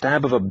suddenly a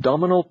stab of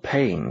abdominal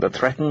pain that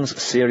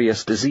threatens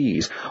serious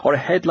disease, or a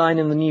headline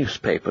in the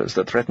newspapers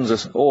that threatens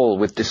us all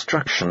with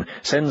destruction,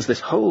 sends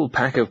this whole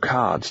pack of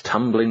cards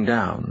tumbling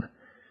down.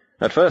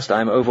 At first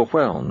I am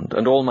overwhelmed,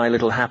 and all my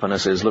little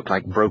happinesses look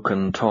like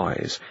broken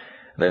toys.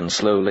 Then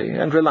slowly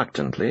and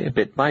reluctantly,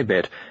 bit by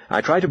bit, I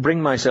try to bring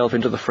myself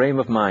into the frame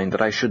of mind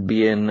that I should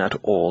be in at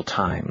all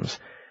times.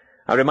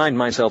 I remind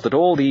myself that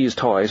all these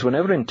toys were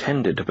never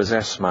intended to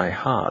possess my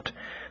heart,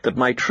 that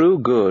my true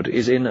good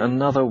is in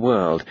another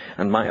world,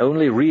 and my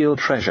only real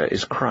treasure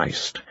is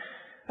Christ.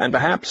 And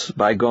perhaps,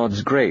 by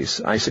God's grace,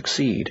 I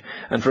succeed,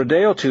 and for a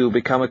day or two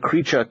become a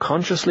creature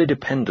consciously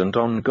dependent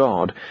on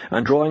God,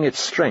 and drawing its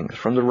strength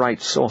from the right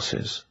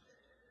sources.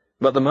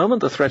 But the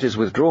moment the threat is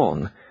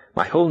withdrawn,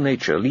 my whole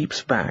nature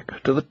leaps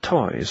back to the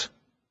toys.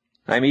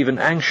 I am even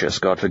anxious,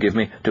 God forgive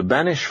me, to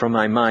banish from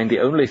my mind the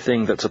only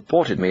thing that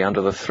supported me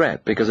under the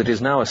threat, because it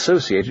is now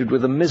associated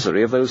with the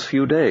misery of those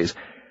few days.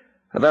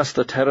 Thus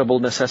the terrible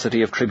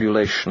necessity of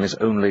tribulation is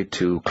only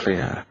too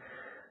clear.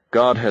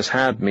 God has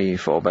had me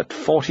for but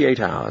 48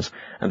 hours,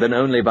 and then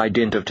only by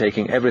dint of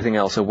taking everything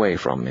else away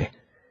from me.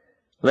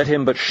 Let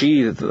him but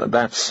sheathe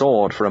that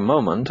sword for a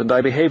moment, and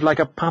I behave like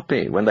a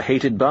puppy when the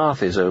hated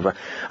bath is over.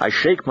 I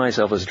shake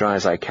myself as dry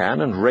as I can,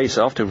 and race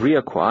off to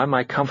reacquire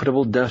my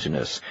comfortable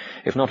dirtiness,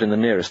 if not in the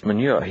nearest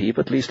manure heap,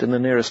 at least in the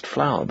nearest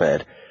flower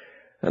bed.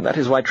 And that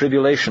is why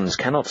tribulations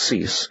cannot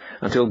cease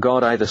until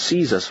God either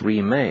sees us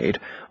remade,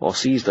 or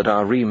sees that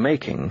our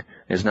remaking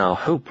is now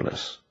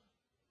hopeless.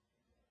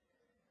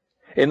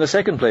 In the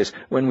second place,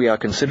 when we are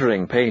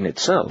considering pain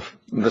itself,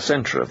 the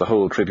centre of the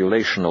whole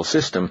tribulational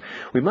system,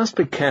 we must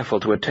be careful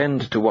to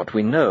attend to what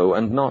we know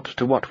and not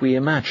to what we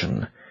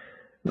imagine.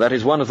 That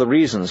is one of the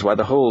reasons why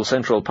the whole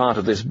central part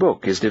of this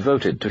book is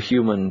devoted to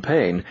human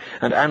pain,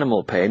 and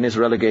animal pain is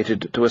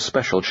relegated to a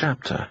special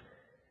chapter.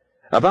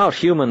 About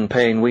human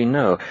pain we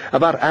know,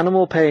 about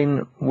animal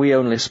pain we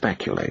only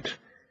speculate.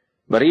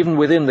 But even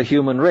within the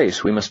human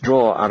race we must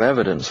draw our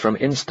evidence from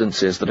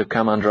instances that have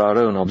come under our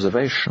own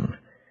observation.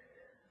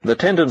 The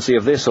tendency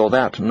of this or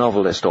that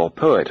novelist or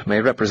poet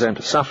may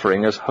represent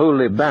suffering as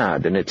wholly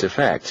bad in its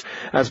effects,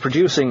 as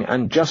producing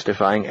and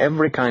justifying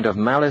every kind of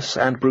malice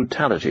and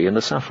brutality in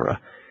the sufferer.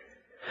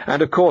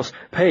 And of course,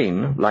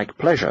 pain, like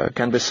pleasure,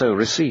 can be so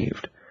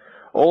received.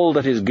 All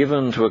that is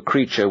given to a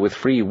creature with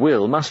free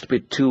will must be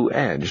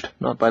two-edged,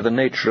 not by the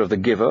nature of the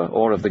giver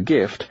or of the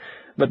gift,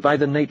 but by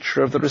the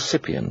nature of the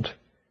recipient.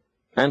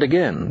 And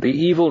again, the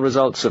evil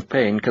results of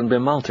pain can be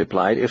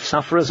multiplied if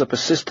sufferers are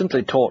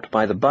persistently taught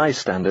by the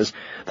bystanders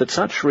that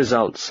such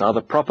results are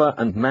the proper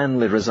and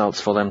manly results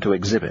for them to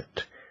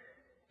exhibit.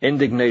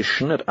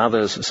 Indignation at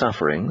others'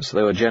 sufferings,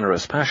 though a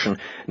generous passion,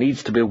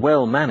 needs to be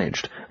well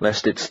managed,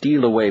 lest it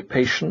steal away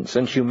patience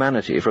and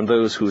humanity from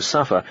those who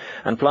suffer,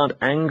 and plant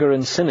anger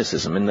and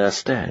cynicism in their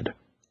stead.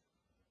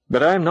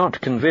 But I am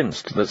not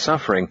convinced that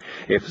suffering,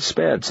 if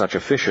spared such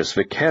officious,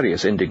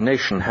 vicarious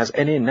indignation, has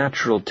any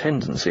natural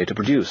tendency to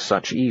produce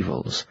such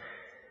evils.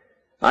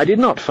 I did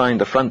not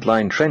find the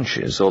front-line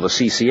trenches or the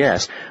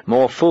CCS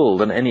more full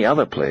than any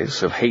other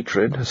place of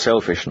hatred,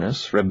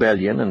 selfishness,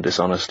 rebellion, and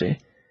dishonesty.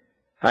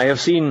 I have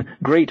seen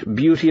great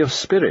beauty of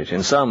spirit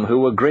in some who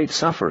were great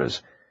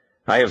sufferers.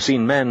 I have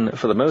seen men,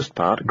 for the most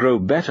part, grow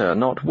better,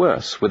 not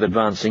worse, with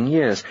advancing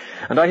years,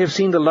 and I have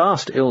seen the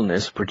last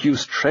illness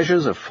produce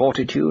treasures of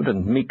fortitude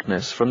and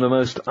meekness from the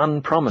most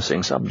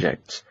unpromising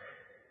subjects.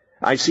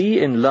 I see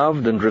in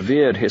loved and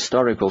revered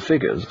historical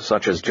figures,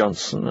 such as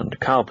Johnson and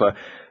Cowper,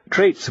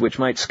 traits which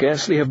might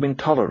scarcely have been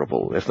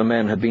tolerable if the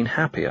men had been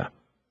happier.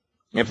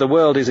 If the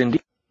world is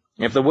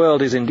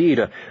indeed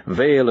a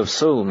vale of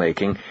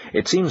soul-making,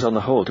 it seems on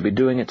the whole to be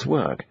doing its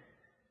work.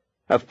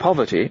 Of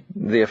poverty,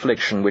 the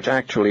affliction which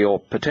actually or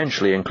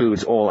potentially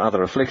includes all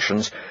other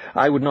afflictions,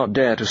 I would not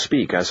dare to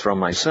speak as from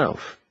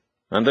myself,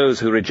 and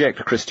those who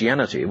reject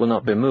Christianity will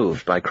not be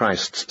moved by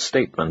Christ's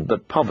statement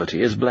that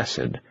poverty is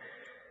blessed.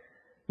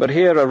 But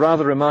here a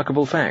rather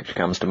remarkable fact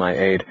comes to my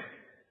aid.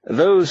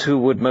 Those who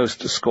would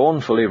most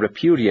scornfully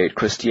repudiate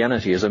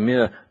Christianity as a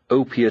mere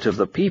opiate of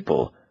the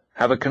people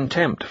have a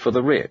contempt for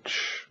the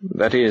rich,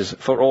 that is,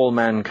 for all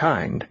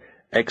mankind,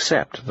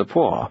 except the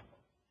poor.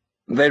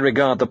 They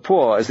regard the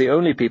poor as the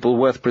only people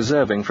worth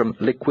preserving from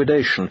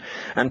liquidation,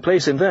 and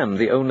place in them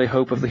the only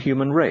hope of the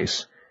human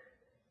race.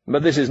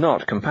 But this is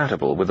not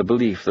compatible with the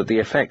belief that the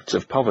effects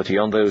of poverty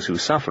on those who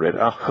suffer it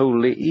are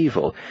wholly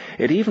evil.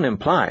 It even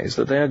implies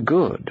that they are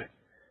good.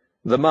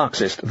 The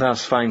Marxist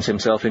thus finds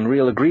himself in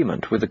real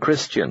agreement with the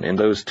Christian in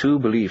those two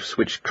beliefs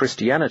which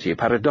Christianity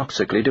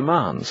paradoxically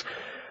demands,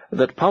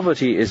 that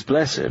poverty is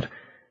blessed,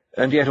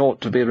 and yet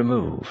ought to be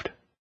removed.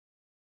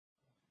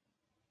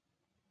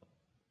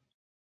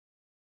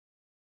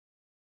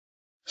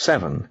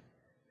 (7)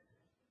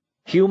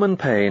 Human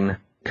pain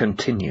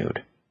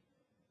continued.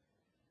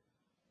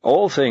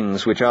 All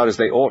things which are as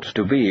they ought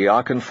to be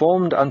are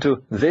conformed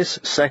unto this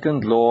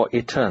second law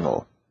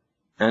eternal,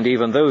 and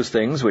even those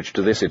things which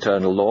to this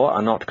eternal law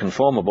are not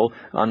conformable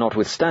are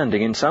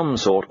notwithstanding in some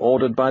sort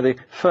ordered by the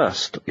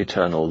first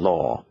eternal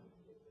law.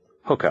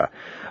 Hooker,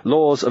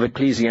 Laws of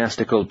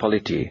Ecclesiastical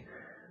Polity,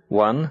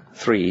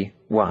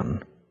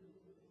 1.3.1.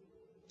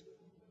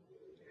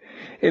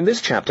 In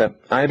this chapter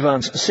I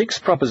advance 6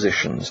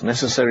 propositions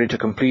necessary to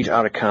complete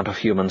our account of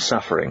human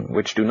suffering,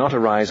 which do not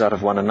arise out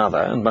of one another,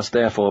 and must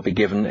therefore be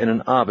given in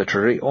an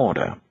arbitrary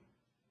order.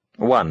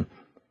 1.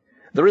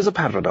 There is a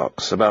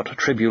paradox about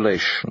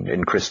tribulation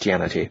in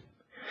Christianity.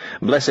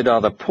 Blessed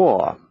are the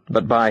poor,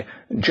 but by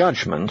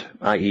judgment,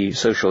 i.e.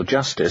 social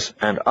justice,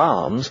 and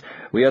alms,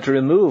 we are to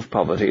remove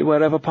poverty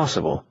wherever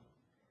possible.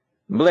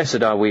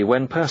 Blessed are we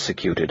when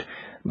persecuted,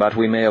 but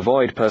we may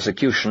avoid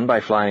persecution by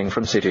flying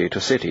from city to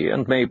city,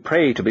 and may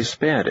pray to be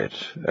spared it,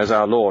 as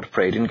our Lord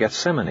prayed in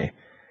Gethsemane.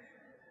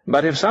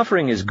 But if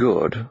suffering is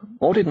good,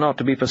 ought it not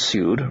to be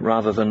pursued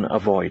rather than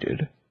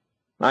avoided?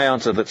 I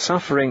answer that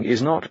suffering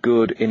is not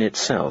good in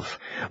itself.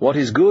 What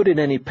is good in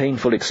any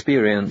painful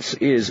experience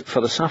is,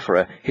 for the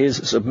sufferer, his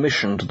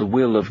submission to the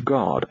will of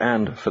God,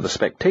 and, for the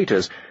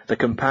spectators, the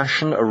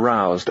compassion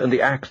aroused and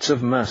the acts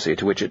of mercy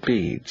to which it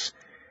leads.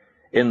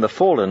 In the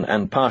fallen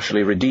and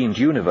partially redeemed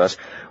universe,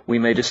 we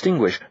may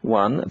distinguish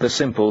 1. The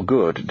simple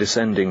good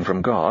descending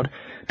from God,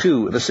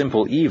 2. The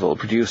simple evil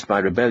produced by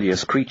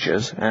rebellious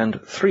creatures,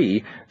 and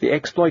 3. The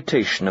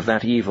exploitation of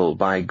that evil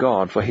by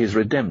God for his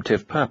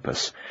redemptive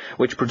purpose,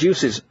 which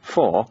produces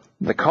 4.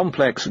 The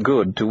complex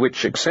good to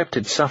which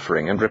accepted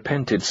suffering and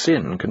repented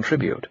sin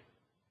contribute.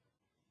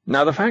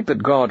 Now the fact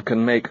that God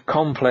can make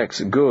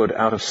complex good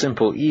out of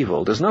simple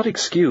evil does not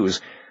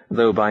excuse,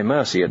 though by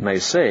mercy it may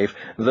save,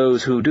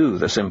 those who do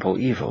the simple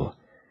evil.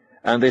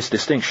 And this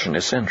distinction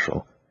is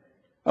central.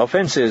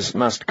 Offences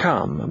must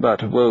come,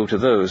 but woe to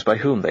those by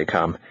whom they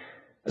come.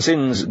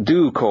 Sins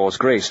do cause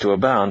grace to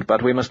abound,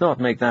 but we must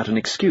not make that an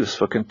excuse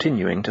for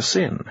continuing to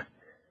sin.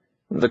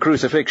 The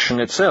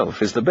crucifixion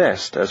itself is the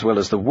best as well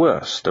as the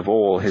worst of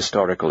all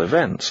historical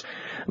events,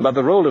 but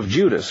the role of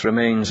Judas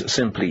remains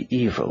simply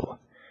evil.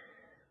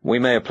 We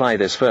may apply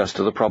this first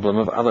to the problem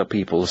of other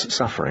people's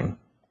suffering.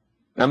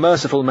 A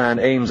merciful man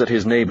aims at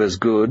his neighbour's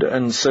good,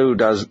 and so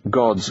does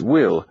God's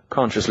will,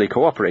 consciously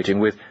cooperating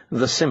with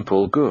the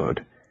simple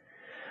good.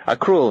 A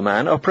cruel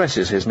man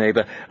oppresses his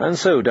neighbour, and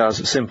so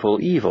does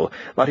simple evil,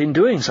 but in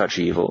doing such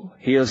evil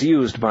he is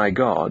used by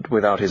God,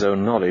 without his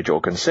own knowledge or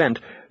consent,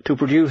 to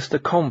produce the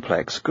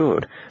complex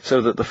good,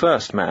 so that the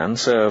first man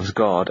serves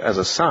God as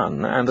a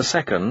son, and the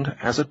second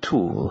as a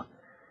tool.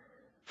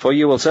 For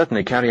you will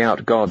certainly carry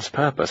out God's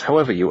purpose,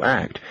 however you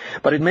act,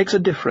 but it makes a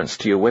difference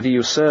to you whether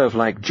you serve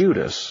like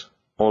Judas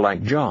or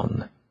like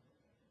John.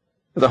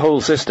 The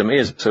whole system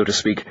is, so to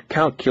speak,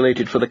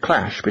 calculated for the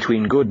clash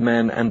between good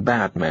men and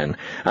bad men,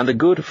 and the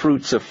good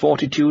fruits of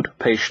fortitude,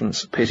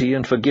 patience, pity,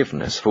 and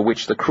forgiveness for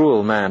which the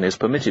cruel man is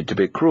permitted to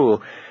be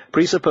cruel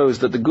presuppose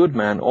that the good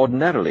man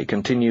ordinarily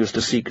continues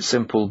to seek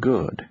simple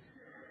good.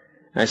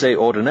 I say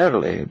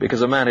ordinarily,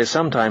 because a man is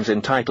sometimes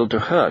entitled to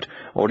hurt,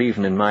 or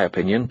even, in my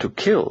opinion, to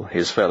kill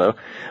his fellow,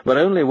 but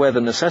only where the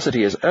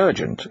necessity is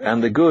urgent,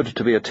 and the good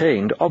to be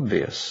attained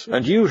obvious,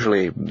 and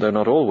usually, though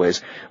not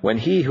always, when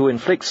he who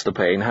inflicts the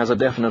pain has a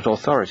definite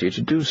authority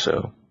to do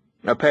so.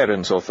 A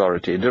parent's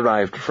authority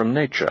derived from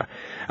nature,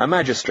 a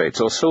magistrate's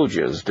or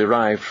soldier's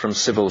derived from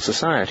civil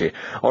society,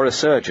 or a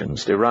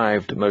surgeon's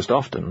derived, most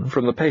often,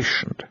 from the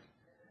patient.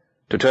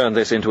 To turn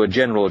this into a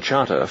general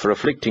charter for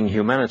afflicting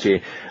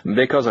humanity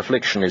because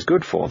affliction is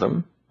good for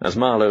them, as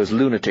Marlowe's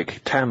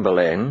lunatic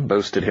Tamburlaine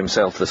boasted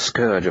himself the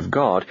scourge of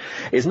God,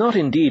 is not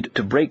indeed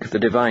to break the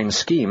divine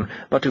scheme,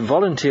 but to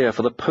volunteer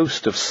for the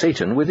post of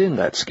Satan within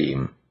that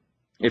scheme.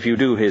 If you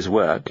do his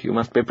work, you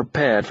must be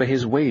prepared for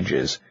his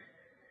wages.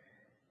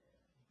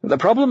 The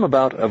problem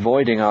about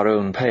avoiding our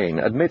own pain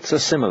admits a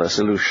similar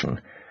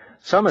solution.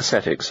 Some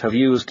ascetics have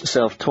used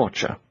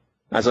self-torture.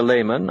 As a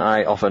layman,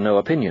 I offer no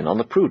opinion on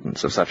the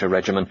prudence of such a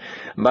regimen,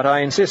 but I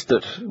insist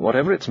that,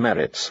 whatever its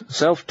merits,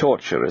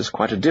 self-torture is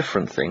quite a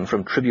different thing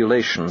from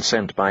tribulation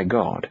sent by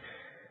God.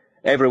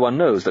 Everyone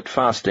knows that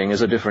fasting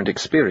is a different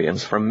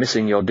experience from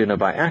missing your dinner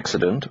by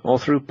accident or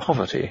through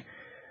poverty.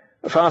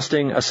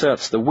 Fasting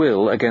asserts the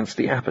will against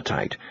the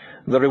appetite,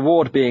 the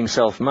reward being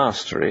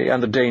self-mastery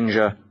and the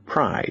danger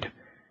pride.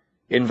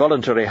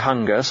 Involuntary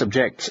hunger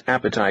subjects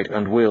appetite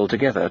and will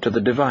together to the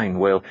divine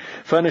will,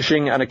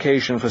 furnishing an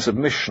occasion for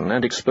submission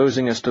and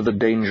exposing us to the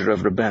danger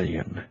of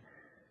rebellion.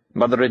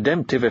 But the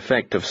redemptive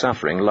effect of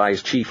suffering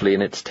lies chiefly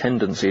in its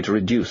tendency to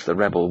reduce the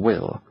rebel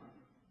will.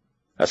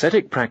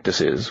 Ascetic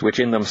practices, which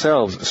in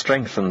themselves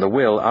strengthen the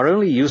will, are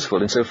only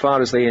useful insofar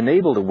as they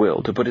enable the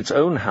will to put its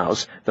own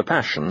house, the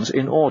passions,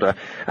 in order,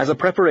 as a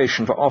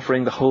preparation for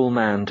offering the whole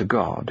man to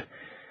God.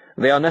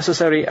 They are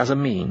necessary as a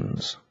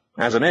means.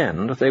 As an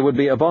end, they would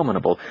be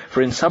abominable,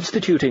 for in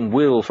substituting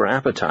will for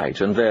appetite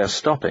and there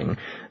stopping,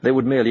 they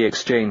would merely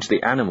exchange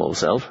the animal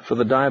self for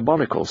the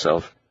diabolical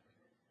self.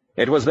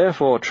 It was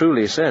therefore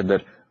truly said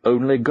that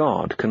only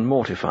God can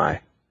mortify.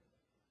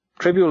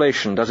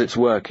 Tribulation does its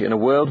work in a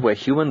world where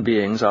human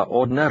beings are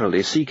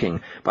ordinarily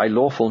seeking, by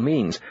lawful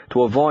means,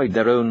 to avoid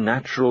their own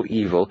natural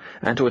evil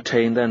and to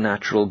attain their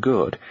natural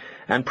good,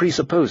 and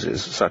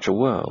presupposes such a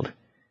world.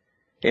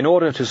 In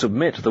order to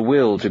submit the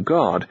will to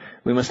God,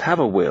 we must have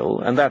a will,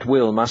 and that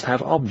will must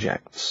have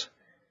objects.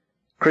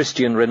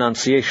 Christian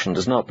renunciation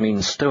does not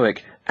mean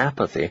stoic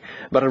apathy,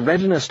 but a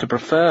readiness to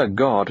prefer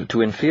God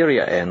to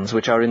inferior ends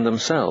which are in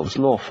themselves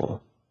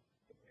lawful.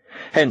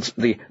 Hence,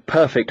 the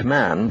perfect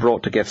man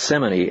brought to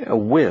Gethsemane a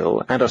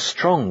will, and a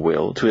strong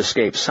will, to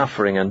escape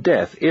suffering and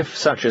death, if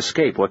such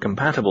escape were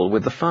compatible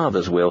with the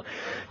Father's will,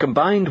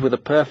 combined with a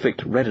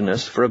perfect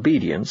readiness for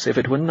obedience if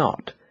it were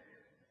not.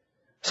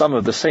 Some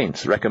of the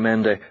saints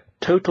recommend a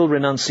total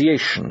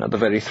renunciation at the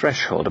very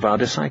threshold of our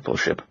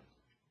discipleship.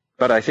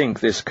 But I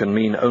think this can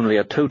mean only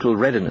a total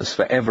readiness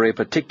for every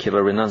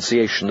particular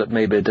renunciation that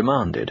may be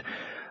demanded,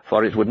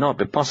 for it would not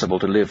be possible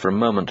to live from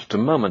moment to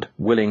moment,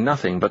 willing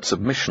nothing but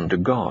submission to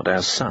God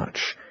as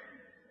such.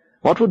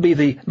 What would be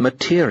the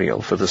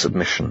material for the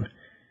submission?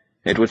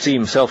 It would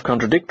seem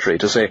self-contradictory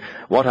to say,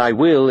 what I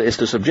will is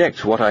to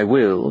subject what I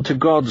will to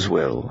God's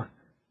will,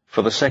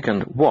 for the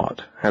second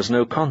what has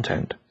no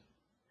content.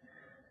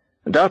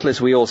 Doubtless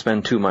we all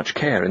spend too much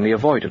care in the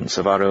avoidance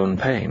of our own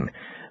pain,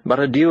 but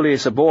a duly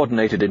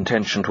subordinated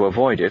intention to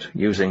avoid it,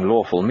 using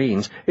lawful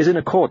means, is in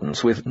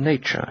accordance with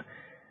nature,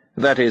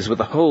 that is, with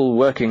the whole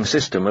working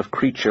system of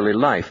creaturely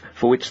life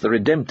for which the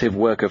redemptive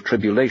work of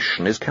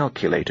tribulation is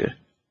calculated.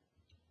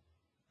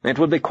 It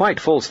would be quite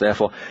false,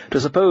 therefore, to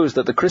suppose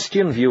that the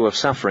Christian view of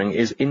suffering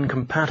is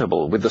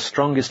incompatible with the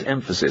strongest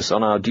emphasis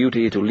on our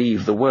duty to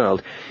leave the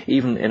world,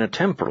 even in a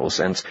temporal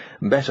sense,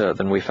 better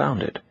than we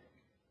found it.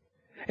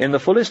 In the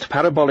fullest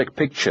parabolic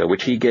picture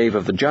which he gave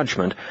of the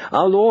judgment,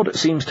 our Lord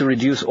seems to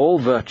reduce all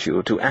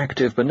virtue to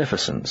active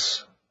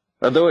beneficence.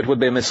 And though it would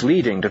be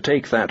misleading to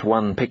take that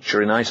one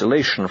picture in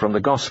isolation from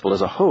the gospel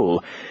as a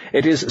whole,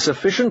 it is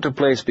sufficient to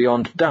place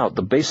beyond doubt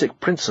the basic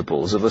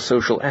principles of the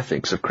social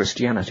ethics of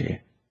Christianity.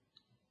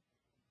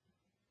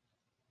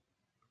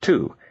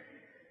 2.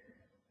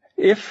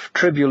 If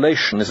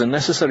tribulation is a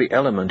necessary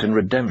element in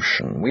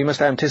redemption, we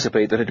must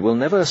anticipate that it will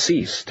never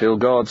cease till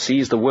God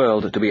sees the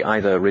world to be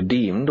either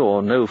redeemed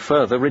or no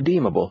further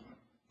redeemable.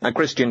 A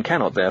Christian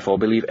cannot therefore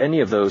believe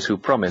any of those who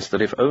promise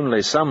that if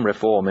only some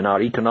reform in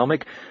our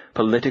economic,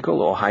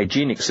 political, or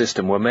hygienic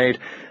system were made,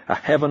 a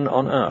heaven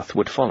on earth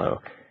would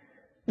follow.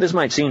 This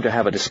might seem to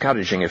have a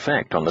discouraging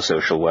effect on the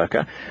social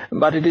worker,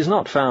 but it is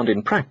not found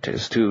in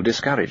practice to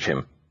discourage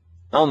him.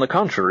 On the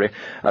contrary,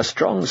 a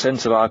strong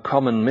sense of our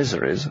common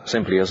miseries,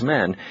 simply as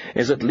men,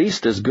 is at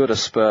least as good a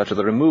spur to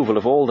the removal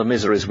of all the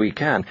miseries we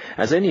can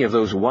as any of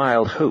those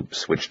wild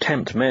hopes which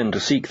tempt men to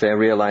seek their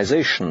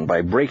realization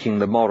by breaking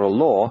the moral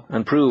law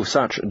and prove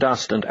such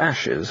dust and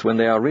ashes when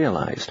they are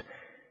realized.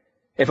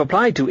 If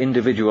applied to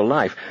individual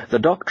life, the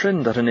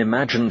doctrine that an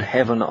imagined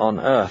heaven on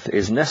earth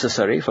is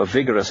necessary for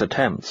vigorous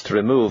attempts to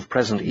remove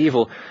present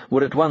evil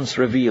would at once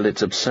reveal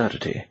its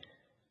absurdity.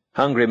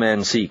 Hungry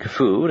men seek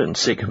food, and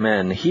sick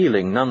men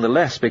healing, none the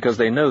less because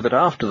they know that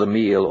after the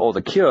meal or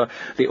the cure,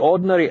 the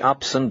ordinary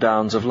ups and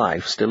downs of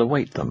life still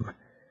await them.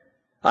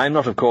 I am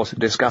not, of course,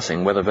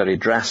 discussing whether very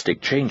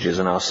drastic changes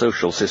in our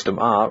social system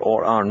are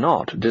or are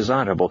not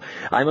desirable.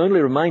 I am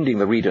only reminding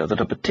the reader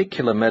that a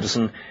particular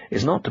medicine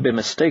is not to be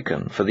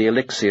mistaken for the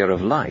elixir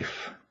of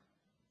life.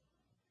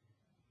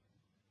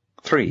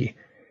 3.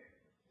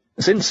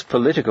 Since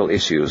political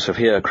issues have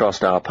here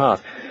crossed our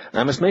path,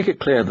 I must make it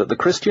clear that the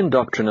Christian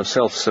doctrine of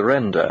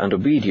self-surrender and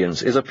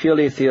obedience is a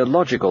purely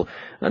theological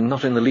and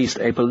not in the least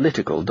a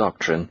political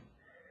doctrine.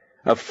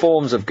 Of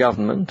forms of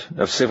government,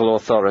 of civil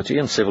authority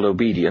and civil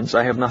obedience,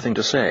 I have nothing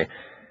to say.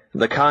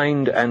 The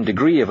kind and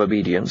degree of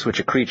obedience which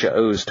a creature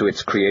owes to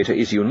its Creator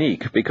is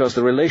unique, because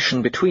the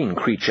relation between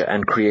creature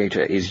and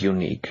Creator is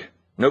unique.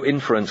 No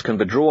inference can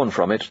be drawn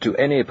from it to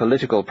any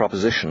political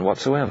proposition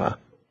whatsoever.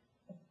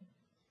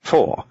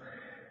 4.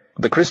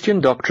 The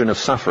Christian doctrine of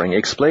suffering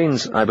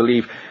explains, I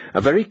believe,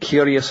 a very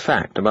curious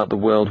fact about the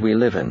world we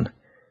live in.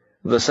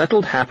 The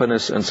settled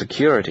happiness and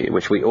security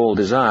which we all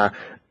desire,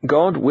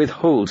 God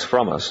withholds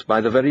from us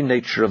by the very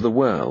nature of the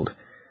world.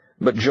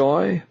 But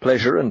joy,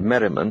 pleasure, and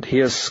merriment he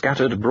has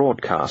scattered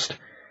broadcast.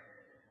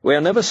 We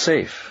are never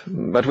safe,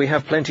 but we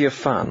have plenty of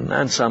fun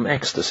and some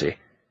ecstasy.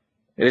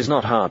 It is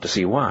not hard to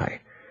see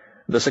why.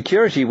 The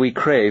security we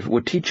crave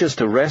would teach us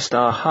to rest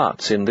our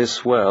hearts in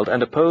this world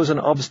and oppose an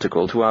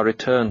obstacle to our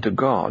return to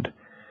God.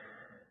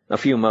 A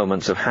few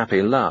moments of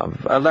happy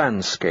love, a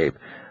landscape,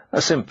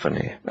 a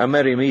symphony, a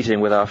merry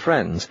meeting with our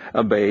friends,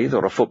 a bathe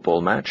or a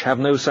football match have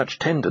no such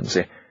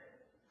tendency.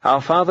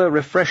 Our Father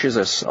refreshes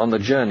us on the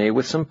journey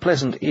with some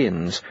pleasant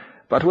inns,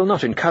 but will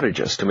not encourage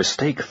us to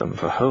mistake them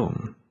for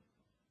home.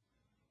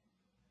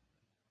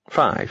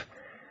 5.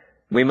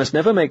 We must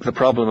never make the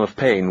problem of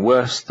pain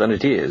worse than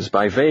it is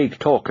by vague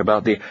talk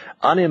about the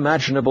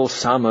unimaginable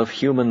sum of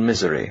human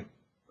misery.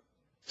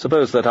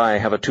 Suppose that I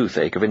have a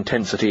toothache of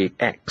intensity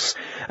X,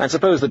 and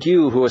suppose that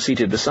you who are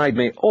seated beside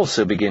me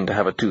also begin to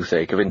have a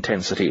toothache of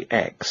intensity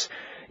X.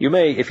 You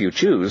may, if you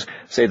choose,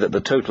 say that the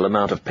total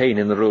amount of pain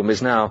in the room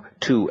is now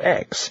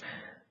 2X,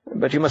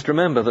 but you must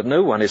remember that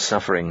no one is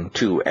suffering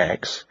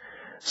 2X.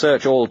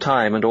 Search all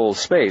time and all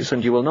space,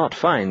 and you will not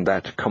find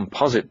that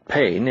composite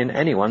pain in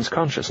anyone's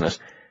consciousness.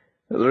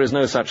 There is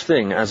no such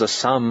thing as a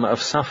sum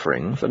of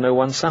suffering, for no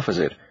one suffers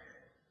it.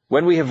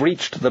 When we have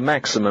reached the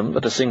maximum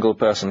that a single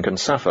person can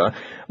suffer,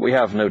 we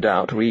have no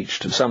doubt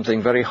reached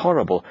something very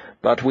horrible,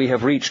 but we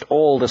have reached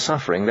all the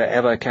suffering there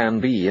ever can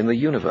be in the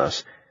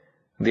universe.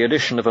 The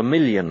addition of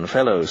 1,000,000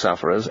 fellow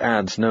sufferers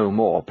adds no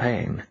more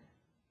pain.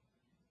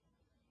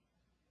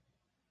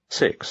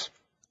 6.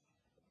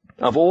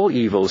 Of all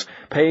evils,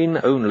 pain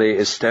only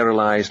is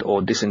sterilized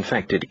or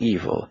disinfected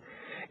evil.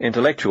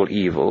 Intellectual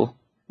evil,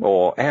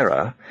 or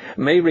error,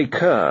 may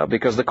recur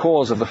because the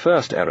cause of the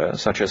first error,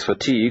 such as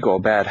fatigue or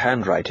bad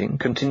handwriting,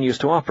 continues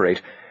to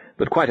operate,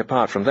 but quite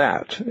apart from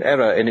that,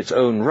 error in its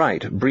own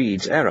right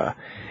breeds error.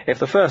 If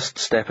the first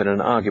step in an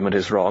argument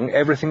is wrong,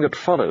 everything that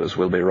follows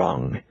will be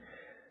wrong.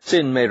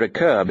 Sin may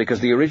recur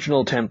because the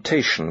original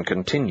temptation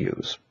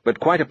continues, but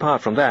quite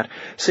apart from that,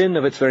 sin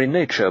of its very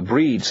nature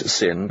breeds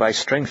sin by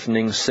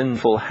strengthening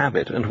sinful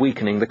habit and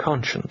weakening the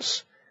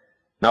conscience.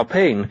 Now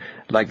pain,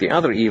 like the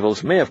other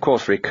evils, may of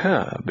course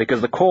recur, because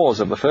the cause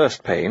of the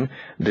first pain,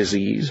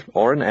 disease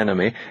or an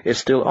enemy, is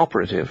still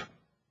operative.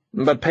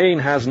 But pain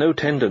has no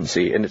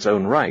tendency in its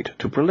own right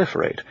to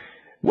proliferate.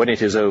 When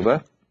it is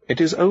over,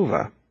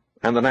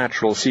 and the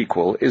natural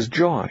sequel is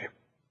joy.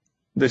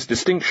 This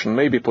distinction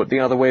may be put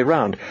the other way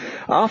round.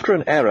 After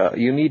an error,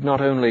 you need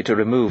not only to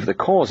remove the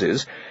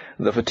causes,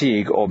 the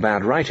fatigue or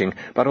bad writing,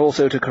 but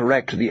also to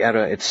correct the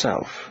error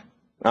itself.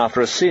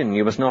 After a sin,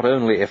 you must not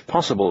only, if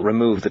possible,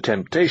 remove the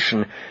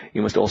temptation,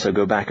 you must also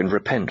go back and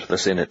repent the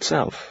sin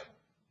itself.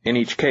 In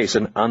each case,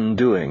 an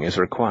undoing is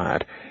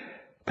required.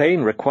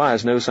 Pain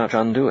requires no such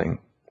undoing.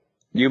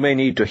 You may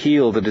need to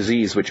heal the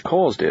disease which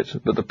caused it,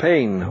 but the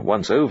pain,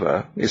 once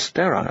over, is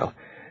sterile,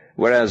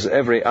 whereas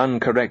every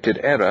uncorrected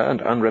error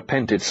and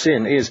unrepented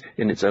sin is,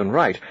 in its own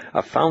right,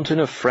 a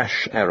fountain of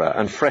fresh error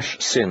and fresh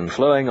sin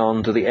flowing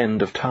on to the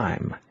end of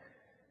time.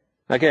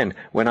 Again,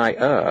 when I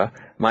err,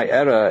 my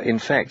error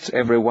infects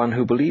every one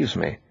who believes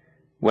me.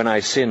 When I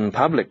sin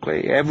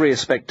publicly, every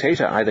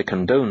spectator either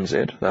condones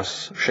it,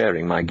 thus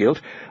sharing my guilt,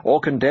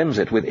 or condemns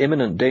it with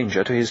imminent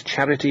danger to his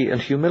charity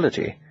and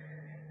humility.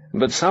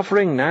 But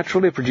suffering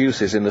naturally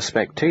produces in the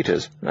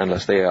spectators,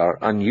 unless they are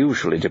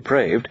unusually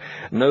depraved,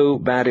 no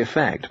bad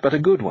effect, but a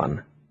good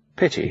one,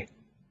 pity.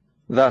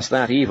 Thus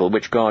that evil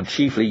which God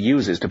chiefly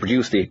uses to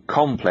produce the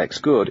complex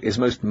good is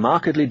most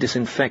markedly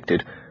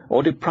disinfected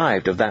or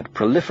deprived of that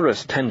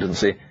proliferous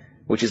tendency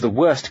which is the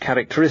worst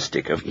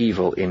characteristic of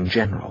evil in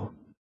general.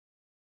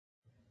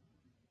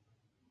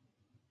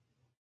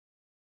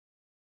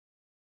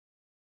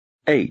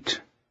 8.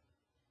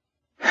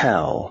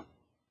 Hell.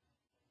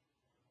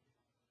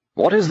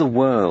 What is the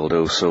world,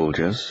 O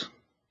soldiers?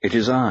 It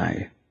is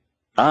I,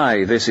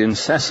 this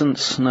incessant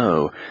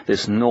snow,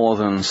 this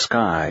northern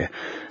sky.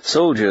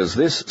 Soldiers,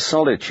 this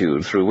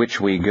solitude through which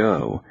we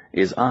go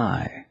is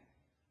I.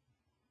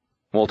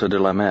 Walter de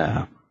la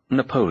Mare,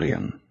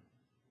 Napoleon.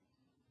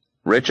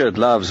 Richard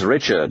loves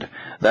Richard,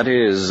 that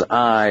is,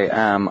 I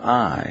am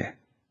I.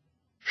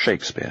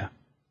 Shakespeare.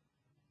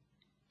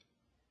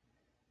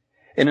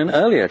 In an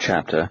earlier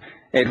chapter,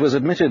 it was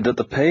admitted that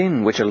the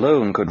pain which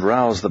alone could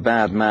rouse the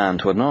bad man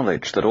to a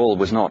knowledge that all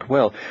was not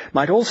well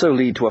might also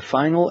lead to a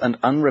final and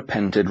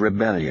unrepented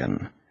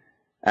rebellion.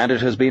 And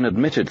it has been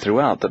admitted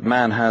throughout that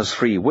man has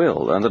free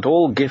will, and that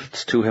all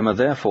gifts to him are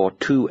therefore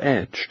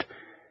two-edged.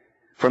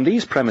 From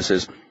these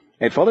premises,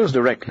 it follows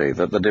directly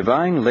that the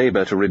divine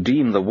labor to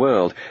redeem the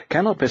world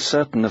cannot be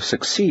certain of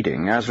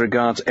succeeding as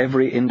regards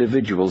every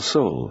individual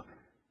soul.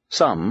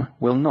 Some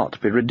will not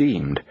be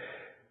redeemed.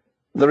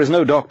 There is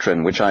no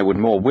doctrine which I would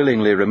more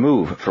willingly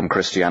remove from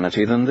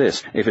Christianity than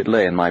this, if it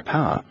lay in my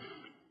power.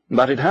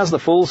 But it has the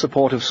full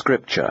support of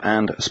Scripture,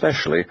 and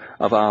especially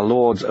of our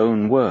Lord's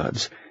own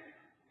words.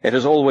 It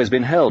has always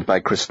been held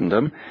by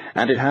Christendom,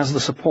 and it has the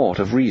support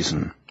of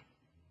reason.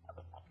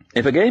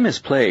 If a game is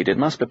played, it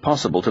must be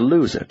possible to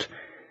lose it.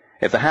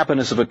 If the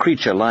happiness of a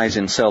creature lies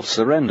in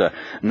self-surrender,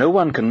 no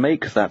one can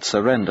make that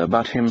surrender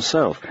but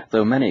himself,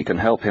 though many can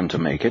help him to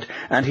make it,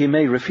 and he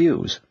may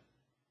refuse.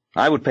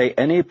 I would pay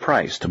any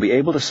price to be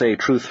able to say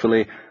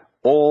truthfully,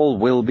 all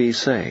will be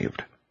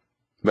saved.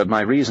 But my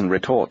reason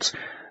retorts,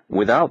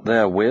 without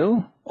their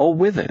will, or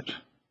with it?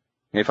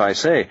 If I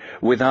say,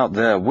 without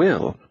their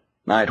will,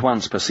 I at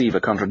once perceive a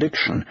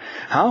contradiction.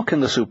 How can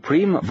the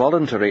supreme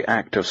voluntary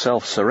act of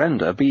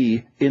self-surrender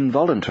be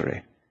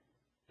involuntary?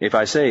 If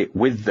I say,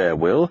 with their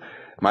will,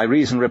 my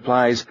reason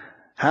replies,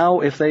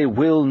 how if they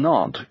will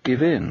not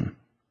give in?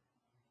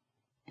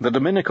 The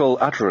dominical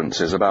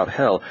utterances about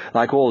hell,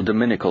 like all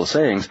dominical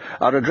sayings,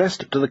 are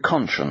addressed to the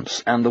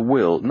conscience and the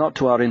will, not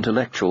to our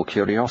intellectual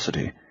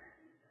curiosity.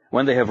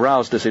 When they have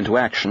roused us into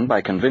action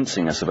by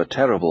convincing us of a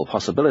terrible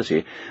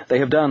possibility, they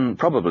have done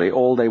probably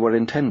all they were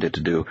intended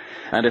to do,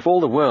 and if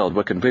all the world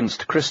were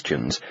convinced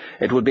Christians,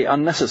 it would be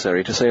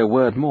unnecessary to say a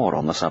word more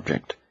on the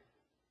subject.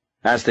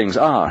 As things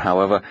are,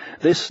 however,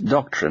 this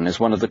doctrine is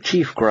one of the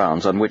chief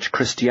grounds on which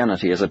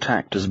Christianity is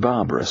attacked as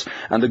barbarous,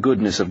 and the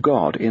goodness of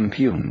God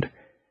impugned.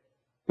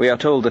 We are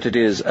told that it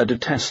is a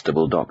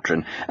detestable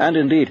doctrine, and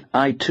indeed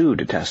I too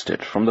detest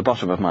it from the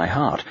bottom of my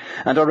heart,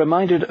 and are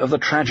reminded of the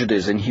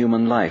tragedies in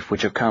human life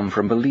which have come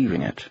from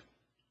believing it.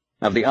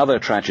 Of the other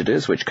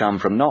tragedies which come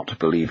from not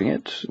believing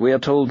it, we are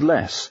told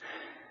less.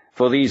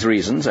 For these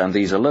reasons, and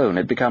these alone,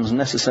 it becomes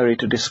necessary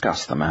to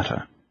discuss the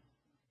matter.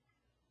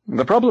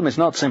 The problem is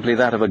not simply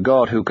that of a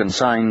God who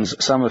consigns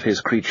some of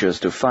his creatures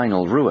to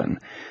final ruin.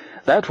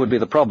 That would be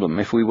the problem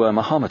if we were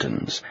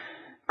Mohammedans.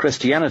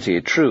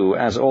 Christianity, true,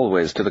 as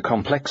always, to the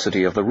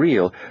complexity of the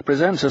real,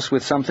 presents us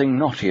with something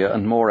knottier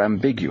and more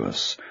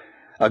ambiguous.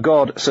 A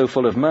God so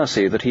full of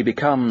mercy that he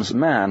becomes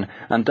man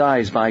and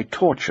dies by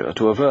torture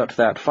to avert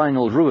that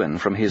final ruin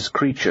from his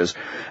creatures,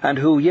 and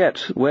who yet,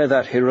 where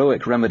that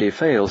heroic remedy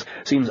fails,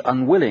 seems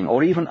unwilling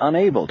or even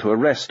unable to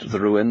arrest the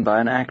ruin by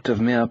an act of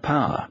mere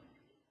power.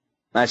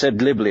 I said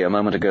glibly a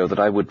moment ago that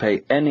I would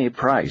pay any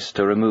price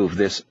to remove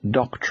this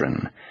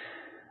doctrine.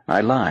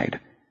 I lied.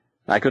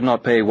 I could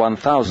not pay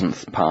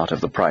 1,000th part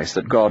of the price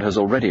that God has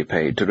already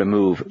paid to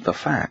remove the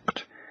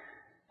fact.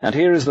 And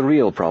here is the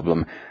real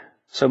problem.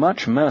 So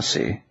much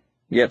mercy,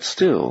 yet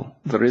still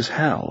there is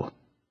hell.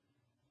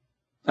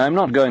 I am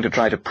not going to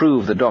try to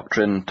prove the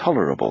doctrine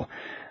tolerable.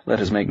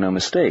 Let us make no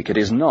mistake, it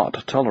is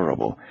not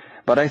tolerable.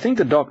 But I think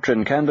the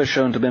doctrine can be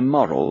shown to be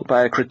moral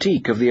by a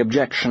critique of the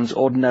objections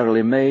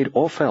ordinarily made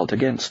or felt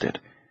against it.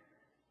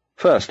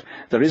 First,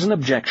 there is an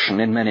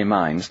objection in many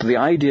minds to the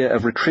idea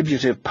of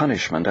retributive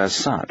punishment as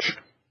such,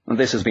 and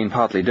this has been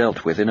partly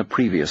dealt with in a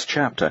previous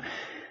chapter.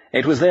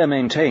 It was there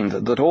maintained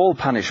that all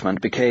punishment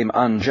became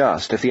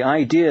unjust if the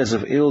ideas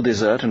of ill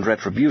desert and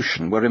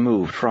retribution were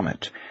removed from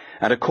it,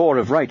 and a core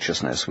of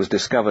righteousness was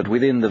discovered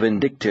within the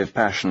vindictive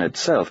passion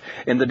itself,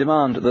 in the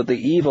demand that the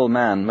evil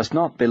man must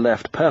not be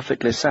left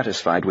perfectly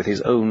satisfied with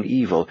his own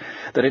evil,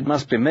 that it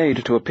must be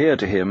made to appear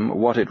to him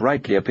what it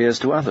rightly appears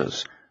to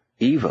others,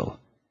 evil.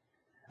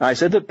 I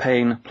said that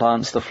pain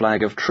plants the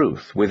flag of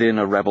truth within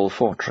a rebel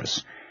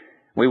fortress.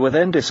 We were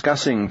then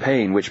discussing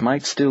pain which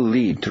might still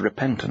lead to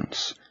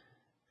repentance.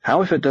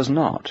 How if it does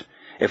not,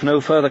 if no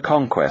further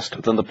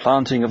conquest than the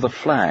planting of the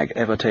flag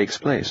ever takes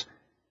place?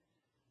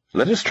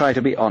 Let us try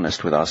to be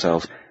honest with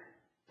ourselves.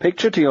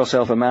 Picture to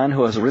yourself a man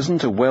who has risen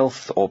to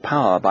wealth or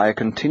power by a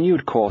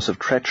continued course of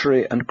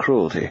treachery and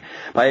cruelty,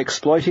 by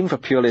exploiting for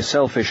purely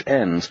selfish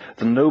ends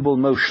the noble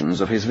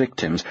motions of his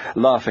victims,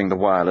 laughing the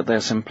while at their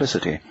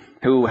simplicity,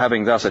 who,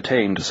 having thus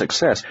attained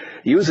success,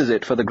 uses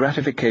it for the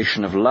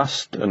gratification of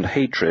lust and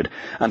hatred,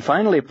 and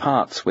finally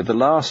parts with the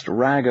last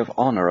rag of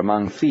honor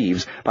among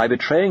thieves by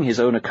betraying his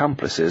own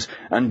accomplices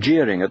and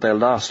jeering at their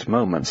last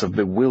moments of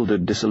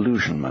bewildered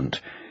disillusionment.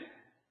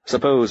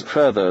 Suppose,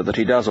 further, that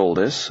he does all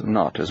this,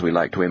 not, as we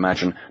like to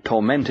imagine,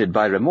 tormented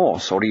by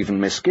remorse or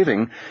even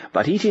misgiving,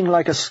 but eating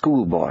like a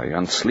schoolboy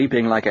and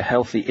sleeping like a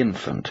healthy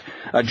infant,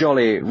 a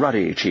jolly,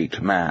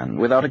 ruddy-cheeked man,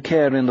 without a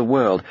care in the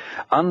world,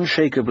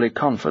 unshakably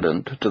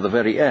confident to the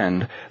very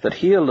end that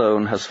he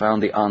alone has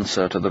found the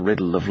answer to the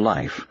riddle of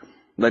life,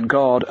 that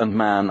God and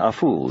man are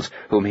fools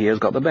whom he has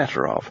got the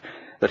better of,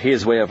 that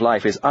his way of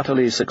life is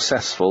utterly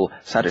successful,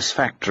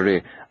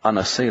 satisfactory,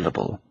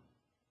 unassailable.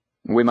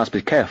 We must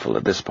be careful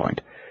at this point.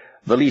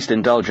 The least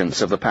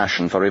indulgence of the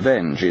passion for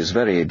revenge is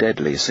very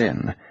deadly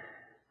sin.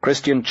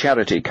 Christian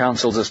charity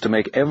counsels us to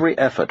make every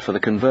effort for the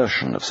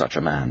conversion of such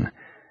a man,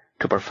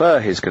 to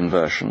prefer his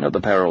conversion at the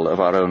peril of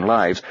our own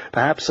lives,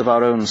 perhaps of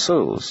our own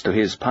souls, to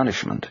his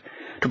punishment,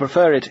 to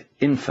prefer it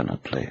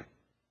infinitely.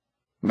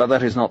 But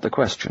that is not the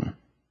question.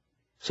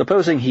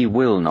 Supposing he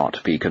will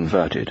not be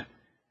converted,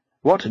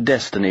 what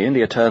destiny in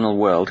the eternal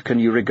world can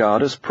you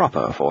regard as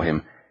proper for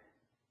him?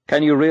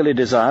 Can you really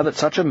desire that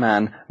such a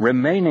man,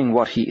 remaining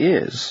what he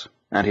is,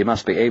 and he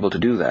must be able to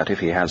do that if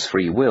he has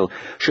free will,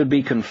 should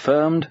be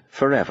confirmed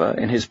forever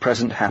in his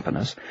present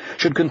happiness,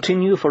 should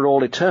continue for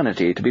all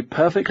eternity to be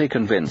perfectly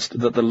convinced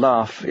that the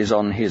laugh is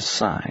on his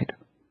side?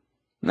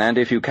 And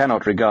if you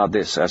cannot regard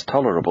this as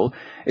tolerable,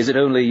 is it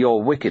only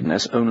your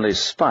wickedness, only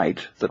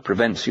spite, that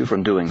prevents you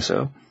from doing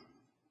so?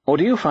 Or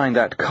do you find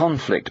that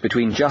conflict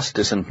between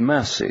justice and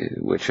mercy,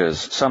 which has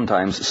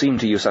sometimes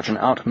seemed to you such an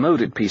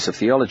outmoded piece of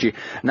theology,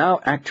 now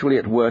actually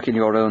at work in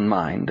your own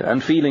mind,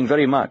 and feeling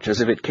very much as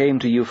if it came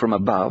to you from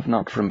above,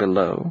 not from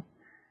below?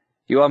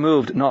 You are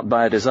moved not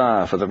by a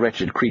desire for the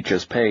wretched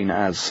creature's pain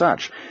as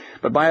such,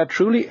 but by a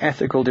truly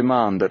ethical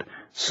demand that,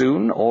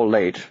 soon or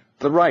late,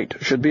 the right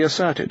should be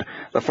asserted,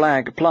 the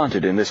flag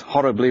planted in this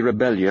horribly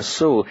rebellious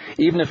soul,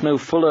 even if no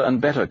fuller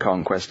and better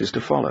conquest is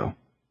to follow.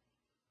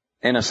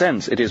 In a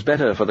sense, it is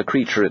better for the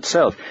creature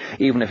itself,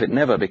 even if it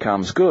never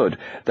becomes good,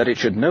 that it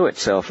should know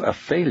itself a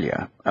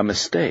failure, a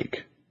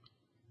mistake.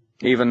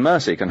 Even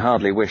mercy can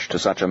hardly wish to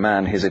such a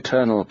man his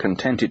eternal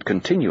contented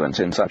continuance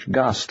in such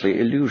ghastly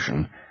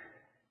illusion.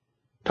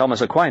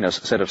 Thomas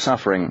Aquinas said of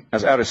suffering,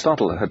 as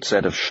Aristotle had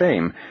said of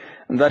shame,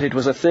 that it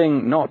was a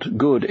thing not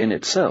good in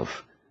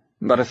itself,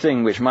 but a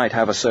thing which might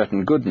have a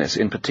certain goodness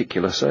in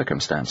particular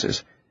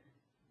circumstances.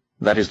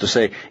 That is to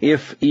say,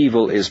 if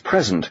evil is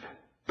present,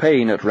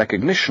 pain at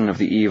recognition of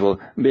the evil,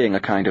 being a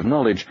kind of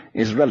knowledge,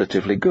 is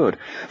relatively good,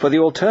 for the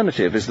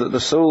alternative is that the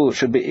soul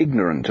should be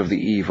ignorant of the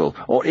evil,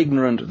 or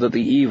ignorant that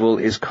the evil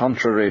is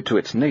contrary to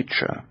its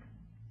nature,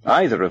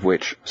 either of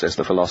which, says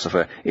the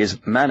philosopher, is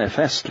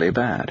manifestly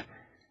bad.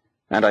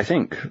 And I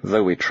think,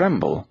 though we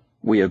tremble,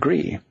 we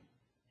agree.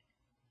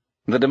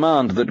 The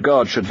demand that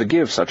God should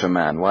forgive such a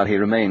man while he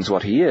remains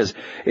what he is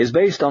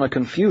based on a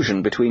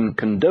confusion between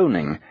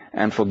condoning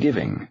and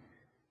forgiving.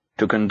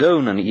 To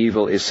condone an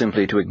evil is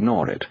simply to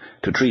ignore it,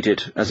 to treat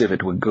it as if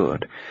it were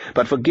good.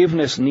 But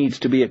forgiveness needs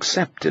to be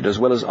accepted as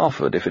well as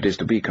offered if it is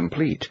to be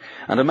complete,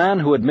 and a man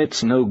who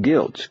admits no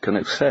guilt can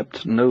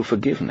accept no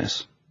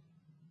forgiveness.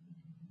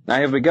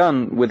 I have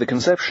begun with the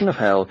conception of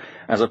hell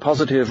as a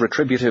positive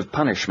retributive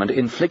punishment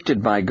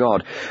inflicted by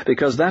God,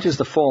 because that is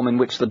the form in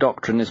which the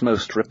doctrine is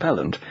most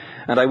repellent,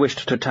 and I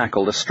wished to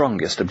tackle the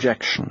strongest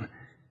objection.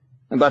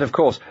 But, of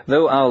course,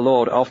 though our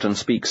Lord often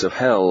speaks of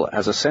hell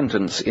as a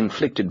sentence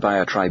inflicted by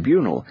a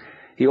tribunal,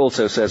 he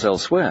also says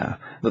elsewhere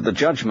that the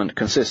judgment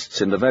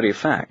consists in the very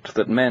fact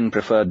that men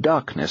prefer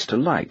darkness to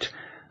light,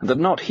 and that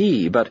not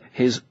he, but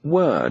his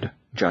word,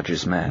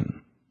 judges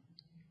men.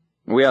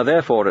 We are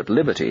therefore at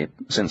liberty,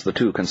 since the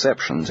two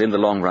conceptions in the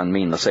long run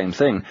mean the same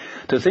thing,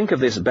 to think of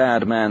this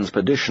bad man's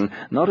perdition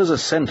not as a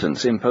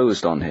sentence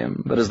imposed on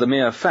him, but as the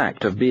mere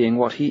fact of being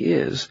what he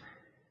is.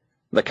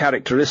 The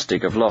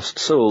characteristic of lost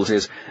souls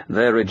is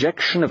their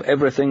rejection of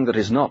everything that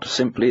is not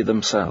simply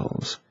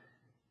themselves.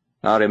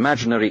 Our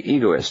imaginary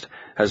egoist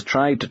has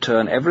tried to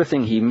turn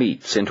everything he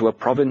meets into a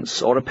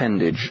province or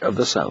appendage of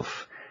the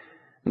self.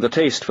 The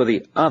taste for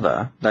the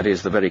other, that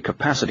is, the very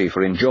capacity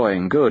for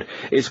enjoying good,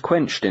 is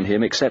quenched in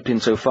him except in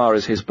so far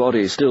as his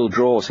body still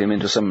draws him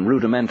into some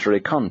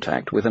rudimentary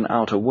contact with an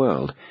outer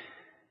world.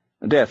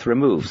 Death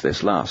removes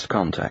this last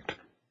contact.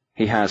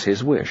 He has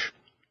his wish,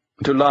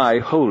 to lie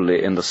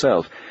wholly in the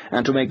self,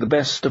 and to make the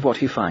best of what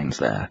he finds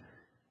there.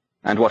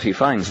 And what he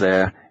finds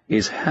there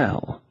is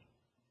hell.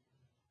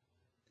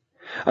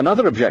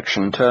 Another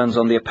objection turns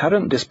on the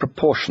apparent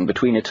disproportion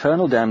between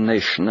eternal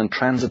damnation and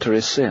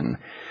transitory sin,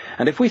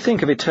 and if we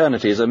think of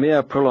eternity as a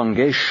mere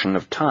prolongation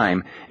of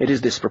time, it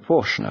is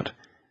disproportionate.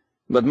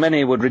 But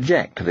many would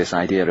reject this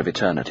idea of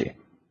eternity.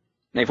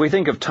 If we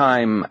think of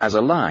time as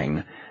a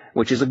line,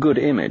 which is a good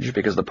image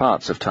because the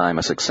parts of time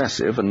are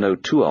successive and no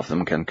two of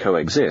them can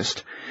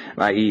coexist,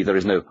 i.e. there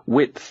is no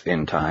width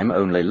in time,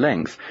 only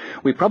length,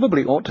 we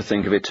probably ought to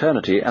think of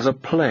eternity as a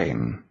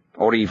plane,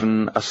 or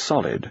even a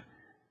solid.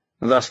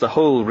 Thus the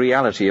whole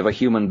reality of a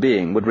human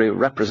being would be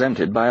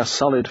represented by a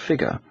solid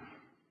figure.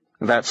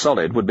 That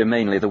solid would be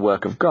mainly the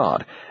work of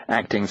God,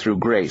 acting through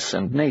grace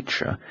and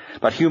nature,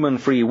 but human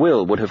free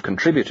will would have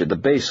contributed the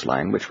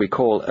baseline which we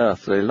call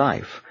earthly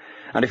life,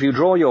 and if you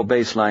draw your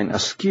baseline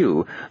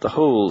askew, the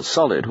whole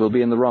solid will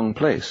be in the wrong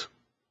place.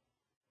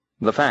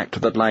 The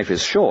fact that life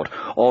is short,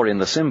 or in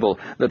the symbol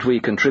that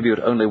we contribute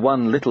only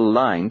one little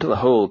line to the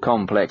whole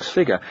complex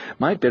figure,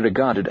 might be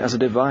regarded as a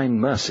divine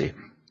mercy.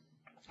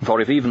 For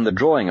if even the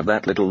drawing of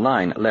that little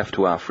line left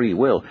to our free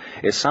will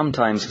is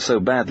sometimes so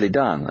badly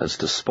done as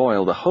to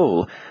spoil the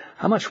whole,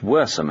 how much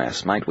worse a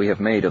mess might we have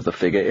made of the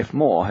figure if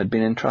more had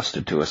been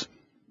entrusted to us?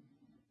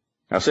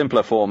 A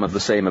simpler form of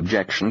the same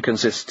objection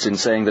consists in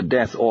saying that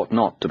death ought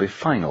not to be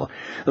final,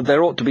 that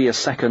there ought to be a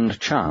second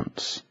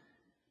chance.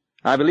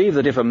 I believe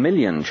that if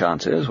 1,000,000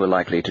 chances were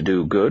likely to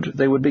do good,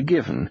 they would be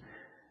given.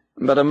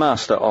 But a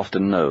master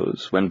often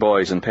knows, when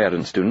boys and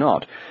parents do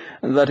not,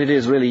 that it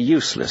is really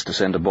useless to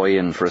send a boy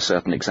in for a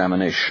certain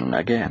examination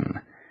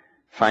again.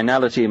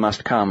 Finality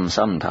must come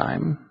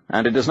sometime,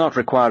 and it does not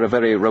require a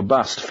very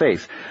robust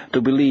faith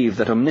to believe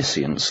that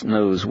omniscience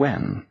knows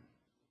when.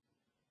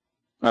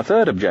 A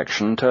third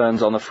objection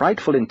turns on the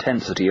frightful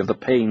intensity of the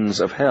pains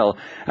of hell,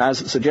 as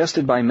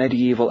suggested by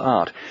medieval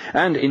art,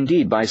 and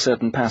indeed by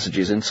certain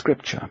passages in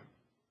Scripture.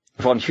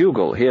 Von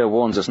Hugel here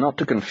warns us not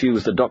to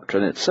confuse the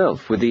doctrine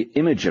itself with the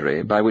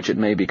imagery by which it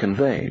may be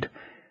conveyed.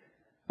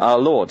 Our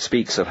Lord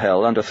speaks of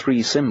hell under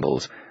 3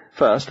 symbols.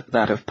 First,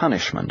 that of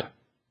punishment.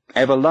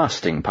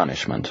 Everlasting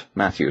punishment,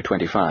 Matthew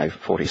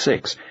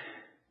 25:46.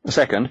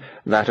 Second,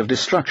 that of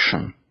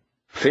destruction.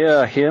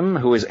 Fear him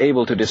who is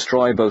able to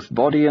destroy both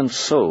body and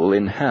soul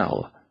in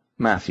hell,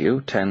 Matthew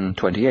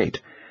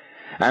 10:28.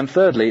 And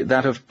thirdly,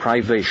 that of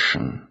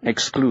privation,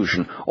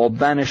 exclusion, or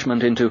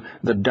banishment into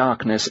the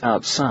darkness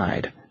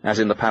outside, as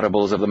in the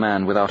parables of the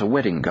man without a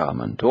wedding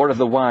garment, or of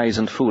the wise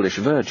and foolish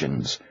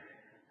virgins.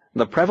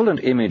 The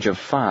prevalent image of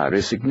fire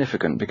is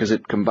significant because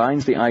it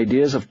combines the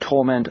ideas of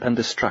torment and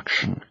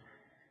destruction.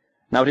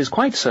 Now, it is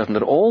quite certain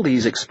that all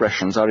these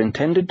expressions are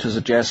intended to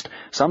suggest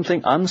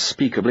something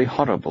unspeakably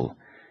horrible,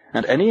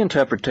 and any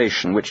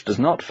interpretation which does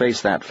not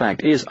face that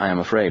fact is, I am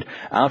afraid,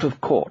 out of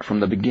court from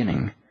the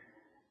beginning.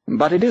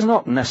 But it is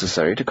not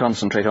necessary to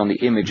concentrate on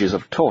the images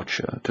of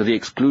torture to the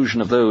exclusion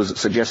of those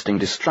suggesting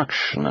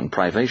destruction and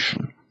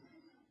privation.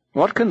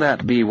 What can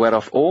that be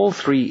whereof all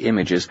three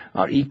images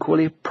are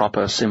equally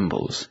proper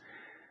symbols?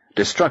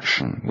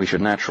 Destruction, we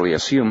should naturally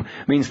assume,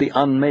 means the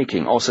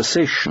unmaking or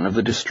cessation of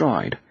the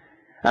destroyed,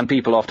 and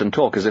people often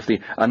talk as if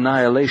the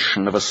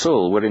annihilation of a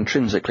soul were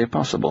intrinsically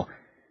possible.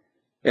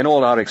 In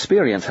all our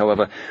experience,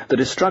 however, the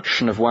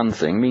destruction of one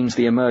thing means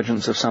the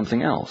emergence of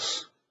something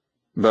else.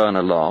 Burn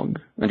a log,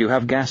 and you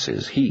have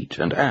gases, heat,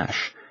 and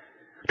ash.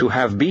 To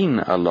have been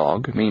a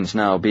log means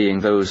now being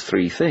those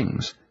three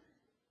things.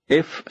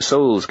 If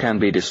souls can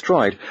be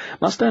destroyed,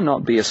 must there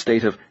not be a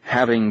state of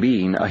having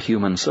been a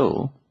human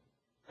soul?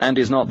 And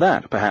is not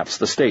that, perhaps,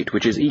 the state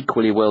which is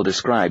equally well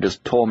described as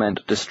torment,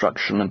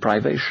 destruction, and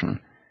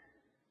privation?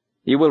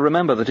 You will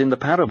remember that in the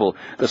parable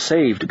the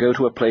saved go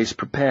to a place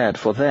prepared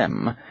for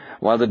them,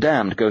 while the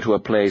damned go to a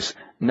place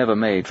never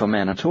made for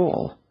men at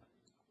all.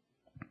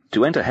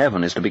 To enter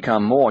heaven is to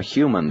become more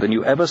human than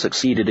you ever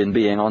succeeded in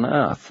being on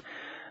earth.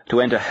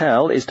 To enter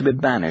hell is to be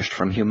banished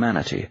from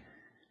humanity.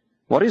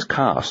 What is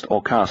cast,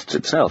 or casts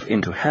itself,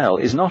 into hell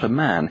is not a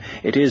man,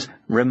 it is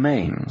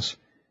remains.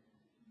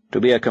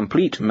 To be a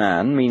complete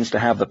man means to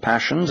have the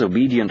passions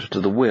obedient to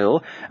the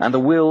will, and the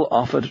will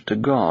offered to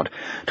God.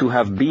 To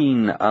have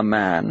been a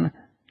man,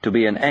 to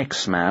be an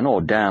ex-man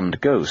or damned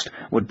ghost,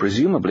 would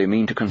presumably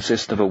mean to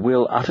consist of a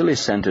will utterly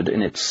centered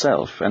in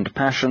itself, and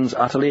passions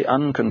utterly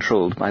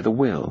uncontrolled by the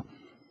will.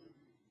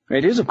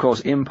 It is, of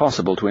course,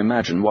 impossible to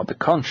imagine what the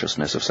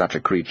consciousness of such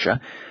a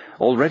creature,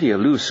 already a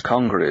loose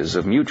congeries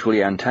of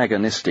mutually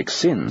antagonistic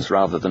sins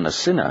rather than a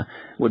sinner,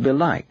 would be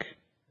like.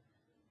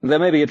 There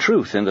may be a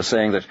truth in the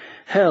saying that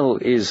hell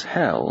is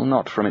hell,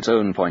 not from its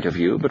own point of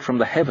view, but from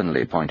the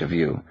heavenly point of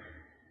view.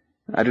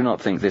 I do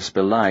not think this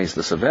belies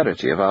the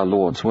severity of our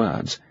Lord's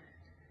words.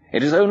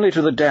 It is only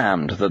to the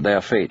damned that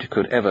their fate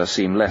could ever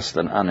seem less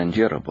than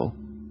unendurable.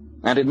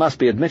 And it must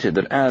be admitted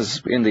that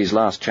as, in these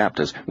last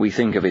chapters, we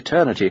think of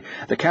eternity,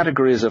 the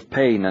categories of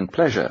pain and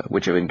pleasure,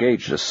 which have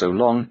engaged us so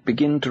long,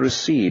 begin to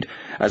recede,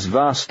 as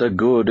vaster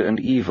good and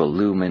evil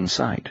loom in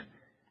sight.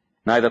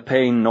 Neither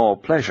pain nor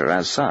pleasure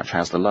as such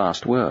has the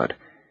last word.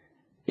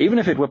 Even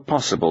if it were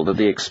possible that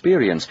the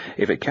experience,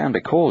 if it can be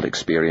called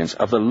experience,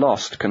 of the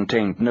lost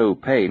contained no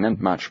pain and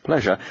much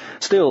pleasure,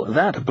 still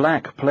that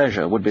black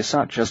pleasure would be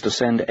such as to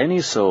send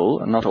any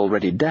soul, not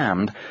already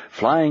damned,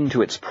 flying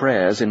to its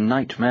prayers in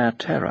nightmare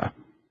terror.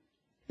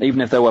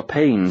 Even if there were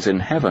pains in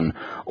heaven,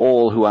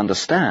 all who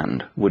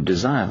understand would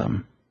desire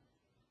them.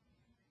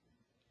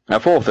 A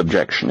fourth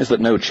objection is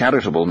that no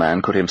charitable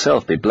man could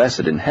himself be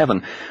blessed in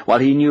heaven, while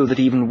he knew that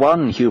even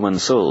one human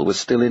soul was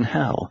still in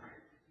hell.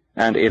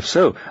 And if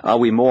so, are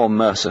we more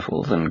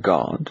merciful than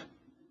God?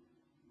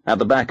 At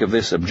the back of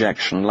this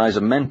objection lies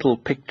a mental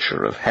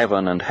picture of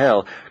heaven and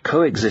hell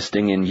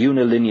coexisting in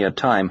unilinear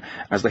time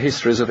as the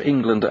histories of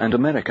England and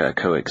America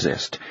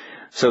coexist,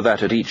 so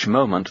that at each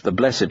moment the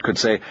blessed could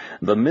say,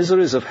 "The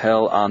miseries of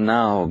hell are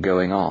now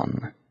going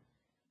on."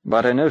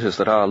 But I notice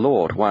that our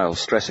Lord, while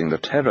stressing the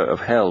terror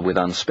of hell with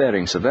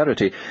unsparing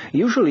severity,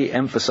 usually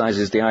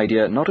emphasizes the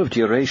idea not of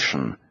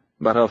duration,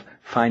 but of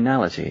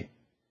finality.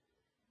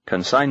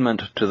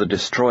 Consignment to the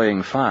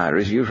destroying fire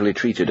is usually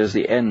treated as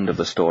the end of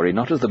the story,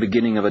 not as the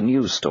beginning of a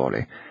new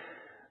story.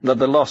 That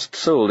the lost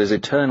soul is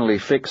eternally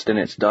fixed in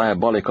its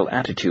diabolical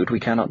attitude we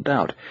cannot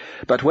doubt,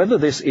 but whether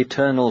this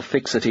eternal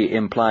fixity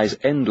implies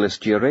endless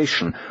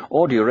duration,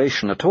 or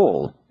duration at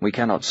all, we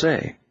cannot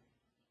say.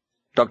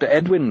 Dr.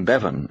 Edwin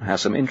Bevan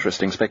has some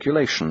interesting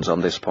speculations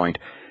on this point.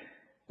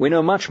 We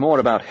know much more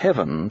about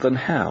heaven than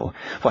hell,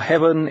 for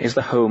heaven is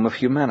the home of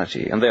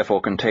humanity, and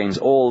therefore contains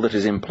all that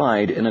is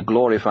implied in a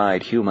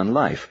glorified human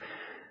life.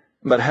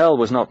 But hell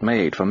was not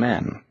made for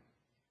men.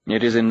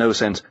 It is in no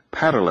sense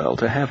parallel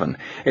to heaven.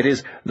 It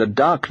is the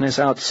darkness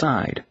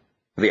outside,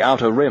 the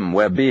outer rim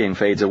where being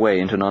fades away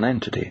into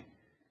nonentity.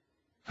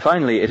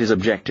 Finally, it is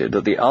objected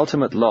that the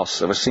ultimate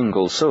loss of a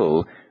single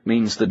soul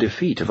means the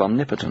defeat of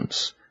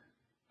omnipotence.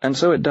 And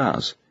so it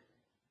does.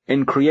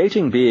 In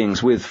creating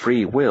beings with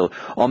free will,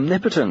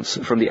 omnipotence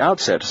from the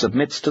outset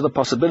submits to the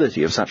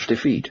possibility of such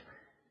defeat.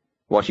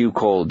 What you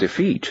call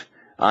defeat,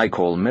 I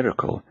call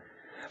miracle.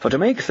 For to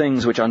make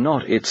things which are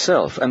not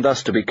itself, and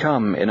thus to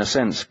become, in a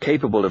sense,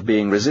 capable of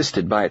being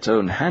resisted by its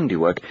own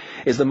handiwork,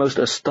 is the most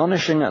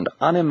astonishing and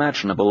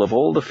unimaginable of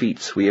all the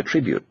feats we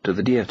attribute to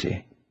the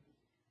deity.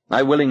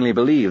 I willingly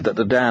believe that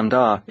the damned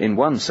are, in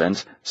one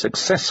sense,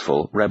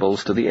 successful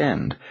rebels to the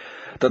end,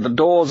 that the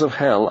doors of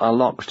hell are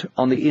locked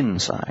on the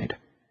inside.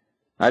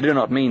 I do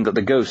not mean that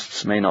the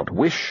ghosts may not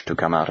wish to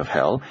come out of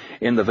hell,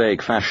 in the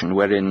vague fashion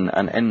wherein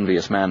an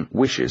envious man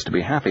wishes to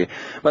be happy,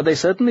 but they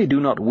certainly do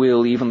not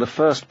will even the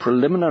first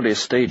preliminary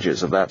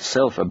stages of that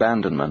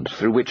self-abandonment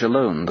through which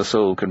alone the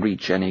soul can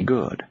reach any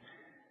good.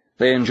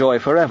 They enjoy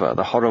forever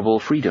the horrible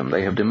freedom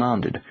they have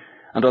demanded,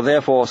 and are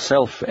therefore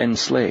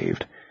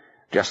self-enslaved,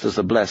 just as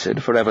the blessed,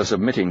 forever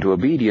submitting to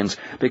obedience,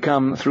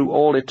 become through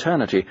all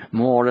eternity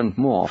more and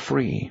more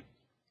free.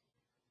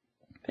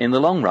 In the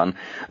long run,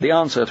 the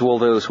answer to all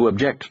those who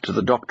object to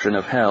the doctrine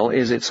of hell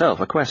is itself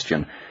a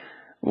question.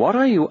 What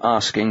are you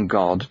asking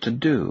God to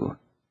do?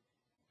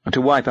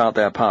 To wipe out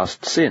their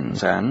past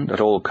sins and,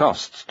 at all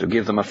costs, to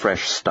give them a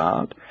fresh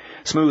start,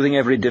 smoothing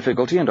every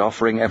difficulty and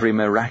offering every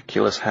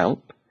miraculous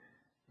help?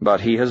 But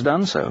he has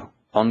done so,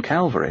 on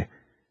Calvary.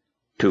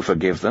 To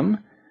forgive them?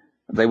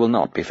 They will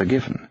not be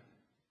forgiven.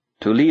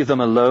 To leave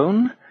them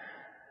alone?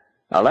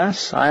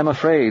 Alas, I am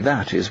afraid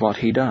that is what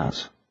he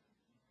does.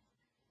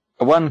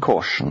 One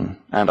caution,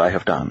 and I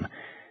have done.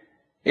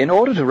 In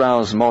order to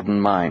rouse modern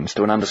minds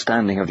to an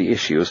understanding of the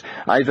issues,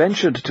 I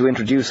ventured to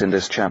introduce in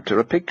this chapter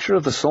a picture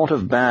of the sort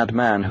of bad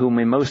man whom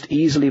we most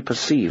easily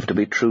perceive to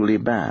be truly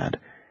bad.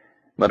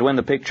 But when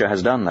the picture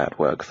has done that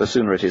work, the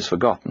sooner it is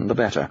forgotten, the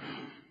better.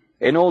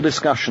 In all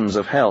discussions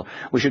of hell,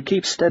 we should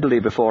keep steadily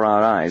before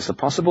our eyes the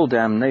possible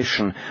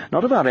damnation,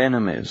 not of our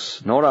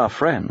enemies, nor our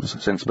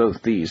friends, since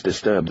both these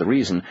disturb the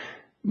reason,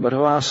 but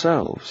of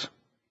ourselves.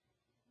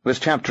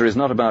 This chapter is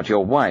not about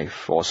your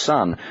wife or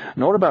son,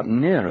 nor about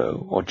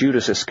Nero or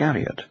Judas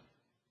Iscariot.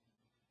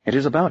 It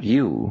is about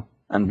you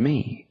and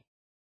me.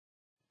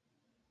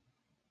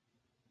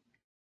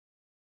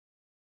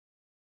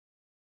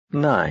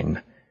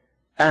 9.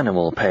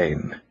 Animal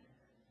pain.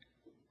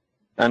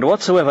 And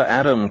whatsoever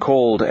Adam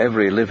called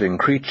every living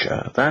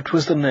creature, that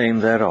was the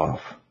name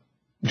thereof.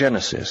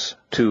 Genesis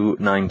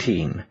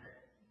 2:19.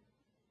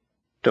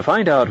 To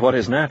find out what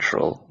is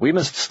natural, we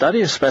must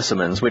study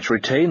specimens which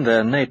retain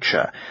their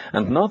nature,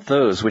 and not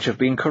those which have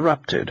been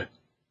corrupted.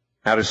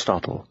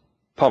 Aristotle,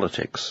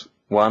 Politics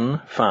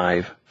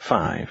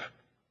 1:5:5.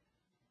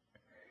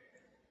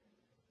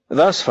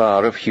 Thus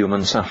far of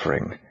human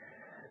suffering.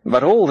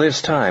 But all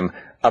this time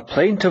a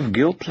plaint of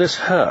guiltless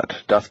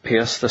hurt doth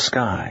pierce the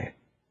sky.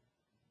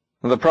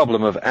 The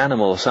problem of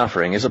animal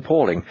suffering is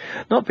appalling,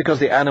 not because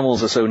the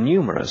animals are so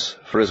numerous,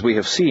 for as we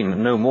have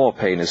seen, no more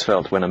pain is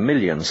felt when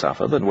 1,000,000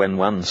 suffer than when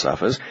one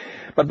suffers,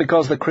 but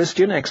because the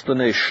Christian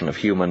explanation of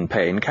human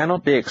pain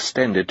cannot be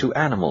extended to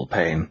animal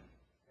pain.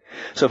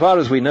 So far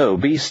as we know,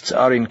 beasts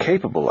are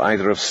incapable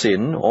either of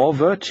sin or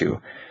virtue,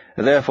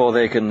 therefore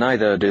they can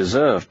neither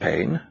deserve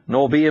pain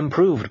nor be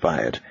improved by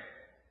it.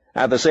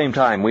 At the same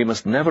time, we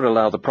must never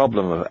allow the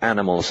problem of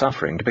animal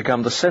suffering to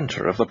become the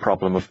center of the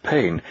problem of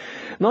pain,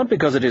 not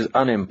because it is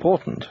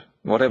unimportant.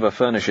 Whatever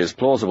furnishes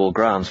plausible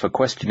grounds for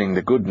questioning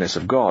the goodness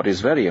of God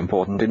is very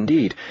important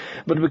indeed,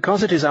 but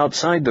because it is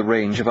outside the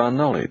range of our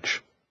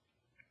knowledge.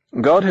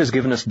 God has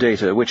given us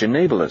data which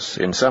enable us,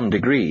 in some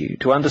degree,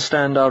 to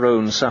understand our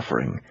own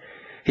suffering.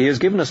 He has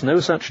given us no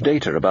such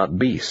data about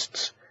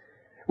beasts.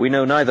 We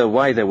know neither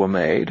why they were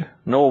made,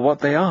 nor what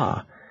they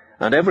are,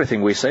 and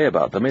everything we say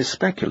about them is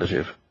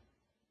speculative.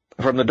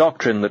 From the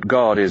doctrine that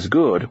God is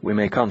good, we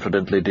may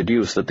confidently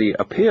deduce that the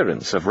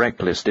appearance of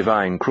reckless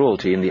divine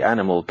cruelty in the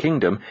animal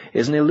kingdom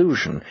is an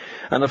illusion,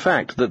 and the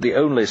fact that the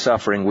only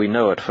suffering we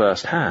know at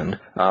first hand,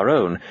 our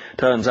own,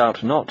 turns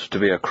out not to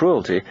be a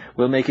cruelty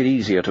will make it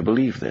easier to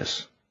believe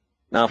this.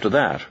 After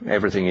that,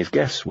 everything is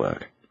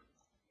guesswork.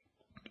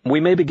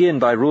 We may begin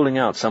by ruling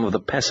out some of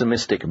the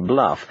pessimistic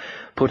bluff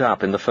put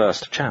up in the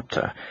first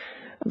chapter.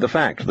 The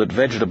fact that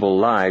vegetable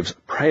lives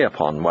prey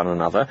upon one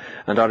another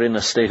and are in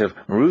a state of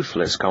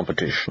ruthless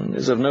competition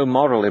is of no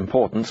moral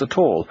importance at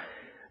all.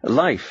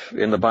 Life,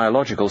 in the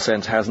biological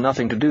sense, has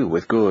nothing to do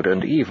with good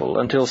and evil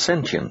until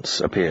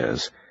sentience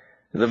appears.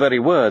 The very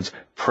words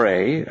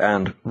prey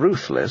and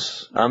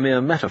ruthless are mere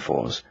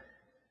metaphors.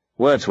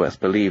 Wordsworth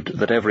believed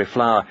that every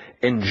flower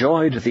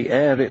enjoyed the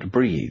air it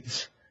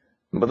breathes,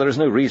 but there is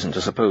no reason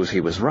to suppose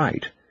he was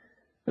right.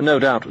 No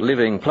doubt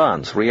living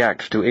plants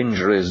react to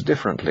injuries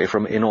differently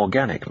from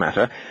inorganic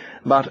matter,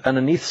 but an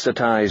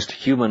anesthetized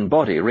human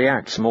body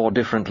reacts more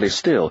differently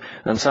still,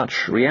 and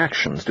such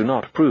reactions do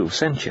not prove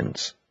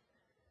sentience.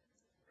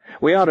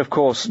 We are, of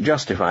course,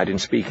 justified in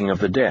speaking of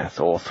the death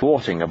or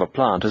thwarting of a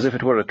plant as if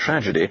it were a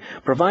tragedy,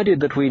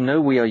 provided that we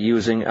know we are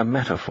using a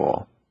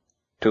metaphor.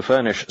 To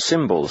furnish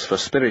symbols for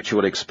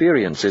spiritual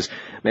experiences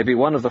may be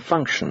one of the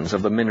functions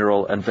of the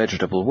mineral and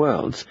vegetable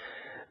worlds,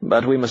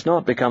 but we must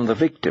not become the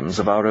victims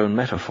of our own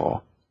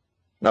metaphor.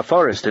 A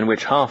forest in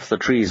which half the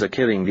trees are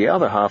killing the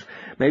other half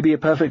may be a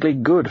perfectly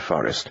good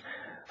forest,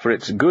 for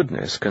its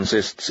goodness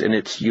consists in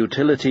its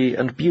utility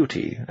and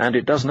beauty, and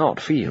it does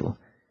not feel.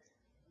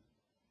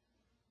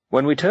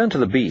 When we turn to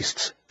the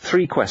beasts,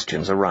 3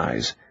 questions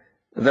arise.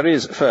 There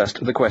is,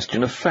 first, the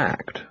question of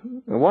fact.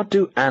 What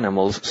do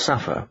animals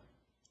suffer?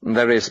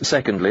 There is,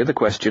 secondly, the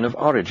question of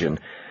origin.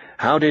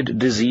 How did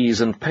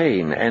disease and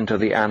pain enter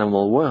the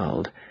animal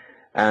world?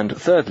 And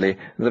thirdly,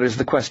 there is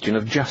the question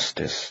of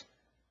justice.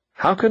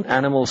 How can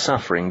animal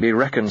suffering be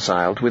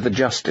reconciled with the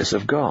justice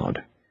of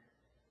God?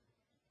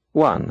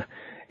 1.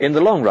 In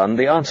the long run,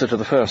 the answer to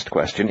the first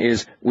question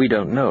is, we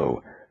don't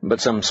know, but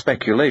some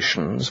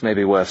speculations may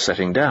be worth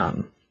setting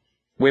down.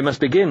 We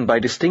must begin by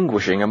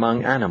distinguishing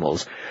among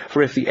animals,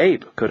 for if the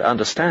ape could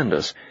understand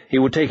us, he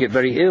would take it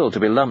very ill to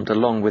be lumped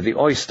along with the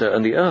oyster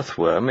and the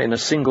earthworm in a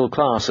single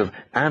class of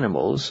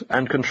animals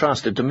and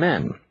contrasted to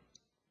men.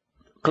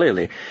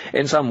 Clearly,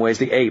 in some ways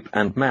the ape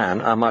and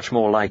man are much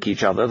more like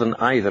each other than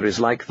either is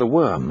like the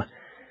worm.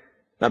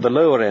 At the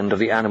lower end of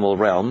the animal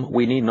realm,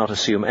 we need not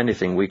assume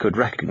anything we could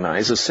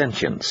recognize as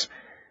sentience.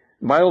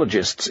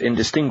 Biologists, in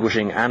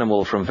distinguishing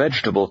animal from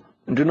vegetable,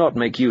 do not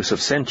make use of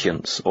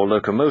sentience or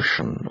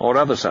locomotion or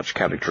other such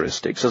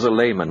characteristics as a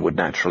layman would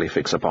naturally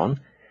fix upon.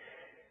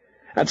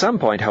 At some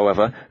point,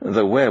 however,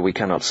 though where we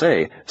cannot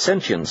say,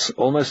 sentience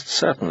almost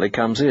certainly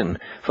comes in,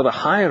 for the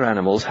higher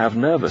animals have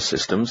nervous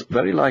systems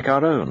very like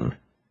our own.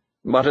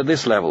 But at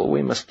this level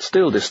we must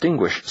still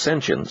distinguish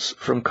sentience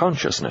from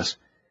consciousness.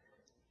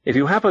 If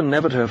you happen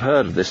never to have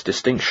heard of this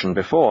distinction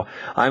before,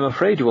 I am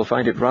afraid you will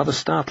find it rather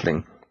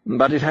startling,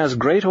 but it has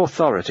great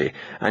authority,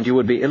 and you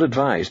would be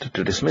ill-advised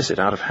to dismiss it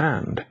out of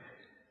hand.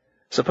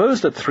 Suppose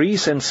that 3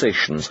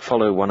 sensations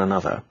follow one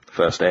another,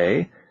 first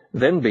A,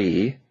 then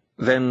B,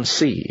 then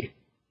C.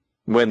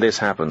 When this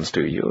happens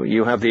to you,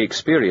 you have the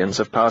experience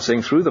of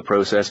passing through the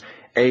process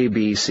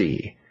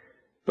ABC.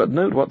 But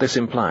note what this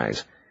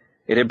implies.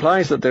 It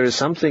implies that there is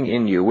something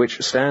in you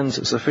which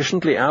stands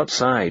sufficiently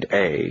outside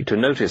A to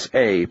notice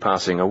A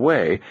passing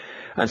away,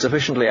 and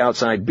sufficiently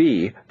outside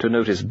B to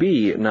notice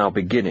B now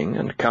beginning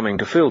and coming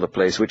to fill the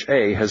place which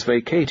A has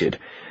vacated,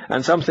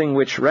 and something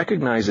which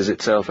recognizes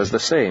itself as the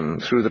same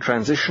through the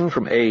transition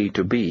from A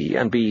to B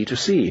and B to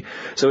C,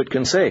 so it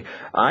can say,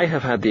 I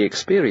have had the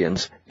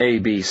experience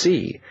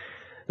ABC.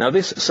 Now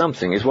this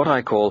something is what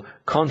I call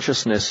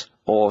consciousness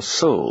or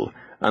soul,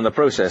 and the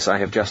process I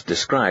have just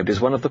described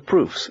is one of the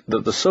proofs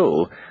that the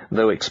soul,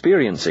 though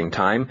experiencing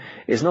time,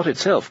 is not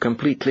itself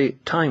completely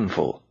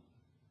timeful.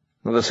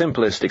 The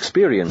simplest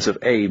experience of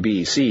A,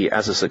 B, C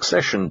as a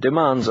succession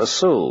demands a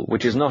soul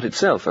which is not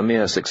itself a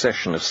mere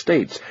succession of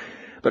states,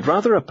 but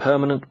rather a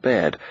permanent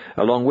bed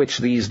along which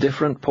these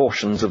different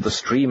portions of the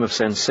stream of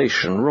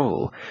sensation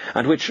roll,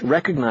 and which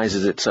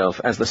recognizes itself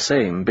as the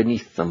same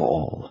beneath them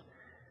all.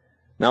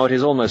 Now it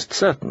is almost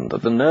certain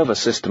that the nervous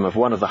system of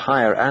one of the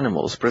higher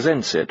animals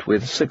presents it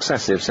with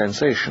successive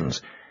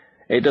sensations.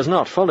 It does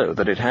not follow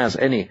that it has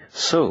any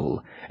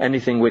soul,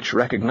 anything which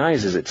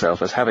recognizes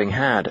itself as having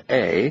had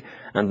A,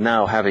 and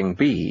now having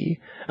B,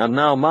 and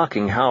now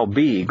marking how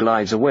B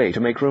glides away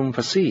to make room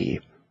for C.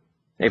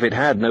 If it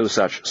had no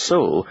such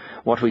soul,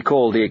 what we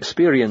call the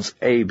experience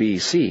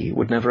ABC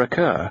would never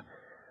occur.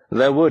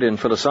 There would, in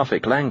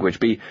philosophic language,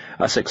 be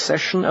a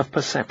succession of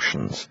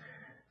perceptions.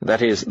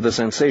 That is, the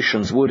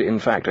sensations would in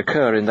fact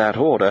occur in that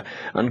order,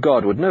 and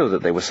God would know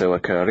that they were so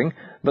occurring,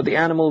 but the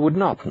animal would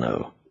not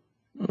know.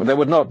 There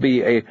would not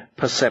be a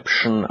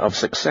perception of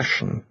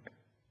succession.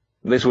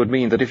 This would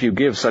mean that if you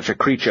give such a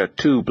creature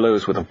 2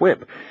 blows with a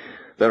whip,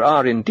 there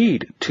are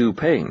indeed 2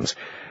 pains,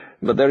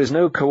 but there is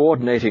no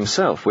coordinating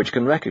self which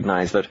can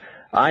recognize that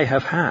I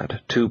have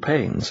had 2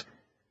 pains.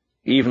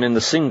 Even in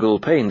the single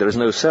pain there is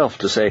no self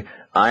to say,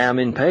 I am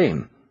in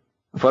pain.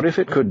 For if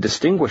it could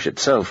distinguish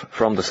itself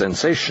from the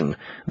sensation,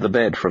 the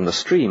bed from the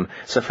stream,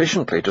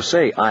 sufficiently to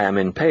say, I am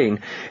in pain,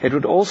 it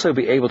would also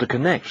be able to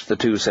connect the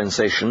 2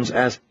 sensations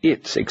as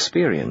its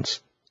experience.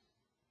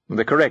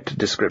 The correct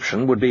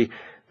description would be,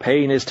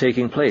 pain is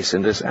taking place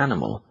in this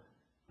animal.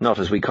 Not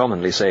as we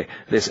commonly say,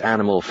 this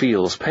animal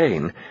feels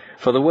pain,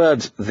 for the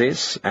words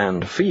this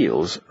and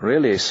feels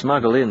really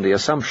smuggle in the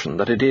assumption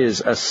that it is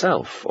a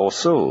self or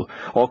soul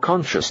or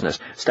consciousness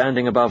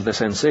standing above the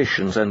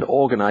sensations and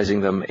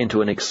organizing them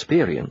into an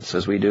experience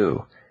as we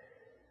do.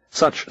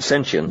 Such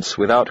sentience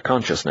without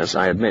consciousness,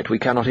 I admit, we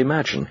cannot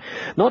imagine,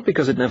 not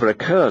because it never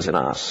occurs in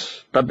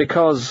us, but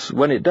because,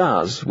 when it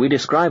does, we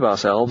describe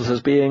ourselves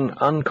as being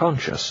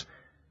unconscious,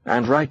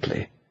 and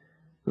rightly.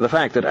 The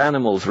fact that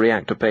animals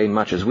react to pain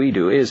much as we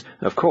do is,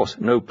 of course,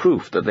 no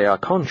proof that they are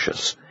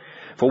conscious,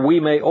 for we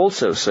may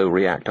also so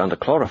react under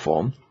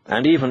chloroform,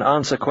 and even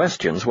answer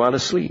questions while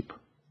asleep.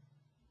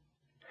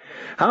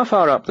 How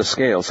far up the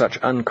scale such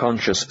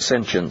unconscious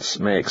sentience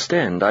may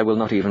extend, I will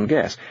not even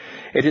guess.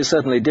 It is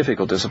certainly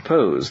difficult to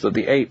suppose that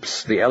the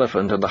apes, the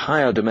elephant, and the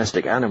higher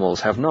domestic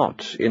animals have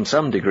not, in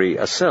some degree,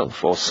 a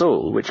self or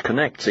soul which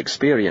connects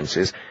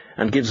experiences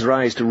and gives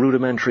rise to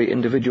rudimentary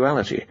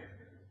individuality.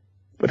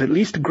 But at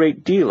least a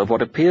great deal of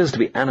what appears to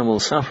be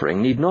animal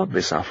suffering need not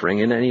be suffering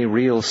in any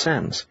real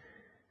sense.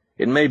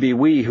 It may be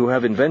we who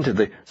have invented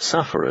the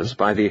sufferers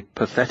by the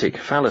pathetic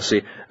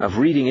fallacy of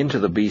reading into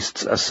the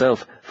beasts a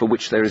self for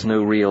which there is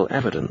no real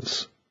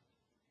evidence.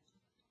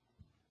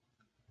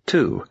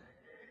 2.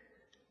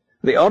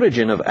 The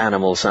origin of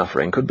animal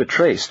suffering could be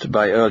traced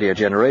by earlier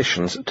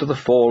generations to the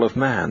fall of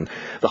man.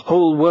 The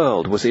whole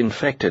world was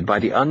infected by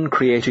the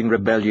uncreating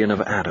rebellion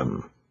of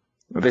Adam.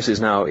 This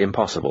is now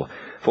impossible,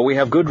 for we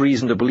have good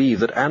reason to believe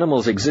that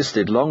animals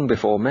existed long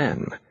before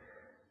men.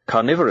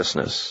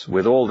 Carnivorousness,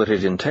 with all that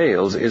it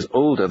entails, is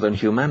older than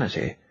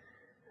humanity.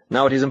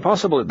 Now it is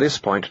impossible at this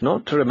point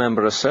not to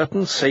remember a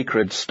certain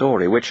sacred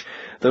story which,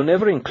 though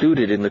never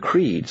included in the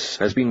creeds,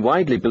 has been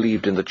widely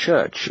believed in the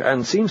Church,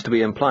 and seems to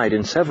be implied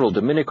in several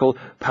Dominical,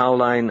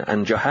 Pauline,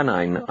 and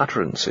Johannine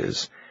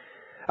utterances.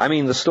 I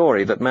mean the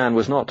story that man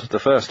was not the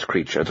first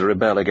creature to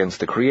rebel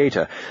against the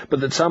Creator, but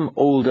that some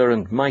older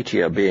and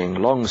mightier being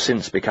long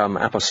since become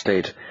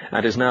apostate,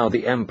 and is now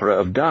the Emperor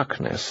of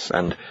Darkness,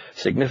 and,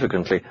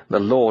 significantly,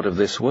 the Lord of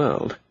this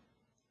world.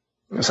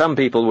 Some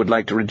people would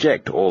like to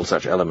reject all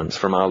such elements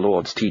from our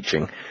Lord's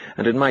teaching,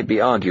 and it might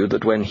be argued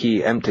that when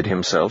he emptied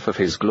himself of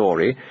his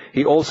glory,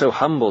 he also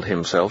humbled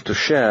himself to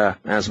share,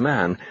 as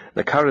man,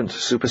 the current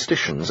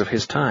superstitions of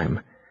his time.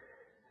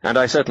 And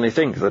I certainly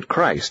think that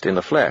Christ in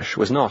the flesh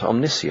was not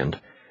omniscient,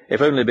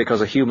 if only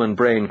because a human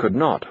brain could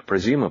not,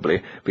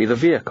 presumably, be the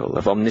vehicle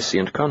of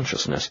omniscient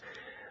consciousness,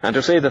 and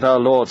to say that our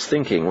Lord's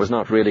thinking was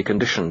not really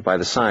conditioned by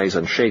the size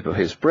and shape of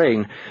his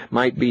brain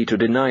might be to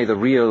deny the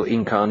real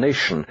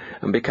incarnation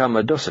and become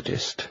a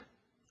Docetist.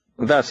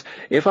 Thus,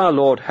 if our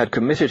Lord had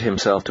committed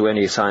himself to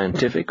any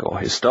scientific or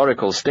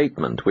historical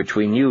statement which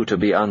we knew to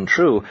be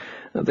untrue,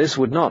 this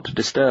would not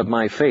disturb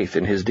my faith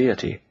in his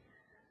deity.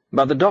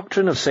 But the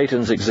doctrine of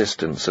Satan's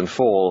existence and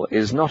fall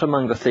is not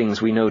among the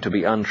things we know to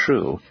be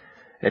untrue.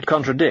 It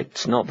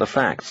contradicts not the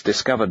facts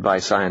discovered by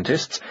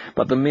scientists,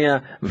 but the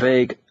mere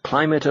vague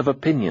climate of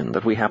opinion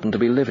that we happen to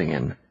be living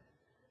in.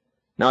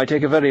 Now I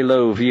take a very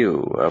low view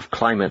of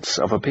climates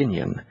of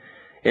opinion.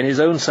 In his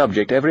own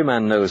subject every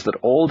man knows that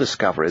all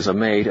discoveries are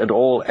made and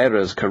all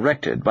errors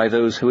corrected by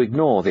those who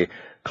ignore the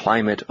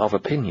climate of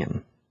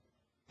opinion.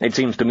 It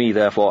seems to me,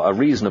 therefore, a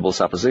reasonable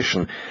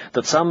supposition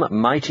that some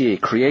mighty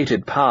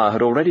created power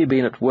had already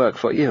been at work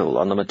for ill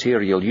on the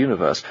material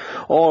universe,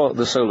 or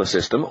the solar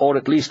system, or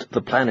at least the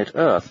planet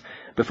Earth,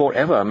 before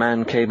ever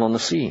man came on the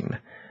scene,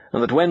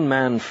 and that when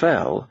man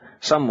fell,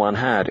 someone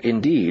had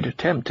indeed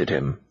tempted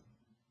him.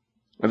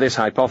 This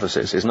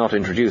hypothesis is not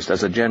introduced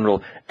as a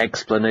general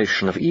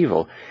explanation of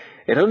evil.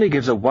 It only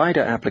gives a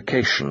wider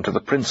application to the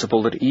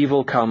principle that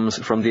evil comes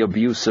from the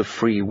abuse of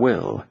free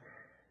will.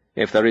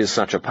 If there is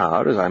such a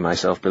power, as I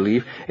myself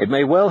believe, it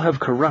may well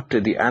have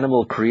corrupted the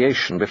animal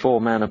creation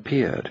before man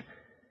appeared.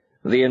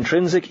 The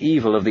intrinsic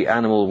evil of the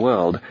animal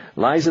world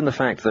lies in the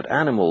fact that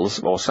animals,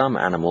 or some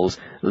animals,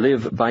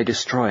 live by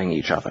destroying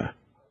each other.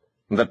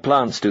 That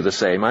plants do the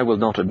same I will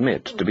not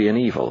admit to be an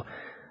evil.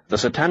 The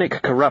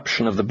satanic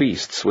corruption of the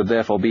beasts would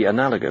therefore be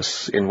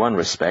analogous, in one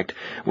respect,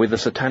 with the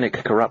satanic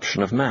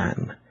corruption of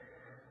man.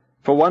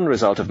 For one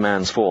result of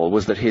man's fall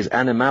was that his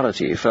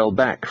animality fell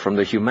back from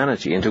the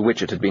humanity into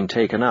which it had been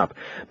taken up,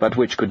 but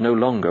which could no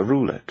longer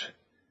rule it.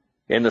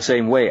 In the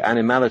same way,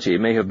 animality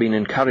may have been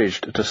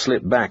encouraged to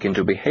slip back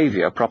into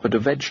behavior proper to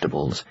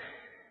vegetables.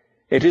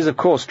 It is of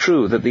course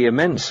true that the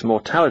immense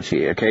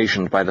mortality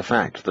occasioned by the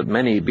fact that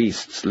many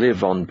beasts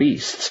live on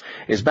beasts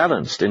is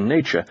balanced in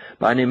nature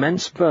by an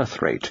immense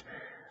birth rate,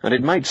 and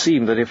it might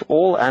seem that if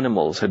all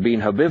animals had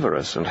been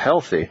herbivorous and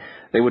healthy,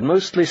 they would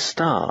mostly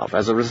starve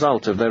as a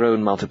result of their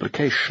own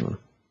multiplication.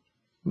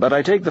 But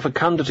I take the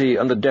fecundity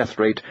and the death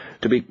rate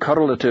to be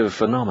correlative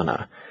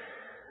phenomena.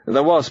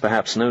 There was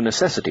perhaps no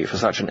necessity for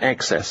such an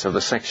excess of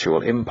the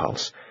sexual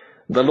impulse.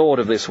 The Lord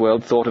of this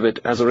world thought of it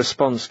as a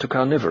response to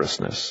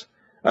carnivorousness,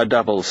 a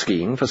double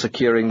scheme for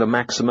securing the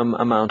maximum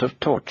amount of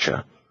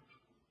torture.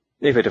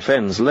 If it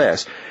offends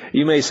less,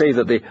 you may say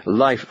that the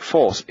life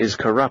force is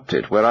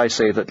corrupted, where I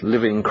say that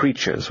living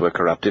creatures were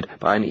corrupted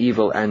by an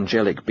evil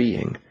angelic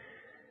being.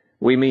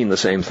 We mean the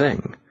same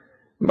thing,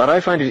 but I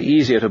find it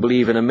easier to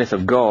believe in a myth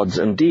of gods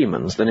and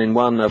demons than in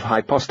one of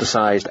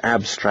hypostasized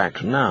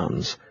abstract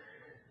nouns.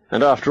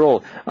 And after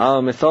all,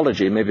 our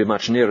mythology may be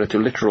much nearer to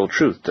literal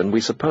truth than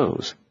we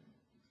suppose.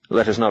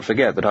 Let us not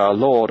forget that our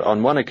Lord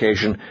on one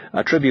occasion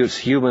attributes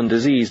human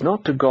disease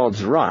not to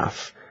God's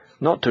wrath,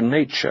 not to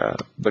nature,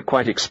 but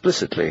quite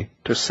explicitly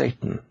to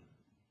Satan.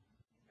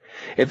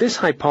 If this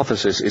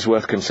hypothesis is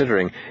worth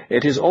considering,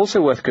 it is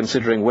also worth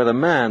considering whether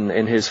man,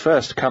 in his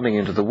first coming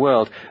into the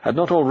world, had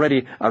not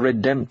already a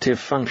redemptive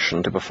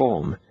function to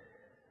perform.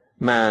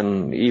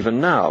 Man,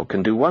 even now,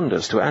 can do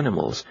wonders to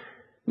animals.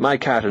 My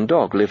cat and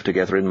dog live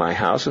together in my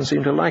house and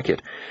seem to like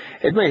it.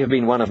 It may have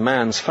been one of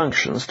man's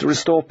functions to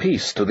restore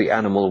peace to the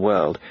animal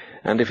world,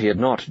 and if he had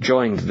not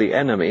joined the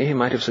enemy, he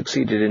might have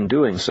succeeded in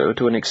doing so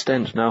to an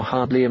extent now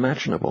hardly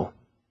imaginable.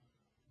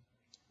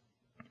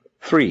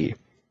 3.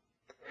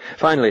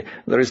 Finally,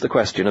 there is the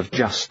question of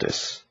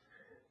justice.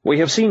 We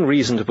have seen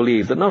reason to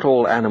believe that not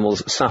all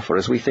animals suffer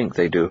as we think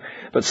they do,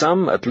 but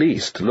some, at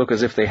least, look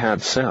as if they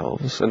had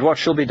selves, and what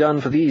shall be done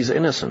for these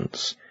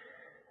innocents?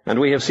 And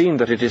we have seen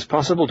that it is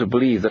possible to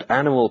believe that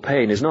animal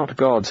pain is not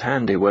God's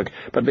handiwork,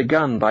 but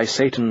begun by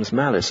Satan's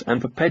malice,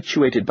 and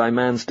perpetuated by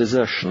man's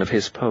desertion of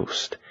his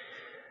post.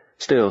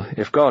 Still,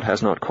 if God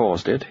has not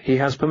caused it, he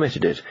has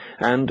permitted it,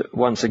 and,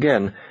 once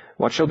again,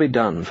 what shall be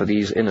done for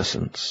these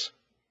innocents?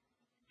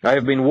 I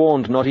have been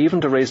warned not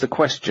even to raise the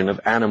question of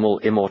animal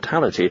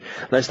immortality,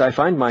 lest I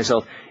find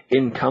myself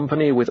in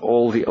company with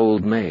all the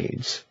old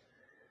maids.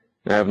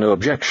 I have no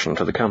objection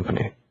to the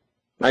company.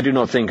 I do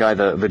not think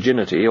either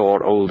virginity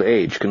or old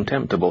age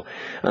contemptible,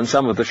 and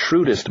some of the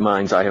shrewdest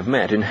minds I have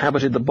met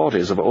inhabited the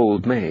bodies of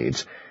old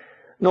maids.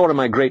 Nor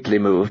am I greatly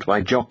moved by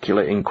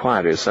jocular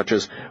inquiries such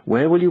as,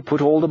 "Where will you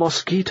put all the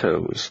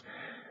mosquitoes?"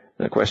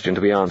 A question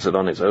to be answered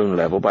on its own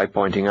level by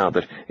pointing out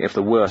that if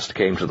the worst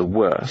came to the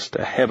worst,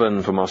 a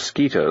heaven for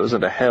mosquitoes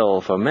and a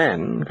hell for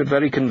men could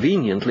very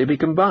conveniently be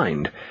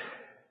combined.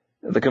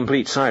 The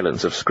complete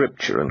silence of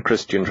Scripture and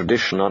Christian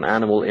tradition on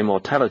animal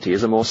immortality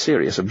is a more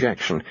serious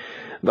objection,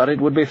 but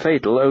it would be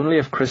fatal only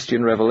if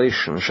Christian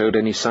revelation showed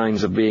any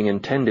signs of being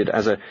intended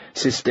as a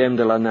système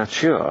de la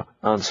nature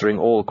answering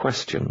all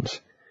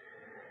questions.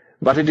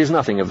 But it is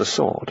nothing of the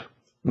sort.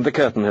 The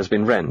curtain has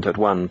been rent at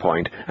one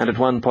point, and at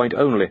one point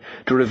only,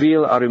 to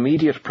reveal our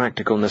immediate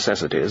practical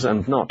necessities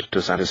and not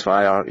to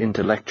satisfy our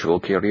intellectual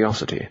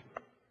curiosity.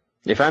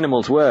 If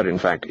animals were, in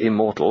fact,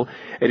 immortal,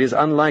 it is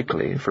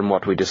unlikely, from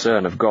what we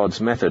discern of God's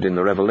method in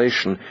the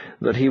revelation,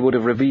 that he would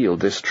have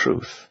revealed this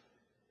truth.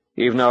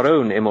 Even our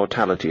own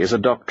immortality is a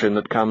doctrine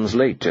that comes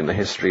late in the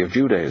history of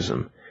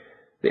Judaism.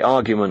 The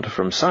argument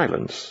from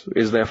silence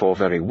is therefore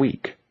very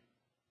weak.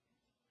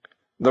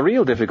 The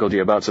real difficulty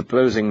about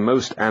supposing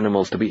most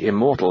animals to be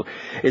immortal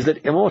is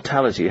that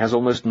immortality has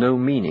almost no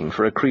meaning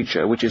for a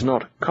creature which is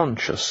not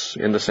conscious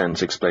in the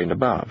sense explained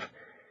above.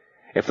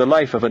 If the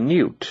life of a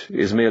newt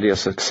is merely a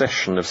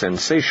succession of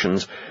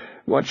sensations,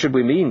 what should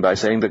we mean by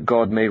saying that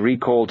God may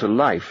recall to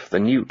life the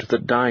newt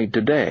that died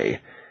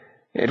today?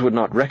 It would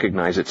not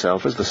recognize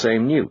itself as the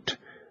same newt.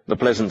 The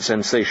pleasant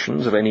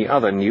sensations of any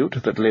other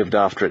newt that lived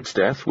after its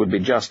death would be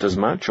just as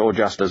much or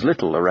just as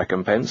little a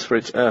recompense for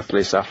its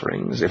earthly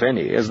sufferings, if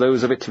any, as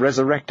those of its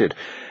resurrected,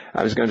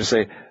 I was going to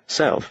say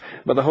self,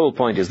 but the whole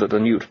point is that the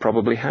newt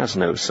probably has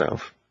no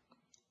self.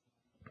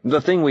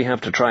 The thing we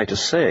have to try to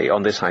say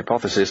on this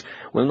hypothesis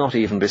will not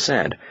even be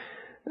said.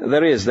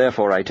 There is,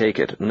 therefore, I take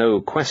it,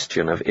 no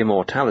question of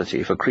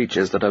immortality for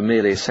creatures that are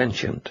merely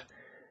sentient.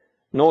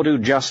 Nor do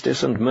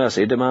justice and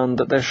mercy demand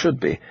that there should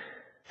be,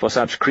 for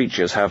such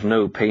creatures have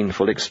no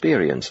painful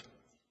experience.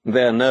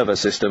 Their nervous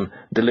system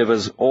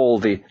delivers all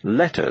the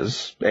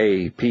letters,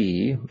 A,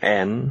 P,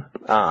 N,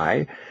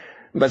 I,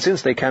 but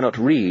since they cannot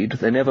read,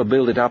 they never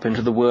build it up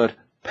into the word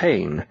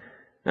pain,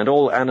 and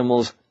all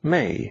animals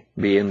may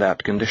be in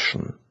that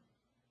condition.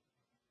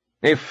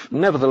 If,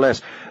 nevertheless,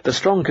 the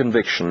strong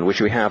conviction which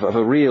we have of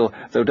a real,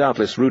 though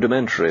doubtless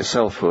rudimentary,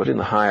 selfhood in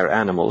the higher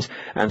animals,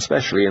 and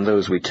especially in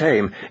those we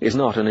tame, is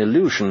not an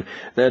illusion,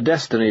 their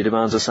destiny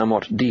demands a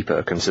somewhat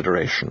deeper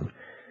consideration.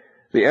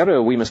 The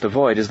error we must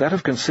avoid is that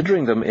of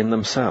considering them in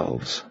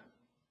themselves.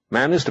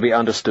 Man is to be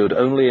understood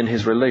only in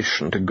his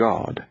relation to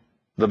God.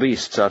 The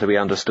beasts are to be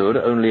understood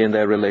only in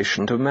their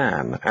relation to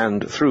man,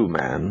 and through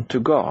man to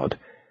God.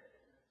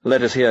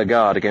 Let us here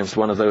guard against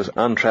one of those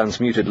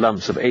untransmuted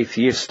lumps of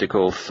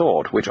atheistical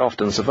thought which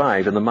often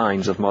survive in the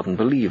minds of modern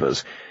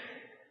believers.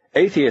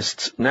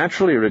 Atheists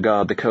naturally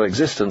regard the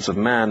coexistence of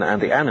man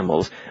and the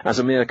animals as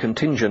a mere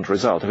contingent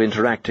result of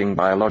interacting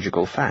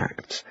biological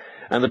facts,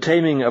 and the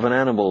taming of an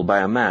animal by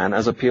a man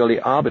as a purely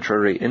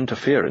arbitrary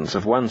interference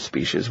of one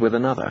species with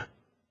another.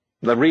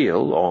 The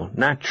real, or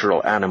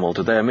natural animal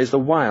to them is the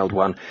wild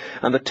one,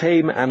 and the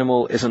tame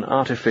animal is an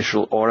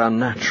artificial or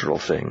unnatural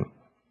thing.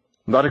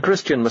 But a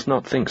Christian must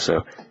not think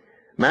so.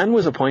 Man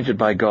was appointed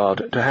by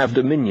God to have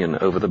dominion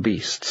over the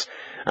beasts,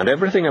 and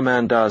everything a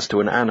man does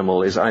to an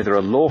animal is either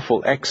a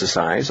lawful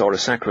exercise or a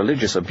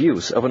sacrilegious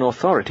abuse of an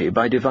authority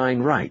by divine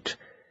right.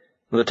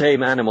 The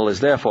tame animal is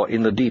therefore,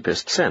 in the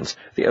deepest sense,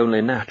 the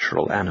only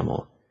natural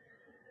animal.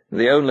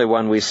 The only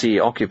one we see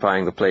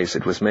occupying the place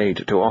it was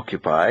made to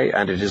occupy,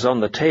 and it is on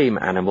the tame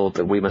animal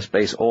that we must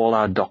base all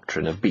our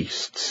doctrine of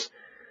beasts.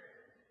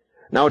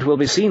 Now it will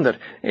be seen that,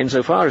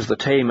 insofar as the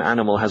tame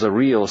animal has a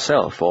real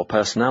self or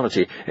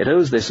personality, it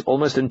owes this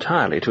almost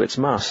entirely to its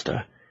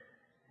master.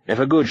 If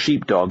a good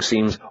sheepdog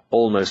seems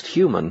almost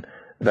human,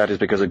 that is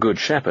because a good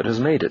shepherd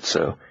has made it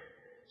so.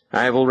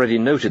 I have already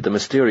noted the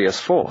mysterious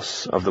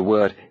force of the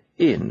word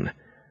in.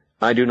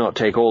 I do not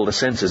take all the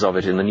senses of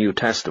it in the New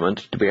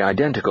Testament to be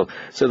identical,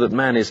 so that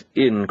man is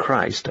in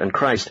Christ, and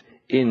Christ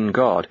in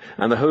God,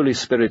 and the Holy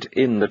Spirit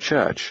in the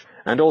Church,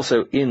 and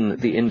also in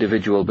the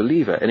individual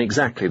believer in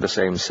exactly the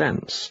same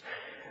sense.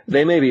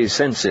 They may be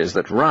senses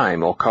that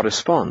rhyme or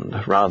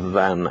correspond, rather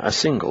than a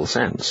single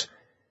sense.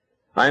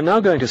 I am now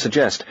going to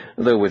suggest,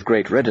 though with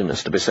great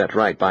readiness to be set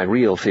right by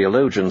real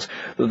theologians,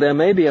 that there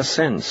may be a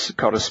sense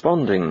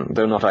corresponding,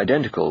 though not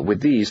identical,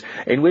 with these,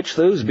 in which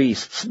those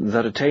beasts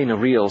that attain a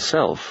real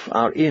self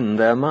are in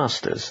their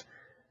masters.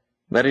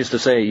 That is to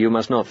say, you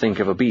must not think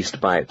of a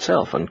beast by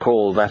itself and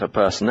call that a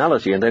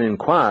personality and then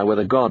inquire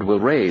whether God will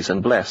raise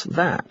and bless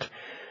that.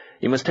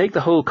 You must take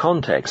the whole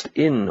context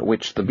in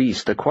which the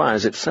beast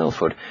acquires its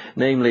selfhood,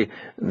 namely,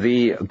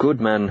 the good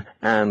man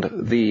and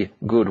the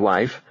good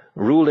wife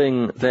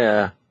ruling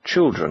their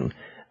children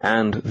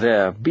and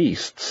their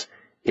beasts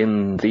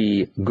in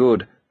the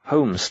good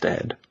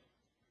homestead.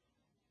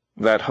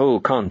 That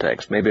whole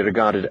context may be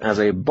regarded as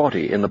a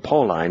body in the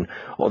Pauline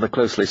or the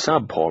closely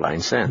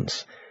sub-Pauline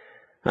sense.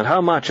 And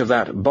how much of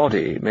that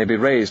body may be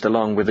raised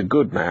along with the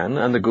good man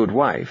and the good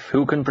wife,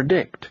 who can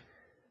predict?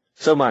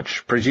 So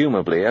much,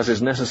 presumably, as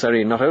is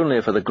necessary not only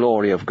for the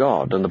glory of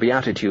God and the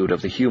beatitude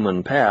of the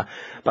human pair,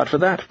 but for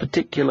that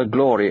particular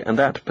glory and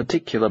that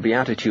particular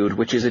beatitude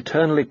which is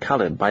eternally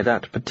coloured by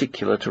that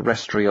particular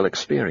terrestrial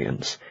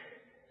experience.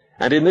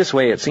 And in this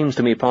way it seems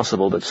to me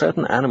possible that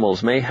certain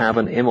animals may have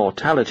an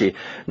immortality,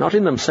 not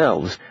in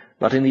themselves,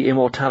 but in the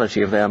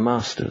immortality of their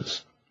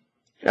masters.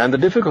 And the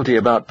difficulty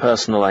about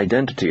personal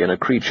identity in a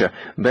creature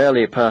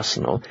barely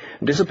personal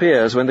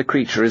disappears when the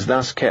creature is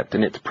thus kept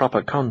in its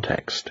proper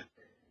context.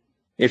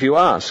 If you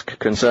ask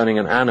concerning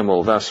an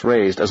animal thus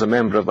raised as a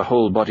member of the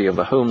whole body of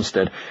the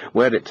homestead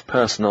where its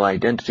personal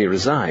identity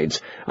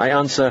resides, I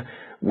answer,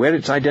 where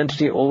its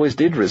identity always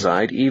did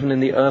reside even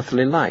in the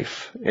earthly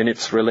life, in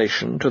its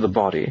relation to the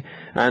body,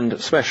 and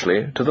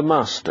especially to the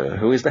master,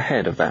 who is the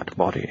head of that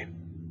body.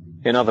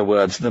 In other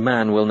words, the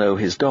man will know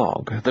his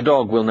dog, the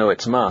dog will know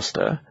its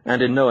master,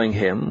 and in knowing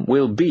him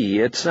will be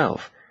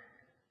itself.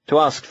 To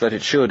ask that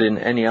it should in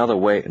any other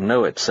way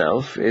know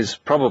itself is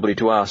probably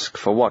to ask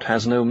for what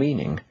has no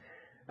meaning.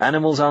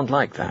 Animals aren't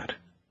like that,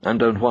 and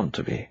don't want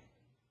to be.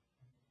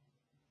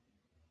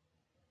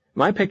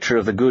 My picture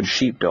of the good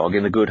sheepdog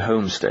in the good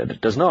homestead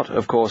does not,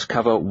 of course,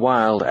 cover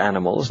wild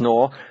animals,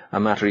 nor,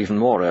 a matter even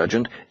more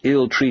urgent,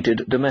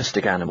 ill-treated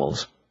domestic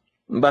animals.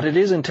 But it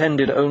is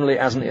intended only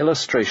as an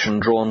illustration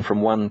drawn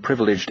from one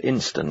privileged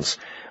instance,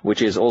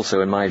 which is also,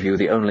 in my view,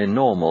 the only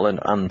normal and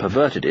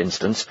unperverted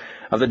instance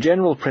of the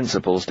general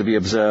principles to be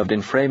observed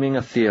in framing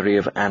a theory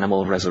of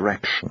animal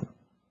resurrection.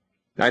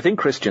 I think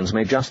Christians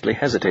may justly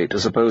hesitate to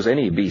suppose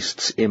any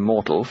beasts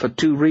immortal for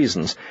two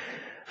reasons.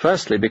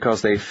 Firstly,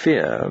 because they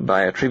fear,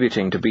 by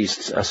attributing to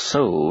beasts a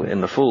soul in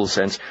the full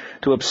sense,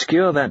 to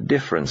obscure that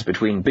difference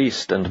between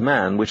beast and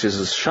man which is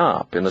as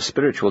sharp in the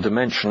spiritual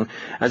dimension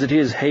as it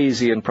is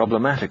hazy and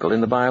problematical in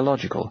the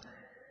biological.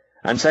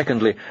 And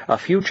secondly, a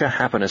future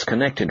happiness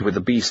connected with the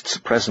beast's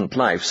present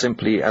life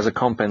simply as a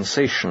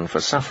compensation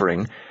for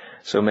suffering,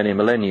 so many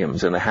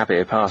millenniums in the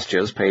happy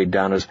pastures paid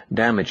down as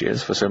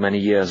damages for so many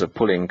years of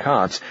pulling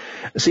carts,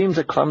 seems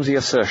a clumsy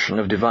assertion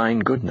of divine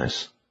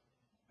goodness.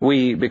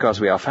 We,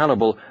 because we are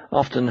fallible,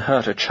 often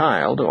hurt a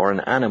child or an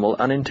animal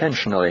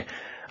unintentionally,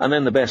 and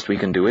then the best we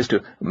can do is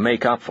to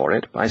make up for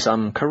it by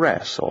some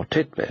caress or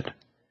titbit.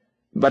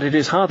 But it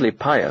is hardly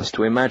pious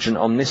to imagine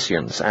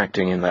omniscience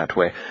acting in that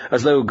way,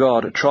 as though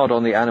God trod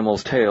on the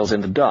animals' tails in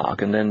the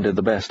dark and then did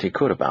the best he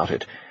could about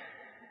it.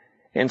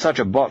 In such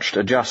a botched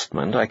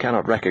adjustment I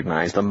cannot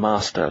recognize the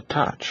master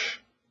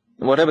touch.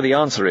 Whatever the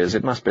answer is,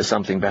 it must be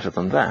something better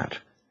than that.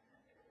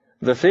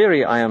 The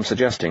theory I am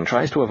suggesting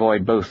tries to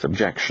avoid both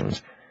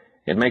objections.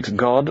 It makes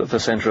God the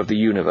center of the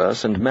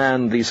universe and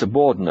man the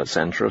subordinate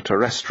center of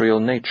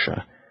terrestrial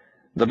nature.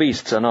 The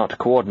beasts are not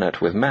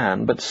coordinate with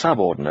man, but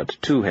subordinate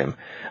to him,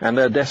 and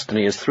their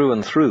destiny is through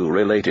and through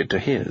related to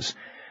his.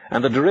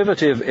 And the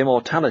derivative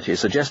immortality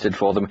suggested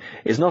for them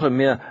is not a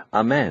mere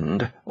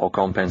amend or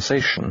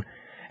compensation.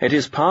 It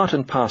is part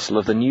and parcel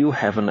of the new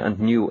heaven and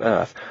new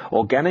earth,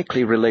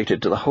 organically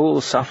related to the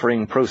whole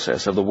suffering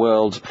process of the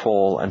world's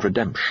fall and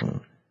redemption.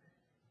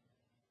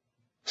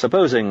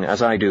 Supposing,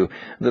 as I do,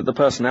 that the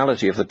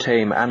personality of the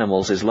tame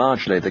animals is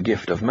largely the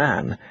gift of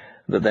man,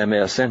 that their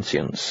mere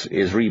sentience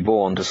is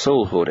reborn to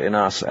soulhood in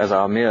us as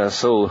our mere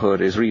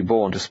soulhood is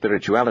reborn to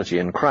spirituality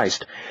in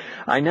Christ,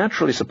 I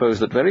naturally suppose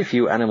that very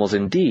few animals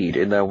indeed,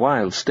 in their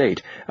wild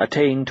state,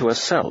 attain to a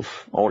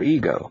self or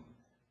ego.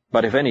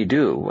 But if any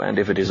do, and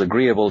if it is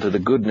agreeable to the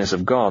goodness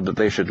of God that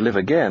they should live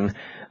again,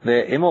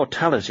 their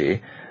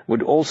immortality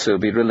would also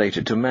be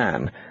related to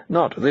man,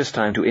 not this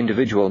time to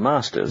individual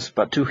masters,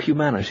 but to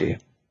humanity.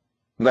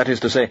 That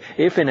is to say,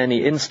 if in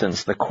any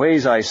instance the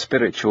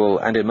quasi-spiritual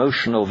and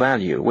emotional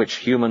value which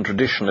human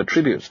tradition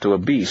attributes to a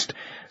beast,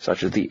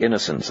 such as the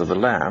innocence of the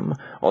lamb,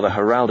 or the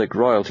heraldic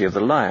royalty of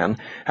the lion,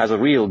 has a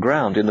real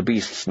ground in the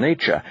beast's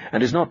nature,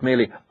 and is not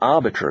merely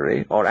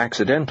arbitrary or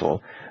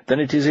accidental,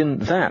 then it is in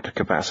that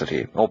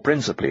capacity, or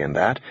principally in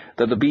that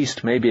the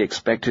beast may be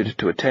expected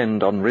to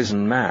attend on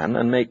risen man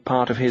and make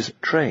part of his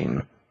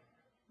train.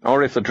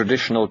 Or if the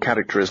traditional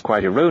character is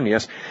quite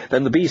erroneous,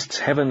 then the beast's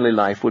heavenly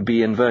life would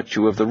be in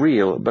virtue of the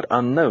real but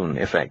unknown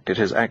effect it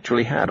has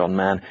actually had on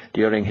man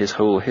during his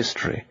whole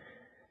history.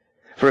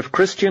 For if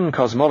Christian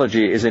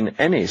cosmology is in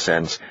any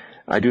sense,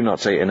 I do not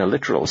say in a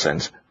literal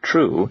sense,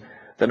 true,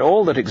 then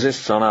all that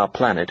exists on our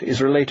planet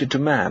is related to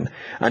man,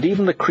 and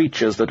even the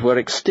creatures that were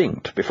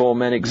extinct before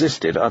men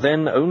existed are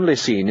then only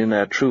seen in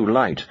their true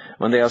light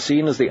when they are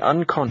seen as the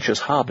unconscious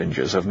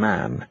harbingers of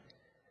man.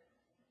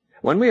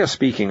 When we are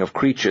speaking of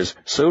creatures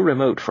so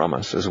remote from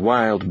us as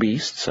wild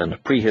beasts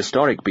and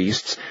prehistoric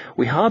beasts,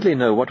 we hardly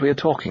know what we are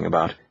talking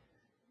about.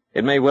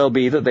 It may well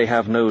be that they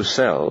have no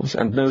selves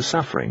and no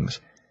sufferings.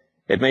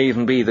 It may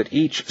even be that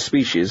each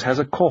species has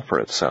a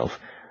corporate self,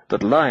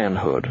 that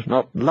lionhood,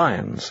 not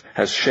lions,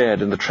 has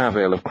shared in the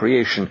travail of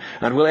creation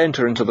and will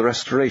enter into the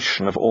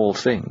restoration of all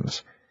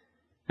things.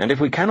 And if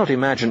we cannot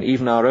imagine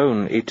even our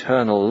own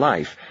eternal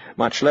life,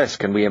 much less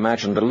can we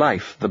imagine the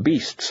life the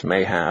beasts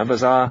may have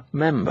as our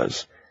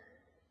members.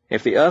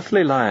 If the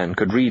earthly lion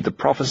could read the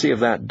prophecy of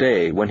that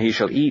day when he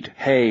shall eat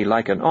hay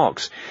like an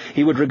ox,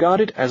 he would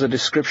regard it as a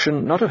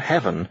description not of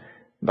heaven,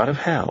 but of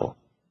hell.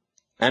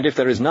 And if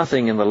there is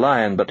nothing in the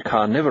lion but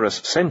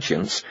carnivorous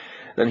sentience,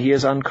 then he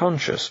is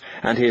unconscious,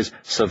 and his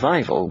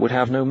survival would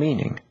have no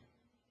meaning.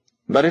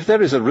 But if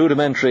there is a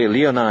rudimentary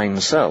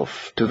leonine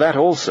self, to that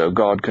also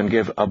God can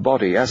give a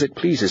body as it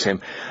pleases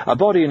him, a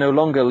body no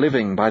longer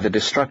living by the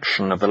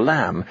destruction of the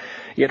lamb,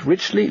 yet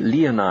richly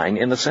leonine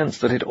in the sense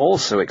that it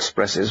also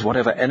expresses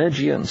whatever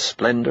energy and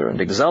splendor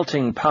and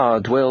exulting power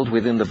dwelled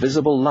within the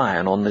visible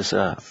lion on this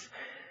earth.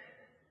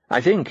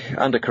 I think,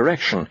 under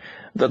correction,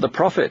 that the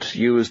prophet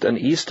used an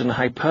Eastern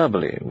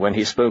hyperbole when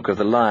he spoke of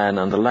the lion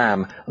and the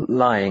lamb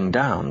lying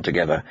down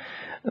together.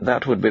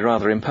 That would be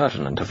rather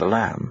impertinent of the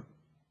lamb.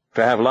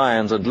 To have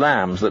lions and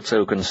lambs that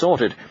so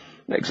consorted,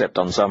 except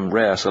on some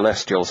rare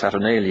celestial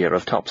saturnalia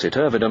of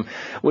topsy-turvydom,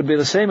 would be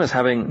the same as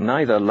having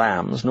neither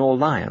lambs nor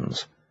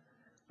lions.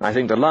 I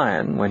think the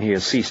lion, when he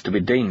has ceased to be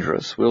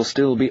dangerous, will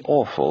still be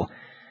awful.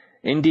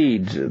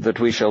 Indeed,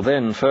 that we shall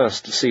then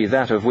first see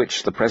that of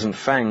which the present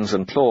fangs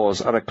and claws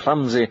are a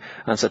clumsy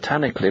and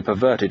satanically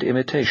perverted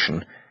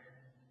imitation.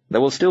 There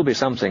will still be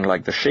something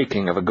like the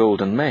shaking of a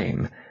golden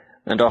mane,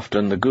 and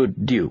often the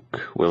good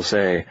Duke will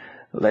say,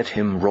 "Let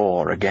him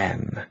roar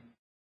again."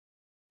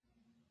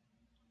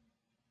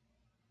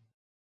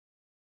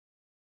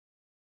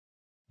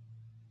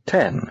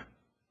 10.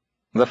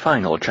 The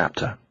final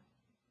chapter.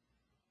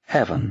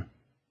 Heaven.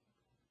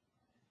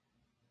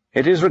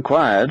 It is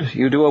required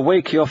you do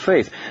awake your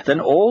faith, then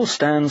all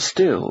stand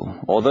still,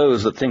 or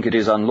those that think it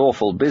is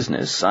unlawful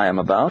business I am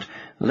about,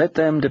 let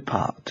them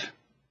depart.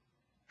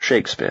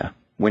 Shakespeare,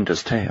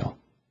 Winter's Tale.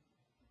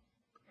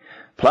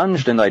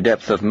 Plunged in thy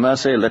depth of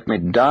mercy, let me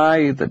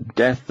die the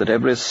death that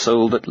every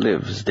soul that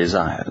lives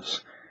desires.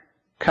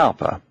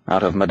 Cowper,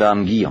 out of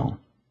Madame Guyon.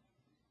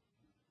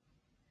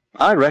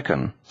 I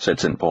reckon, said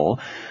St. Paul,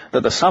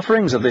 that the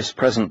sufferings of this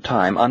present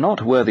time are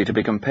not worthy to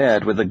be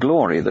compared with the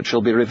glory that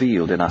shall be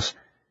revealed in us.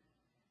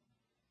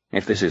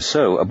 If this is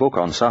so, a book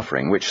on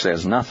suffering, which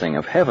says nothing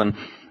of heaven,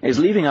 is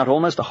leaving out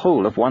almost the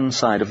whole of one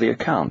side of the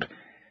account.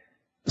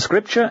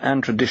 Scripture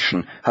and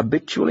tradition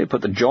habitually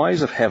put the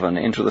joys of heaven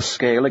into the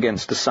scale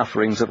against the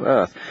sufferings of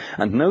earth,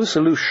 and no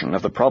solution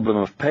of the problem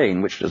of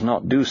pain which does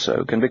not do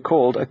so can be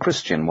called a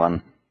Christian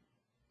one.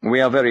 We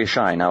are very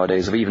shy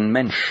nowadays of even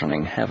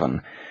mentioning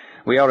heaven.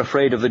 We are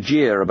afraid of the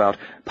jeer about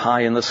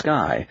pie in the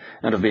sky,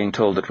 and of being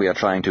told that we are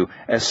trying to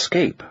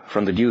escape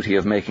from the duty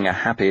of making a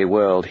happy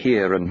world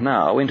here and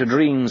now into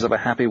dreams of a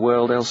happy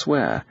world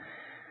elsewhere.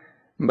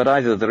 But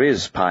either there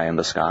is pie in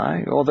the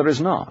sky, or there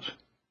is not.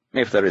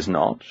 If there is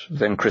not,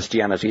 then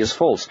Christianity is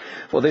false,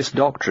 for this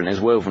doctrine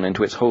is woven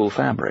into its whole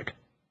fabric.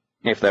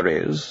 If there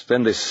is,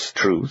 then this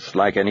truth,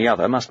 like any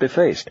other, must be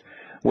faced,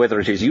 whether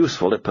it is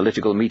useful at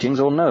political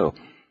meetings or no.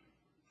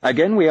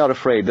 Again, we are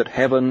afraid that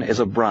heaven is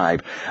a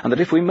bribe, and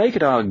that if we make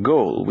it our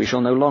goal, we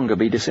shall no longer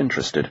be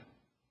disinterested.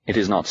 It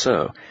is not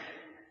so.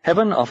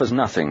 Heaven offers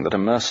nothing that a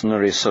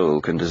mercenary soul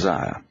can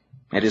desire.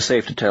 It is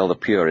safe to tell the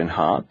pure in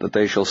heart that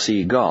they shall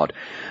see God,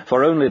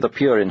 for only the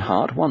pure in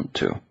heart want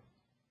to.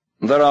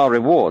 There are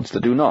rewards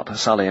that do not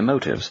sully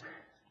motives.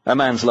 A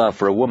man's love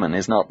for a woman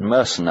is not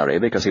mercenary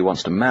because he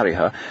wants to marry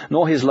her,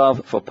 nor his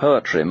love for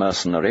poetry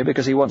mercenary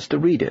because he wants to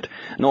read it,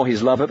 nor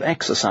his love of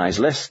exercise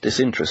less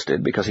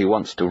disinterested because he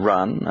wants to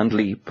run and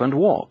leap and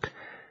walk.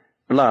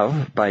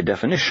 Love, by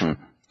definition,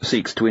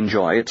 seeks to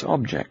enjoy its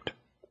object.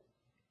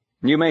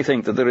 You may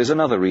think that there is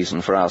another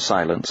reason for our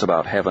silence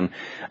about heaven,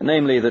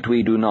 namely that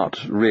we do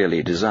not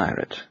really desire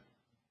it.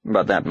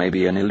 But that may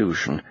be an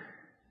illusion.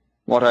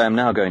 What I am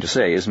now going to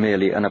say is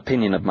merely an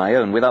opinion of my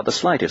own, without the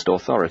slightest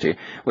authority,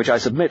 which I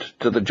submit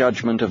to the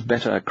judgment of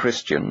better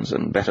Christians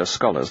and better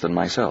scholars than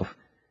myself.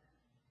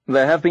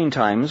 There have been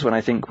times when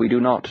I think we do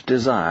not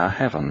desire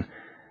heaven,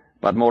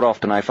 but more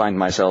often I find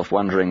myself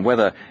wondering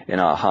whether, in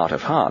our heart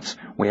of hearts,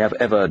 we have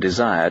ever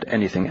desired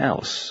anything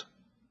else.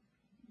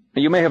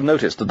 You may have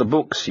noticed that the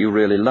books you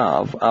really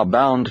love are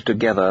bound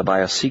together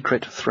by a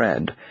secret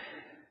thread.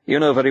 You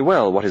know very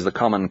well what is the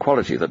common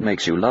quality that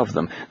makes you love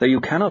them, though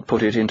you cannot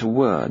put it into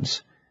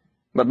words.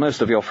 But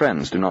most of your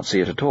friends do not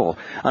see it at all,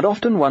 and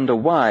often wonder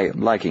why,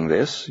 liking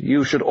this,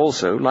 you should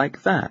also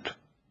like that.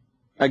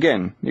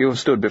 Again, you have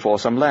stood before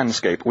some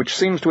landscape which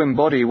seems to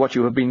embody what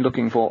you have been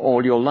looking for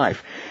all your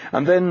life,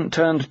 and then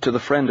turned to the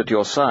friend at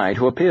your side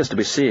who appears to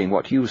be seeing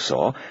what you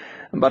saw,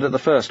 but at the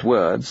first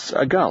words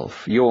a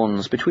gulf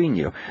yawns between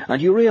you,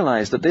 and you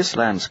realize that this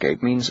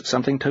landscape means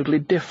something totally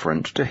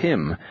different to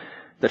him,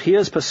 that he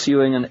is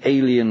pursuing an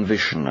alien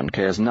vision and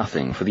cares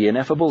nothing for the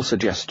ineffable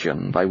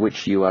suggestion by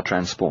which you are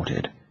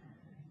transported.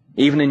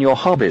 Even in your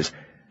hobbies,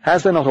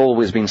 has there not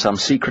always been some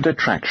secret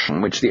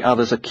attraction which the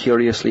others are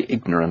curiously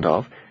ignorant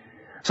of?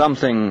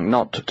 Something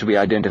not to be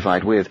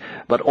identified with,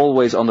 but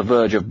always on the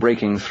verge of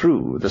breaking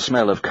through the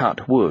smell of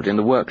cut wood in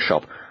the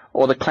workshop,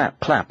 or the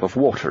clap-clap of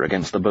water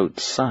against the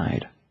boat's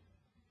side.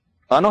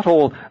 Are not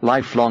all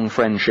lifelong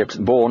friendships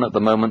born at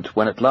the moment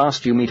when at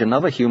last you meet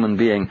another human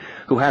being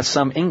who has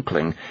some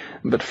inkling,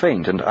 but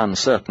faint and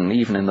uncertain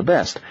even in the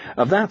best,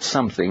 of that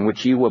something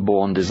which you were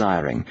born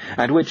desiring,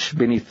 and which,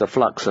 beneath the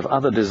flux of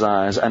other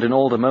desires and in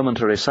all the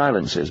momentary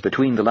silences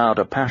between the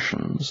louder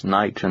passions,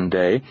 night and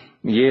day,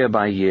 year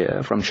by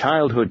year, from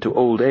childhood to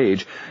old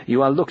age,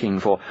 you are looking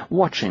for,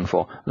 watching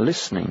for,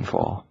 listening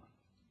for?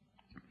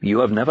 You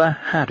have never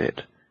had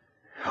it.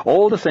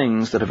 All the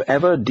things that have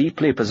ever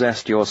deeply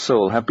possessed your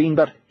soul have been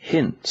but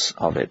hints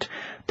of it,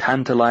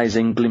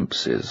 tantalizing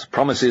glimpses,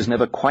 promises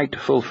never quite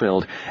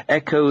fulfilled,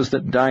 echoes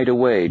that died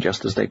away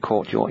just as they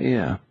caught your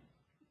ear.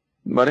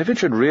 But if it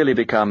should really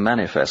become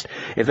manifest,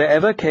 if there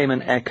ever came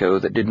an echo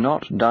that did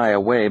not die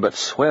away but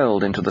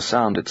swelled into the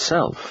sound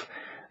itself,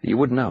 you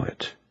would know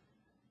it.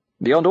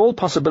 Beyond all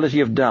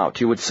possibility of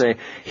doubt, you would say,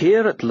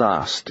 "Here at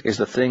last is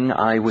the thing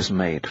I was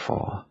made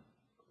for."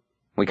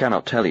 We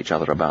cannot tell each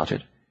other about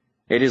it.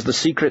 It is the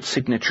secret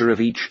signature of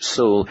each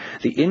soul,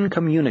 the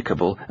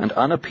incommunicable and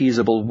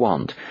unappeasable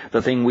want,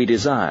 the thing we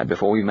desired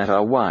before we met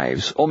our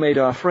wives, or made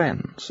our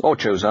friends, or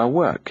chose our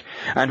work,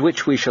 and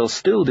which we shall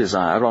still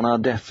desire on our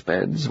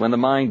deathbeds, when the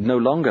mind no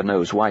longer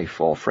knows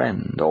wife or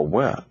friend or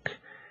work.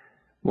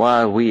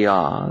 While we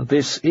are,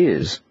 this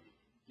is.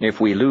 If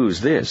we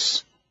lose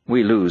this,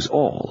 we lose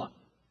all.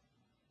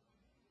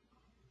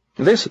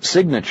 This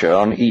signature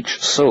on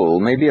each soul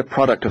may be a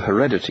product of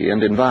heredity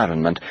and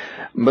environment,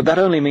 but that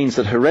only means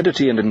that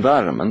heredity and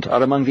environment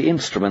are among the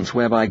instruments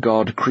whereby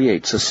God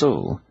creates a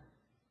soul.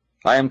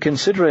 I am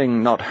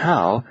considering not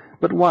how,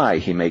 but why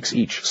he makes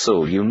each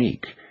soul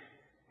unique.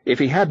 If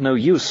he had no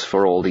use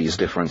for all these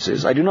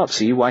differences, I do not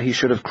see why he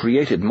should have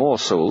created more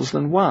souls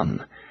than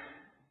one.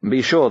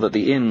 Be sure that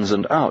the ins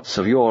and outs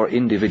of your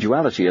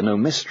individuality are no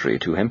mystery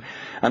to him,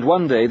 and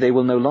one day they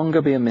will no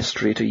longer be a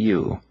mystery to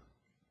you.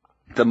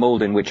 The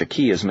mold in which a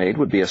key is made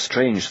would be a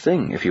strange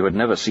thing if you had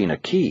never seen a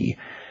key,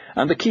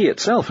 and the key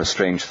itself a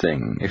strange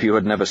thing if you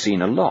had never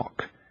seen a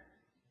lock.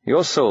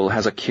 Your soul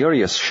has a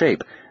curious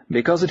shape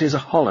because it is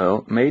a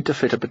hollow made to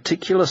fit a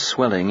particular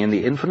swelling in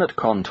the infinite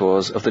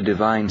contours of the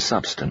divine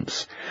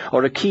substance,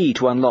 or a key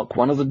to unlock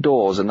one of the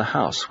doors in the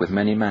house with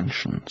many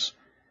mansions.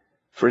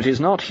 For it is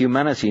not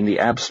humanity in the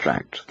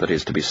abstract that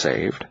is to be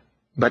saved,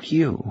 but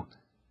you.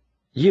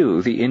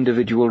 You, the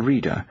individual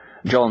reader,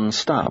 John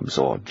Stubbs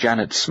or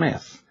Janet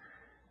Smith.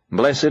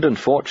 Blessed and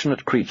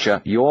fortunate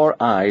creature, your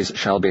eyes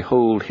shall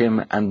behold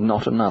him and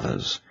not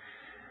another's.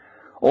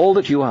 All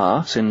that you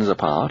are, sins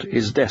apart,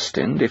 is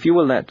destined, if you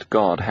will let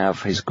God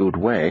have his good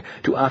way,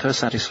 to utter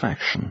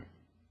satisfaction.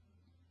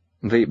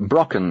 The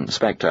Brocken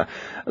spectre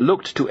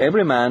looked to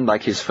every man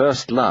like his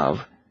first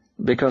love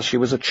because she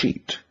was a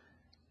cheat.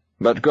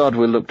 But God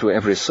will look to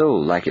every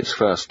soul like its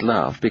first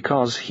love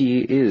because he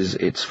is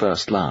its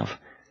first love.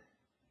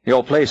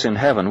 Your place in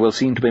heaven will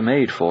seem to be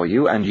made for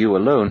you, and you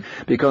alone,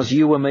 because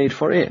you were made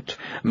for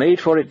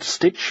it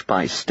stitch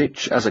by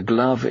stitch as a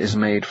glove is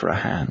made for a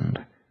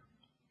hand.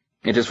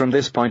 It is from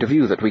this point of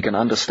view that we can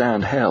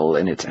understand hell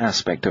in its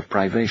aspect of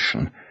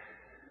privation.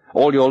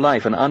 All your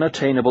life an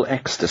unattainable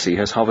ecstasy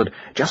has hovered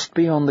just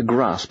beyond the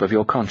grasp of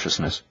your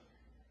consciousness.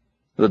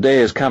 The day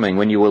is coming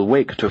when you will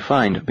wake to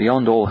find,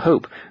 beyond all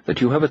hope, that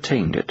you have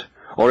attained it,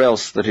 or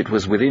else that it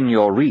was within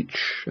your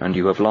reach, and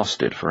you have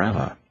lost it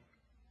forever.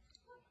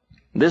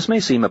 This may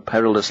seem a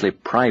perilously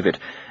private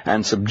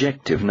and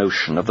subjective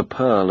notion of the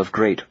pearl of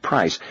great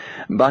price,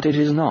 but it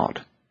is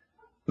not.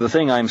 The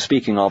thing I am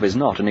speaking of is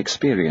not an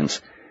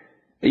experience.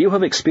 You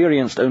have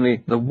experienced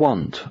only the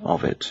want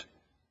of it.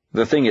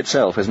 The thing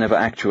itself has never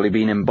actually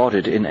been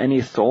embodied in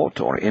any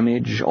thought or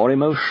image or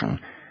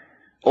emotion.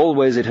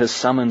 Always it has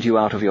summoned you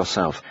out of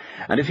yourself,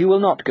 and if you will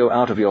not go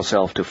out of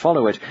yourself to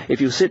follow it, if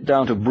you sit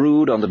down to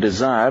brood on the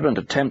desire and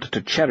attempt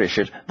to cherish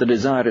it, the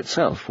desire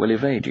itself will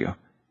evade you.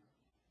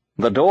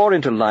 The door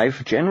into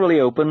life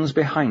generally opens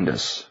behind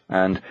us,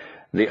 and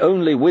the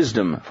only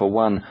wisdom for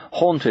one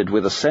haunted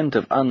with the scent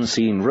of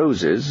unseen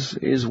roses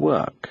is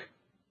work.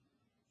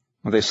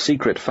 This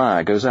secret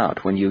fire goes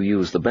out when you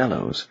use the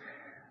bellows.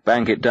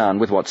 Bank it down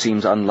with what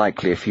seems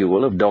unlikely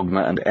fuel of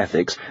dogma and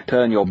ethics,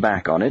 turn your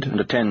back on it and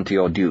attend to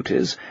your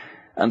duties,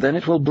 and then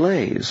it will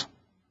blaze.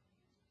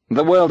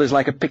 The world is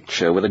like a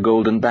picture with a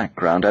golden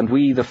background, and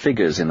we the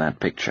figures in that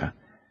picture.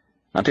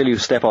 Until you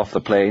step off the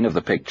plane of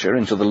the picture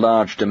into the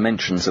large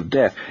dimensions of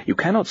death, you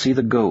cannot see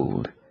the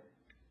gold.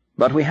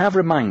 But we have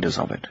reminders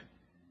of it.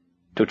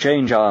 To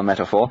change our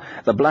metaphor,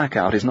 the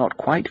blackout is not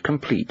quite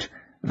complete.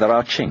 There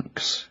are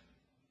chinks.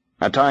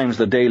 At times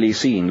the daily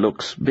scene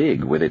looks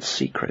big with its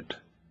secret.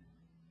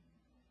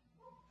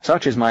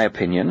 Such is my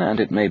opinion, and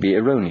it may be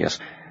erroneous.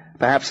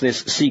 Perhaps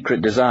this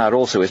secret desire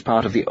also is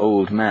part of the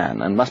old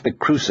man, and must be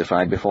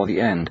crucified before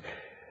the end.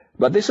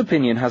 But this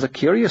opinion has a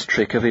curious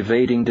trick of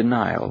evading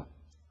denial.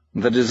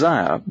 The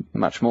desire,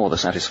 much more the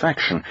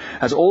satisfaction,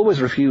 has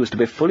always refused to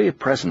be fully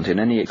present in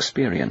any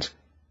experience.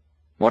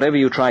 Whatever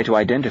you try to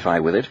identify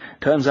with it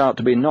turns out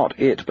to be not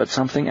it but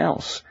something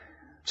else,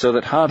 so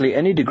that hardly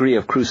any degree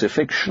of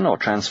crucifixion or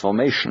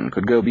transformation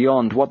could go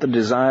beyond what the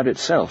desire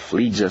itself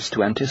leads us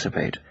to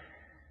anticipate.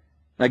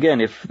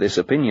 Again, if this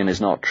opinion is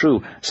not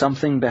true,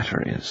 something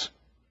better is.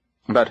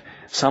 But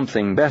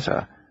something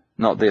better,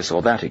 not this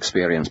or that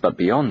experience, but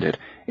beyond it,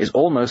 is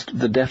almost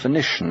the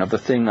definition of the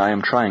thing I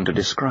am trying to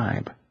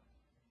describe.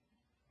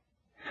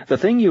 The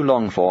thing you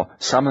long for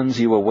summons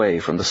you away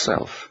from the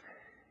self.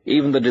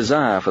 Even the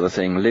desire for the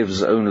thing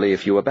lives only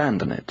if you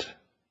abandon it.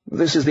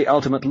 This is the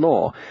ultimate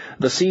law.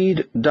 The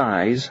seed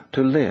dies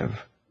to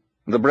live.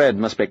 The bread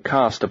must be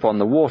cast upon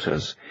the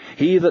waters.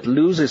 He that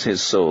loses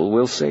his soul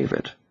will save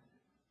it.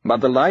 But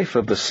the life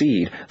of the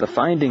seed, the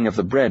finding of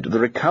the bread, the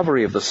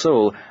recovery of the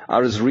soul,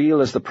 are as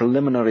real as the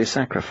preliminary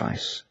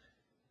sacrifice.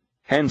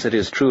 Hence it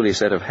is truly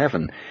said of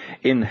heaven,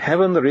 "In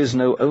heaven there is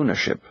no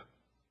ownership."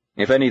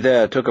 If any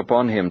there took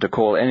upon him to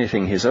call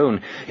anything his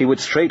own, he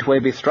would straightway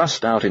be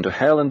thrust out into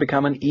hell and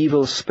become an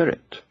evil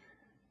spirit.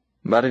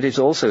 But it is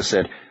also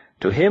said,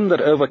 "To him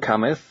that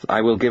overcometh I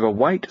will give a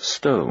white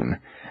stone,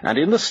 and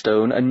in the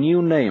stone a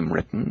new name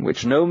written,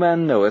 which no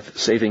man knoweth,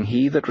 saving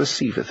he that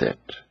receiveth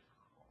it."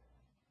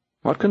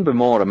 What can be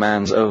more a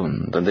man's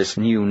own than this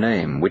new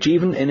name, which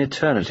even in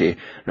eternity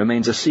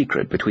remains a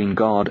secret between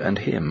God and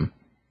him?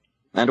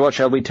 And what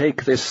shall we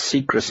take this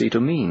secrecy to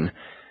mean?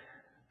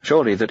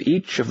 Surely that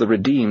each of the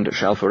redeemed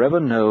shall forever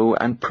know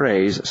and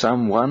praise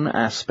some one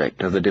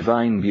aspect of the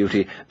divine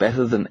beauty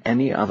better than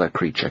any other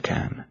creature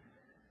can.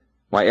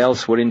 Why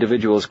else were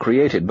individuals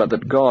created, but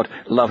that God,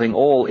 loving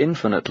all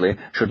infinitely,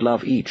 should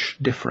love each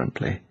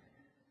differently?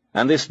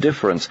 And this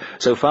difference,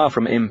 so far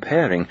from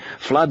impairing,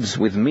 floods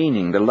with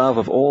meaning the love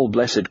of all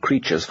blessed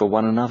creatures for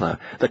one another,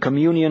 the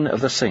communion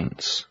of the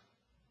saints.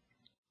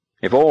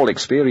 If all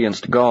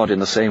experienced God in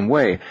the same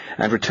way,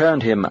 and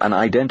returned him an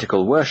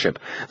identical worship,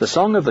 the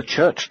song of the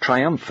church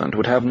triumphant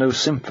would have no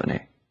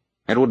symphony.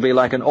 It would be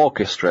like an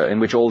orchestra in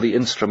which all the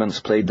instruments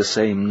played the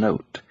same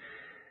note.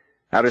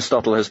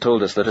 Aristotle has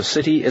told us that a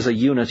city is a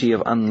unity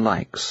of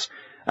unlikes,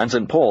 and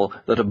St. Paul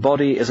that a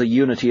body is a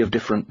unity of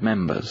different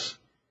members.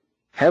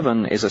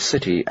 Heaven is a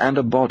city and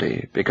a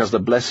body because the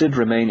blessed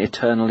remain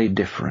eternally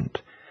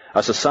different,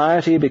 a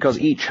society because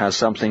each has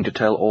something to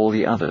tell all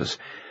the others,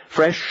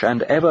 fresh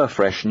and ever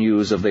fresh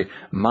news of the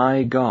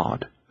my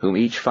God, whom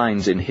each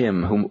finds in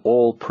him whom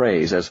all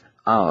praise as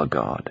our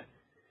God.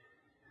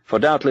 For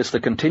doubtless the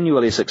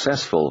continually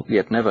successful,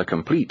 yet never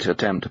complete,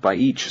 attempt by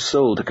each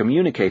soul to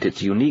communicate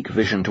its unique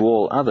vision to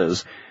all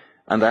others,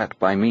 and that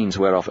by means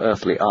whereof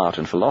earthly art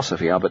and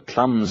philosophy are but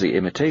clumsy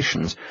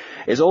imitations,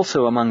 is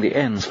also among the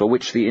ends for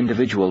which the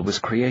individual was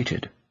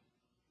created.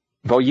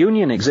 For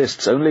union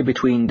exists only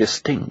between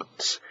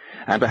distincts,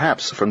 and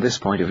perhaps from this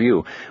point of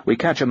view we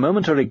catch a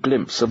momentary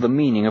glimpse of the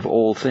meaning of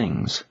all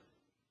things.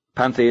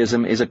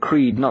 Pantheism is a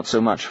creed not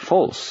so much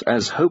false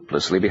as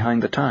hopelessly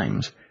behind the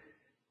times.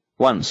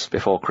 Once,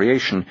 before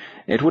creation,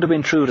 it would have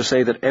been true to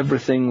say that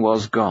everything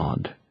was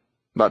God.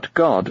 But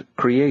God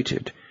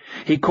created.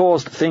 He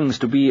caused things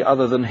to be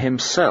other than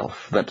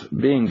himself, that,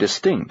 being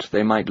distinct,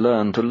 they might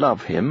learn to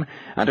love him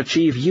and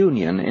achieve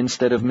union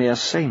instead of mere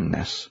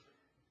sameness.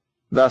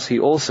 Thus he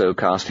also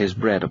cast his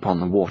bread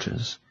upon the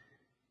waters.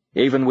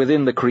 Even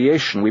within the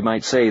creation we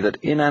might say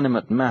that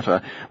inanimate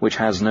matter, which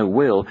has no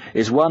will,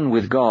 is one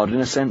with God in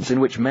a sense in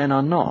which men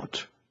are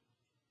not.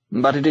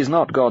 But it is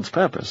not God's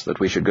purpose that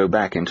we should go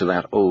back into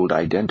that old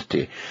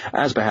identity,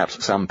 as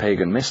perhaps some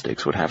pagan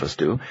mystics would have us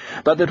do,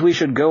 but that we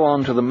should go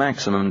on to the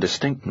maximum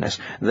distinctness,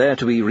 there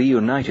to be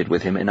reunited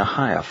with him in a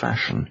higher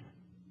fashion.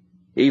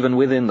 Even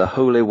within the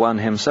Holy One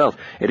himself,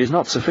 it is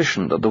not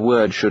sufficient that the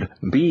Word should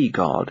be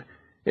God,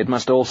 it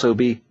must also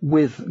be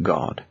with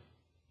God.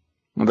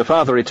 The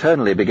Father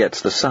eternally begets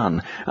the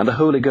Son, and the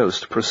Holy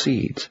Ghost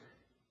proceeds.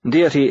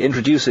 Deity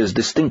introduces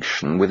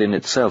distinction within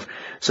itself,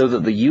 so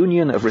that the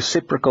union of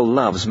reciprocal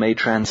loves may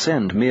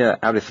transcend mere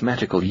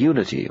arithmetical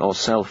unity or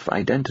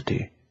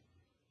self-identity.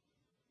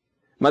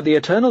 But the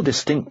eternal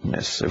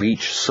distinctness of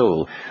each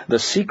soul, the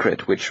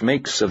secret which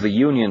makes of the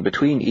union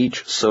between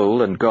each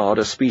soul and God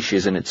a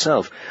species in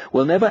itself,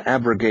 will never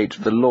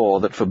abrogate the law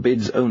that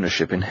forbids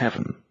ownership in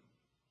heaven.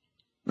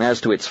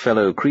 As to its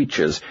fellow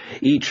creatures,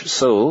 each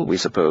soul, we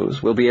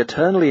suppose, will be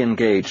eternally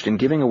engaged in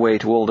giving away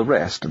to all the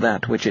rest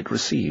that which it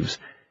receives.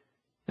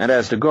 And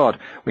as to God,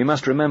 we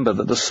must remember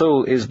that the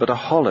soul is but a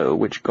hollow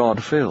which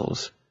God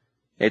fills.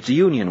 Its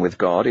union with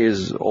God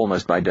is,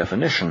 almost by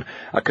definition,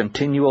 a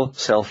continual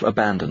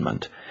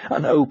self-abandonment,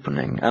 an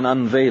opening, an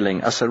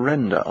unveiling, a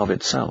surrender of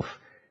itself.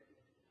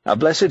 A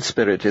blessed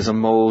spirit is a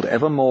mould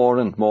ever more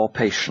and more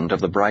patient of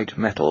the bright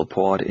metal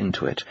poured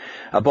into it,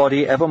 a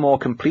body ever more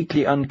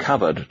completely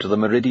uncovered to the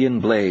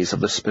meridian blaze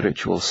of the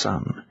spiritual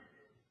sun.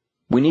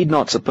 We need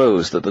not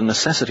suppose that the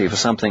necessity for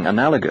something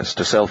analogous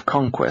to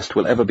self-conquest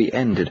will ever be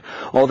ended,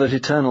 or that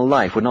eternal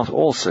life would not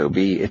also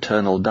be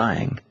eternal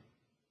dying.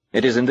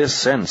 It is in this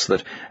sense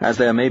that, as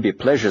there may be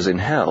pleasures in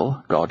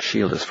hell, God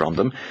shield us from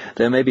them,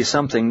 there may be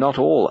something not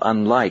all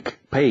unlike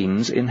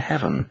pains in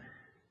heaven.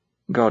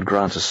 God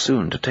grant us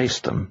soon to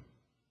taste them.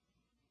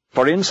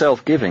 For in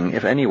self-giving,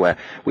 if anywhere,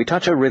 we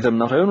touch a rhythm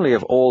not only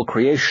of all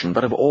creation,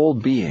 but of all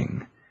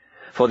being.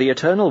 For the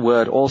eternal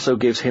Word also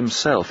gives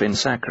himself in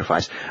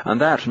sacrifice,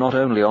 and that not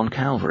only on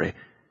Calvary.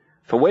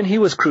 For when he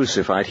was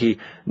crucified, he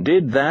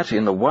did that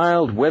in the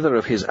wild weather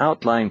of his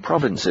outlying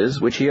provinces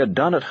which he had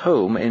done at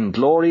home in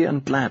glory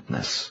and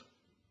gladness.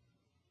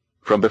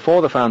 From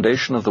before the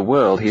foundation of the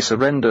world he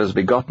surrenders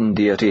begotten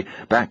deity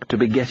back to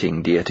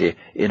begetting deity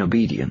in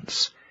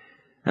obedience.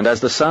 And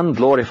as the Son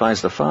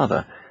glorifies the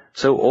Father,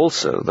 so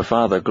also the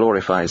Father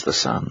glorifies the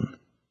Son.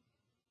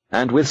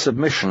 And with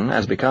submission,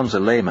 as becomes a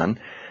layman,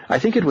 I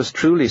think it was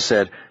truly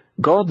said,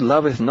 God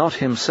loveth not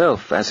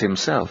himself as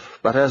himself,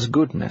 but as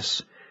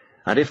goodness.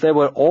 And if there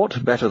were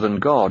aught better than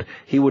God,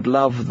 he would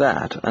love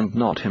that, and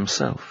not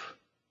himself.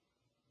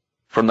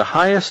 From the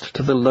highest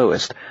to the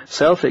lowest,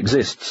 self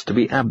exists to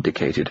be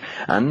abdicated,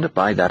 and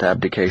by that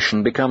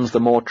abdication becomes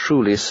the more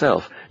truly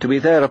self, to be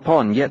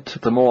thereupon yet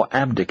the more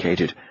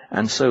abdicated,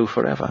 and so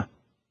forever.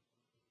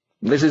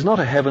 This is not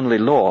a heavenly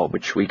law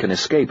which we can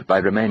escape by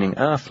remaining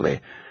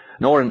earthly,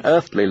 nor an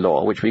earthly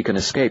law which we can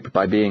escape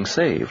by being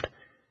saved.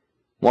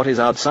 What is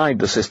outside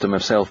the system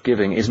of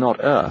self-giving is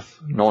not earth,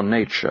 nor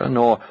nature,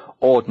 nor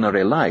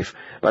ordinary life,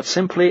 but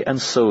simply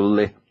and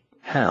solely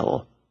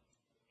hell.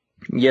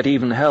 Yet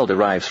even hell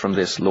derives from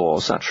this law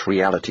such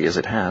reality as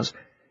it has.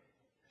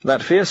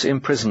 That fierce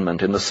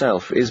imprisonment in the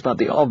self is but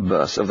the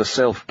obverse of the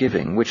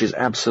self-giving, which is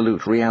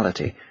absolute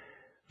reality,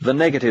 the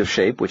negative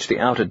shape which the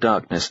outer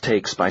darkness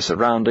takes by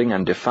surrounding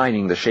and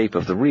defining the shape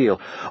of the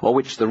real, or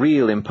which the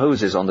real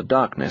imposes on the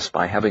darkness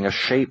by having a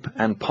shape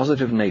and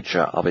positive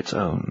nature of its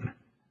own.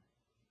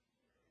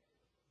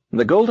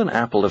 The golden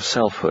apple of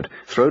selfhood,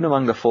 thrown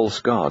among the false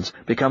gods,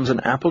 becomes an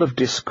apple of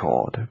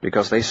discord,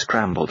 because they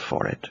scrambled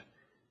for it.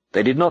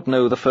 They did not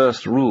know the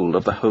first rule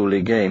of the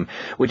holy game,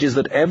 which is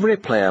that every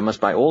player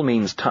must by all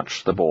means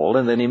touch the ball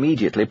and then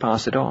immediately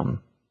pass it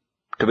on.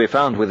 To be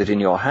found with it in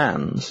your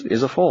hands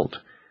is a fault.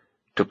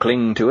 To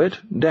cling to it,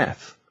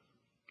 death.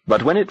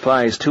 But when it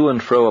flies to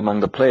and fro among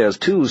the players,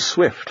 too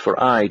swift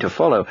for eye to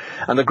follow,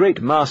 and the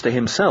great master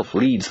himself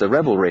leads the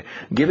revelry,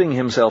 giving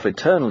himself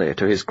eternally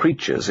to his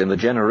creatures in the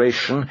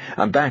generation,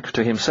 and back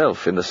to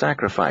himself in the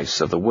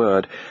sacrifice of the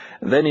word,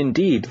 then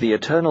indeed the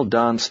eternal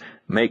dance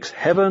makes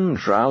heaven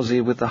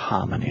drowsy with the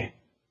harmony.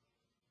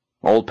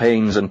 All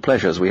pains and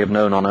pleasures we have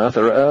known on earth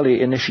are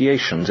early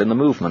initiations in the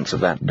movements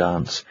of that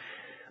dance,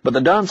 but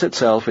the dance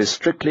itself is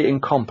strictly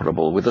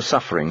incomparable with the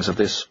sufferings of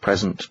this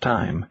present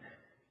time.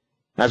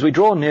 As we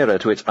draw nearer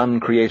to its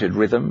uncreated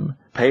rhythm,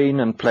 pain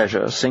and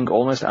pleasure sink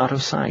almost out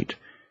of sight.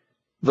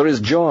 There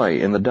is joy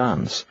in the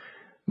dance,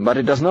 but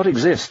it does not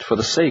exist for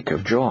the sake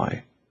of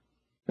joy.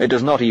 It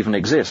does not even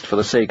exist for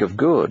the sake of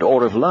good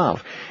or of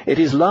love. It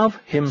is love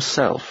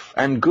himself,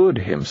 and good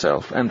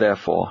himself, and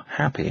therefore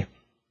happy.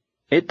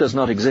 It does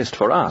not exist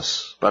for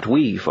us, but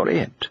we for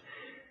it.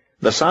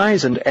 The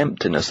size and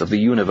emptiness of the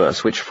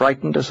universe which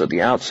frightened us at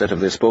the outset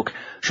of this book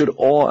should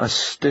awe us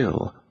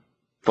still.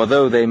 For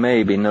though they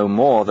may be no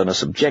more than a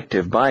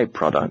subjective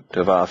byproduct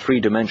of our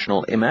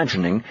three-dimensional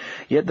imagining,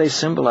 yet they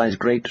symbolize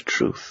great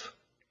truth.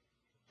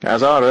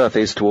 As our earth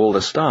is to all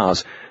the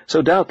stars,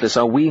 so doubtless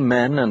are we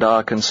men and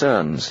our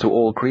concerns to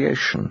all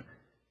creation.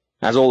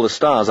 As all the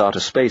stars are to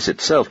space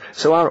itself,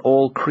 so are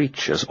all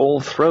creatures, all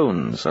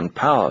thrones and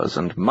powers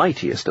and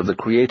mightiest of the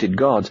created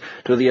gods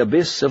to the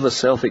abyss of the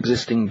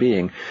self-existing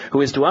being,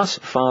 who is to us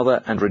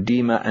Father and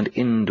Redeemer and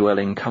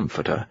indwelling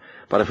Comforter,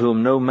 but of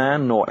whom no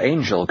man nor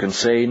angel can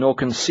say nor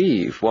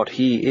conceive what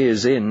he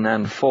is in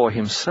and for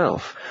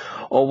himself,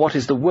 or what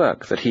is the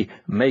work that he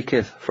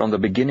maketh from the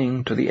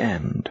beginning to the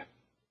end.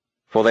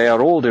 For they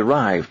are all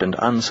derived and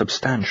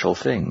unsubstantial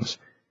things.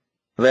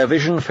 Their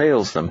vision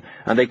fails them,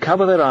 and they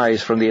cover their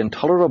eyes from the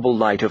intolerable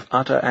light of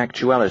utter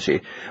actuality,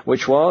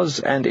 which was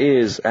and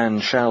is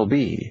and shall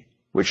be,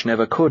 which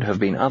never could have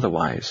been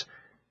otherwise,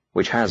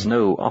 which has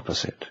no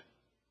opposite.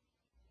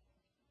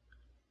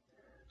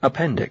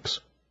 Appendix.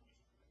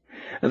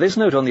 This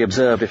note on the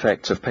observed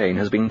effects of pain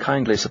has been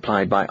kindly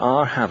supplied by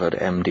R. Havard,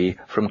 M.D.,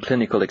 from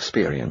clinical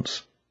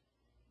experience.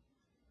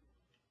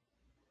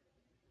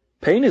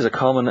 Pain is a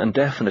common and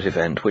definite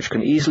event which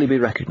can easily be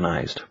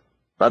recognized,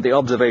 but the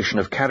observation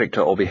of character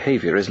or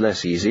behavior is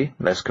less easy,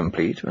 less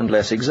complete, and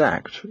less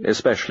exact,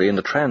 especially in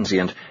the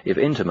transient, if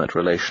intimate,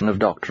 relation of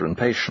doctor and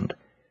patient.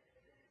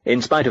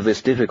 In spite of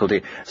this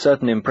difficulty,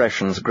 certain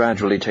impressions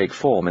gradually take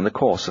form in the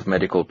course of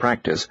medical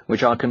practice,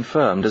 which are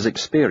confirmed as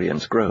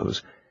experience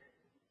grows.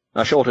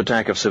 A short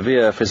attack of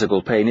severe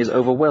physical pain is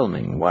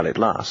overwhelming while it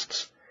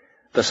lasts.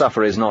 The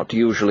sufferer is not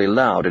usually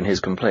loud in his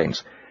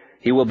complaints.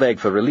 He will beg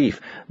for relief,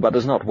 but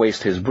does not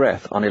waste his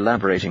breath on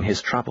elaborating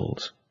his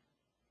troubles.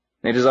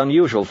 It is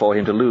unusual for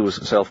him to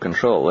lose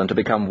self-control and to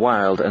become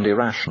wild and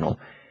irrational.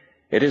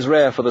 It is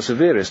rare for the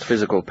severest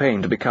physical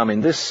pain to become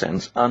in this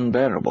sense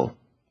unbearable.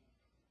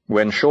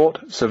 When short,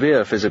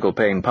 severe physical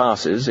pain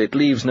passes, it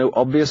leaves no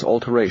obvious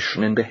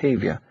alteration in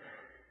behavior.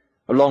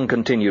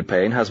 Long-continued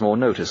pain has more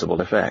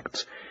noticeable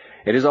effects.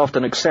 It is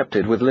often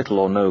accepted with little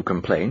or no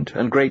complaint,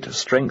 and great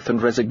strength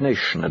and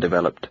resignation are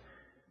developed.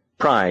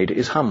 Pride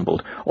is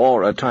humbled,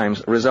 or at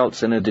times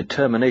results in a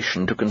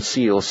determination to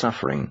conceal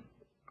suffering.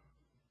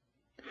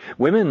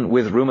 Women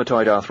with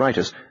rheumatoid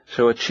arthritis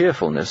show a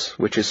cheerfulness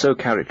which is so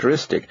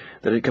characteristic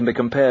that it can be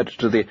compared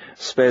to the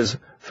spes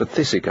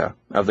phthisica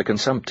of the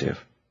consumptive,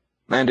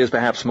 and is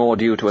perhaps more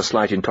due to a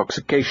slight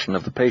intoxication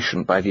of the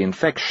patient by the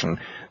infection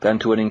than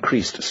to an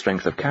increased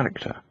strength of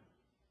character.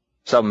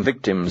 Some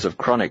victims of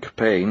chronic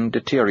pain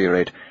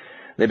deteriorate.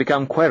 They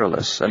become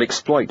querulous and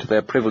exploit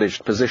their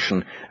privileged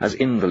position as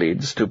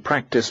invalids to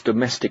practice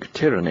domestic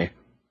tyranny.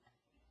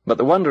 But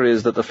the wonder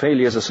is that the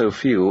failures are so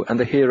few and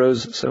the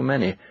heroes so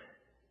many.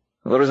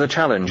 There is a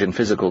challenge in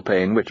physical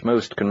pain which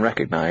most can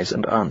recognize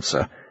and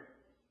answer.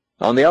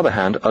 On the other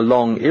hand, a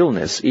long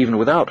illness, even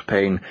without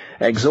pain,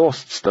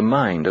 exhausts the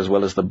mind as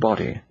well as the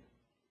body.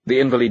 The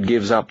invalid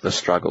gives up the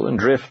struggle and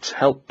drifts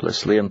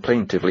helplessly and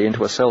plaintively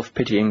into a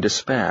self-pitying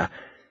despair.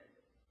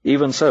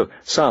 Even so,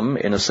 some,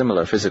 in a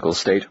similar physical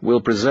state,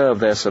 will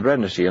preserve their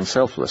serenity and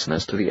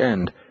selflessness to the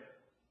end.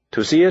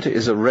 To see it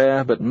is a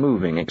rare but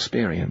moving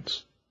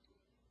experience.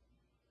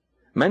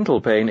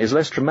 Mental pain is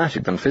less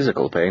traumatic than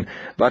physical pain,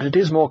 but it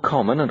is more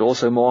common and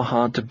also more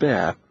hard to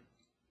bear.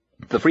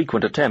 The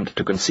frequent attempt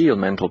to conceal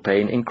mental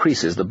pain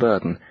increases the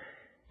burden.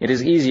 It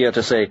is easier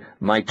to say,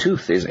 "My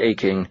tooth is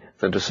aching,"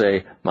 than to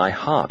say, "My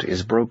heart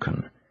is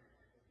broken."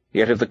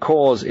 Yet if the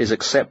cause is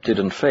accepted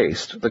and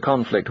faced, the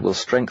conflict will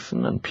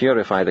strengthen and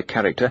purify the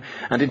character,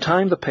 and in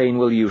time the pain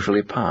will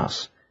usually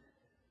pass.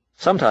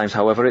 Sometimes,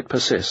 however, it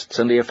persists,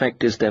 and the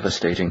effect is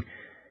devastating.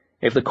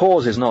 If the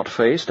cause is not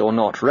faced or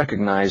not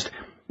recognized,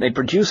 it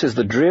produces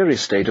the dreary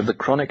state of the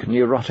chronic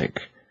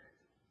neurotic.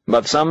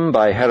 But some,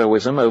 by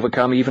heroism,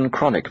 overcome even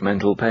chronic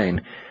mental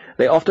pain.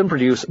 They often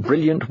produce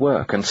brilliant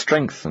work and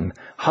strengthen,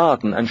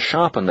 harden, and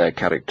sharpen their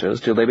characters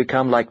till they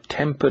become like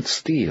tempered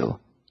steel.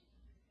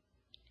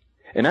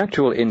 In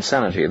actual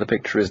insanity, the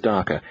picture is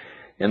darker.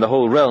 In the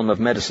whole realm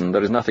of medicine,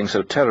 there is nothing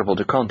so terrible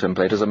to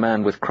contemplate as a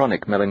man with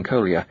chronic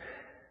melancholia.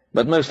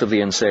 But most of the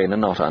insane are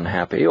not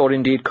unhappy, or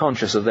indeed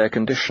conscious of their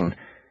condition.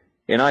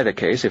 In either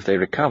case, if they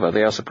recover,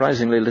 they are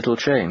surprisingly little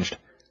changed.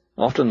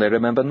 Often they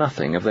remember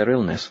nothing of their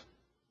illness.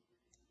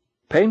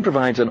 Pain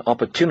provides an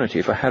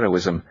opportunity for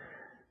heroism.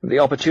 The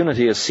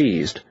opportunity is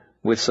seized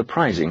with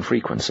surprising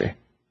frequency.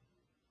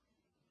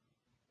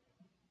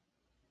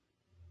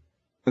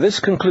 This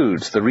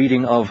concludes the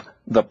reading of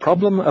The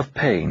Problem of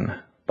Pain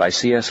by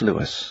C.S.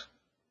 Lewis.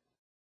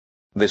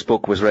 This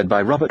book was read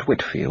by Robert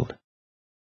Whitfield.